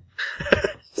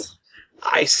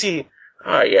 I see.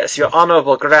 Ah, yes, your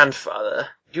honorable grandfather.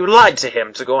 You lied to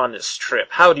him to go on this trip.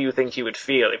 How do you think he would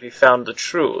feel if he found the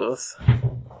truth?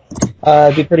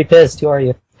 I'd be pretty pissed. Who are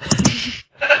you?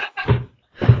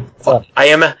 What's up? I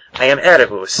am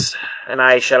Erebus, and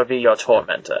I shall be your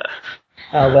tormentor.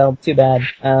 Oh, well, too bad.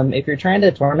 If you're trying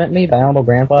to torment me, my honorable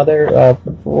grandfather,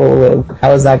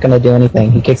 how is that going to do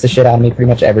anything? He kicks the shit out of me pretty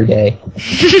much every day.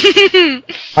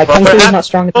 My kung fu is not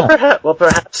strong enough.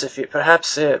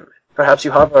 Perhaps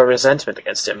you harbor a resentment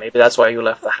against him. Maybe that's why you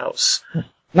left the house.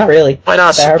 Not really. Why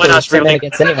not? I harbor Why not? resentment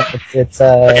against anyone.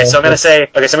 Okay, so I'm gonna say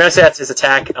that's his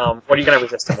attack. What are you gonna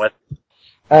resist him with?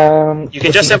 You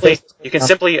can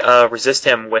simply resist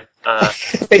him with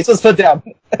face was put down.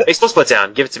 Face was put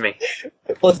down. Give it to me.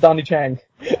 Plus Donnie Chang,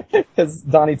 because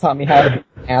Donnie taught me how to be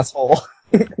an asshole.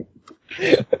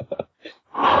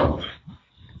 All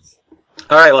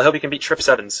right. Well, I hope you can beat Trip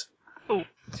Sevens. Oh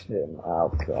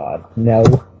God,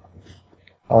 no.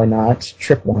 Probably not.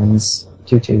 Trip 1s,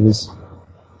 2 2s.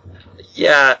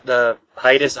 Yeah, the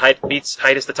height is the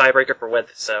tiebreaker for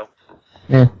width. So.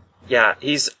 Yeah.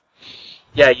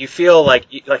 Yeah, you feel like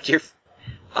you're.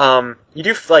 You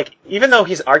do like even though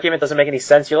his argument doesn't make any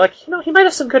sense, you're like, he might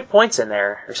have some good points in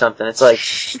there or something. It's like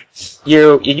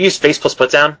you use face plus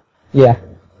put down. Yeah.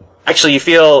 Actually, you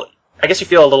feel a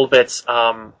little bit.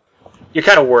 You're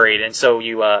kind of worried, and so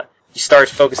you start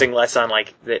focusing less on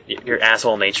like your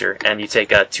asshole nature, and you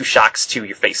take 2 shocks to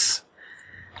your face.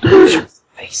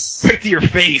 Face. Right to your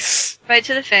face. Right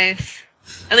to the face.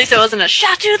 At least it wasn't a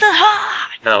shot to the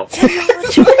heart. No.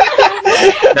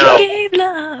 No. Gave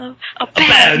love a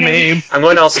bad name. I'm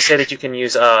going to also say that you can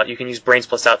use brains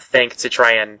plus outthink to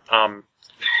try and I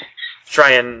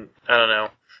don't know,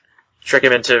 trick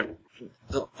him into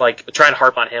like try and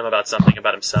harp on him about something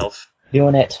about himself.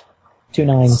 Doing it. 2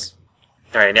 9s.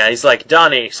 All right, now he's like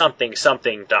Donnie something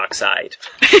dark side.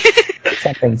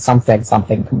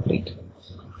 something complete.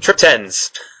 Trip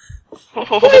 10s.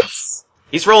 Oh.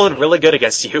 He's rolling really good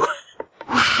against you.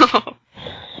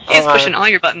 He's pushing all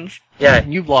your buttons. Yeah,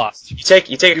 you've lost. You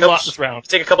take a couple, lost this round. You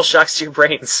take a couple shocks to your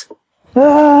brains.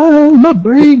 My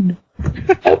brain.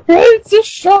 My brain's just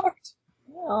shocked.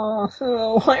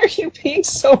 Oh, why are you being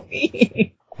so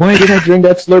mean? Why did I drink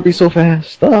that Slurpee so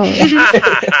fast? Oh.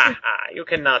 You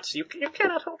cannot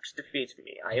hope to defeat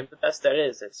me. I am the best there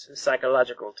is. It's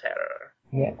psychological terror.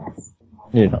 Yes.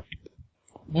 Yeah.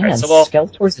 Man, Right, so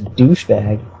Skeletor's a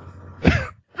douchebag.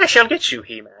 I shall get you,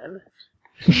 He-Man.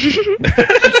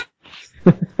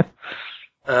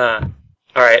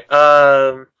 Alright,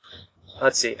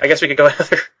 let's see. I guess we could go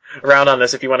another round on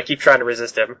this if you want to keep trying to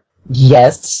resist him.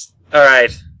 Yes.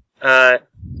 Alright,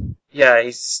 yeah,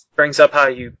 he brings up how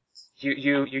you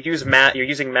use math, you're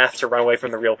using math to run away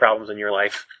from the real problems in your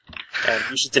life. And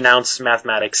you should denounce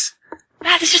mathematics.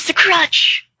 Math is just a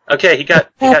crutch. Okay, he got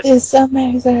is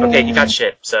amazing. Okay, he got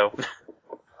shit, so.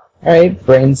 Alright,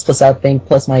 brains plus outthink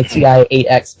plus my TI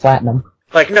 8X platinum.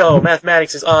 Like, no,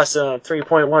 mathematics is awesome.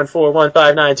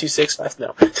 3.1415926.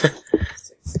 No.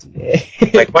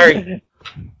 Like, why are you...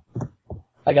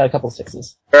 I got a couple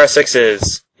 6s. Pair of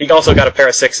 6s. He also got a pair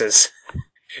of 6s.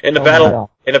 In a battle,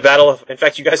 in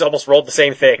fact, you guys almost rolled the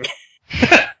same thing.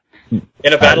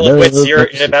 In a battle of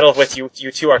wits, you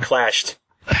two are clashed.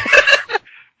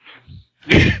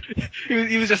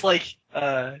 he was just like,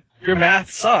 your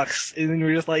math sucks. And then you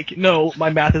were just like, no, my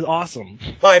math is awesome.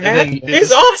 My math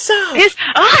is awesome! It's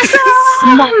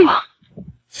awesome!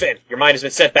 Finn, your mind has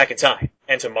been sent back in time.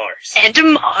 And to Mars. And to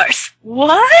Mars.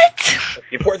 What?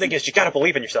 The important thing is you gotta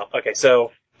believe in yourself. Okay,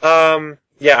 so,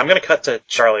 Yeah, I'm gonna cut to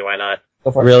Charlie. Why not?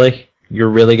 Go for it. Really? You're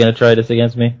really gonna try this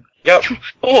against me? Yep.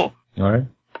 Oh. Alright.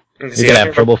 You You're gonna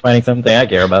have trouble finding something I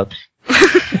care about.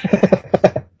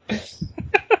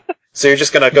 So you're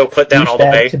just gonna go put down all the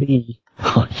Douchebag bait? to be.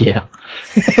 Oh, yeah.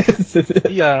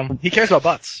 He cares about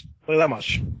butts. Only that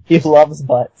much. He loves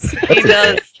butts. He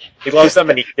does. He loves them,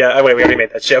 and oh wait, we already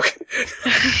made that joke.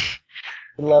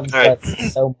 He loves All right.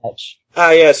 butts so much.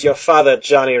 Ah, yes, your father,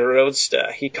 Johnny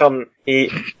Roadster. He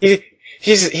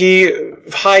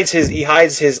hides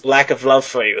his lack of love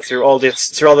for you through all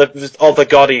the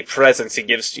gaudy presents he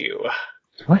gives to you.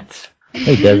 What?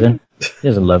 He doesn't. He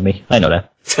doesn't love me. I know that.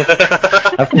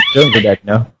 How can you do that,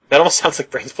 no? That almost sounds like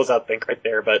Brains Pulls Out Think right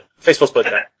there, but Facebook split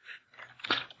that.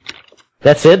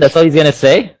 That's it? That's all he's gonna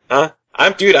say? Huh?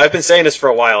 I've been saying this for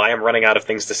a while. I am running out of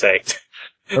things to say.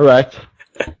 Alright.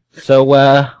 So,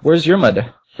 where's your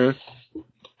mother? Your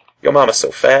mama's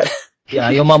so fat. Yeah,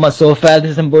 your mama's so fat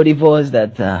as and body was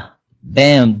that,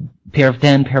 bam, pair of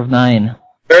 10, pair of 9.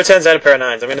 Pair of 10s and a pair of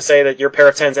 9s. I'm gonna say that your pair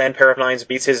of 10s and pair of 9s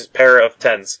beats his pair of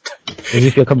 10s. Does he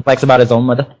feel complex about his own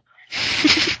mother?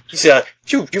 He's,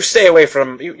 you stay away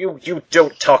from, you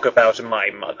don't talk about my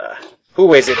mother.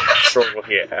 Who is it control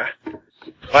here?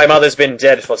 My mother's been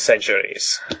dead for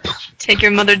centuries. Take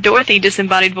your mother Dorothy,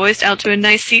 disembodied voiced, out to a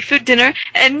nice seafood dinner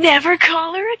and never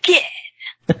call her again.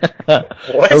 What?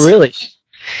 Oh, really?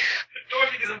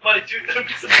 Dorothy disembodied too.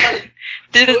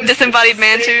 Disembodied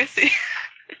man too. See?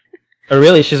 Oh,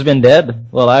 really? She's been dead?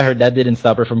 Well, I heard that didn't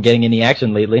stop her from getting any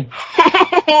action lately.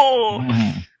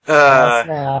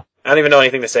 Snap. I don't even know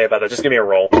anything to say about that. Just give me a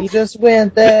roll. He just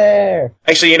went there.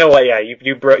 Actually, you know what? Yeah, you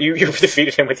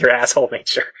defeated him with your asshole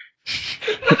nature.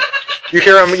 You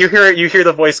hear him. You hear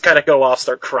the voice kind of go off,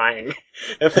 start crying.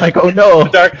 Like, oh no!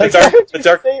 The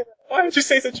dark. Why would you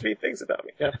say such mean things about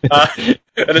me? Yeah. And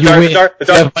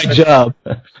That's my job.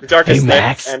 The darkness Hey,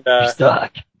 Max, and you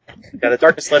suck. yeah, the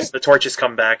darkness lifts. The torches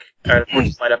come back. The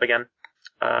torches light up again.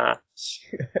 I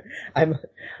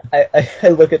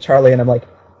look at Charlie and I'm like,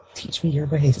 teach me your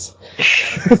ways.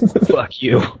 Fuck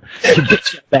you. You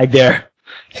bitch back there.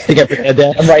 Think I forget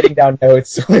that? I'm writing down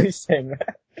notes while he's saying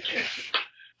that.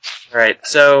 Alright,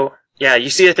 so, yeah, you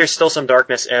see that there's still some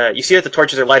darkness. You see that the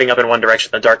torches are lighting up in one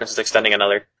direction, the darkness is extending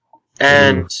another.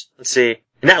 And, let's see.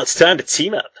 Now it's time to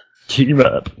team up. Team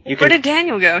up. Where did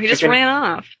Daniel go? He just ran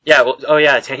off. Yeah, well,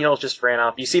 Daniel just ran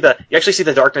off. You actually see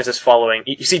the darkness is following.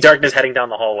 You see darkness heading down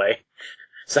the hallway.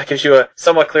 So that gives you a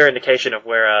somewhat clear indication of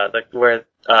where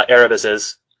Erebus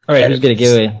is. Alright, who's gonna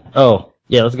give it? Oh,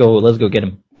 yeah, let's go get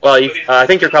him. Well, I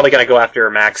think you're probably gonna go after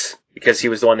Max, because he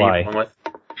was the one that you were with.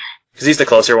 Because he's the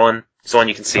closer one. He's the one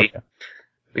you can see. Okay.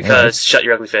 Because, shut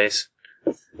your ugly face.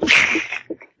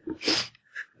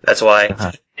 That's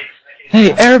why.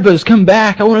 Hey, Erebus, come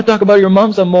back! I want to talk about your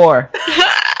mom some more!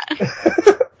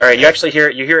 Alright, you actually hear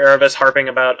Erebus harping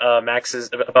about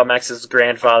Max's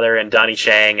grandfather and Donnie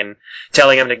Chang and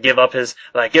telling him to give up his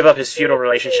feudal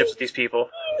relationships with these people.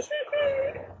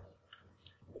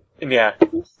 And yeah.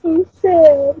 So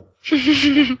sad.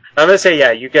 I'm gonna say,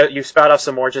 yeah, you spout off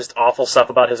some more just awful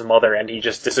stuff about his mother and he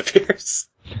just disappears.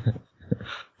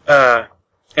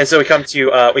 And so we come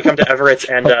to Everett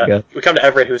and we come to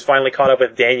Everett, who's finally caught up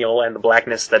with Daniel and the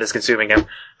blackness that is consuming him.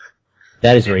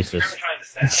 That is racist.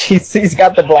 He's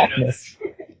got the blackness.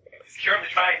 He's currently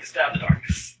trying to stab the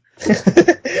darkness.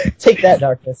 Take that,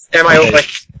 darkness. Am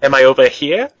I over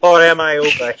here? Or am I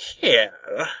over here?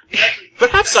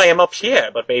 Perhaps I am up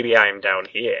here, but maybe I am down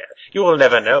here. You will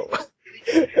never know. So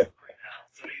he's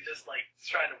just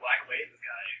trying to whack away this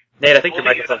guy. Nate, I think your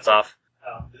microphone's off.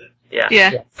 Oh, is it?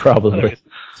 Yeah. Probably.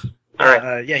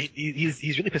 Alright. Yeah,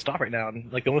 he's really pissed off right now, and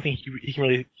the only thing he can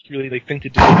really think to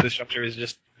do with this structure is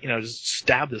just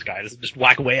stab this guy, just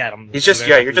whack away at him. He's just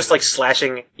you're just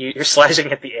slashing. You're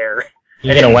slashing at the air.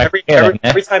 You're gonna whack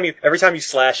every time you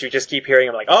slash, you just keep hearing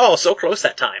him like, oh, so close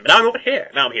that time. And now I'm over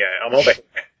here. Now I'm here. I'm over here.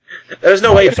 There's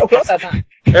no way. So close that time.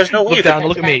 There's no way. Look down.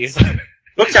 Look at me.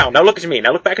 Look down. Now look at me.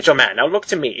 Now look back at your man. Now look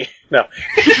to me. No.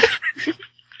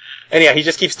 And yeah, he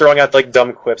just keeps throwing out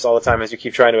dumb quips all the time as you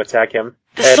keep trying to attack him.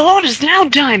 The sword is now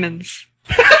diamonds.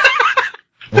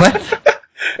 What?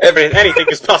 Anything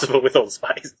is possible with old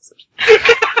spies.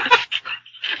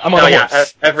 I'm on a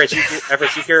horse. Everett,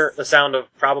 you hear the sound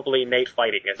of probably Nate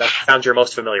fighting. That's the sound you're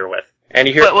most familiar with. And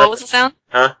you hear what was the sound?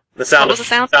 Huh? The sound what was the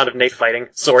sound? Sound of Nate fighting,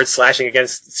 swords slashing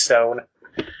against stone.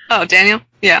 Oh, Daniel?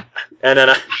 Yeah. And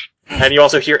then and you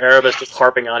also hear Erebus just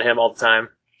harping on him all the time.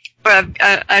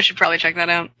 I should probably check that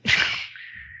out.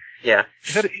 Yeah.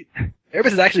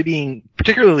 Erebus is actually being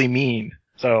particularly mean,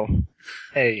 so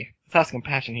hey, let's have some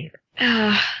compassion here.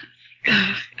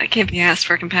 I can't be asked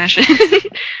for compassion.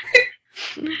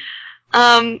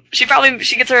 She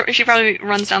probably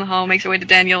runs down the hall, makes her way to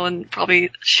Daniel, and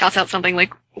probably shouts out something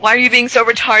like, "Why are you being so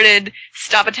retarded?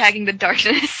 Stop attacking the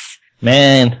darkness."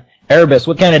 Man, Erebus,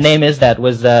 what kind of name is that?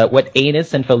 Was what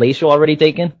anus and fellatio already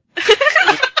taken?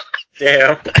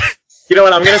 Damn. You know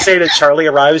what? I'm gonna say that Charlie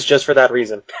arrives just for that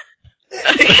reason.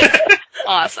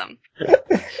 Awesome.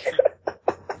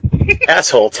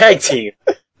 Asshole tag team.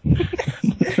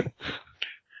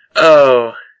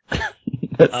 Oh.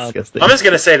 That's disgusting. I'm just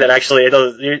gonna say that actually,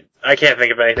 I can't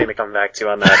think of anything to come back to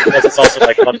on that. Because it's also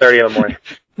like 1:30 in the morning.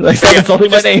 Like, stop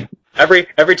insulting my name.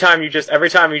 Every time you just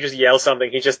yell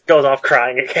something, he just goes off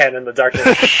crying again, and the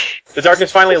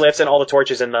darkness finally lifts, and all the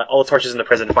torches in the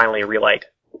prison finally relight.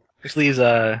 Which leaves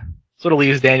sort of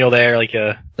leaves Daniel there like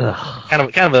a kind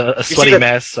of a sweaty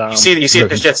mess. You see,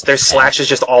 there's slashes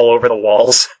just all over the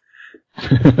walls.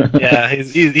 Yeah,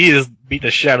 he is beat the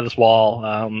shit out of this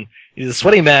wall. He's a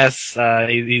sweaty mess.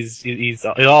 He's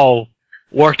all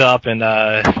worked up and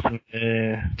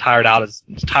tired as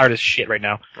shit right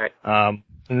now. Right.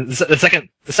 And the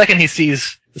second he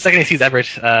sees Everett,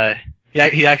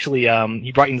 he actually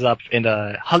he brightens up and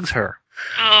hugs her.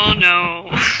 Oh no.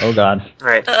 Oh god.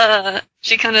 Right.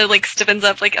 She kind of like stiffens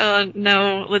up, like, oh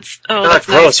no, that's gross.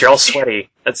 nice. You're all sweaty.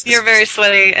 You're very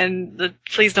sweaty, and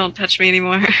please don't touch me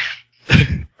anymore.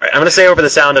 Right, I'm gonna say over the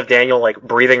sound of Daniel like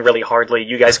breathing really hardly.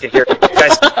 You guys can hear. You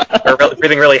guys are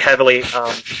breathing really heavily.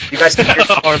 You guys can hear.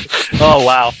 Oh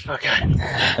wow. Oh god.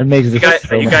 It makes You guys.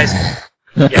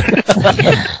 Yeah.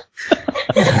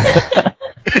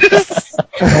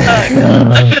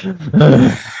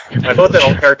 I vote that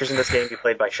all characters in this game be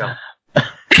played by Sean.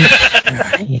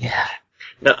 Yeah.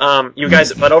 No, you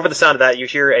guys, but over the sound of that, you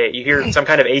hear some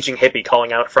kind of aging hippie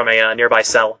calling out from a nearby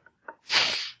cell.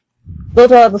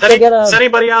 Is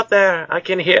anybody out there? I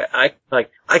can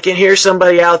hear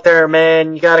somebody out there,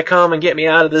 man. You gotta come and get me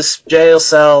out of this jail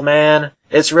cell, man.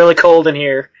 It's really cold in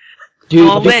here. Dude,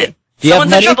 Oh man,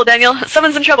 someone's in trouble, Daniel.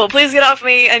 Someone's in trouble. Please get off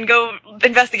me and go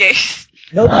investigate.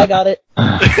 Nope, I got it.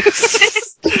 No,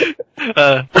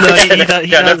 he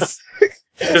does.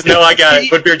 Just no, I got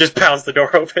it. Woodbeard just pounds the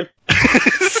door open.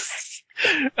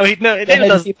 I mean, no, Daniel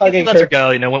does. He lets her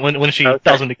go. You know, when she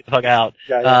tells him to get the fuck out.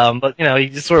 Yeah. But you know, he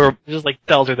just sort of just like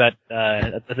tells her that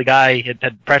the guy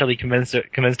had practically convinced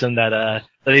him that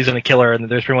he's gonna kill her and that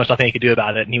there's pretty much nothing he could do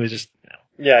about it, and he was just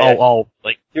all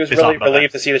like he was pissed really off about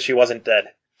relieved to see that she wasn't dead.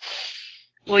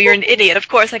 Well, you're an idiot. Of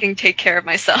course I can take care of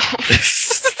myself.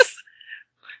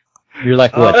 You're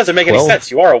like, what? That doesn't make any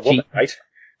sense. You are a woman, right?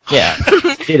 Yeah.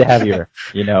 You need to have your,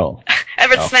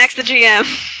 Everett smacks the GM.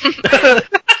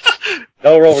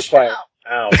 No roll required.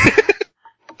 Ow.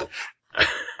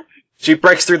 She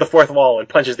breaks through the fourth wall and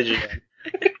punches the GM.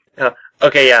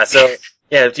 Okay, yeah, so,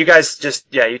 yeah, you guys just,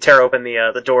 you tear open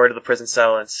the door to the prison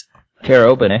cell and tear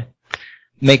open, eh?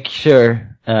 Make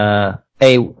sure, Woodbeer,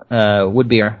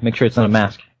 make sure it's not a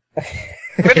mask.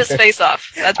 Rip his face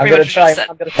off. That's pretty much what she said.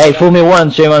 Hey, fool me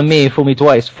once, shame on me. Fool me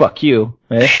twice, fuck you.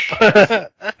 Eh?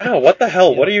 Oh, what the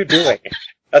hell? What are you doing?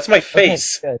 That's my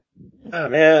face. Okay, Oh,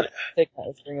 man.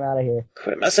 let's bring him out of here.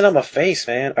 Quit messing up my face,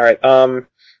 man. Alright,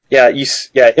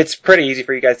 it's pretty easy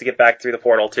for you guys to get back through the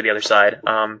portal to the other side.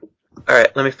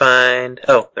 Alright, let me find,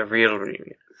 the real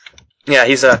reunion. Yeah,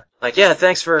 he's,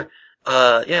 thanks for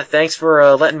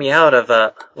letting me out of,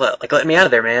 letting me out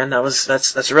of there, man.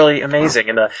 That's really amazing.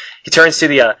 And, he turns to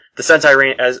the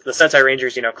Sentai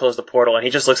Rangers, close the portal, and he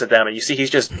just looks at them, and you see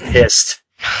he's just pissed.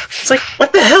 It's like,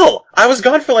 what the hell? I was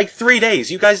gone for 3 days.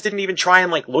 You guys didn't even try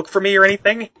and look for me or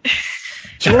anything?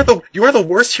 You are the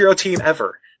worst hero team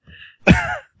ever.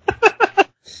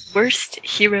 Worst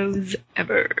heroes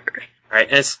ever.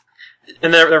 Alright,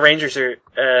 and the Rangers are,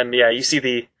 and yeah, you see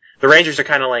the Rangers are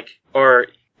kind of okay,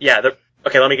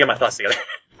 let me get my thoughts together.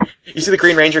 You see the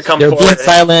Green Ranger come forward. They're being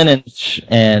silent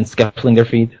and scuffling their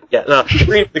feet. Yeah, no,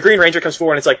 the Green Ranger comes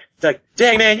forward and it's like,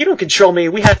 dang man, you don't control me.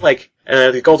 We had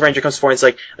the Gold Ranger comes forward and it's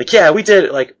like, yeah, we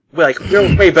did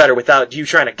we're way better without you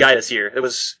trying to guide us here. And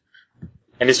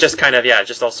it's just kind of,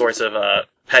 just all sorts of,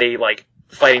 petty,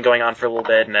 fighting going on for a little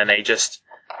bit, and then it's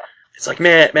like,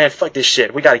 man, fuck this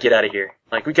shit. We gotta get out of here.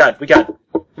 We got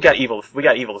evil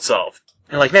to solve.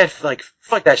 And man,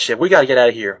 fuck that shit. We gotta get out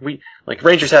of here. We got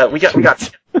Ranger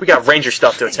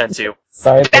stuff to attend to.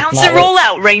 Sorry, Bounce and roll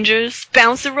out, Rangers.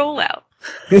 Bounce and roll out.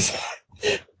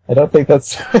 I don't think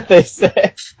that's what they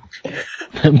say.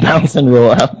 Bounce and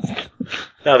roll out.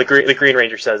 No, the Green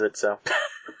Ranger says it, so.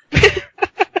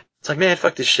 It's like, man,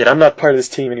 fuck this shit. I'm not part of this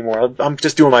team anymore. I'm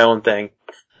just doing my own thing.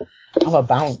 I'm a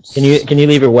bounce. Can you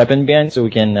leave your weapon behind so we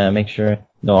can make sure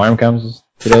no harm comes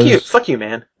to those? Fuck you,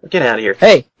 man. Get out of here.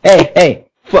 Hey,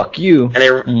 fuck you. And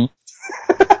they,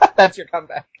 That's your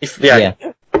comeback. Yeah.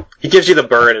 He gives you the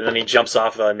bird, and then he jumps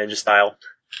off ninja style.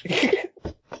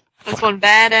 That's one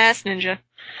badass ninja.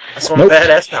 That's one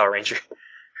badass Power Ranger.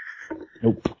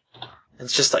 Nope.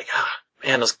 It's just like,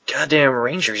 man, those goddamn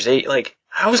Rangers,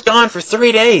 I was gone for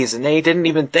 3 days, and they didn't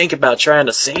even think about trying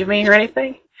to save me or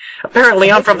anything?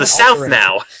 Apparently I'm from the South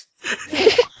now.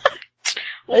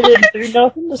 They didn't do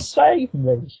nothing to save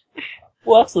me.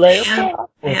 What's their problem?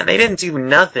 Man, they didn't do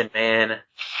nothing, man.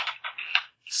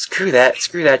 Screw that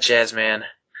jazz man.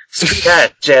 Screw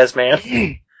that jazz man.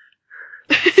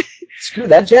 Screw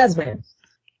that jazz man.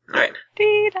 Alright.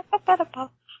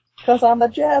 Because I'm the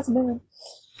jazz man.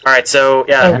 Alright, so, Oh,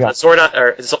 God.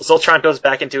 Zoltron goes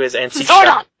back into his antique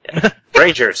shop. Yeah.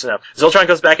 Rangers, no. Zoltron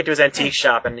goes back into his antique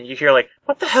shop, and you hear,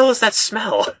 what the hell is that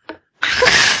smell?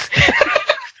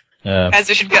 As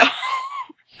we should go.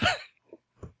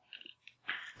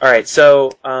 Alright,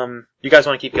 so, you guys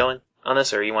want to keep going on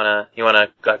this, or you wanna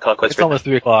call it quits? It's almost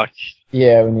 3 o'clock.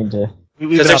 Yeah, we need to. We've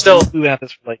been at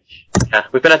this for Yeah,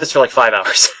 we've been at this for 5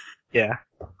 hours. Yeah.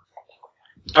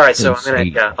 Alright, so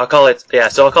I'll call it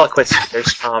quits.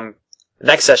 There's,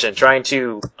 next session, trying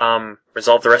to,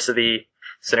 resolve the rest of the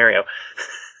scenario.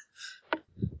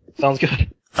 Sounds good.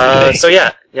 What'd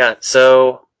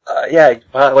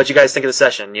you guys think of the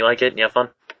session? You like it? You have fun?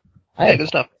 Yeah, good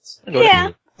stuff. Enjoyed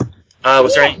Yeah.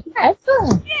 Was there any... God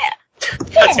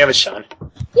damn it, Sean.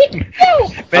 it.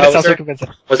 Man, it sounds so convincing.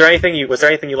 Was there anything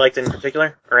you liked in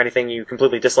particular? Or anything you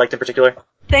completely disliked in particular?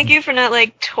 Thank you for not,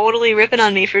 totally ripping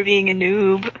on me for being a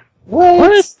noob.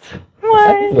 What?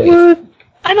 What?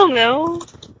 I don't know.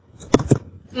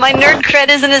 My nerd cred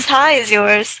isn't as high as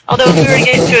yours. Although if we were to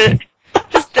get into it,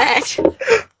 just that.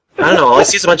 I don't know, all I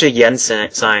see is a bunch of yen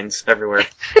signs everywhere.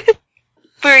 If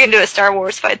we were getting into a Star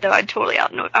Wars fight, though, I'd totally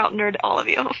out-nerd all of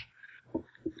you.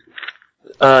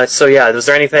 Was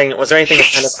there anything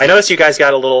that kind of... I noticed you guys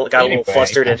got a little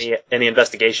flustered in the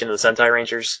investigation of the Sentai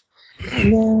Rangers.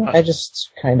 Yeah, I just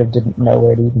kind of didn't know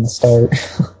where to even start.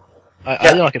 I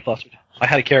did not get flustered. I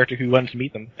had a character who wanted to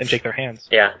meet them and shake their hands.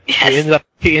 Yeah. Yes.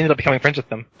 He ended up becoming friends with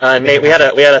them. Nate, we had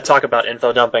a talk about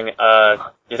info dumping.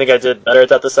 You think I did better at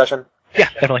that this session? Yeah,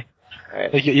 definitely.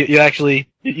 Alright. You actually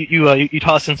you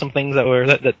tossed in some things that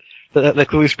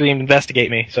clearly screamed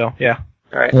investigate me. So yeah.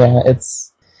 Alright. Yeah,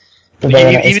 it's... Even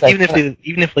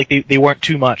if they weren't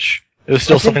too much, it was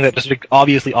still something that just looked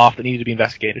obviously off that needed to be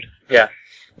investigated. Yeah.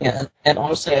 Yeah, and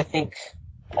honestly, I think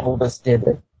all of us did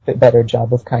a bit better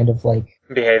job of kind of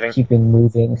behaving. keeping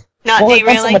moving. Not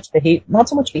derailing. Not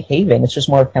so much behaving. It's just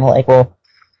more kind of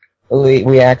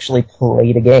we actually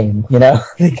played a game, you know?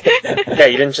 Yeah,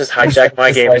 you didn't just hijack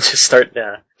my game and just start.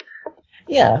 Yeah.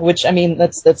 Yeah, which I mean,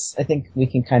 that's I think we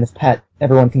can kind of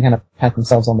everyone can kind of pat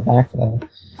themselves on the back for that.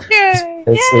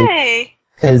 Yay!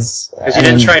 Because you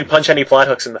didn't try and punch any plot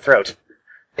hooks in the throat.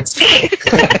 It's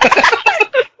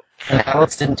and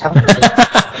Alex didn't tell me.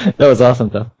 That was awesome,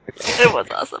 though. It was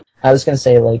awesome. I was gonna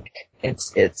say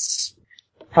it's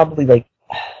probably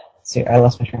see, I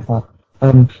lost my train of thought.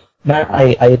 Matt,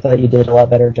 I thought you did a lot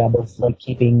better job of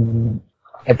keeping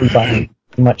everybody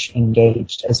pretty much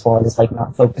engaged as far as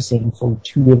not focusing for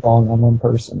too long on one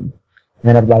person, and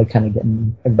then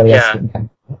everybody else getting kind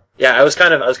of. Yeah, I was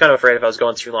kind of afraid if I was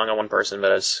going too long on one person,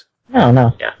 but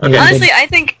No. Yeah. Okay. Honestly, I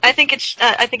think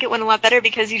it went a lot better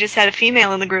because you just had a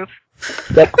female in the group.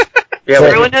 Yep. Yeah,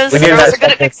 Everyone knows girls are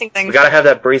good at fixing things. We gotta have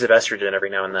that breeze of estrogen every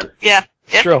now and then. Yeah.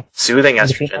 Yep. True. Soothing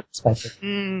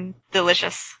estrogen.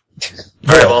 Delicious.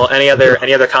 All right. Well, any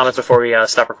other comments before we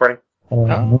stop recording?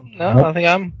 No, I think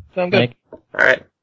I'm good. All right.